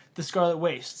into the Scarlet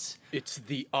Wastes. It's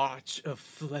the Arch of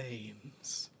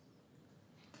Flames.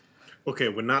 okay,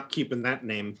 we're not keeping that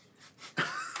name.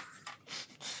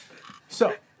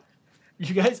 So,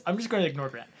 you guys, I'm just going to ignore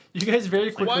Grant. You guys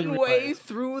very quickly One way realize-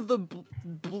 through the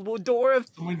door of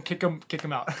Someone kick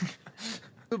him out.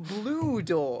 the blue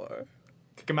door.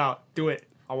 Kick him out. Do it.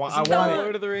 I want Isn't that it. the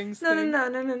Lord of the Rings No, no, thing? no,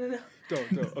 no, no, no, no.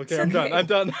 Don't. Okay, It's I'm done. okay. I'm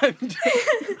done.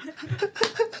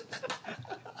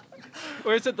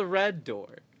 Or is it the red door?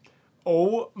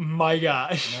 Oh my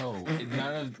gosh. No,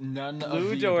 none of Blue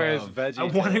the door is above. veggie. I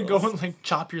want to go Tales. and like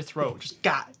chop your throat. Just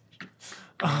God.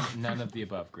 None of the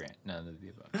above, Grant. None of the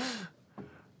above.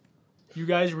 you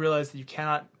guys realize that you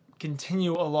cannot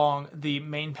continue along the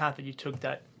main path that you took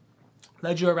that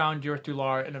led you around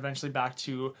Yurthular and eventually back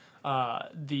to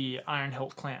the Iron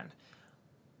Hilt clan.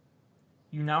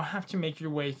 You now have to make your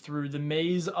way through the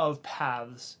maze of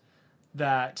paths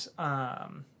that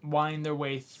wind their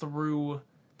way through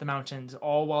the mountains,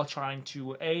 all while trying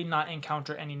to not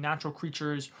encounter any natural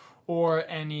creatures or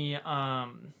any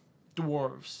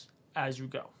dwarves as you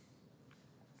go.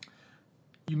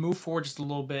 You move forward just a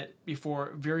little bit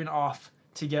before veering off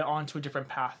to get onto a different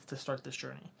path to start this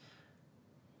journey.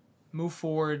 Move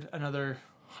forward another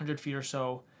 100 feet or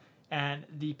so, and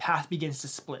the path begins to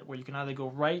split, where you can either go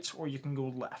right or you can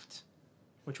go left.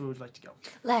 Which way would you like to go?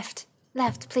 Left.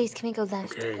 Left, please. Can we go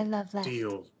left? Okay, I love left.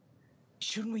 deal.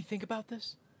 Shouldn't we think about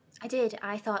this? I did.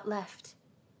 I thought left.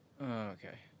 Oh,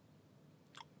 okay.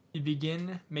 You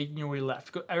begin making your way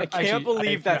left. I can't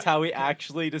believe that's how we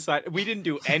actually decided. We didn't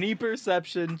do any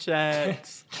perception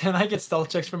checks. Can I get stealth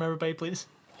checks from everybody, please?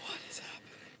 What is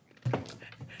happening?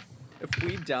 If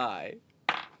we die...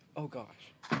 Oh, gosh.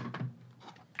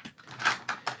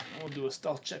 We'll do a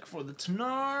stealth check for the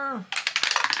Tanar.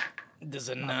 Does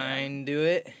a 9 do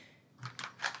it?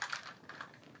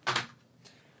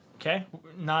 Okay,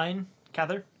 9.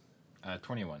 Cather?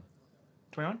 21.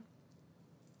 21?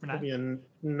 It'll be a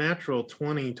natural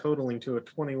 20 totaling to a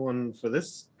 21 for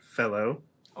this fellow.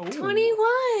 Oh.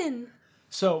 21!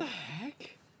 So,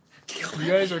 Heck? you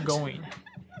guys are going.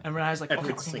 And Renae's like, okay,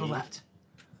 Edward we're going to go scene. left.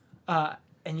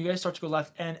 And you guys start to go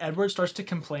left, and Edward starts to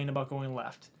complain about going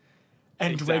left.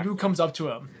 And Exactly. Dregu comes up to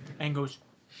him and goes,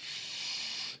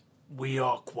 "Shh, we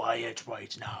are quiet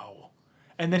right now."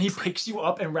 And then he picks you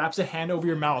up and wraps a hand over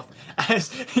your mouth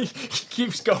as he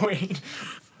keeps going.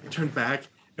 I turn back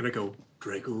and I go,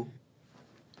 Draco,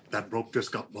 that rope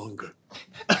just got longer.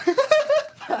 Good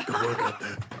work out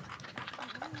there.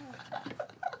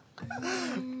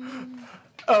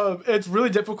 It's really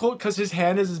difficult because his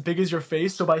hand is as big as your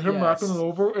face, so by him Yes. wrapping it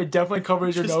over, it definitely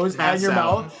covers your Just nose and pass your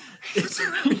out. mouth.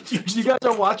 You guys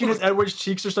are watching as Edward's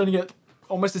cheeks are starting to get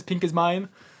almost as pink as mine.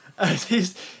 As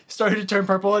he's starting to turn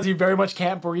purple as he very much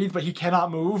can't breathe, but he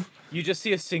cannot move. You just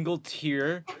see a single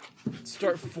tear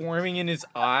start forming in his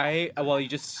eye while he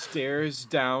just stares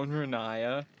down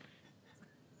Renaya.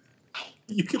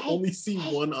 You can only see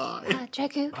one eye.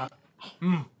 Dragu,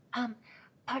 mm.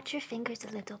 part your fingers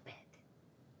a little bit.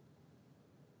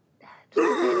 Just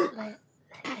a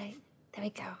bit, there we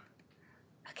go.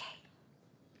 Okay.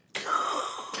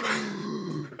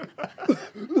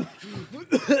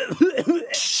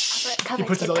 He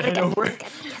puts his other hand over it.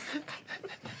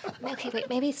 Okay, wait,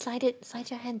 maybe slide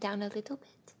your hand down a little bit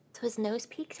so his nose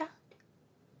peeks out.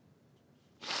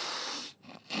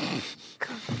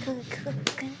 Good,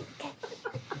 okay.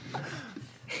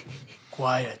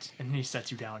 Quiet. And he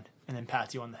sets you down and then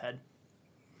pats you on the head.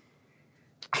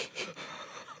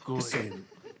 Good. Listen,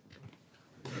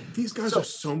 these guys are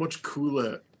so much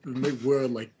cooler than they were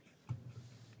like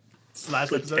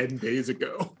Last episode. 10 days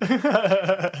ago.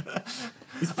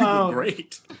 These people are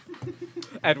great.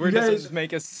 Edward You guys- doesn't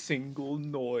make a single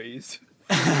noise.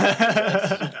 That's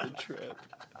just the trip.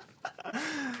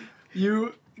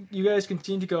 You guys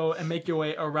continue to go and make your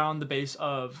way around the base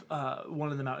of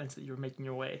one of the mountains that you were making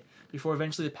your way before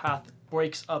eventually the path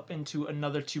breaks up into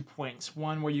another 2 points.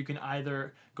 One where you can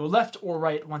either go left or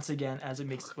right once again as it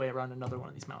makes its way around another one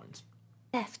of these mountains.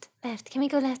 Left. Can we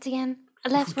go left again?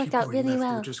 Left If we worked keep out going really left,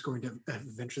 well. We're just going to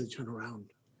eventually turn around.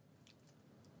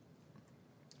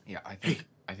 Yeah, I think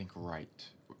right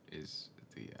is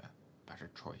the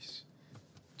better choice.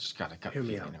 Just got a gut Hear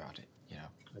me feeling out. about it, you know.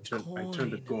 I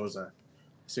turned to Goza. I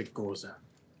said, Goza,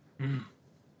 Mm.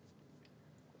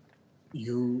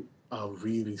 you are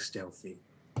really stealthy.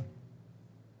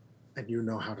 And you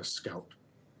know how to scout,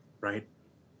 right?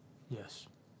 Yes.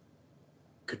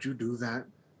 Could you do that?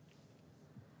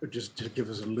 Or just to give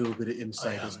us a little bit of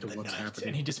insight I as am to the what's knight. happening?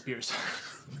 And he disappears.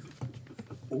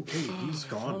 Okay, he's If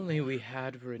gone. only we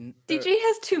had DJ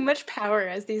has too much power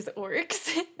as these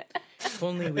orcs. If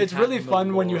only we It's had really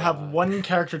fun when you have Melora. one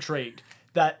character trait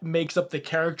that makes up the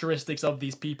characteristics of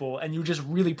these people, and you just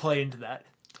really play into that.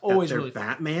 Always They're really fun.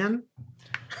 Batman.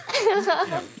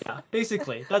 Yeah,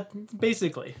 basically.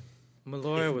 Basically.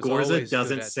 Melora If was Gorza always good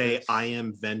doesn't at say this. "I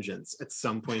am vengeance" at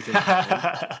some point in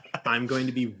time, I'm going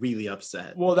to be really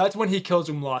upset. Well, that's when he kills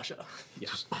Umlasha.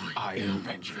 I am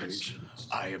vengeance.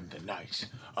 I am the knight.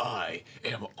 I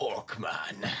am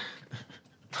Orkman.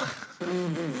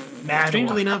 Man,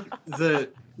 Strangely enough, the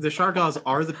Shargals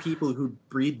are the people who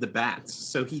breed the bats,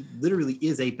 so he literally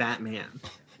is a Batman.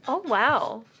 Oh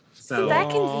wow. So that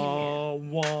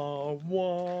convenient. Wah,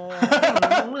 wah,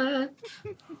 wah.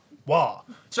 Wow.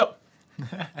 So,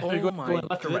 Are you Oh going my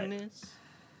left or right? goodness.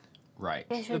 Right.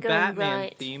 Guess The we're going Batman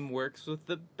right. theme works with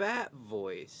the bat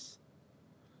voice.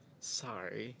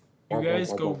 Sorry. You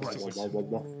guys go right.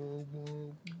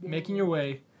 Making your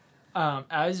way.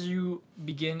 As you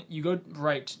begin, you go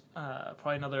right,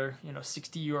 probably another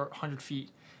 60 or 100 feet,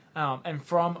 and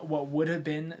from what would have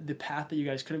been the path that you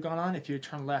guys could have gone on if you had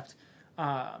turned left,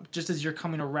 just as you're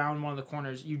coming around one of the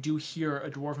corners, you do hear a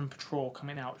dwarven patrol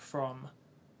coming out from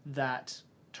that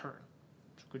turn.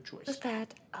 Good choice. Was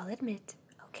bad, I'll admit.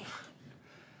 Okay.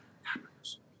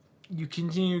 You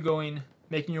continue going,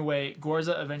 making your way.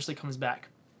 Gorza eventually comes back.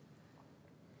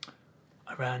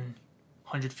 I ran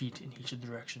 100 feet in each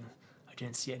direction. I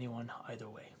didn't see anyone either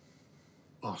way.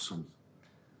 Awesome.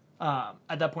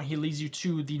 At that point, he leads you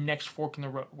to the next fork in the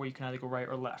road where you can either go right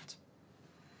or left.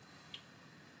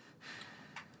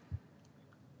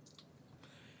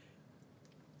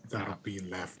 That'll be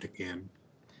left again.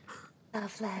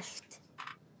 I've left.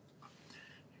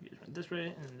 You guys went this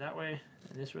way, and then that way,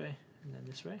 and this way, and then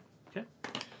this way. Okay.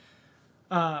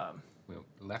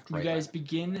 Left, You right. guys left.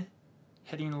 begin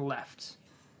heading left.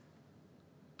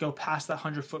 Go past that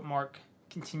 100-foot mark,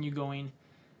 continue going,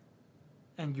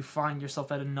 and you find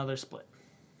yourself at another split.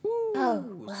 Oh,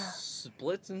 Ooh, wow.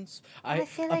 Splits and I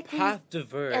feel like a path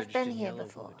diverged. I've been in here Yellowwood.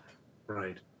 before.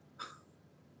 Right.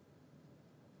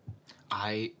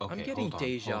 Okay. I'm getting hold on,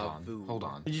 deja hold on, vu. Hold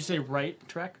on. Did you say right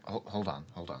track? Hold on.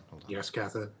 Yes,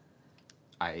 Cather.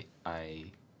 I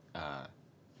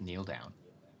kneel down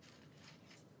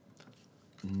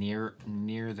near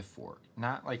the fork,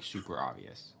 not like super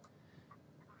obvious,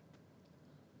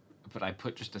 but I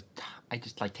put I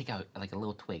just like take out like a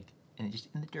little twig and just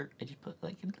in the dirt I just put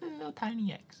like a little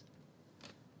tiny X.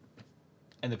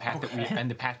 And the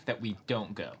path that we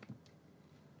don't go.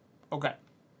 Okay.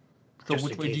 So Just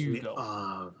which in way do case you we-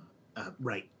 go?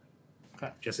 Right. Okay.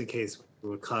 Just in case we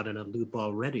were caught in a loop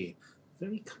already.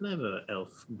 Very clever,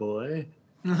 elf boy.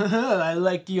 I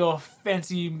like your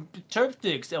fancy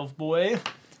chopsticks, elf boy.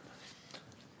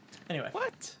 Anyway,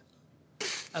 What?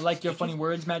 I like your funny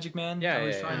words, Magic Man. Yeah, I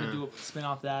was yeah, trying yeah. to do a spin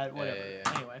off that, whatever.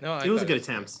 Yeah. Anyway. No, It was a thought good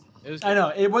attempt. It was. I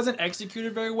know it wasn't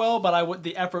executed very well, but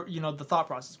the effort, the thought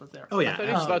process was there. Oh I yeah. thought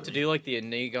he was about to absolutely. do like the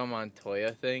Inigo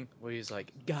Montoya thing, where he's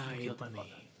like, "Guide Killed my me." father.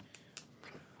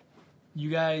 You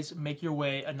guys make your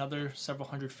way another several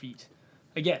hundred feet.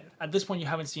 Again, at this point, you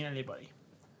haven't seen anybody.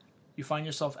 You find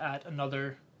yourself at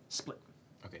another split.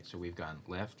 Okay, so we've gone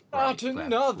left, Not right, left,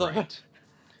 another. right.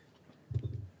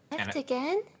 Left I-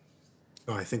 again?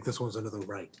 No, I think this one's another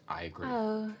right. I agree.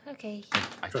 Oh, okay.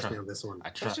 I Trust me on this one. I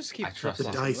trust. just keep I trust The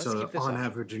flipping this. dice Let's are, keep this on up.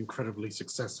 average, incredibly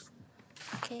successful.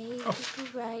 Okay, let's do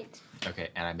right. Okay,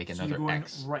 and I make So another you're going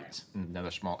X, right. another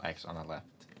small X on the left.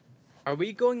 Are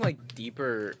we going like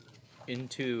deeper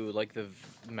into like the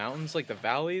mountains, like the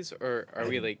valleys, or are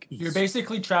we like? You're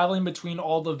basically traveling between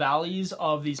all the valleys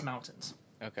of these mountains.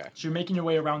 Okay, So you're making your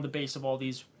way around the base of all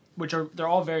these, they're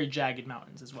all very jagged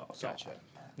mountains as well. So. gotcha.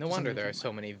 No wonder there are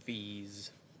so many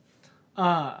V's.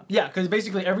 Yeah, because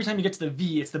basically every time you get to the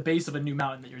V, it's the base of a new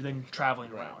mountain that you're then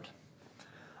traveling around.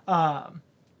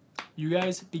 You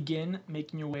guys begin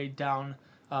making your way down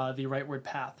the rightward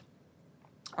path.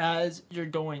 As you're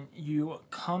going, you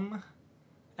come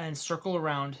and circle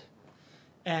around,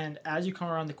 and as you come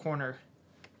around the corner,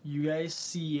 you guys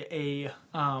see a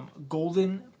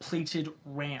golden plated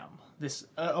ram. This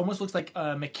almost looks like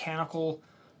a mechanical.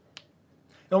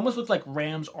 It almost looks like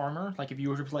ram's armor. Like if you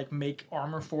were to like make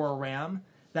armor for a ram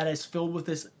that is filled with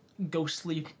this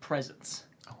ghostly presence.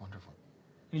 Oh, wonderful.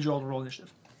 I need you all to roll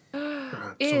initiative.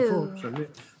 Perhaps, Ew. unfortunately.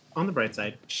 On the bright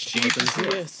side,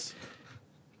 Sheepsius.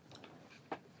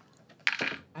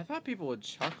 I thought people would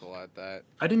chuckle at that.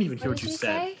 I didn't even hear What what did you you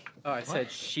said. say? Oh, I said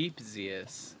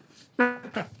sheepsius.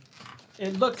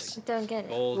 It looks Don't get it.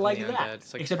 Gold like neon that, dead.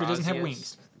 It's like except it doesn't have Frasius.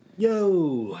 wings.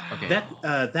 Yo, Okay.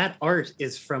 that art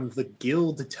is from the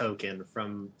guild token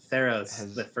from Theros,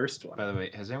 Has- the first one. By the way,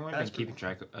 has anyone That's been keeping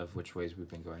track of which ways we've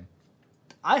been going?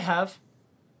 I have,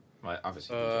 Well,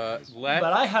 obviously. Left,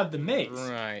 but I have the maze.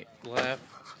 right, left.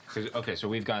 Okay, so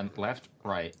we've gone left,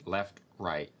 right, left,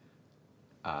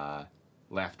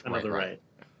 Another right, right.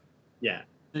 Yeah.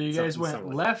 So you guys Something went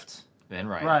somewhat. left, then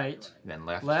right, right, then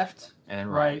left, left, and then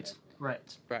right,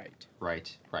 right.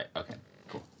 Right. right. Okay,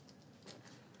 cool.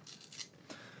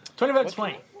 20 by What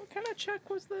 20. What kind of check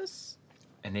was this?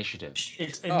 Initiative.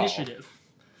 It's Oh. initiative.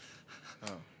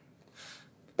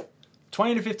 Oh.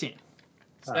 20 to 15.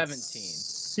 17.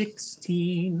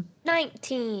 16.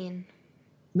 19.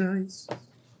 Nice.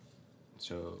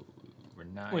 So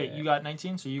Renaya. Wait, you got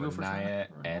 19, so you go first. Renaya,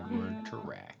 Renaya. Edward,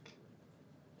 Tarak.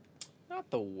 Not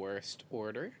the worst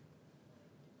order.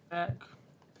 Back.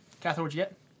 Catherine, what'd you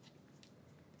get?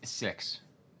 6.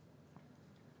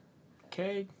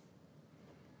 Okay.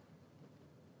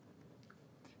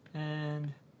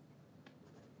 And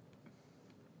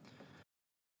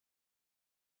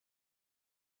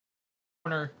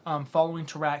following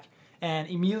Tarak, and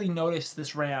immediately notice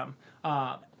this ram.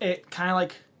 It kind of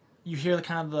like you hear the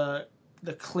kind of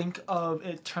the clink of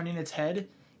it turning its head,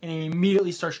 and it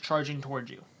immediately starts charging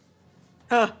towards you.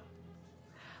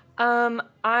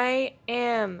 I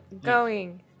am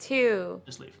going to.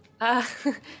 Just leave. That's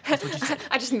what you said.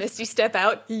 I just missed you step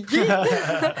out.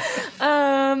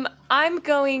 I'm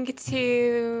going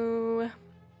to.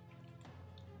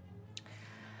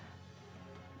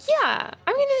 Yeah,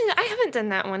 I haven't done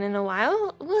that one in a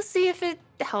while. We'll see if it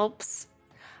helps.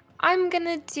 I'm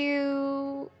gonna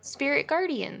do Spirit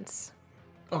Guardians.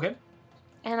 Okay.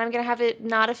 And I'm gonna have it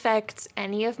not affect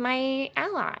any of my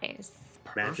allies.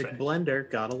 Magic Perfect. blender,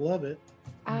 gotta love it.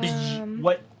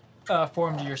 What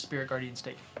form do your Spirit Guardians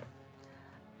take?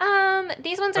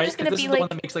 These ones are just gonna this be is like. the one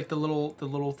that makes like the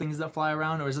little things that fly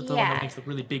around, or is it the one Yeah. that makes the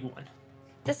really big one?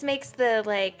 This makes the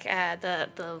like the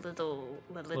little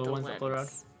Ones that float around?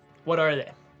 What are they?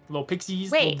 Little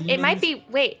pixies? Wait, little it might demons?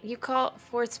 be. Wait, you call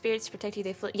for spirits to protect you.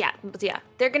 They float. Yeah, yeah.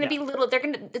 They're gonna Yeah. be little. They're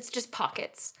gonna. It's just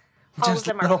pockets. All Just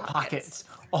of them little are pockets.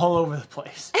 all over the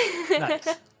place. Nice.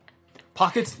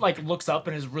 Pockets like looks up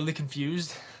and is really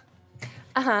confused.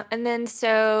 And then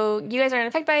so you guys are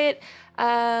unaffected by it.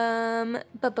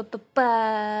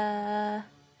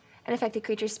 An affected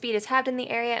creature's speed is halved in the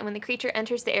area, and when the creature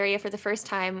enters the area for the first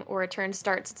time or a turn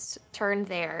starts its turn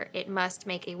there, it must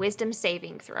make a Wisdom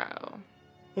saving throw.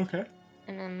 Okay.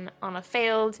 And then on a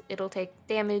failed, it'll take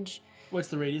damage. What's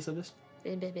the radius of this?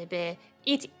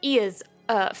 It is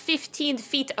 15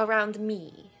 feet around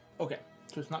me. Okay,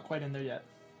 so it's not quite in there yet.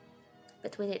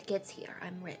 But when it gets here,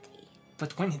 I'm ready.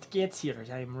 But when it gets here,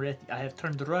 I am ready. I have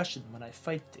turned Russian when I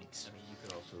fight things. I mean, you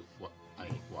could also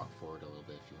walk forward a little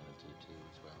bit if you wanted to too,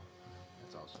 as well.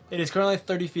 That's also. It is currently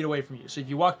 30 feet away from you, so if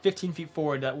you walk 15 feet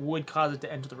forward, that would cause it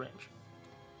to enter the range.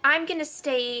 I'm gonna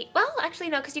stay. Well, actually,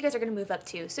 no, because you guys are gonna move up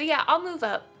too. So yeah, I'll move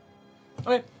up.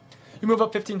 Okay. You move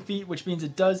up 15 feet, which means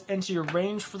it does enter your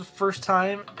range for the first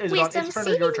time. Is it on Wisdom its turn or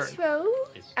your saving turn? throw.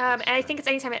 And I think it's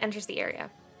anytime it enters the area.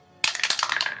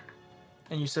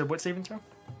 And you said what saving throw?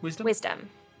 Wisdom? Wisdom.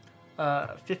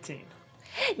 15.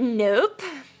 Nope.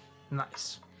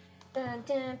 Nice. Dun,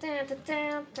 dun, dun, dun,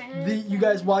 dun, dun, You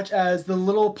guys watch as the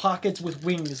little pockets with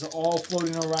wings all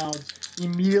floating around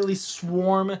immediately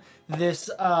swarm this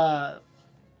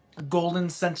golden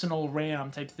sentinel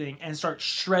ram type thing and start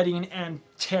shredding and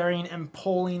tearing and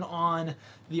pulling on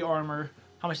the armor.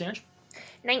 How much damage?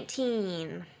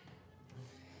 19.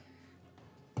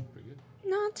 Pretty good.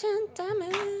 Not 10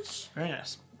 damage. Very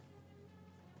nice.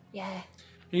 Yeah. Are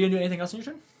you gonna do anything else in your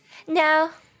turn? No.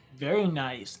 Very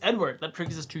nice. Edward, that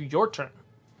brings us to your turn.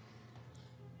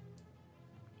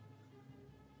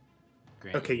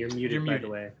 Great. Okay, you're muted, You're by muted. the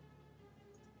way.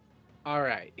 All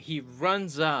right, he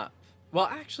runs up. Well,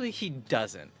 actually, he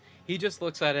doesn't. He just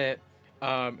looks at it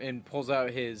and pulls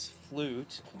out his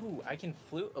flute. Ooh, I can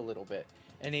flute a little bit.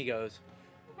 And he goes.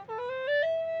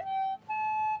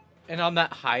 And on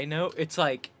that high note, it's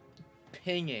like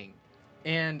pinging.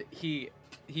 And he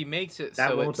makes it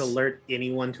That so won't it's... alert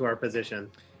anyone to our position.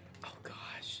 Oh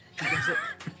gosh. He does it.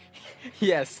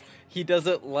 Yes, he does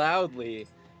it loudly.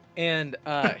 And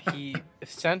he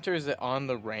centers it on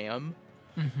the ram.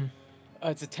 Mm-hmm.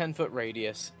 It's a 10-foot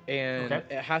radius, and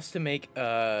Okay. it has to make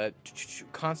a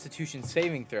Constitution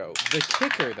saving throw. The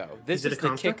kicker, though, this Is it is a the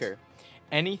construct? kicker.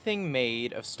 Anything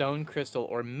made of stone, crystal,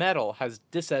 or metal has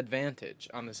disadvantage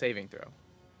on the saving throw.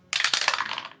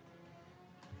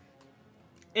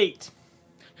 8.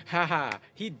 Haha,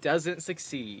 he doesn't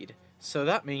succeed. So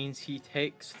that means he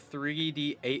takes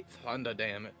 3d8 thunder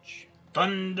damage.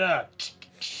 Thunder.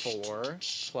 4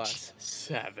 plus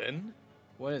 7.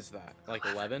 What is that? Like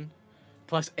 11?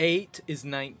 Plus 8 is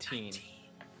 19.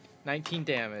 19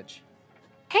 damage.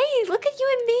 Hey, look at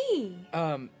you and me.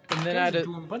 And then Guys add are a,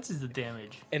 doing bunches of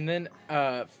damage. and then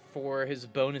for his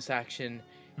bonus action,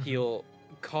 he'll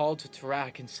call to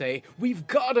Tarak and say, "We've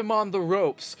got him on the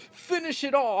ropes. Finish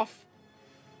it off."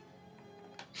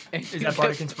 And Is you that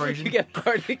Bardic get- Inspiration? You get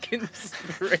Bardic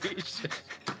Inspiration.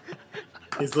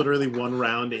 He's literally one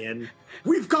round in.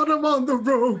 We've got him on the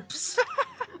ropes.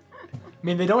 I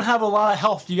mean, they don't have a lot of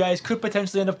health. You guys could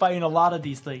potentially end up fighting a lot of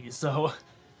these things, so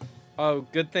Oh,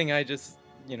 good thing I just,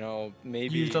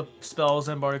 maybe. use up spells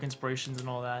and bardic inspirations and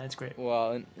all that. It's great.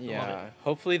 Well, yeah.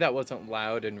 Hopefully that wasn't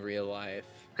loud in real life.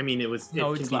 I mean, it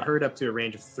No, can it's be loud. heard up to a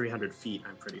range of 300 feet,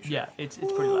 I'm pretty sure. Yeah, it's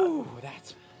pretty loud. Ooh,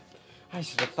 that's. I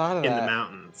should have thought of In that. the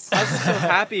mountains. I was so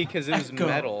happy because it was Echo.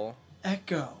 metal.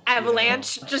 Echo.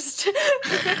 avalanche just.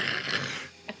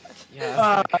 Yeah,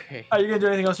 Uh, that's not great. Are you gonna do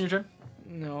anything else in your turn?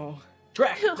 No.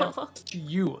 Trek.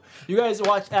 You guys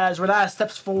watch as Renaya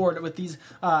steps forward with these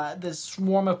this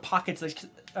swarm of pockets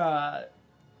that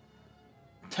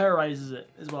terrorizes it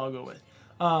is what I'll go with.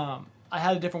 I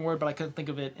had a different word, but I couldn't think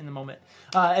of it in the moment.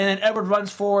 And then Edward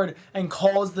runs forward and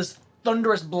calls this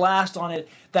thunderous blast on it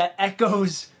that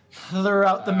echoes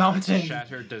throughout the mountain.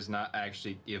 Shatter does not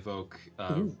actually evoke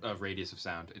a radius of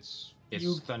sound. It's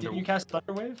thunder. Did you cast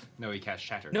Thunderwave? No, he cast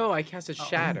Shatter. No, I casted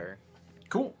Shatter.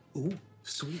 Cool. Ooh,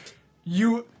 sweet.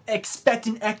 You expect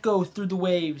an echo through the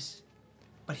waves,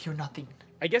 but hear nothing.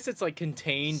 I guess it's like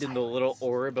contained in the little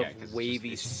orb of Yeah, 'cause it's wavy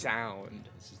just- sound.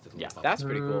 This is the Yeah, little That's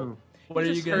pretty cool. What are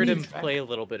you just gonna heard do, him Trek? play a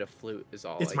little bit of flute is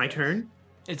all. It's I my guess. turn,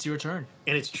 It's your turn.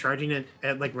 and it's charging it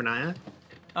at like Renaya.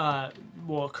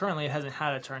 Well, currently it hasn't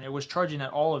had a turn. It was charging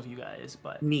at all of you guys,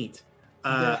 but Neat. they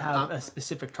have a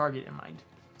specific target in mind.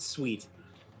 Sweet.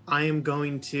 I am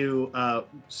going to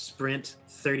sprint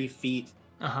 30 feet.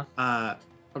 Uh-huh.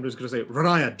 I'm just gonna say,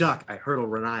 Renaya, duck. I hurdle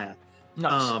Renaya.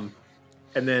 Nice.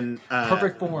 And then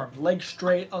Perfect form. Legs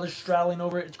straight, others straddling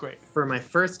over it. It's great. for my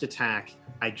first attack,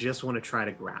 I just want to try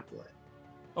to grapple it.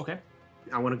 Okay.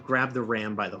 I want to grab the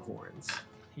ram by the horns.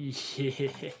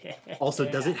 Also,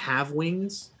 does it have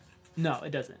wings? No, it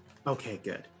doesn't. Okay,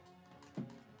 good.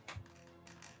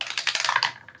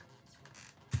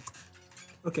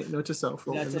 Okay, note to self.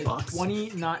 Roll That's in the a box.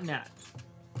 20, not nat.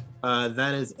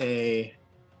 That is a.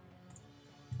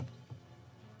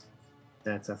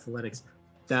 That's athletics.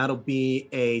 That'll be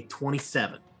a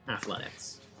 27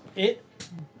 athletics. It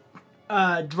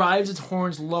drives its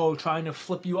horns low, trying to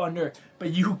flip you under,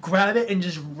 but you grab it and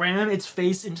just ram its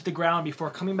face into the ground before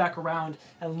coming back around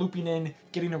and looping in,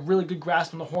 getting a really good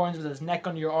grasp on the horns with its neck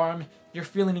under your arm. You're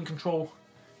feeling in control.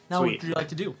 Now, Sweet. what would you like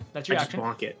to do? That's I your just action.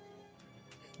 bonk it.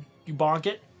 You bonk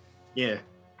it. Yeah.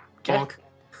 'Kay.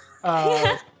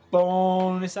 Bonk.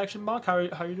 Bonus action bonk. How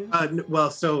are you doing?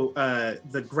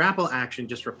 The grapple action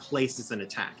just replaces an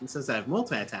attack. And since I have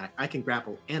multi-attack, I can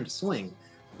grapple and swing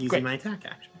using Great. my attack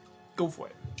action. Go for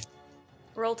it.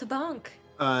 Roll to bonk.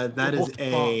 That is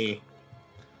a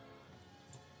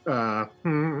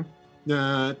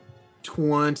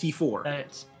 24. That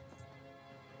is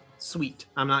Sweet.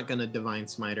 I'm not gonna divine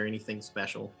smite or anything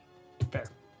special. fair.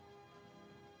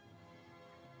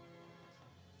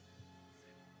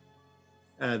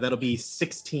 That'll be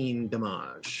 16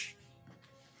 damage.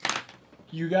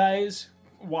 You guys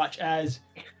watch as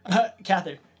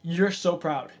Cather, you're so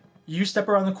proud. You step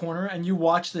around the corner and you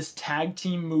watch this tag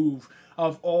team move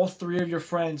of all three of your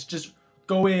friends just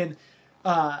go in,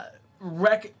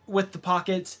 wreck with the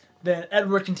pockets, then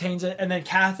Edward contains it, and then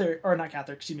Trek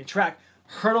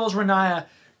hurdles Renaya,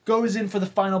 goes in for the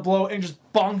final blow, and just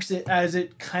bonks it as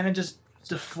it kind of just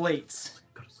deflates.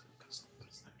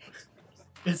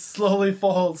 It slowly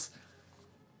falls,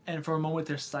 and for a moment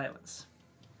there's silence.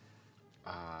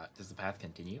 Does the path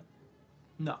continue?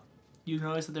 No. You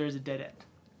notice that there is a dead end.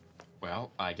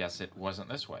 Well, I guess it wasn't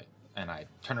this way. And I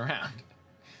turn around.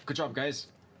 Good job, guys.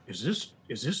 Is this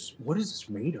what is this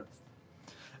made of?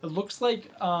 It looks like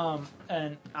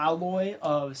an alloy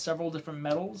of several different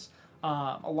metals,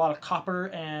 a lot of copper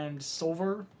and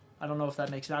silver. I don't know if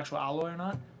that makes an actual alloy or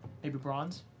not. Maybe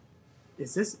bronze.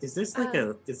 Is this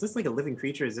like a living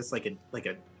creature? Is this like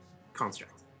a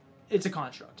construct? It's a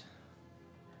construct.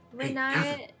 Hey, Renaya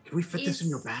Catherine, can we fit this in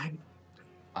your is- bag?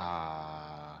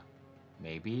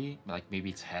 Maybe. Maybe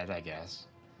its head, I guess.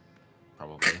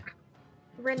 Probably.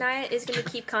 Renaya is going to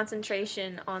keep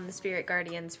concentration on the spirit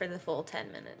guardians for the full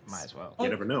 10 minutes. Might as well. You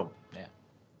never know. Yeah.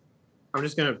 I'm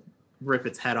just gonna rip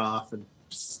its head off and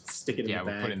just stick it in Yeah, the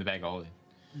we'll bag. put it in the bag of holding.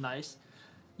 Nice.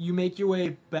 You make your way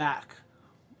back,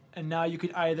 and now you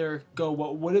could either go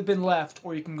what would have been left,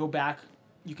 or you can go back.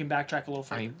 You can backtrack a little I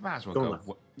further. mean, might as well Go go. left.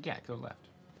 Yeah, go left.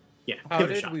 Yeah. How give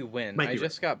it a did shot. we win? Might I be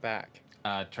just got back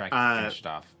Track finished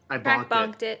off. I Crack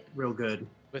bonked bonked it. real good.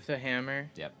 with a hammer.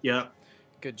 Yep.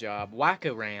 Good job. Whack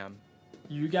a ram.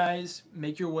 You guys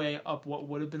make your way up what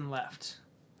would have been left.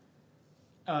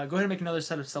 Go ahead and make another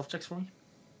set of self checks for me.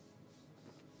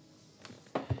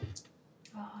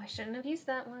 Oh, I shouldn't have used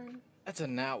that one. That's a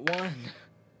nat 1.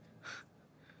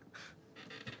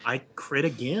 I crit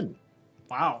again.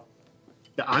 Wow.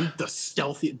 I'm the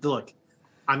stealthy. Look,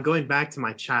 I'm going back to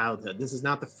my childhood. This is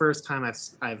not the first time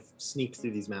I've sneaked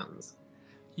through these mountains.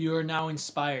 You are now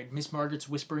inspired. Miss Margaret's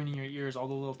whispering in your ears all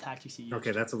the little tactics you use.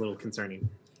 Okay, that's a little concerning.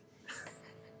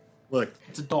 Look,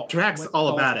 It's a doll. Drax What all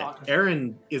doll's about talking it.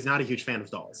 Aaron is not a huge fan of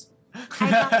dolls.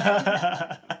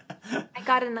 I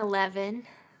got an 11.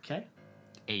 Okay.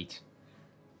 8.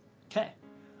 Okay.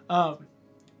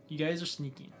 You guys are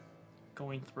sneaking.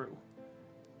 going through.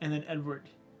 And then Edward,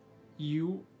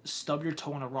 you stub your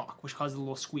toe on a rock, which causes a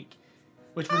little squeak.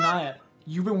 Which, Renaya,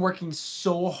 you've been working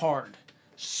so hard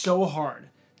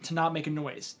to not make a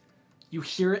noise. You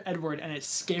hear Edward and it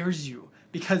scares you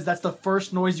because that's the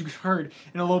first noise you've heard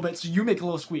in a little bit, so you make a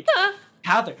little squeak.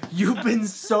 Heather, you've been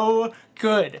so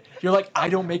good. You're like, I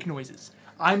don't make noises.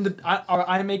 I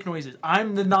make noises.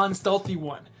 I'm the non-stealthy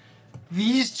one.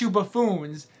 These two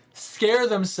buffoons scare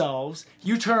themselves.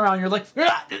 You turn around, you're like,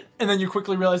 "Ah!" And then you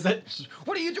quickly realize that,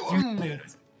 What are you doing?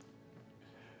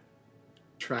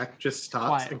 Track just stops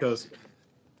Quiet. and goes,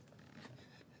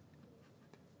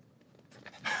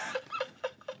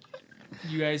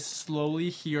 you guys slowly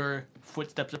hear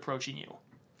footsteps approaching you.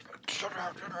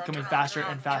 Coming faster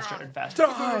and faster and faster.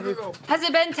 Has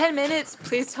it been 10 minutes?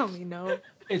 Please tell me no.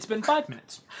 It's been 5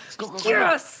 minutes.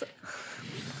 Yes!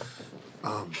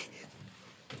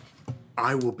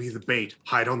 I will be the bait.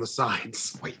 Hide on the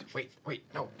sides. Wait.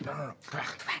 No.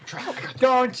 Track. I got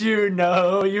Don't you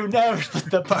know? You never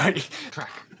split the party. Track.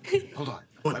 Hold on.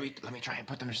 Let me try and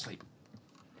put them to sleep.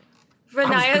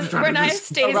 Renaya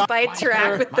stays by Mine's Tarak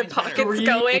better. with the Mine's better. pockets Three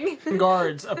going.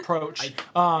 guards approach,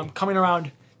 coming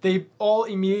around. They all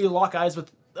immediately lock eyes with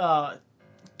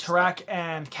Tarak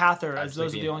and Cather, as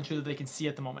those are the only two that they can see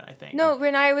at the moment, I think. No,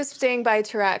 Renaya was staying by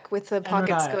Tarak with the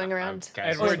pockets Renaya. going around.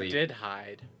 Edward did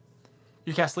hide.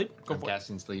 You cast sleep? Go I'm for it.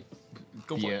 casting sleep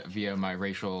Go for it. via my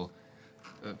racial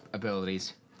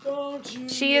abilities.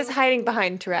 She is hiding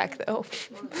behind Tarak, though.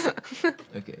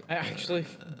 Okay. I actually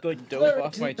dove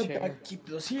off my chair. Keep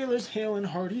those healers hale and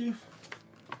hearty.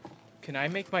 Can I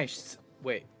make my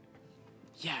wait?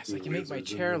 Yes, I can make my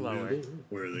chair lower.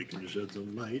 where they can shed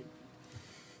some light.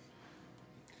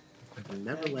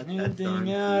 Never let that Anything darn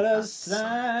out of thief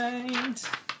sight.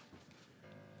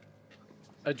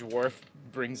 A dwarf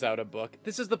brings out a book.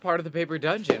 This is the part of the paper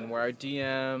dungeon where our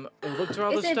DM looked through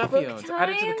all Is the it stuff he book owns,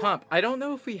 added to the time? comp. I don't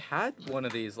know if we had one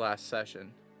of these last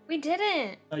session. We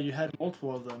didn't. You had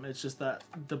multiple of them. It's just that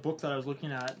the book that I was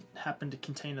looking at happened to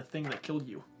contain a thing that killed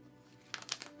you.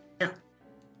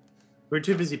 We're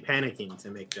too busy panicking to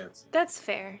make jokes. That's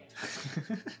fair.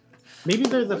 Maybe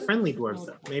they're the friendly dwarves,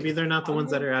 though. Maybe they're not the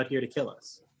ones that are out here to kill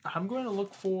us. I'm going to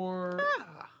look for...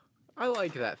 Ah, I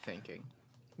like that thinking.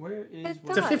 Where is...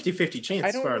 It's a 50-50 chance I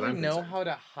as don't far as really I'm know concerned. how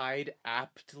to hide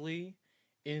aptly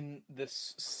in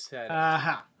this setting.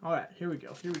 Aha. All right, here we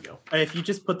go. If you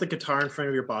just put the guitar in front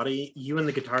of your body, you and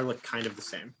the guitar look kind of the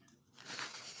same.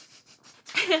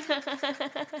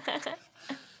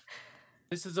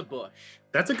 This is a bush.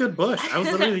 That's a good bush. I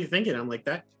was literally thinking, I'm like,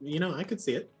 that, I could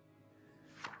see it.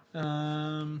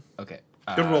 Okay.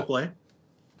 Good role play.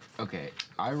 Okay.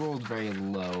 I rolled very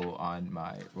low on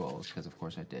my rolls because, of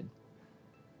course, I did.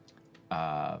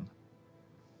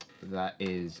 That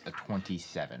is a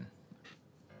 27.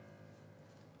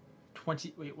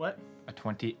 20... Wait, what? A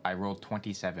 20. I rolled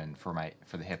 27 for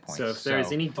the hit points. So if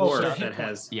there's any Oh, so dwarf hit that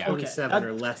has Yeah. 27 Okay.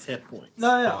 or less hit points.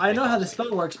 No, I know how the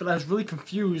spell works, but I was really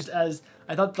confused as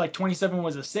I thought like 27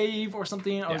 was a save or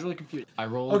something. I was Yeah. really confused. I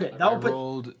rolled. Okay, that'll put-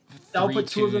 rolled that'll three put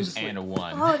two of them to twos sleep. and a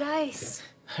 1. Oh, nice.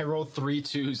 I rolled 3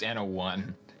 2s and a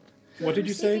 1. What did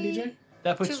you say, DJ?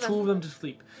 That puts Two of two of them to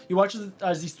sleep. You watch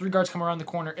as these 3 guards come around the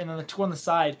corner, and then the 2 on the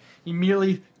side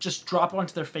immediately just drop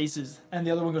onto their faces, and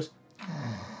the other one goes,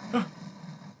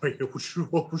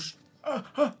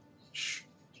 Shh.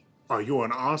 Are you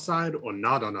on our side or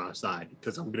not on our side?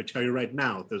 Because I'm going to tell you right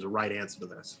now, there's a right answer to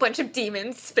this. Bunch of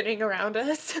demons spinning around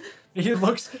us. he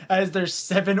looks as there's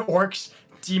 7 orcs,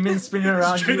 demons spinning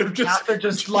around Straight you, up and just- Cather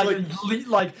just just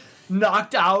like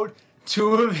knocked out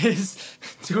two of his.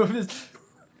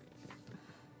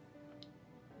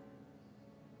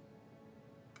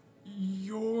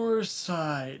 Your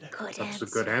side. Good That's answer. a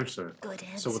good answer. Good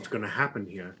answer. So what's going to happen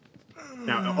here?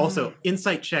 Now, also,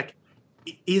 insight check.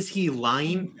 Is he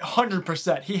lying?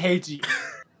 100%. He hates you.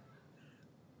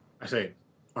 I say,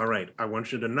 all right, I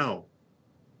want you to know,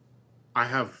 I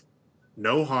have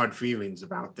no hard feelings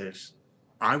about this.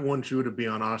 I want you to be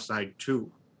on our side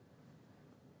too.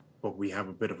 But we have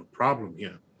a bit of a problem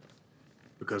here.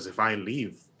 Because if I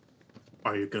leave,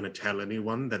 are you going to tell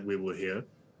anyone that we were here?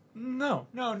 No,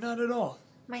 not at all.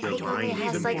 My You're thing only lying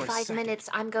has even like for a 5 second. minutes.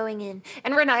 I'm going in.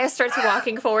 And Renaya starts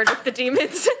walking forward with the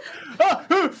demons.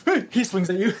 He swings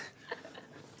at you.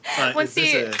 Once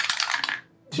is this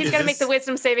He's Is got to make this- the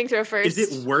wisdom saving throw first. Is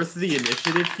it worth the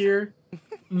initiative here?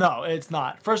 No, it's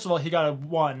not. First of all, he got a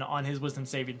 1 on his wisdom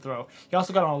saving throw. He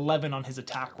also got an 11 on his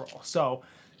attack roll. So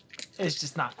it's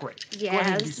just not great. Go ahead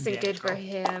and do Yes, some they damage, did for girl.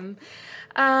 him.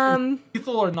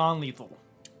 Lethal or non-lethal?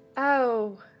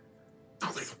 Oh.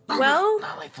 Not lethal. Well,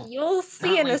 Not lethal. you'll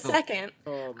see Not in a lethal. second.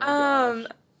 Oh my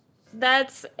gosh.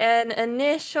 That's an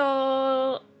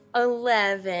initial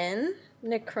 11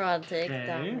 necrotic Okay.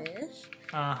 damage.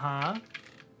 Uh-huh.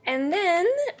 And then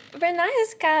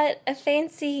Renaya's got a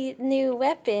fancy new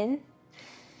weapon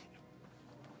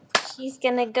she's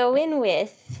gonna go in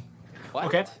with. What?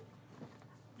 Okay.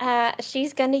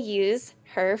 She's gonna use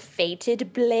her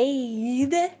fated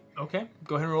blade. Okay.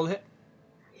 Go ahead and roll a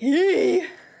hit.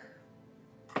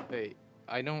 Wait,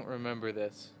 I don't remember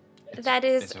this. That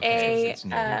is it's okay, it's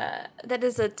new. that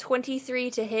is a 23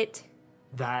 to hit.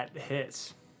 That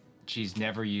hits. She's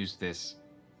never used this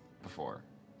before,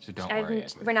 so don't worry.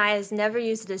 Edward. Renaya's never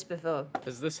used this before.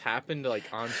 Has this happened like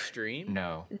on stream?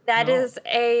 No. That No. is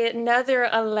another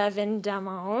 11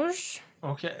 damage.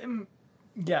 Okay.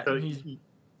 Yeah, So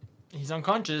he's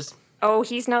unconscious. Oh,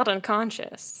 he's not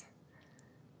unconscious.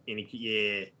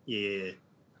 yeah.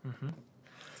 Mm-hmm.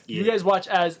 You guys watch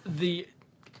as the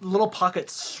little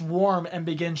pockets swarm and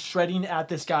begin shredding at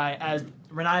this guy as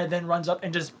Renaya then runs up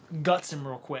and just guts him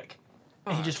real quick.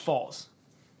 And he just falls.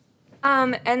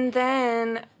 And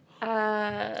then,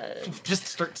 Just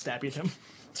start stabbing him.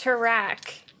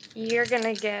 Tarak, you're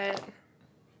gonna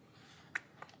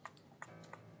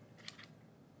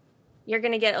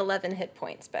get 11 hit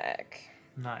points back.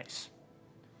 Nice.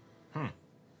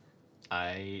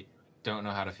 I don't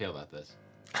know how to feel about this.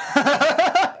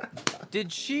 Did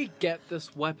she get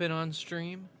this weapon on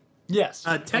stream? Yes.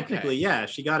 Technically, yeah,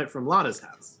 she got it from Lotta's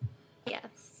house.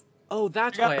 Yes. Oh,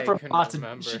 that's She got why it I from couldn't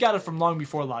remember. She got it from long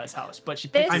before Lotta's house, but she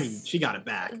picked I This- mean, she got it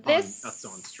back This,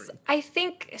 on stream. I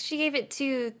think she gave it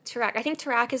to Tarak. I think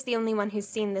Tarak is the only one who's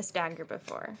seen this dagger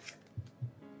before.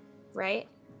 Right?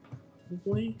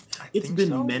 Probably. I It's think been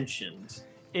so. mentioned.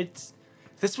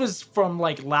 This was from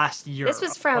like last year. This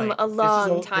was from a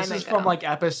long time This is ago. from like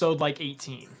episode like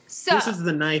 18. So, This is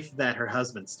the knife that her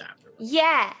husband stabbed her with.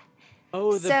 yeah.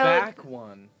 Oh, the So- back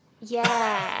one.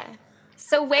 Yeah.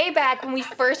 So way back when we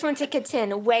first went to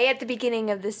Catan, way at the beginning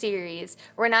of the series,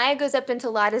 Renaya goes up into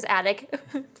Lotta's attic.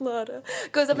 Lotta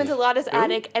goes up into Lotta's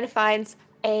attic and finds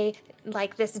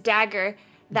this dagger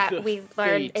that The we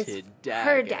learned is fated her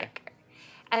dagger. dagger.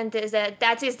 And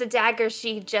that is the dagger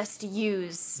she just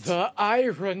used. The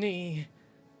irony.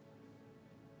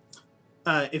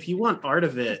 If you want art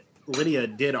of it, Lydia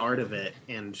did art of it,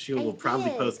 and she will probably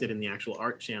did. post it in the actual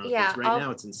art channel. Yeah, because right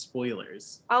now it's in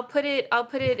spoilers I'll put it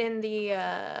in the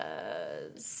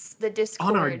Discord.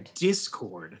 on our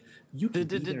Discord. You The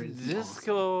can be there as well.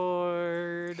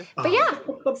 Discord. But yeah,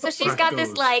 so she's got this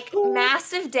Goes. like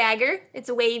massive dagger. It's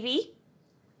wavy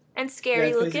and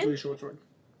scary looking. a short sword.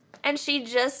 And she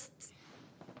just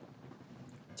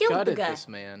killed the Gutted guy. this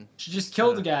man. She just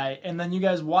killed the guy, and then you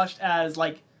guys watched as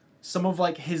like some of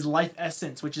like his life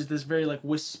essence, which is this very like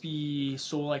wispy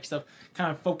soul-like stuff, kind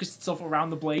of focused itself around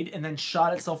the blade and then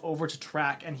shot itself over to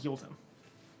Track and healed him.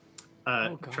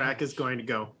 Oh, Track is gosh. going to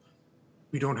go.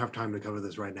 We don't have time to cover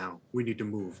this right now. We need to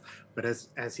move. But as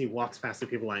he walks past the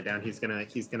people lying down, he's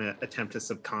gonna attempt to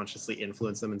subconsciously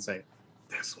influence them and say,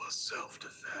 "This was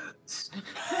self-defense."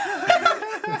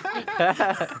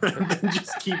 And then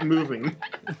just keep moving.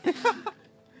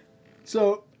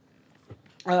 So,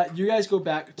 you guys go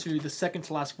back to the second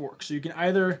to last fork. So you can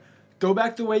either go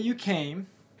back the way you came,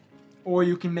 or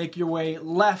you can make your way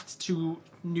left to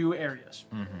new areas.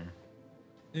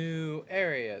 New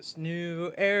areas.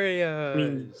 New I areas.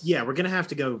 mean, yeah, we're gonna have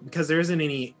to go because there isn't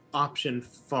any option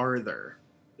farther,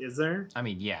 is there? I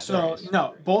mean, yeah. So there is.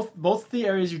 no, both the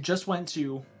areas you just went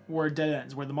to were dead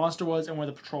ends, where the monster was and where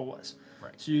the patrol was.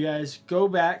 Right. So you guys go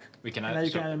back, We can and now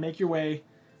you can either make your way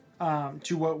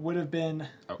to what would have been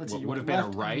let's see, what you would went have been a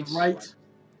left and right, right.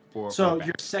 or So back.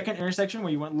 your second intersection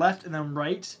where you went left and then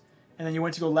right, and then you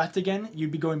went to go left again, you'd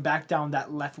be going back down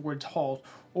that leftward hall,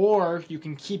 or you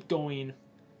can keep going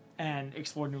and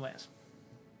explore new lands.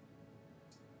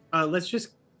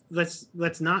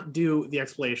 Let's not do the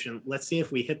exploration. Let's see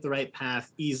if we hit the right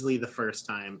path easily the first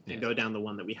time and Yeah. go down the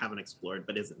one that we haven't explored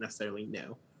but isn't necessarily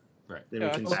new. Right. Then Yeah,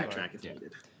 we can that's backtrack fine. if Yeah.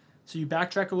 needed. So you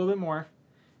backtrack a little bit more,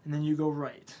 and then you go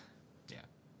right.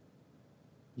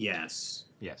 Yes.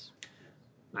 Yes.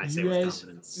 I say You with guys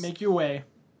confidence. make your way.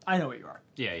 I know where you are.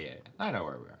 Yeah. I know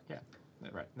where we are. Yeah.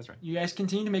 Right. That's right. You guys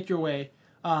continue to make your way,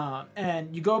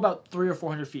 and you go about 300 or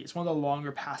 400 feet. It's one of the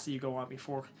longer paths that you go on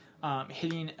before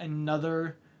hitting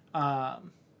another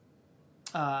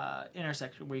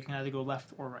intersection where you can either go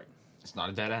left or right. It's not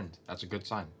a dead end. That's a good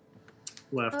sign.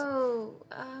 Left. Oh,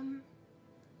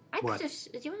 I What? could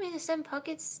just. Do you want me to send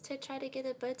pockets to try to get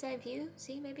a bird's eye view?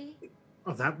 See, maybe.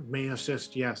 Oh, that may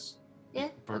assist, yes. Yeah.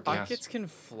 Pockets can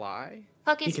fly?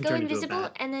 Pockets can go turn into a invisible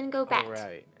bat. and then go back. Oh,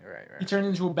 right. He turns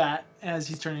into a bat as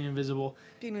he's turning invisible.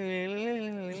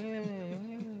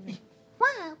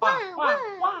 Wah,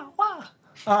 wah,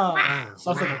 wah.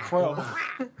 Sounds like a crow.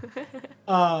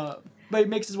 But he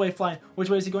makes his way flying. Which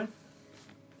way is he going?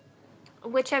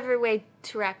 Whichever way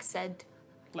Turak said.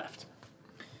 Left.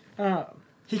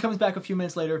 He comes back a few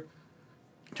minutes later,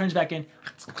 turns back in.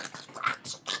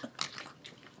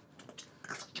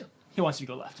 He wants you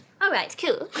to go left. All right,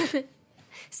 cool.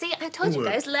 See, I told you Ooh.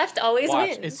 guys, left always Watch,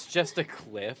 wins. it's just a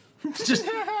cliff. Just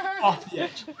off the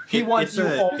edge. He wants you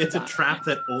all It's to a die. trap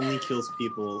that only kills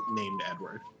people named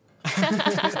Edward.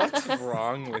 What's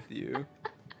wrong with you?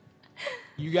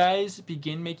 You guys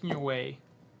begin making your way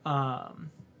Downtown.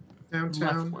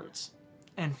 leftwards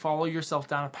and follow yourself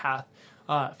down a path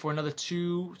for another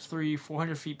 200, 300,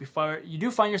 400 feet before you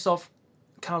do find yourself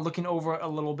kind of looking over a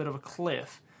little bit of a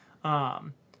cliff.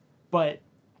 But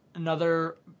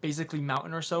another basically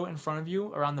mountain or so in front of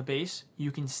you around the base,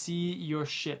 you can see your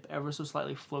ship ever so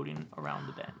slightly floating around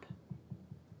the bend.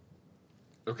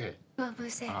 Okay. What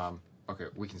was it? Okay,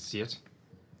 we can see it.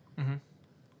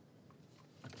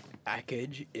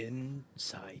 Package in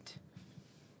sight.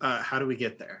 How do we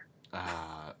get there?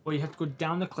 Well, you have to go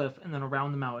down the cliff and then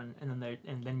around the mountain, and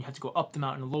then you have to go up the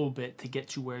mountain a little bit to get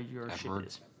to where your ship Edward,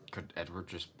 is. could Edward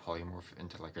just polymorph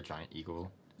into like a giant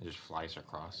eagle and just flies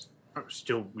across?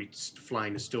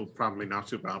 Flying is still probably not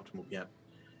super optimal yet.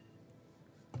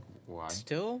 Why?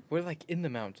 Still, we're like in the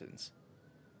mountains.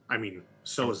 I mean,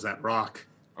 so is that rock.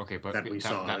 Okay, but That we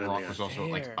saw that rock earlier. was also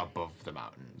like Fair. above the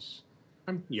mountains,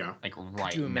 Yeah. like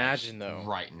right. you imagine, next, though,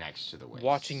 right next to the waves.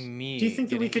 Watching me. Do you think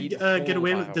that we getting could eaten get whole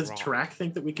away by with? a Does rock. Tarak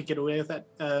think that we could get away with that,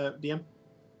 DM?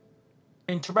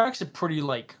 And Tarak's a pretty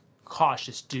like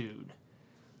cautious dude.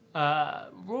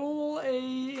 Roll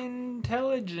a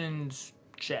intelligence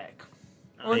check.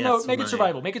 Or no, Yes, make it my-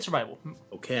 survival. Make it survival.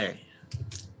 Okay.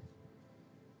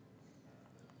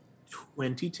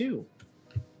 22.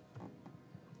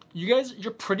 You guys,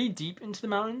 you're pretty deep into the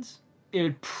mountains. It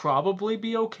would probably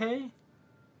be okay,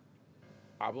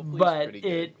 Probably but pretty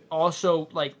good. it also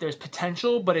like there's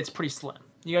potential, but it's pretty slim.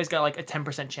 You guys got like a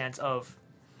 10% chance of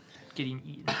getting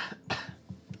eaten.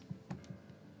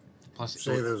 Plus,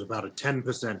 Say there's about a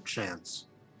 10% chance.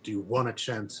 Do you want to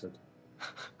chance it?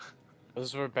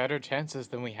 Those were better chances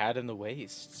than we had in the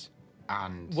wastes.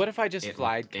 and What if I just it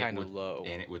flied would- it kind of would- low?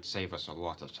 and it would save us a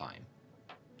lot of time.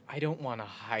 I don't want to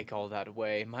hike all that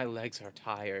way. My legs are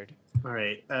tired. All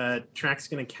right. Track's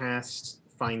gonna cast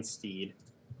Find Steed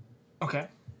Okay.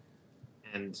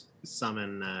 and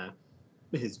summon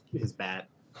his bat.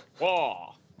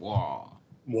 Whoa! Whoa.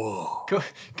 Whoa.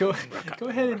 Go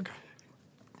ahead and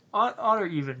odd or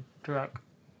even, Tarak.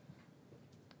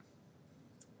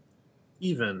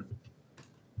 Even.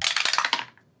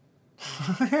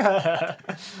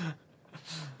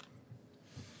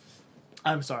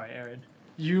 I'm sorry, Aaron.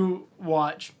 You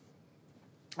watch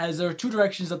as there are two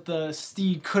directions that the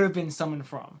steed could have been summoned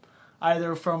from,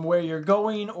 either from where you're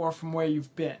going or from where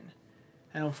you've been.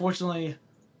 And unfortunately,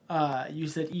 you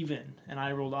said even, and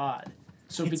I rolled odd.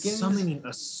 So it It's begins. summoning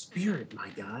a spirit, my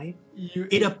guy. You,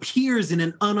 It appears in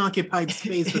an unoccupied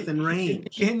space within it range.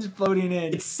 begins floating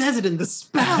in It says it in the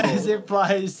spell. as it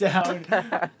flies down,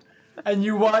 and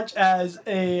you watch as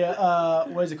a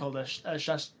what is it called, a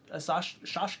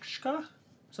shashka,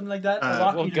 something like that. A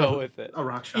rock We'll eater go with it. A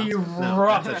rock shot. He No,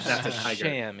 rocks. that's a tiger.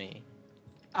 Chamois.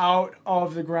 out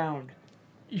of the ground.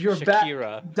 Your bat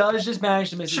Shakira. does just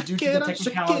manage to miss it due to the Shakira,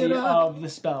 technicality Shakira. of the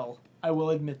spell. I will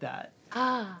admit that.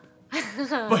 Ah.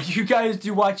 But you guys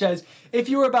do watch as, if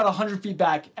you were about 100 feet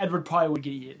back, Edward probably would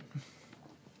get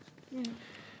eaten.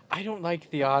 I don't like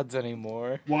the odds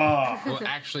anymore. Wow. Well,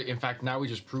 actually, in fact, now we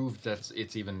just proved that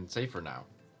it's even safer now.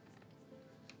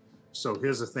 So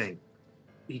here's the thing.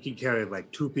 He can carry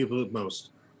like 2 people at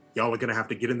most. Y'all are going to have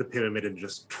to get in the pyramid and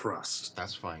just trust.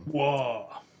 That's fine. Whoa.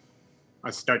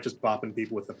 I start just bopping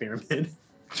people with the pyramid.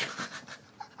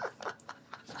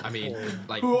 I mean,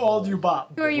 like Who all do you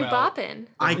bop? Who are you Well, bopping?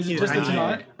 I Is it can. just the I-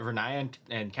 Tanar? Renaya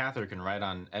and Catherine can ride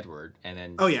on Edward, and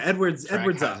then Oh yeah, Edward's Track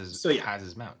Edward's has up. his, So yeah, has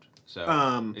his mount. So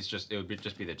it would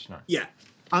just be the Tanar. yeah,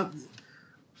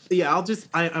 yeah.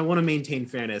 I want to maintain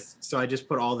fairness, so I just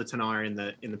put all the Tanar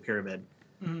in the pyramid.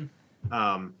 Mhm.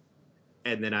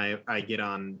 And then I get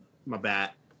on my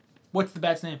bat. What's the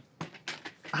bat's name?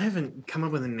 I haven't come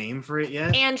up with a name for it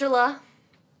yet. Angela.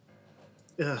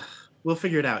 Ugh, we'll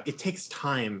figure it out. It takes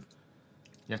time.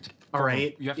 You have to. All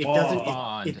right. You have it to doesn't. form a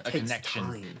bond, it a takes connection.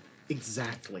 time.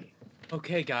 Exactly.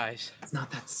 Okay, guys. It's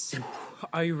not that simple.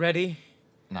 Are you ready?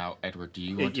 Now, Edward, do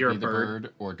you want You're to a be the bird.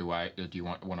 bird, or do you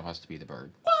want one of us to be the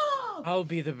bird? I'll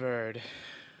be the bird.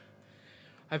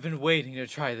 I've been waiting to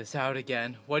try this out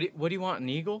again. What do you want, an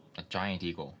eagle? A giant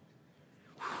eagle.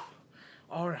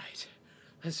 All right.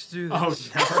 Let's do Oh,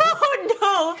 this. no. Oh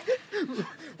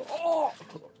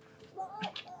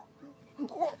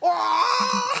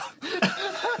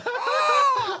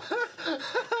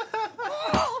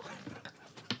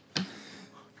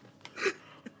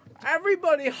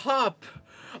Everybody hop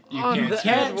You on the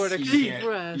can't Edward speak.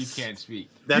 Express. You can't speak.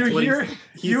 That's you what hear,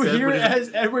 he you said hear when he-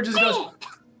 as Edward just goes.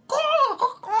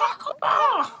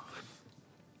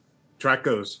 Track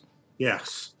goes,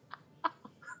 yes.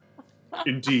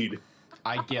 Indeed.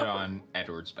 I get on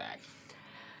Edward's back,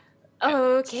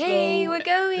 Okay, So we're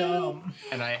going. dumb.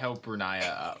 and I help Renaya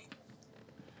up.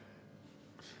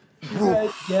 You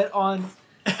guys get on.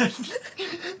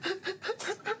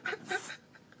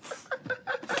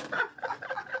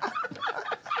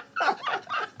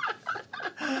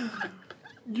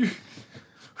 you,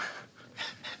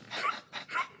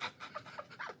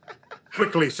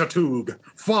 Quickly, Satug,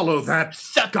 follow that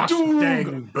gosh Satug!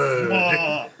 dang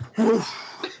bird.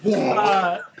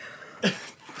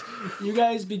 you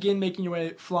guys begin making your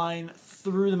way flying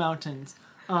through the mountains.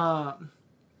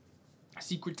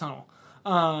 Secret tunnel.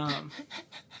 Oh,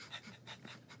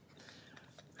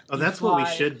 that's what we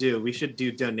fly. should do. We should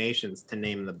do donations to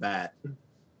name the bat.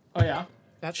 Oh yeah,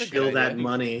 That's a Shill good that idea.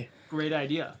 money. great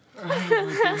idea. Oh my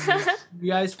goodness. You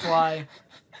guys fly.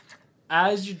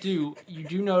 As you do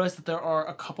notice that there are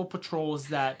a couple patrols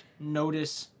that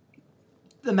notice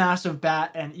the massive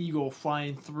bat and eagle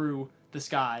flying through the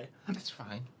sky. That's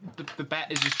fine. The bat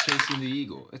is just chasing the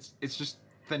eagle. It's just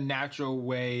the natural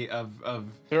way of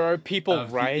There are people of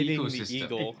the riding the ecosystem.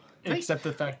 eagle. Except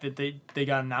the fact that they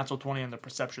got a natural 20 on their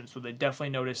perception, so they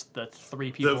definitely noticed the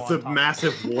three people The, on the top.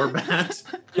 massive war bat.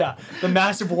 Yeah, the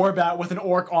massive war bat with an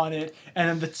orc on it, and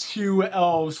then the two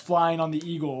elves flying on the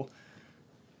eagle.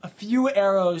 A few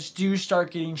arrows do start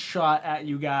getting shot at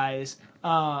you guys.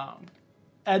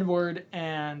 Edward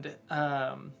and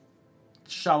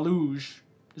Shaluge,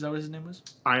 is that what his name was?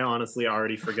 I honestly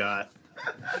already forgot.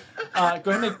 Go ahead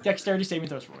and make dexterity saving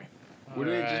throws for me. would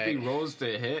it just be Alright. rolls to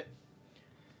hit?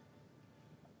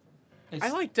 It's I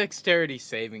like dexterity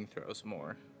saving throws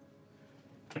more.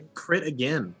 Crit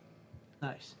again.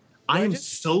 nice. I am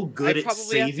just- so good I at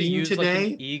probably have to saving use today.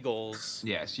 like an eagle's.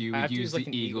 Yes, you I would have to use use, like, the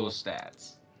an eagle eagle.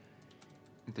 stats.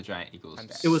 The giant eagle I'm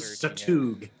stats. It was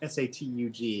Searching Satug.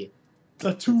 Satug. The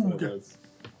That's what it was.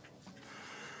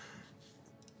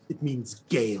 It means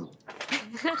gale.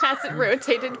 Has it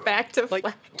rotated back to Like,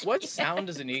 flat? what sound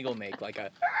does an eagle make? Like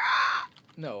a.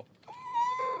 No.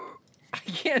 I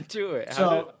can't do it. How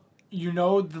So you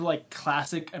know the like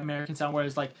classic American sound where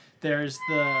it's like there's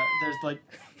like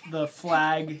the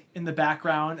flag in the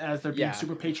background as they're being Yeah,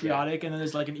 super patriotic, and then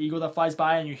there's like an eagle that flies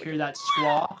by, and you hear that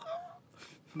squaw.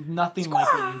 Nothing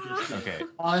like what you just did. Okay.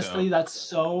 Honestly, that's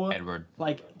so Edward,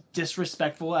 like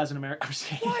disrespectful as an American. I'm just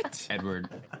kidding. What? Edward,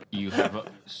 you have a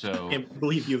so I can't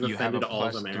believe you've you have a offended all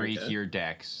of plus 3 America. to your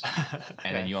dex,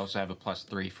 and then you also have a plus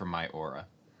 3 from my aura.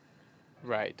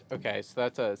 Right. Okay. So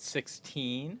that's a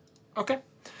 16. Okay.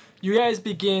 You guys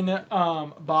begin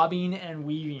bobbing and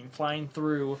weaving, flying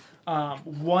through.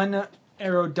 One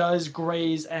arrow does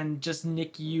graze and just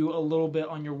nick you a little bit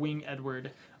on your wing,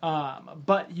 Edward.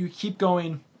 But you keep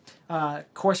going,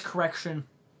 course correction,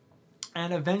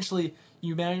 and eventually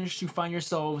you manage to find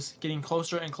yourselves getting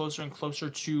closer and closer and closer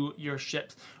to your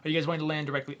ships. Are you guys wanting to land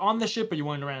directly on the ship, or you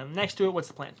want to land next to it? What's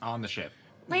the plan? On the ship.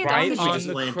 Land Right on the on on ship. the-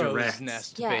 the land crow's direct.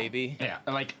 nest, Yeah. baby. Yeah,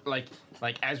 like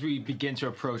as we begin to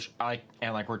approach,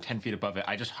 and like we're 10 feet above it,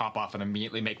 I just hop off and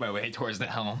immediately make my way towards the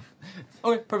helm.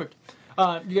 Okay, perfect.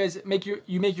 You guys make your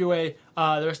way.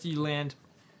 The rest of you land.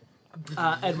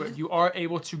 Edward, you are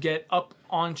able to get up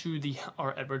onto the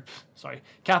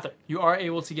Cather, you are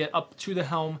able to get up to the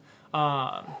helm.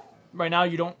 Right now,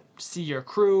 you don't see your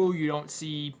crew. You don't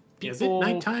see people. Is it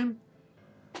nighttime?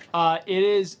 It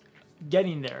is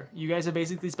getting there. You guys have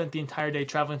basically spent the entire day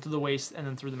traveling through the waste and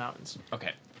then through the mountains.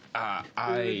 Okay. Through the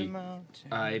I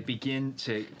mountain. begin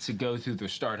to go through the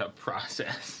startup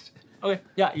process. Okay,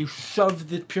 yeah, you shove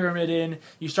the pyramid in.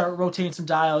 You start rotating some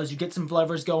dials. You get some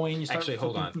levers going. You start Actually,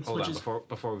 hold flipping on, some switches.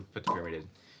 before we put the pyramid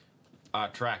in.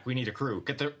 Track, we need a crew.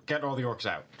 Get all the orcs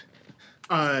out.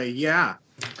 Yeah.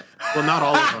 Well, not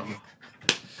all of them.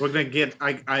 We're gonna get.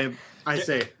 I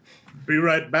say, be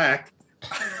right back.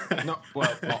 No,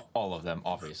 well, all of them,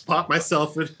 obviously. Pop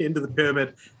myself into the pyramid.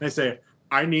 And I say,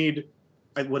 I need.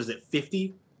 What is it?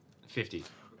 50? 50.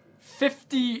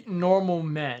 50 normal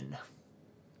men.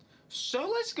 So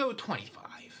let's go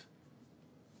 25.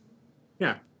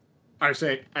 Yeah. I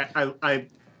say. I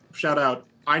shout out.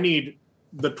 I need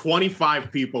the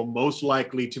 25 people most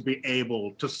likely to be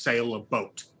able to sail a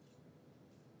boat.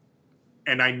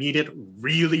 And I need it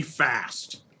really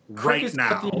fast. Crick Right has now.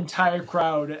 got the entire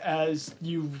crowd as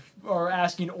you are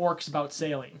asking orcs about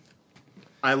sailing.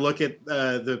 I look at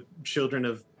the children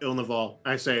of Ilnaval.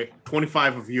 I say,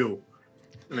 25 of you.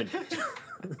 And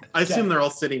I assume they're all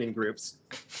sitting in groups.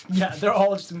 Yeah, they're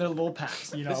all just in their little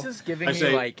packs, you know. This is giving I me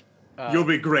say, like. You'll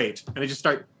be great. And I just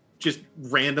start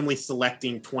randomly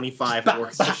selecting 25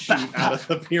 orcs to shoot out of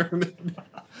the pyramid.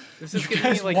 This is You giving me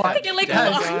guys like. want- that Get, like,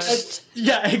 dead launched. guy.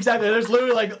 Yeah, exactly. There's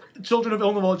literally like children of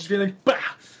Ilnaval just being like, blah,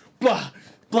 blah,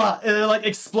 blah, and they're like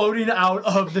exploding out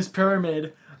of this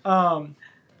pyramid.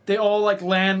 They all like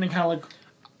land and kind of like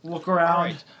look around. All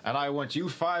right, and I want you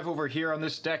 5 over here on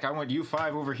this deck. I want you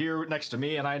 5 over here next to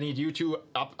me, and I need you 2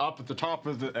 up at the top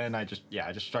of the. And I just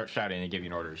start shouting and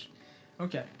giving orders.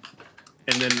 Okay.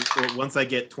 And then once I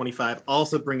get 25, I'll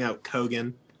also bring out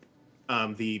Kogan,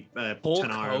 the Hulk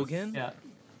Tanar. Hogan. Yeah.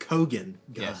 Kogan.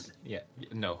 God. Yes. Yeah.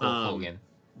 No. Hulk Hogan.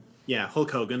 Yeah, Hulk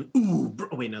Hogan. Ooh,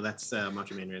 wait, no, that's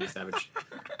Macho Man Randy Savage.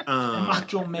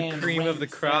 Macho Man. Cream of the Randy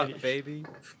crop, Savage. baby.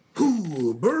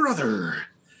 Ooh, brother.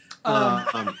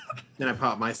 Then I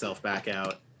pop myself back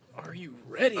out. Are you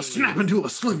ready? I snap into a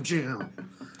Slim Jim.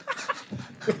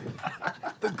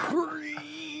 The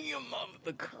cream of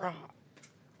the crop.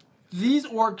 These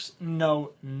orcs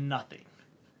know nothing.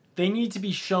 They need to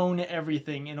be shown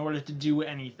everything in order to do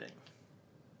anything.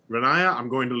 Renaya, I'm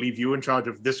going to leave you in charge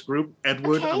of this group.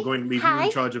 Edward, Okay, I'm going to leave you hi.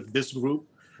 in charge of this group.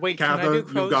 Wait, can I Cather, do you've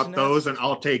crow's got nest? those, and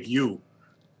I'll take you.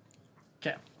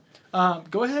 Okay.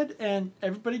 Go ahead and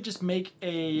everybody just make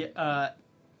a.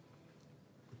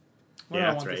 What do I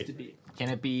Yeah, want that's this right. to be? Can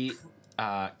it be?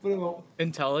 What do I-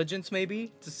 Intelligence,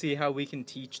 maybe, to see how we can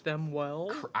teach them well,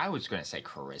 I was gonna say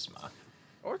charisma.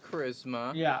 or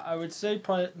charisma. Yeah, I would say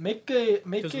probably make a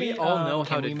Because we all know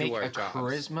how Can to we do make our a jobs.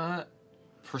 charisma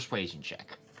persuasion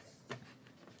check?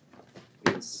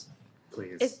 Please.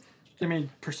 Please. Is- I mean, Is,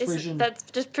 persuasion that's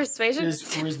just persuasion. is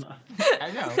charisma.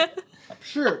 I know.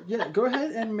 Sure. Yeah. Go ahead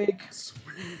and make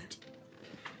Sweet.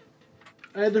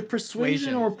 either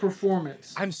persuasion Persuasion. or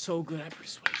performance. I'm so good at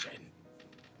persuasion,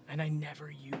 and I never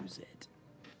use it.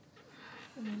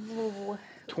 Whoa.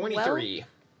 23.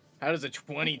 How does a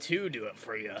 22 do it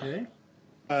for you? Okay.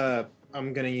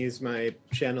 I'm going to use my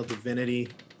channel divinity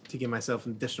to give myself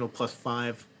an additional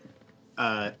 +5.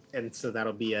 And so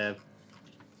that'll be a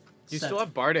You Set. still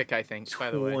have Bardic, I think, by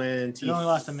the way. 20. It only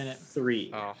lasts a minute.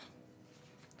 3. Oh,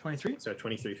 23. So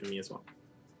 23 for me as well.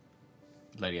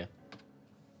 Lydia.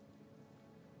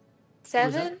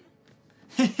 7.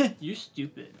 You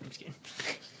stupid. I'm just kidding.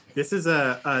 This is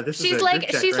a She's a like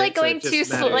group check, she's right? like So going it just too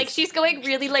slow. matters. Like she's going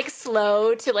really like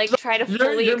slow to like try to You're-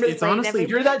 fully you're- explain it's honestly- everything.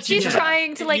 You're that She's teacher.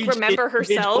 trying to like You- remember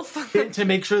herself. to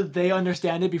make sure that they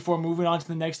understand it before moving on to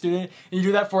the next student. And you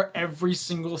do that for every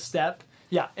single step.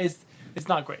 Yeah, it's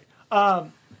not great.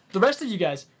 The rest of you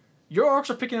guys, your orcs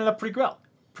are picking it up pretty well.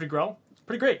 Pretty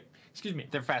great. Excuse me.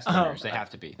 They're fast learners. They have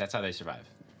to be. That's how they survive.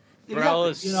 Morale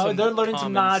Exactly. is You know, some they're learning some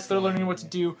common knots. They're learning slang. what to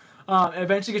do. It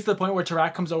eventually gets to the point where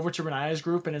Tarak comes over to Renaya's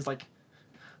group and is like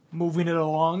moving it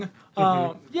along.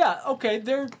 Yeah, okay,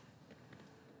 they're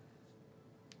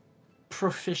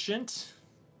proficient.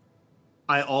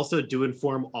 I also do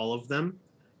inform all of them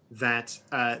that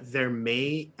there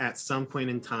may at some point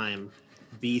in time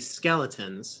be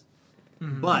skeletons,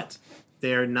 but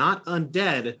they're not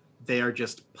undead. They are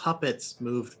just puppets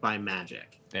moved by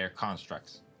magic. They're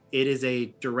constructs. It is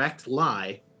a direct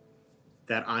lie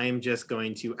that I am just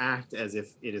going to act as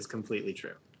if it is completely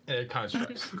true. They're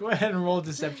constructs. Go ahead and roll a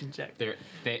deception check.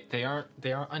 They aren't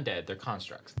undead. They're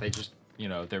constructs. They just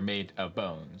they're made of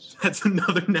bones. That's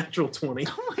another natural 20.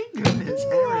 Oh my goodness,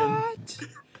 Aaron. What?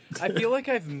 I feel like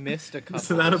I've missed a couple.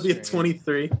 So that'll be a this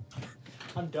 23.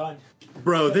 I'm done.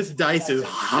 Bro, this dice is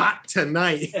hot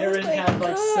tonight. Aaron my had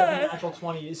like 7 God. natural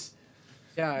 20s.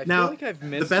 Yeah, I Now, feel like I've The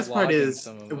missed. best part logging is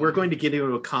some of we're them. going to get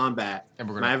into a combat. And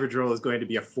we're My gonna. average roll is going to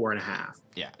be a 4.5.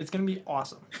 It's going to be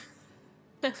awesome.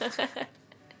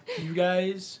 You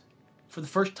guys, for the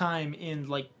first time in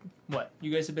like, what? You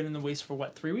guys have been in the waste for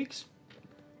what, 3 weeks?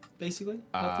 Basically?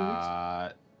 About 3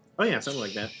 weeks? Oh yeah, something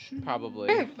like that. Probably.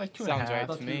 Sure. Like 2.5. Sounds right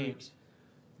About to 3 me. weeks.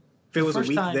 If it was a First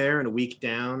week time- there and a week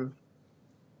down,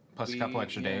 Plus a couple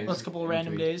extra days. Plus a couple of in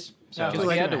random between. days. So Yeah, it it's was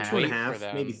we like had to two and a wait half, for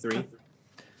them. maybe 3.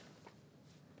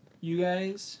 You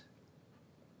guys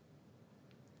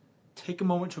take a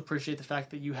moment to appreciate the fact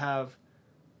that you have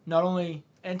not only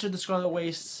entered the Scarlet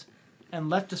Wastes and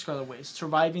left the Scarlet Wastes,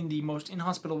 surviving the most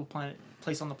inhospitable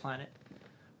place on the planet,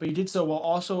 but you did so while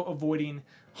also avoiding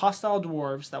hostile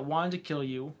dwarves that wanted to kill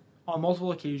you on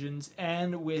multiple occasions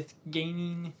and with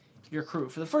gaining your crew.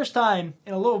 For the first time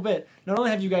in a little bit, not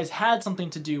only have you guys had something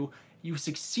to do, you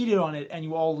succeeded on it and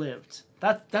you all lived.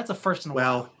 That's a first in a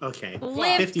while. Well, okay.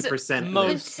 Lived 50%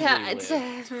 most- lived.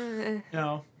 Lived. You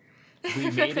know,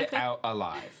 We made it out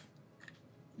alive.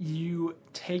 You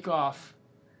take off,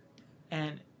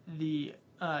 and the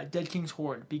Dead King's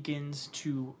horde begins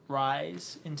to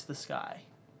rise into the sky.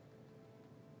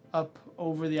 Up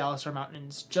over the Alistar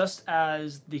Mountains, just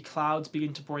as the clouds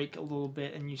begin to break a little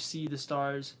bit and you see the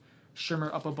stars shimmer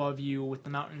up above you with the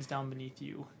mountains down beneath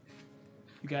you.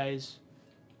 You guys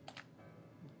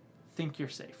think you're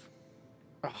safe.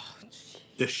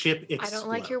 The ship I explodes. don't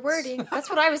like your wording. That's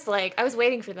what I was like. I was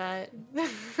waiting for that.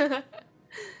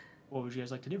 What would you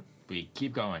guys like to do? We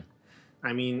keep going.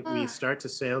 I mean, we start to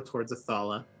sail towards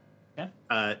Athala.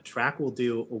 Yeah. Track will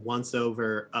do a once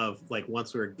over of like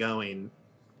once we're going.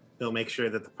 They'll make sure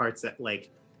that the parts that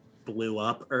like blew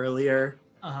up earlier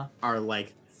are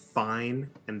like fine,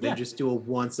 and then just do a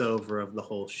once over of the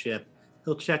whole ship.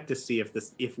 He'll check to see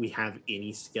if we have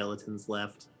any skeletons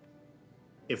left.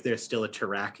 If there's still a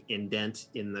Tarak indent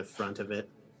in the front of it.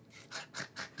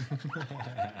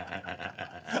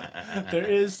 There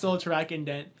is still a Tarak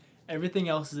indent. Everything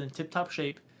else is in tip-top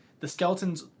shape. The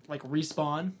skeletons like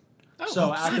respawn.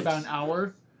 So after about an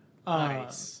hour,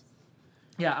 Nice.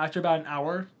 yeah, after about an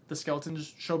hour, the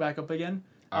skeletons show back up again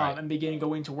and begin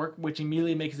going to work, which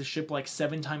immediately makes the ship like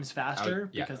 7 times faster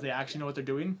because they actually know what they're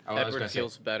doing. Edward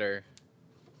feels better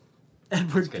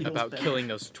Edward feels about better. killing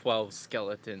those 12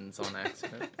 skeletons on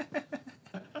accident.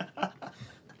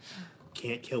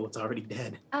 Can't kill what's already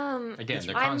dead. Again,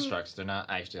 they're constructs. They're not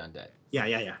actually undead.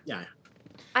 Yeah.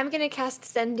 I'm gonna cast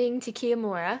Sending to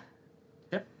Kiyomura.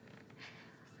 Yep.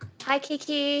 Hi,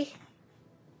 Kiki.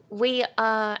 We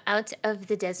are out of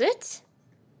the desert.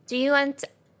 Do you want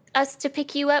us to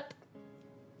pick you up?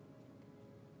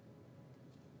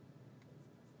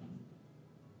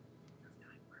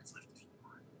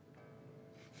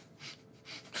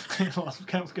 I'm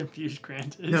kind of confused,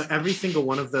 Grant. No, every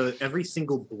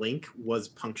single blink was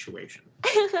punctuation.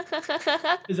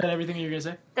 Is that everything you're gonna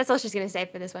say? That's all she's gonna say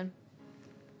for this one.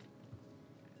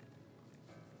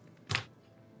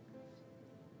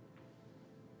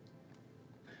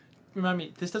 Remind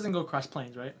me, this doesn't go across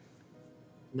planes, right?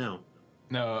 No.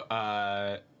 No,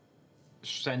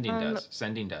 sending does.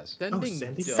 Sending does.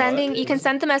 Sending, you can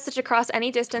send the message across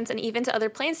any distance and even to other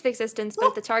planes of existence, but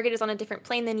if the target is on a different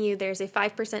plane than you, there's a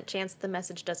 5% chance the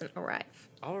message doesn't arrive.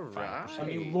 All right. Let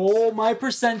me roll my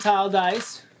percentile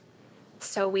dice.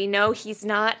 So we know he's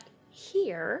not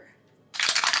here.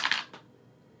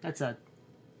 That's a...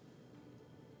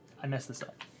 I messed this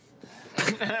up.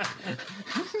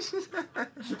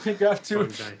 I got to Fun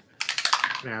die.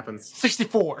 It happens.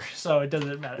 64, so it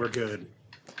doesn't matter. We're good.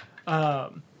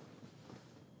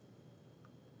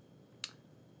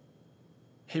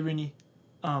 Hey, Rini.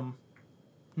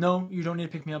 No, you don't need to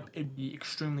pick me up. It'd be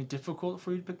extremely difficult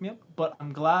for you to pick me up, but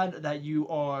I'm glad that you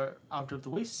are out of the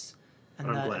wastes and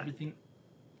I'm that glad. everything...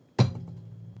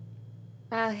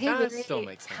 Wow, he That really still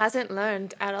makes sense. hasn't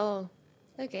learned at all.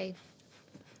 Okay.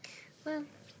 Well,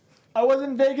 I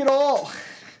wasn't vague at all.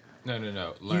 No.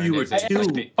 You were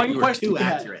too yeah.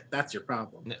 accurate. That's your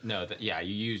problem. You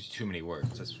used too many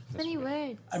words. That's many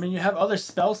words. I mean, you have other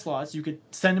spell slots. You could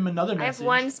send him another I message. have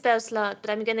one spell slot, but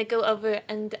I'm gonna go over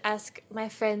and ask my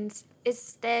friends.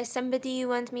 Is there somebody you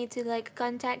want me to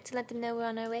contact to let them know we're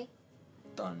on our way?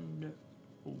 Thunder.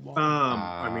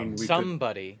 I mean, we could,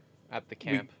 Somebody at the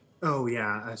camp. oh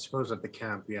yeah, I suppose at the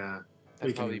camp, yeah.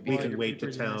 We probably can be we better. can wait to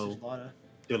Papers, tell message, Lotta.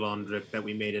 Delandric that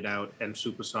we made it out and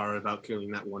super sorry about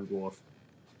killing that one dwarf.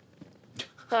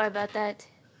 Sorry about that.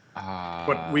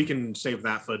 But we can save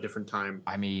that for a different time.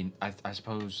 I mean, I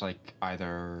suppose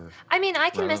either. I mean, I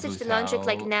can message the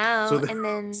Landric now, So and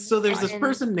then So there's this and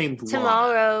person named Lana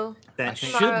tomorrow. that I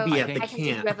think- should be I at think- the I can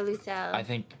camp. do Revoluthel. I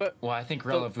think. Well, I think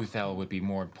Relavuthel would be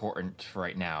more important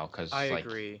right now because I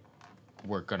agree.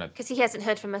 we're gonna Because he hasn't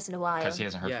heard from us in a while. because he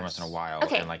hasn't heard from us in a Yes. while,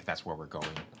 Okay. and that's where we're going.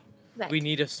 Right. We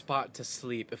need a spot to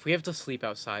sleep. If we have to sleep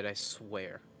outside, I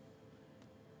swear.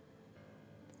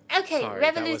 Okay, Sorry,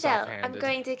 that was Revoluthel. I'm offhanded.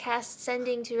 going to cast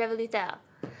Sending to Revoluthel.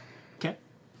 Okay.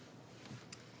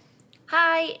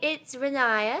 Hi, it's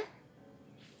Renaya.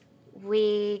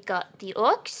 We got the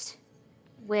orcs.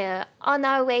 We're on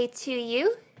our way to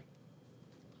you.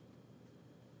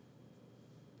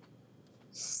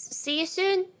 See you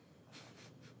soon,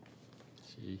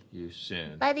 See you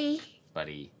soon, buddy.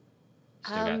 buddy.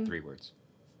 Still got 3 words.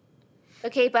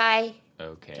 Okay, bye.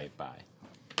 Okay, bye.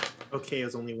 Okay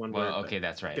is only one word. Well, but okay,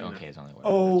 that's right. good enough. Okay is only one.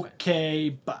 Okay,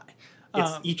 bye.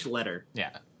 It's each letter.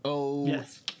 Yeah. Oh.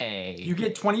 Yes. Okay. You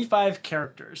get 25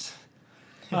 characters.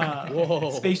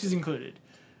 Whoa. Spaces included.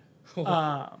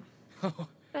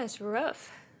 That's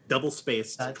rough. Double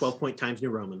spaced, That's- 12-point Times New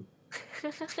Roman.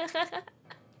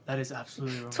 That is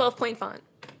absolutely wrong. 12-point font.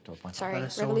 12 points. Sorry, That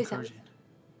is so Revoluthel. encouraging.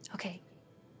 Okay.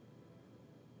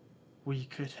 We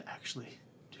could actually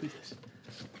do this.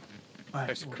 All right,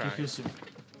 Starts we'll crying. get here soon.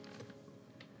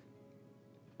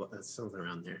 Well, that's something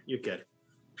around there. You're good.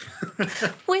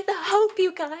 We're the hope,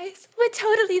 you guys. We're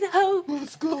totally the hope.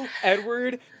 Let's go.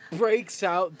 Edward breaks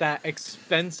out that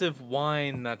expensive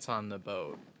wine that's on the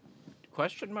boat.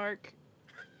 Question mark?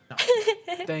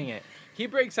 Dang it. He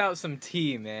breaks out some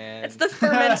tea, man. It's the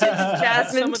fermented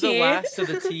jasmine some of the tea. last of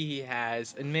the tea he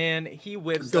has. And man, he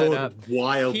whips that Going up.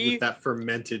 wild He- with that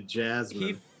fermented jasmine.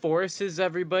 He forces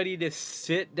everybody to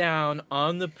sit down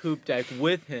on the poop deck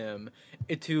with him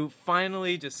to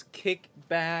finally just kick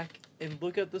back and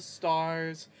look at the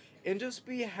stars and just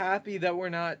be happy that we're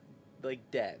not, like,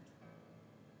 dead.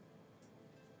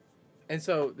 And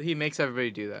so he makes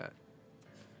everybody do that.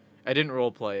 I didn't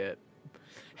roleplay it.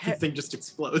 The thing just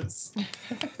explodes.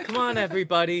 Come on,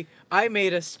 everybody. I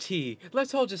made us tea.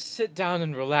 Let's all just sit down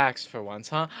and relax for once,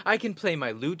 huh? I can play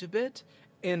my lute a bit,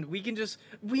 and we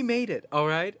made it, all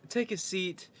right? Take a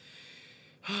seat.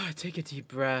 Take a deep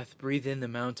breath. Breathe in the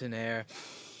mountain air.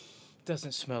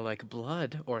 Doesn't smell like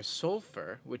blood or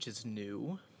sulfur, which is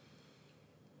new.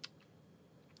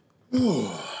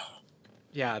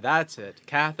 Yeah, that's it.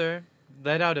 Cather,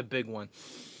 let out a big one.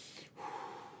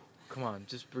 Come on,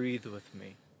 just breathe with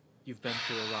me. You've been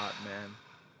through a lot, man.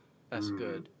 That's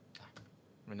good.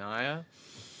 Renaya,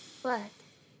 What?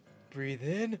 breathe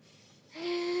in.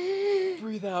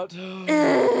 Breathe out.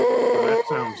 That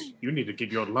sounds. You need to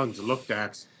get your lungs looked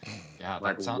at. Yeah,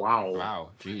 Like, that sounds. wow. Wow,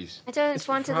 jeez. I don't It's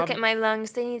want to look prob- at my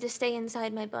lungs. They need to stay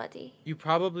inside my body. You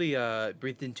probably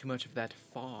breathed in too much of that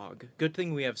fog. Good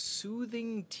thing we have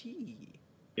soothing tea.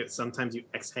 Yet sometimes you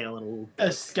exhale and a little.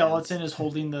 A skeleton is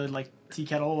holding the tea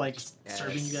kettle,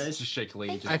 serving you Just guys. shakily.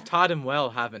 Just I've taught him well,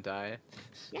 haven't I?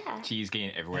 Yeah. tea's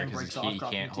getting everywhere And because breaks off, he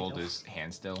dropping can't the hold teacup. his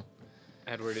hand still.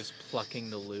 Edward is plucking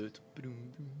the lute.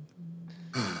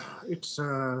 It's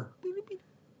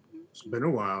been a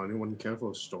while. Anyone care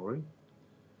for a story?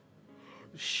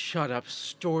 Shut up.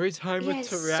 Story time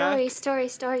Yes, with Tarak.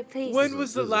 story, please. When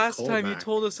was the This is a last time you callback.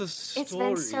 told us a story? It's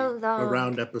been so long.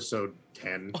 Around episode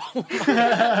 10.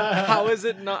 How has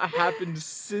it not happened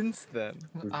since then?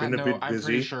 We've I been a know. bit I'm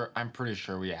busy. pretty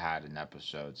sure we had an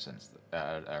episode since,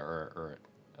 or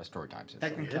a story time since. then.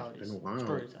 Technicalities. Been a while.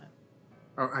 Story time.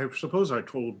 I suppose I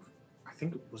told. I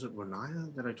think was it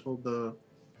Renaya that I told the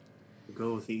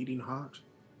girl with the eating heart.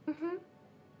 Mm-hmm.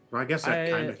 Well, I guess that I-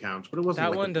 kind of counts, but it wasn't. That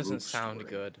like a one doesn't group sound story.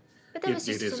 good. But that was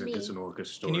It just for isn't. me. It's an Orcus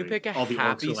story. Can you pick a All the orcs are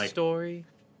happy like, story?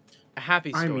 A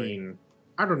happy story. I mean,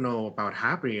 I don't know about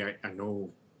happy. I know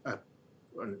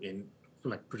in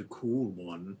like pretty cool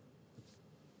one.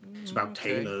 It's about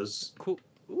Okay. tailors. Cool.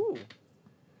 Ooh.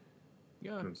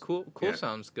 Yeah, Mm, cool yeah.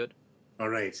 sounds good. All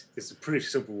right, it's a pretty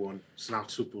simple one. It's not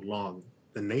super long.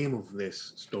 The name of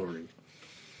this story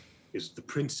is "The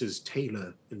Prince's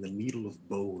Tailor in the Needle of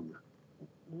Bone."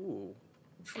 Ooh.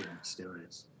 It's really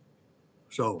mysterious.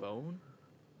 So Bone?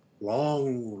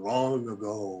 long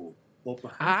ago, or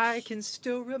perhaps I can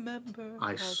still remember.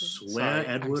 I how the- swear, Sorry,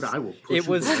 Edward, I'm I will put It you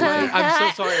was to right. sleep.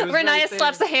 I'm so sorry. It was Renaya right there.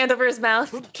 slaps a hand over his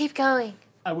mouth. Keep going.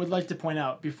 I would like to point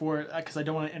out before, because I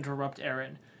don't want to interrupt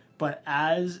Aaron, but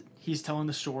as he's telling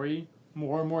the story,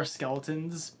 more and more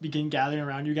skeletons begin gathering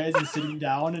around you guys and sitting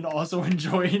down and also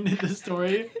enjoying the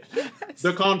story.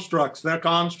 They're constructs. They're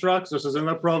constructs. This is in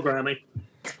the programming.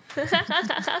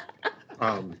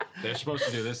 They're supposed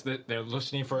to do this. They're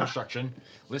listening for instruction.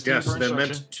 Listening Yes, for they're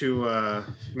instruction. meant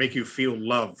to make you feel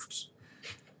loved.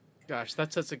 Gosh,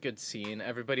 that's such a good scene.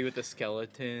 Everybody with the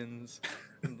skeletons.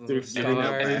 They're the giving up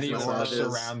stars. And the That's orcs all it is.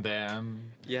 around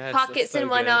them. Yes, Pockets that's so in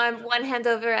one good. arm, one hand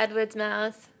over Edward's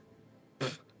mouth.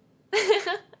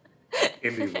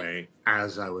 Anyway,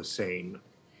 as I was saying,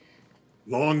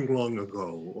 long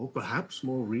ago, or perhaps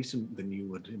more recent than you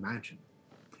would imagine,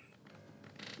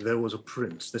 there was a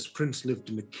prince. This prince lived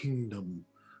in a kingdom,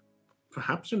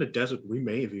 perhaps in a desert we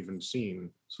may have even seen.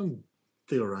 Some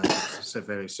theorize it's the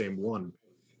very same one.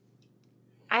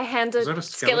 I hand Is that a a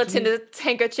skeleton skeleton? a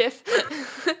handkerchief.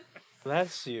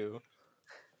 Bless you.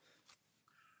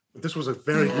 This was a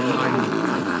very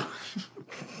kind.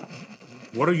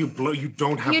 What are you You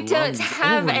don't have You don't lungs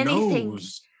have or a anything.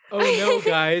 nose. Oh no,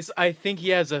 guys! I think he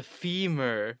has a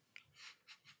femur.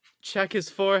 Check his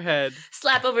forehead.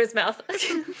 Slap over his mouth.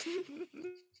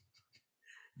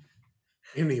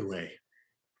 Anyway,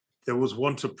 there was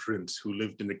once a prince who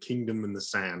lived in a kingdom in the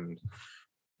sand.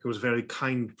 He was a very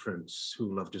kind prince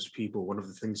who loved his people. One of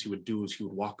the things he would do is he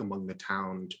would walk among the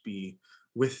town to be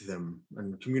with them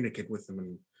and communicate with them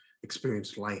and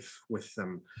experience life with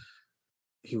them.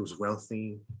 He was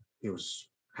wealthy, he was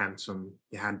handsome,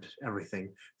 he had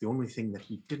everything. The only thing that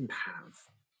he didn't have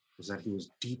was that he was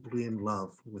deeply in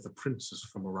love with a princess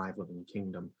from a rivaling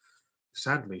kingdom.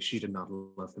 Sadly, she did not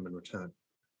love him in return.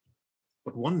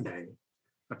 But one day,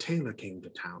 a tailor came to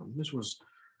town. This was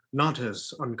not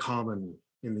as uncommon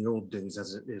in the old days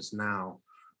as it is now,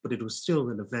 but it was still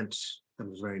an event that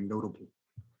was very notable.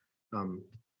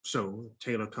 So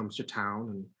Taylor comes to town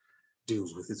and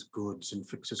deals with his goods and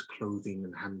fixes clothing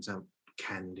and hands out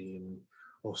candy and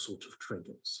all sorts of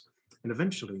trinkets. And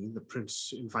eventually, the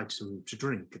prince invites him to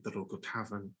drink at the local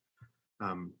tavern.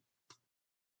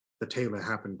 The tailor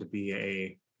happened to be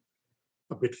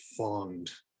a bit fond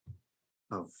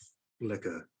of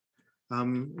liquor,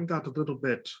 and got a little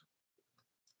bit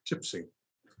tipsy,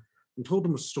 and told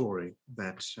him a story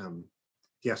that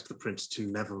he asked the prince to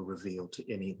never reveal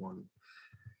to anyone.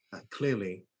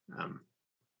 Clearly,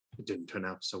 it didn't turn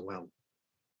out so well.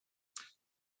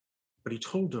 But he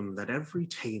told him that every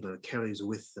tailor carries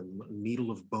with them a needle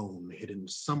of bone hidden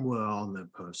somewhere on their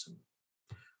person.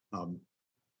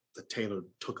 The tailor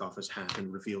took off his hat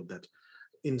and revealed that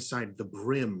inside the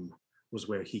brim was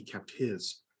where he kept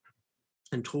his,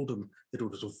 and told him that it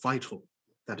was vital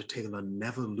that a tailor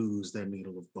never lose their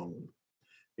needle of bone.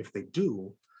 If they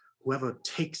do, whoever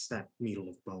takes that needle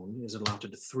of bone is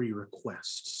allotted 3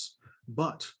 requests,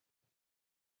 but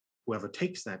whoever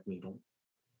takes that needle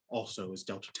also is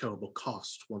dealt a terrible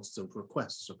cost once the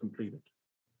requests are completed.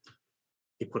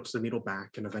 He puts the needle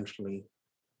back and eventually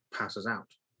passes out.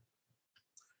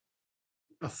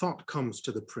 A thought comes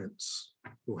to the prince,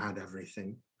 who had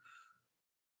everything.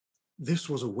 This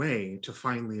was a way to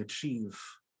finally achieve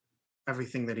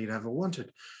everything that he'd ever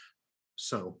wanted.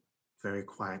 So, very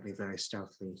quietly, very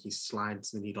stealthily, he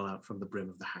slides the needle out from the brim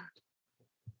of the hat.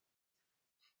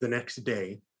 The next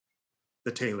day,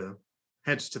 the tailor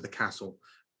heads to the castle,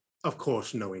 of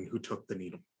course knowing who took the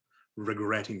needle,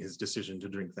 regretting his decision to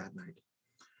drink that night.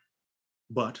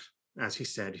 But, as he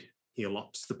said, he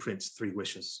allots the prince 3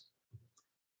 wishes.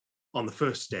 On the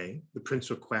first day, the prince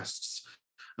requests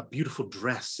a beautiful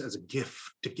dress as a gift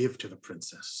to give to the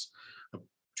princess. A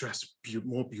dress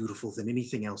more beautiful than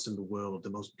anything else in the world, the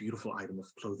most beautiful item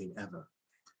of clothing ever.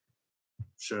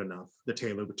 Sure enough, the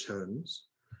tailor returns,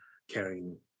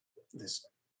 carrying this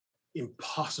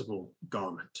impossible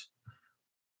garment.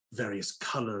 Various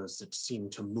colors that seem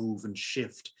to move and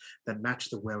shift, that match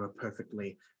the wearer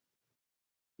perfectly.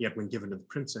 Yet when given to the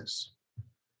princess,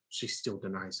 she still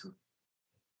denies him.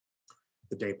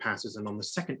 The day passes, and on the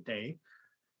second day,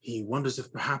 he wonders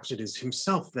if perhaps it is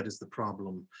himself that is the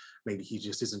problem. Maybe he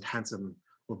just isn't handsome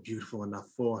or beautiful enough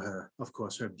for her. Of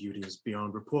course, her beauty is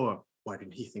beyond rapport. Why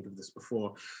didn't he think of this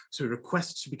before? So he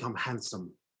requests to become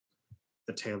handsome.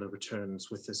 The tailor returns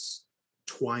with this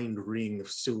twined ring of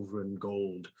silver and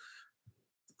gold.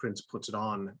 The prince puts it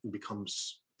on and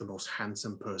becomes the most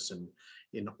handsome person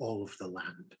in all of the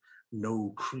land.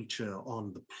 No creature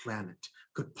on the planet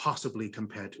could possibly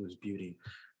compare to his beauty,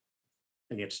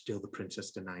 and yet still the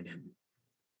princess denied him.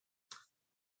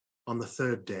 On the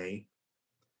third day,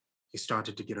 he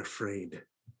started to get afraid.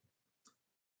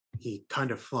 He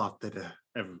kind of thought that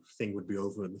everything would be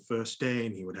over in the first day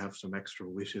and he would have some extra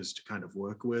wishes to kind of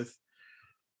work with.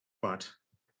 But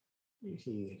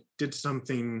he did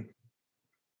something,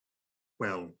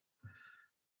 well,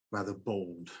 rather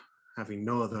bold. Having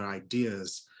no other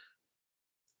ideas,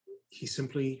 he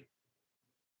simply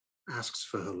asks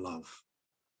for her love.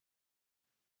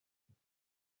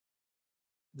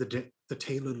 The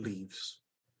tailor leaves,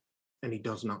 and he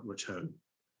does not return.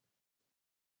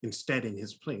 Instead, in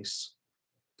his place,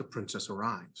 the princess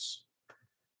arrives.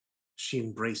 She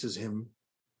embraces him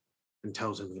and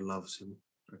tells him he loves him,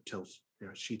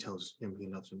 she tells him he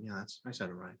loves him. Yeah, I said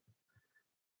it right.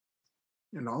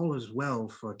 And all is well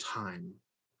for a time.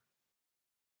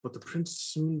 But the prince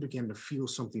soon began to feel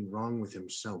something wrong with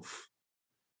himself.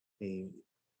 A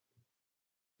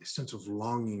sense of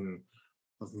longing,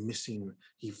 of missing.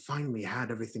 He finally had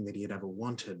everything that he had ever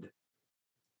wanted.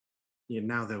 Yet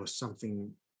now there was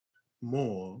something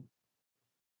more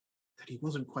that he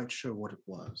wasn't quite sure what it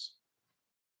was.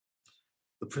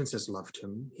 The princess loved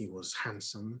him. He was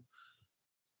handsome.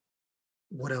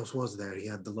 What else was there? He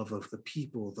had the love of the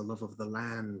people, the love of the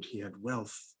land. He had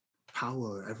wealth,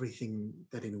 power, everything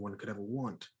that anyone could ever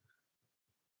want.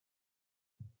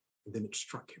 And then it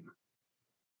struck him.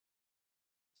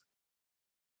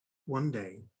 One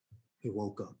day, he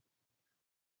woke up,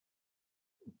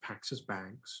 packs his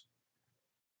bags,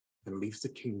 and leaves the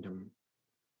kingdom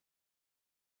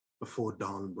before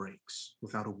dawn breaks,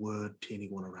 without a word to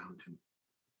anyone around him.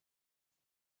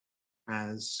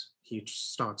 As he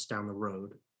starts down the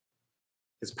road,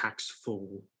 his pack's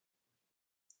full.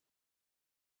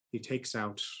 He takes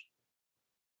out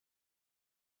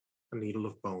a needle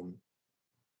of bone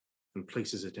and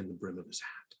places it in the brim of his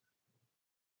hat.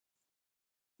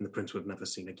 And the prince was never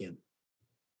seen again.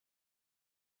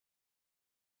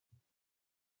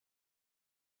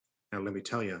 Now, let me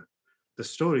tell you, the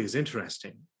story is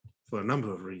interesting for a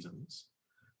number of reasons.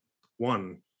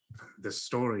 One, the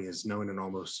story is known in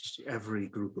almost every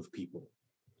group of people.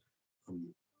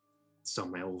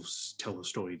 Some elves tell the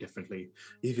story differently.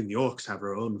 Even the orcs have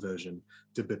their own version.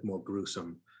 It's a bit more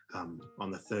gruesome.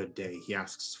 On the third day, he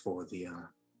asks for the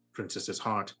princess's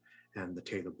heart, and the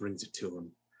tailor brings it to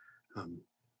him.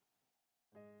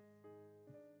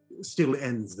 It still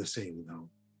ends the same, though.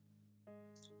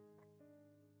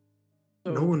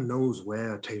 No one knows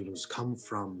where tailors come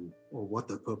from, or what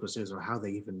their purpose is, or how they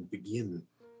even begin.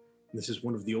 This is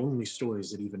one of the only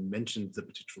stories that even mentioned the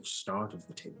potential start of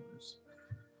the tailors.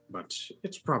 But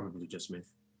it's probably just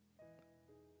myth.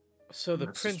 So the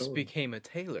That's the prince story. became a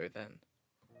tailor then?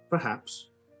 Perhaps.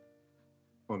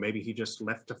 Or maybe he just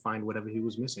left to find whatever he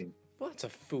was missing. Well, that's a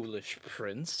foolish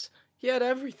prince. He had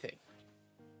everything.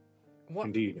 What?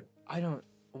 Indeed.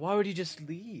 Why would he just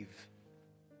leave?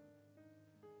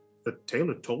 The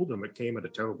tailor told him it came at a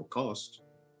terrible cost.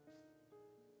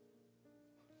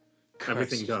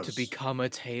 Everything Cursed does. to become a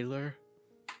tailor?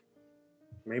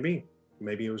 Maybe.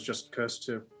 Maybe it was just cursed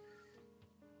to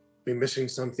be missing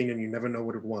something and you never know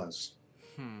what it was.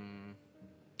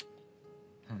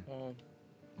 Well,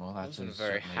 Well, that's that's a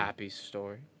very happy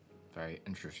story. very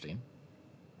interesting.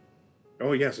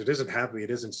 Oh yes, it isn't happy,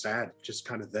 it isn't sad, just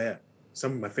kind of there.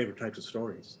 Some of my favorite types of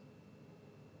stories.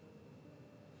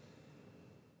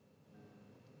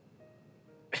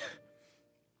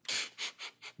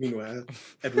 Meanwhile,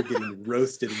 Edward getting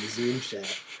roasted in the Zoom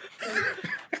chat.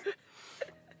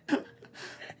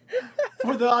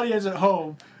 For the audience at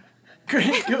home,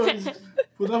 Grant goes,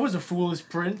 well, that was a foolish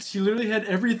prince. He literally had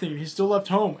everything. He still left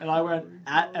home. And I went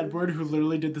at Edward, who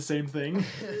literally did the same thing.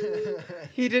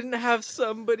 He didn't have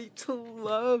somebody to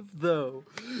love, though.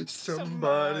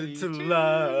 Somebody to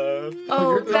love.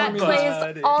 Oh, You're that telling me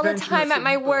plays all the Adventure time at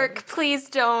my Simba. work. Please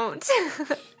don't.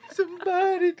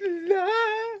 Somebody to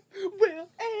love. Well,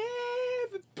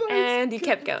 everybody. And he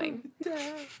kept going.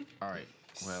 All right.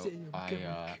 Well, Say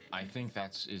I think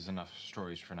that is enough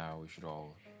stories for now. We should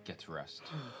all get to rest.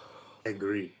 I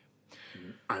agree.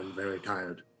 I'm very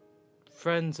tired.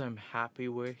 Friends, I'm happy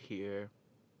we're here.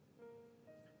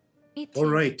 Me too. All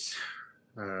right.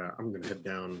 I'm gonna head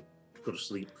down, go to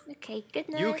sleep. Okay, good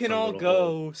night. You can Fun all little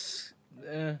go.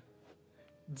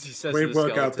 He says to Great the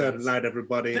work out there skeletons. tonight,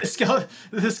 everybody.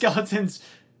 The skeletons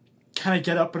kind of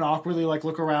get up and awkwardly like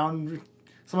look around.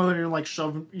 Some of them even like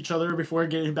shove each other before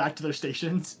getting back to their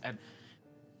stations.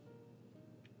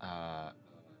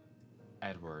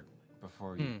 Edward,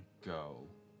 before you go,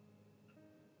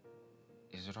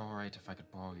 is it all right if I could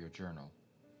borrow your journal?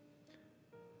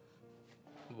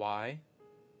 Why?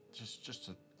 Just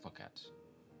to look at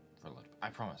for a little. I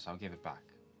promise, I'll give it back.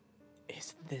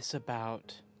 Is this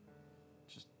about...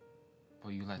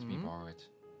 Will you let me borrow it?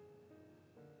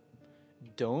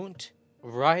 Don't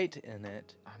write in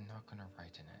it. I'm not gonna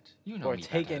write in it. You know Or me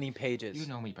take better. any pages. You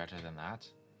know me better than that.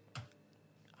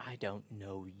 I don't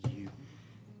know you.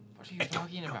 What are you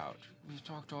talking about? We've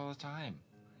talked all the time.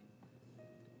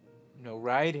 No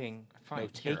writing. Fine, No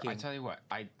here, taking. I tell you what.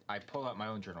 I pull out my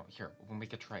own journal. Here, we'll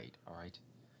make a trade, all right?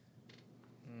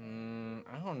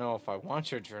 I don't know if I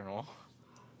want your journal.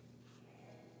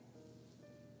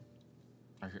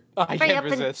 I Hurry can't up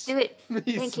resist. and do it.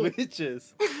 He Thank you.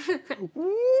 switches.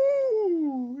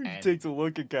 Woo! He And- takes a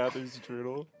look at Catherine's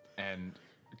journal. And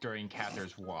during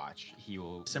Cather's watch, he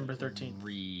will December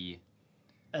 13th. .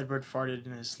 Edward farted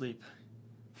in his sleep.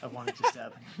 I wanted to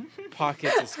stab him.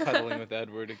 Pockets is cuddling with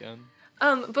Edward again.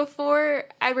 Before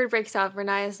Edward breaks off,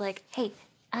 Renaya's like, hey,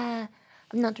 I'm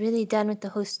not really done with the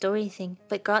whole story thing,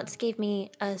 but Grotz gave me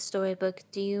a storybook.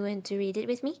 Do you want to read it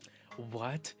with me?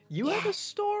 What? You have a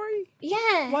story?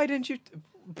 Yeah. Why didn't you...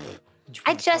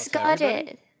 I just got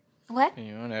it. What?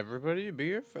 You want everybody to be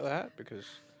here for that? Because...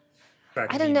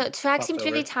 I don't know. Track Popped seems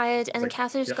over. really tired, and It's like,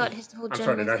 Cather's yeah, got his whole I'm journal.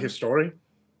 sorry, did I hear story?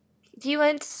 Do you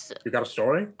want... You got a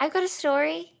story? I've got a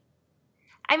story.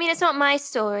 I mean, it's not my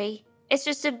story. It's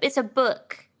just it's a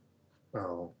book.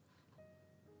 Oh.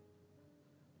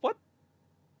 What?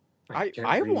 can't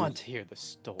I read. want to hear the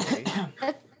story.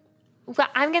 Well,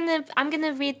 I'm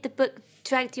gonna read the book.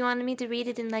 Track, do you want me to read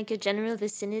it in like your general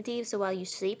vicinity, so while you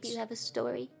sleep, you have a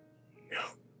story?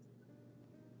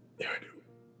 Yeah, I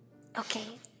do. Okay.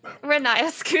 Renaya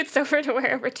scoots over to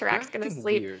wherever Tarak's gonna Acting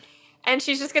sleep, weird. and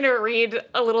she's just gonna read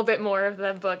a little bit more of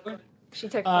the book. She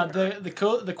took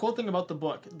The cool thing about the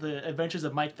book, The Adventures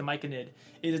of Mike the Myconid,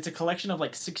 is it's a collection of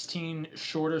like 16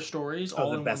 shorter stories,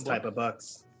 all the in best one type book. of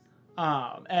books.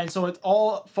 And so it's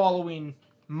all following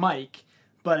Mike,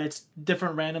 but it's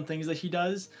different random things that he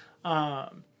does. So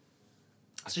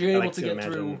you're I able like to get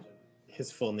imagine through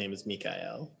his full name is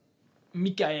Mikael.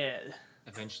 Mikael.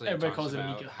 Eventually, it Everybody talks calls him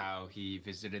about Mika. how he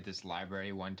visited this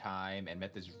library one time and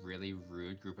met this really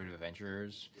rude group of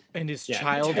adventurers. And his Yeah,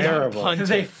 child terrible. got punted.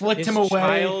 They flicked his him away.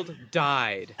 child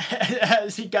died.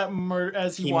 As he got murdered,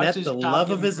 as he He watched met his the child love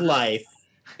get of his murdered. life,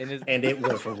 And his and it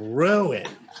was ruined.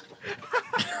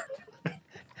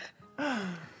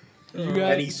 You And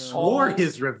guys he swore all-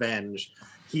 his revenge.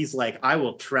 He's like, I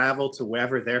will travel to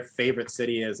wherever their favorite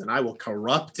city is, and I will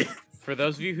corrupt it. For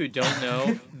those of you who don't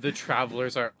know, the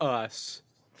travelers are us.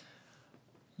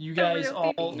 You The guys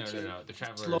real all No. The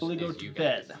travelers slowly go is to you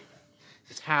bed. guys.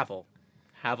 It's Havel.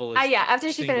 Havel is. yeah, after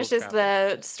she single finishes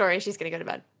traveler. the story, she's gonna go to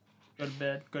bed. Go to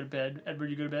bed. Go to bed. Edward,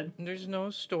 you go to bed. There's no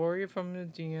story from the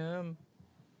DM.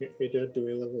 Do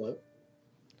we level up?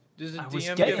 Does the I was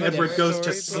DM getting give there. us a Edward goes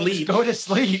to story about- sleep. Go to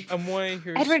sleep. I'm wanting to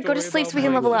hear. a Edward, go to story sleep about so we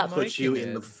can Mike level and up. Mike Put you in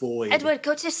again. the void. Edward,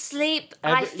 go to sleep.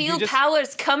 I Edward, feel you just-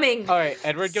 powers coming. All right,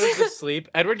 Edward goes to sleep.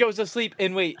 Edward goes to sleep,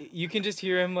 and wait, you can just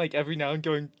hear him like every now and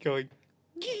going,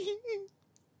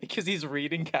 because he's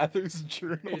reading Cather's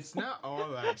journal. It's not all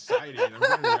that exciting, I'm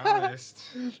gonna be honest.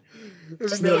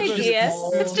 Just No, the it's just idea.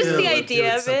 all It's just the doing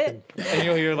idea of it. something And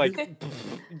you'll hear like, Okay.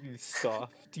 you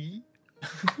softy.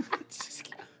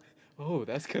 Oh,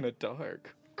 that's kind of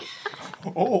dark.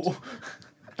 Oh.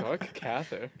 Dark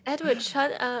Cather. Edward,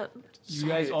 shut up. You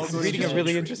guys all I'm go to reading a bed.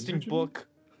 really interesting book.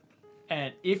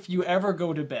 And if you ever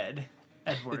go to bed, It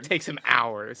Edward, takes him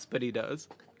hours, but he does.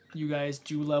 you guys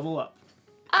do level up.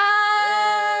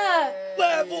 Ah!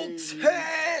 Level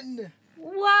 10!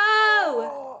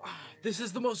 Whoa! This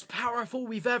is the most powerful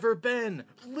we've ever been.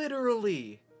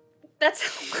 Literally. That's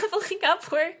how leveling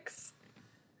up works.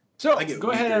 So I get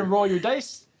go ahead weaker. and roll your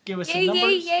dice. Give us some Yay, yay,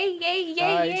 numbers. yay, yay,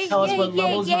 Guys, yay, yay, tell us yay, what yay,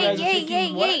 levels you yay, guys are yay,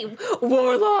 thinking, yay, yay.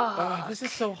 Warlock. Oh, this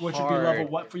is so Which hard. would be level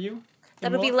what for you?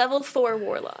 That would be Immoral? level 4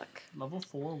 Warlock. Level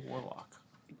 4 Warlock.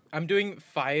 I'm doing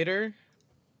fighter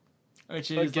Which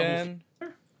is level again.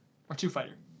 4 or 2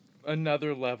 fighter.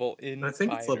 Another level in I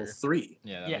think fighter. it's level 3.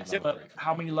 Yeah, that'd Yes, be level but three.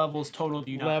 how many levels total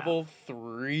do you not Level have?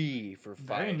 3 for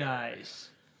fighter. Very nice.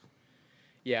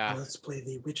 Yeah. Let's play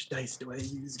the which dice do I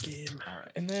use game. All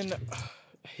right. And then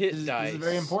hit This dice. is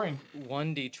very important.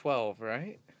 1d12,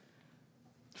 right?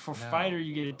 For No. fighter,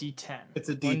 you get a D10. It's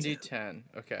a D10. 1d10.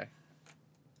 Okay.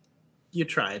 You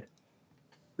tried.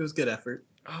 It was good effort.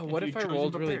 Oh, what you if I chose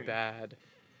rolled the really barbarian. bad?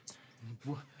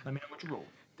 Let me know what you roll.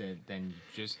 Then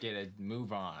just get a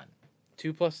move on.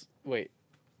 2 plus. Wait.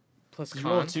 Plus You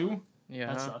roll a con? 2?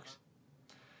 Yeah. That sucks.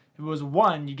 If it was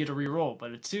 1, you get a reroll,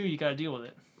 but a 2, you gotta deal with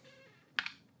it.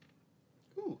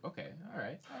 Ooh, okay. All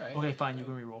right. Okay, fine, you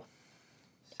can reroll.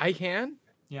 I can?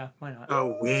 Yeah, why not?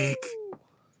 Oh, weak.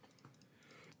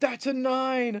 That's a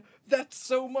 9! That's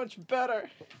so much better!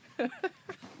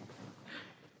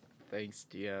 Thanks,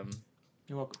 DM.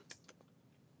 You're welcome.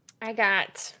 I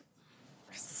got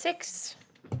 6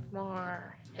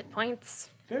 more hit points.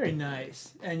 Very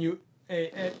nice. And you,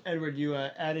 Edward, you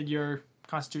added your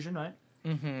constitution, right?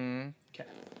 Mm-hmm. Okay.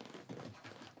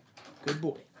 Good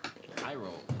boy. I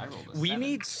rolled a We 7.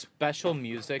 need special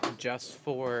music just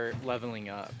for leveling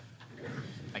up.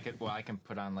 I can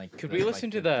put on like. Could the- we like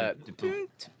listen to the...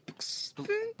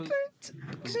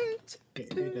 Hey,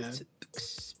 Dad.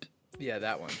 Yeah,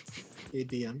 that one. Hey,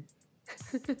 DM.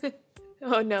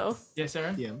 Oh no. Yes,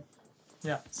 Aaron? DM.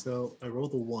 Yeah. So I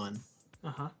rolled a 1,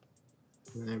 Uh-huh.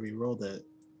 and then I re-rolled it,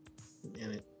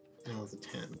 and it was a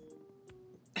 10.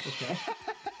 Okay.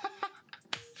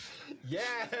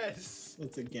 Yes.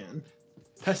 Once again.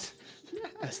 That's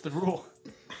the rule.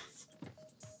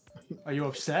 Are you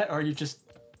upset, or are you just...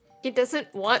 He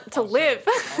doesn't want to Also- live.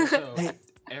 Also, Hey,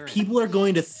 Aaron. People are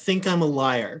going to think I'm a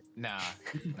liar. Nah.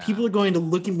 People are going to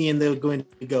look at me and they're going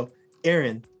to go,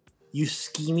 Aaron, you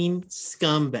scheming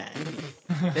scumbag.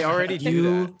 They already do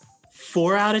You that.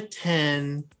 4 out of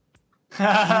 10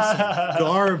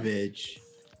 garbage.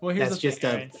 Well, here's That's the just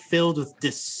thing, Aaron. filled with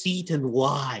deceit and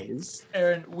lies.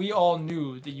 Aaron, we all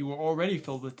knew that you were already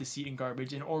filled with deceit and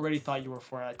garbage and already thought you were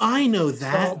 4 out of 10. I know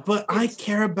that, So, but I it's-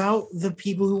 care about the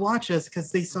people who watch us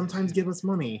because they sometimes give us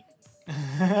money.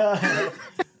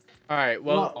 All right,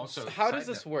 well, Also, how side does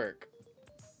this note. work?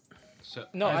 So,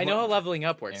 No, As I know what? how leveling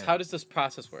up works. Aaron. How does this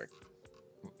process work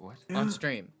what? on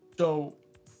stream? So,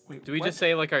 wait, Do we what? just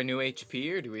say like our new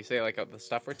HP, or do we say like the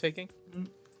stuff we're taking?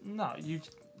 No,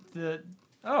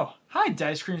 Oh, hi,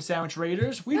 Dice Cream Sandwich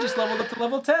Raiders. We just leveled up to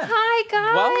level 10. Hi,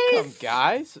 guys. Welcome,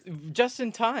 guys. Just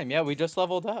in time. Yeah, we just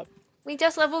leveled up. We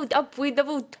just leveled up. We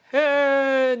leveled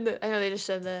 10. I know they just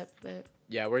said that, but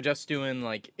Yeah, we're just doing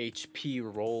like HP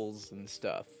rolls and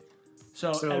stuff.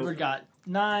 So Edward got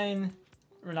 9,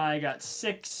 Renai got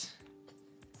 6,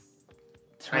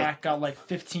 Tarak got like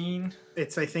 15. I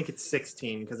think it's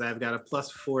 16 because I've got a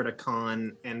 +4 to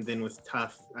con, and then with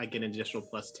tough I get an additional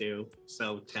 +2,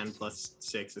 so 10 plus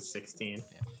 6 is 16.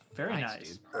 Very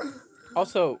nice. dude.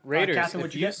 Also, Raiders, Catherine, if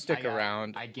what'd you you get? stick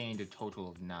around, I gained a total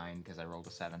of 9 because I rolled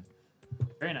a 7.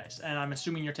 Very nice. And I'm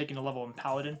assuming you're taking a level in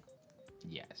Paladin.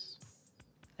 Yes.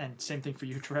 And same thing for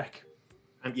you, Tarek.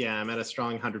 I'm at a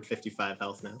strong 155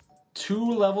 health now.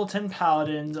 2 level 10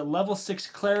 Paladins, a level 6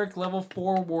 Cleric, level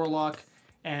 4 Warlock,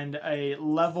 and a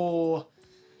level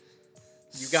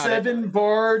You got 7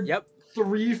 Bard, Yep.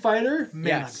 3 Fighter. Man,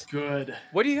 Yes. I'm good.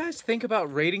 What do you guys think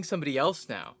about raiding somebody else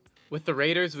now? With the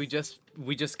Raiders we just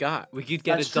got. We could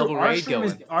get That's a true. double raid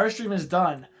going. Our stream is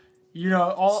done. You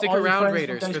know, all Stick all your around, friends from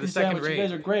Raiders, Dice for the Cream second Sandwich, raid. You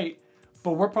guys are great,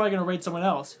 but we're probably going to raid someone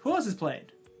else. Who else is playing?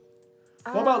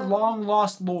 What about Long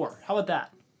Lost Lore? How about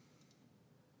that?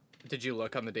 Did you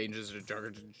look on the Dungeons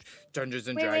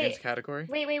and Dragons Wait. category?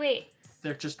 Wait.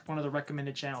 They're just one of the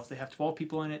recommended channels. They have 12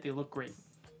 people in it. They look great.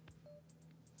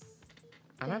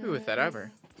 I'm happy with that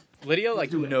ever. Lydia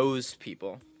do it. knows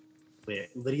people.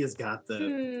 Lydia's got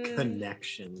the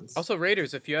connections. Also,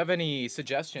 Raiders, if you have any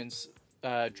suggestions,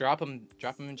 drop them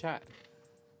in chat.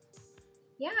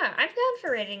 Yeah, I'm down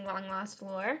for raiding Long Lost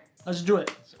Lore. Let's do it.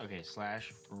 Okay,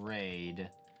 /raid.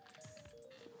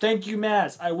 Thank you,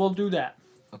 Maz. I will do that.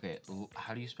 Okay,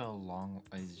 how do you spell long?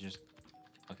 It's just.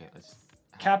 Okay, let's.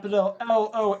 Capital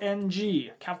Long,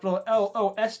 capital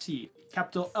Lost,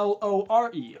 capital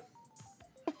Lore.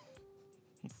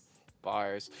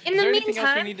 Bars. In Is the there anything else we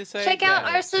meantime, need to say? check out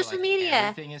Yeah. our So, social like, media.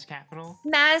 Everything is capital.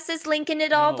 Maz is linking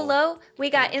it all No. below.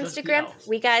 We got just the Instagram, L's.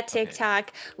 we got Okay.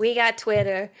 TikTok, we got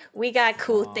Twitter, we got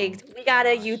cool Oh, things, we got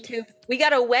a gosh. YouTube, we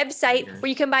got a website Haters. where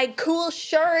you can buy cool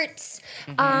shirts,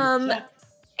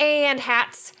 and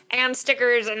hats and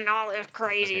stickers and all this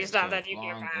crazy Okay, stuff so that you can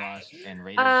long, buy. lost, and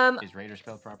Raiders. Is Raider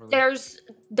spelled properly?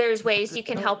 There's ways you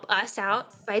can help us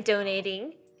out by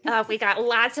donating. We got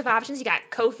lots of options. You got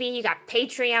Ko-fi, you got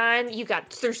Patreon, you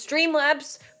got through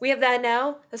Streamlabs. We have that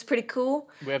now. That's pretty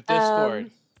cool. We have Discord.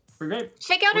 We're great.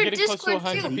 Check out We're our getting close to Discord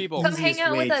 100 too. people. Come hang Easiest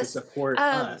out way with to us. support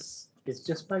us is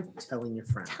just by telling your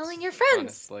friends. Telling your friends.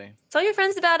 Honestly. Tell your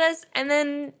friends about us, and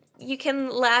then you can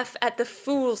laugh at the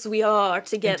fools we are And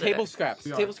together. Table Scraps.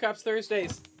 We are. Table Scraps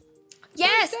Thursdays.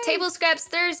 Yes, Thursdays. Table Scraps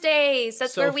Thursdays.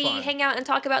 That's So where we fun. hang out and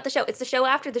talk about the show. It's the show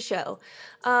after the show.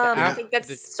 I af- think that's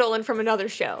the- stolen from another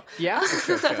show. Yeah,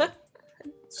 for sure.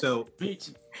 So,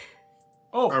 Beat.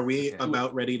 Oh, are we Okay.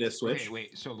 about ready to switch?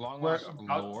 Wait. So long Where- lost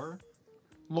lore.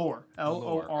 Lore.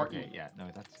 Lore. Okay, yeah, no,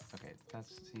 that's okay.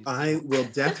 That's. I will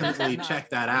definitely check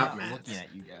that out, I'm man. not looking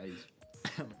at you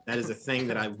guys. That is a thing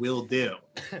that I will do.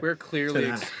 We're clearly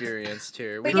Yeah. experienced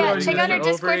here. But We've yeah, been check doing out it our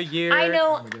over Discord. a year. I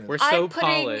know. We're I'm so putting-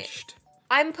 polished.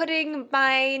 I'm putting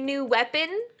my new weapon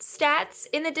stats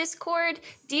in the Discord.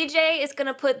 DJ is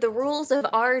gonna put the rules of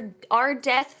our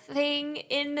death thing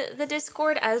in the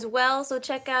Discord as well. So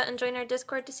check out and join our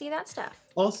Discord to see that stuff.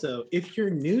 Also, if you're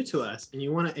new to us and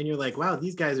you're like, wow,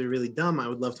 these guys are really dumb, I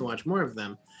would love to watch more of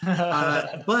them.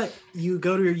 But you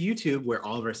go to your YouTube where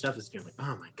all of our stuff is, you're like,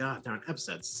 oh my god, they're on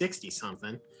episode 60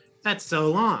 something. That's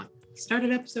so long. Start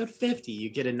at episode 50. You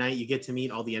get to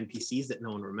meet all the NPCs that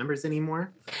no one remembers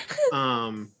anymore.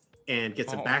 And get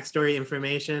some Oh. backstory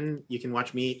information. You can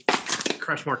watch me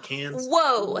crush more cans.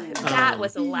 Whoa, that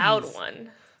was a loud Jeez.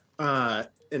 one.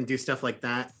 And do stuff like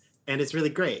that. And it's really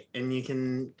great. And you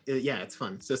can, it's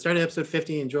fun. So start at episode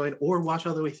 50 and join, or watch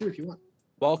all the way through if you want.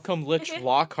 Welcome Lich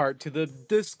Lockhart to the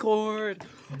Discord.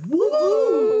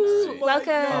 Woo!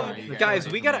 Welcome. Oh, you Guys,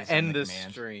 make we a gotta nice on end the this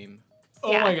command. stream.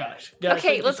 Oh Yeah. my gosh. Guys, Okay,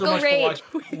 thank you let's so go much raid.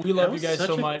 for watching. We love you guys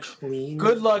so much.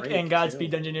 Good luck and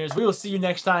Godspeed, Dungeoneers. We will see you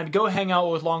next time. Go hang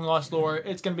out with Long Lost Lore.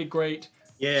 It's going to be great.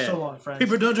 Yeah. So long, friends.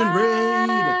 Paper Dungeon Raid!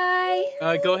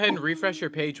 Bye. Go ahead and refresh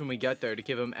your page when we get there to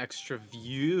give them extra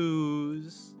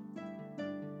views.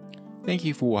 Thank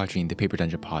you for watching the Paper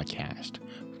Dungeon podcast.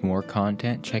 For more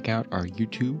content, check out our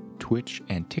YouTube, Twitch,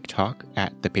 and TikTok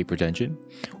at The Paper Dungeon,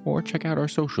 or check out our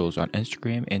socials on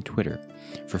Instagram and Twitter.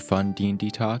 For fun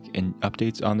D&D talk and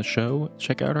updates on the show,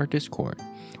 check out our Discord.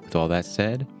 With all that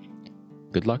said,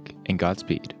 good luck and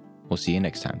Godspeed. We'll see you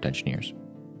next time, Dungeoneers.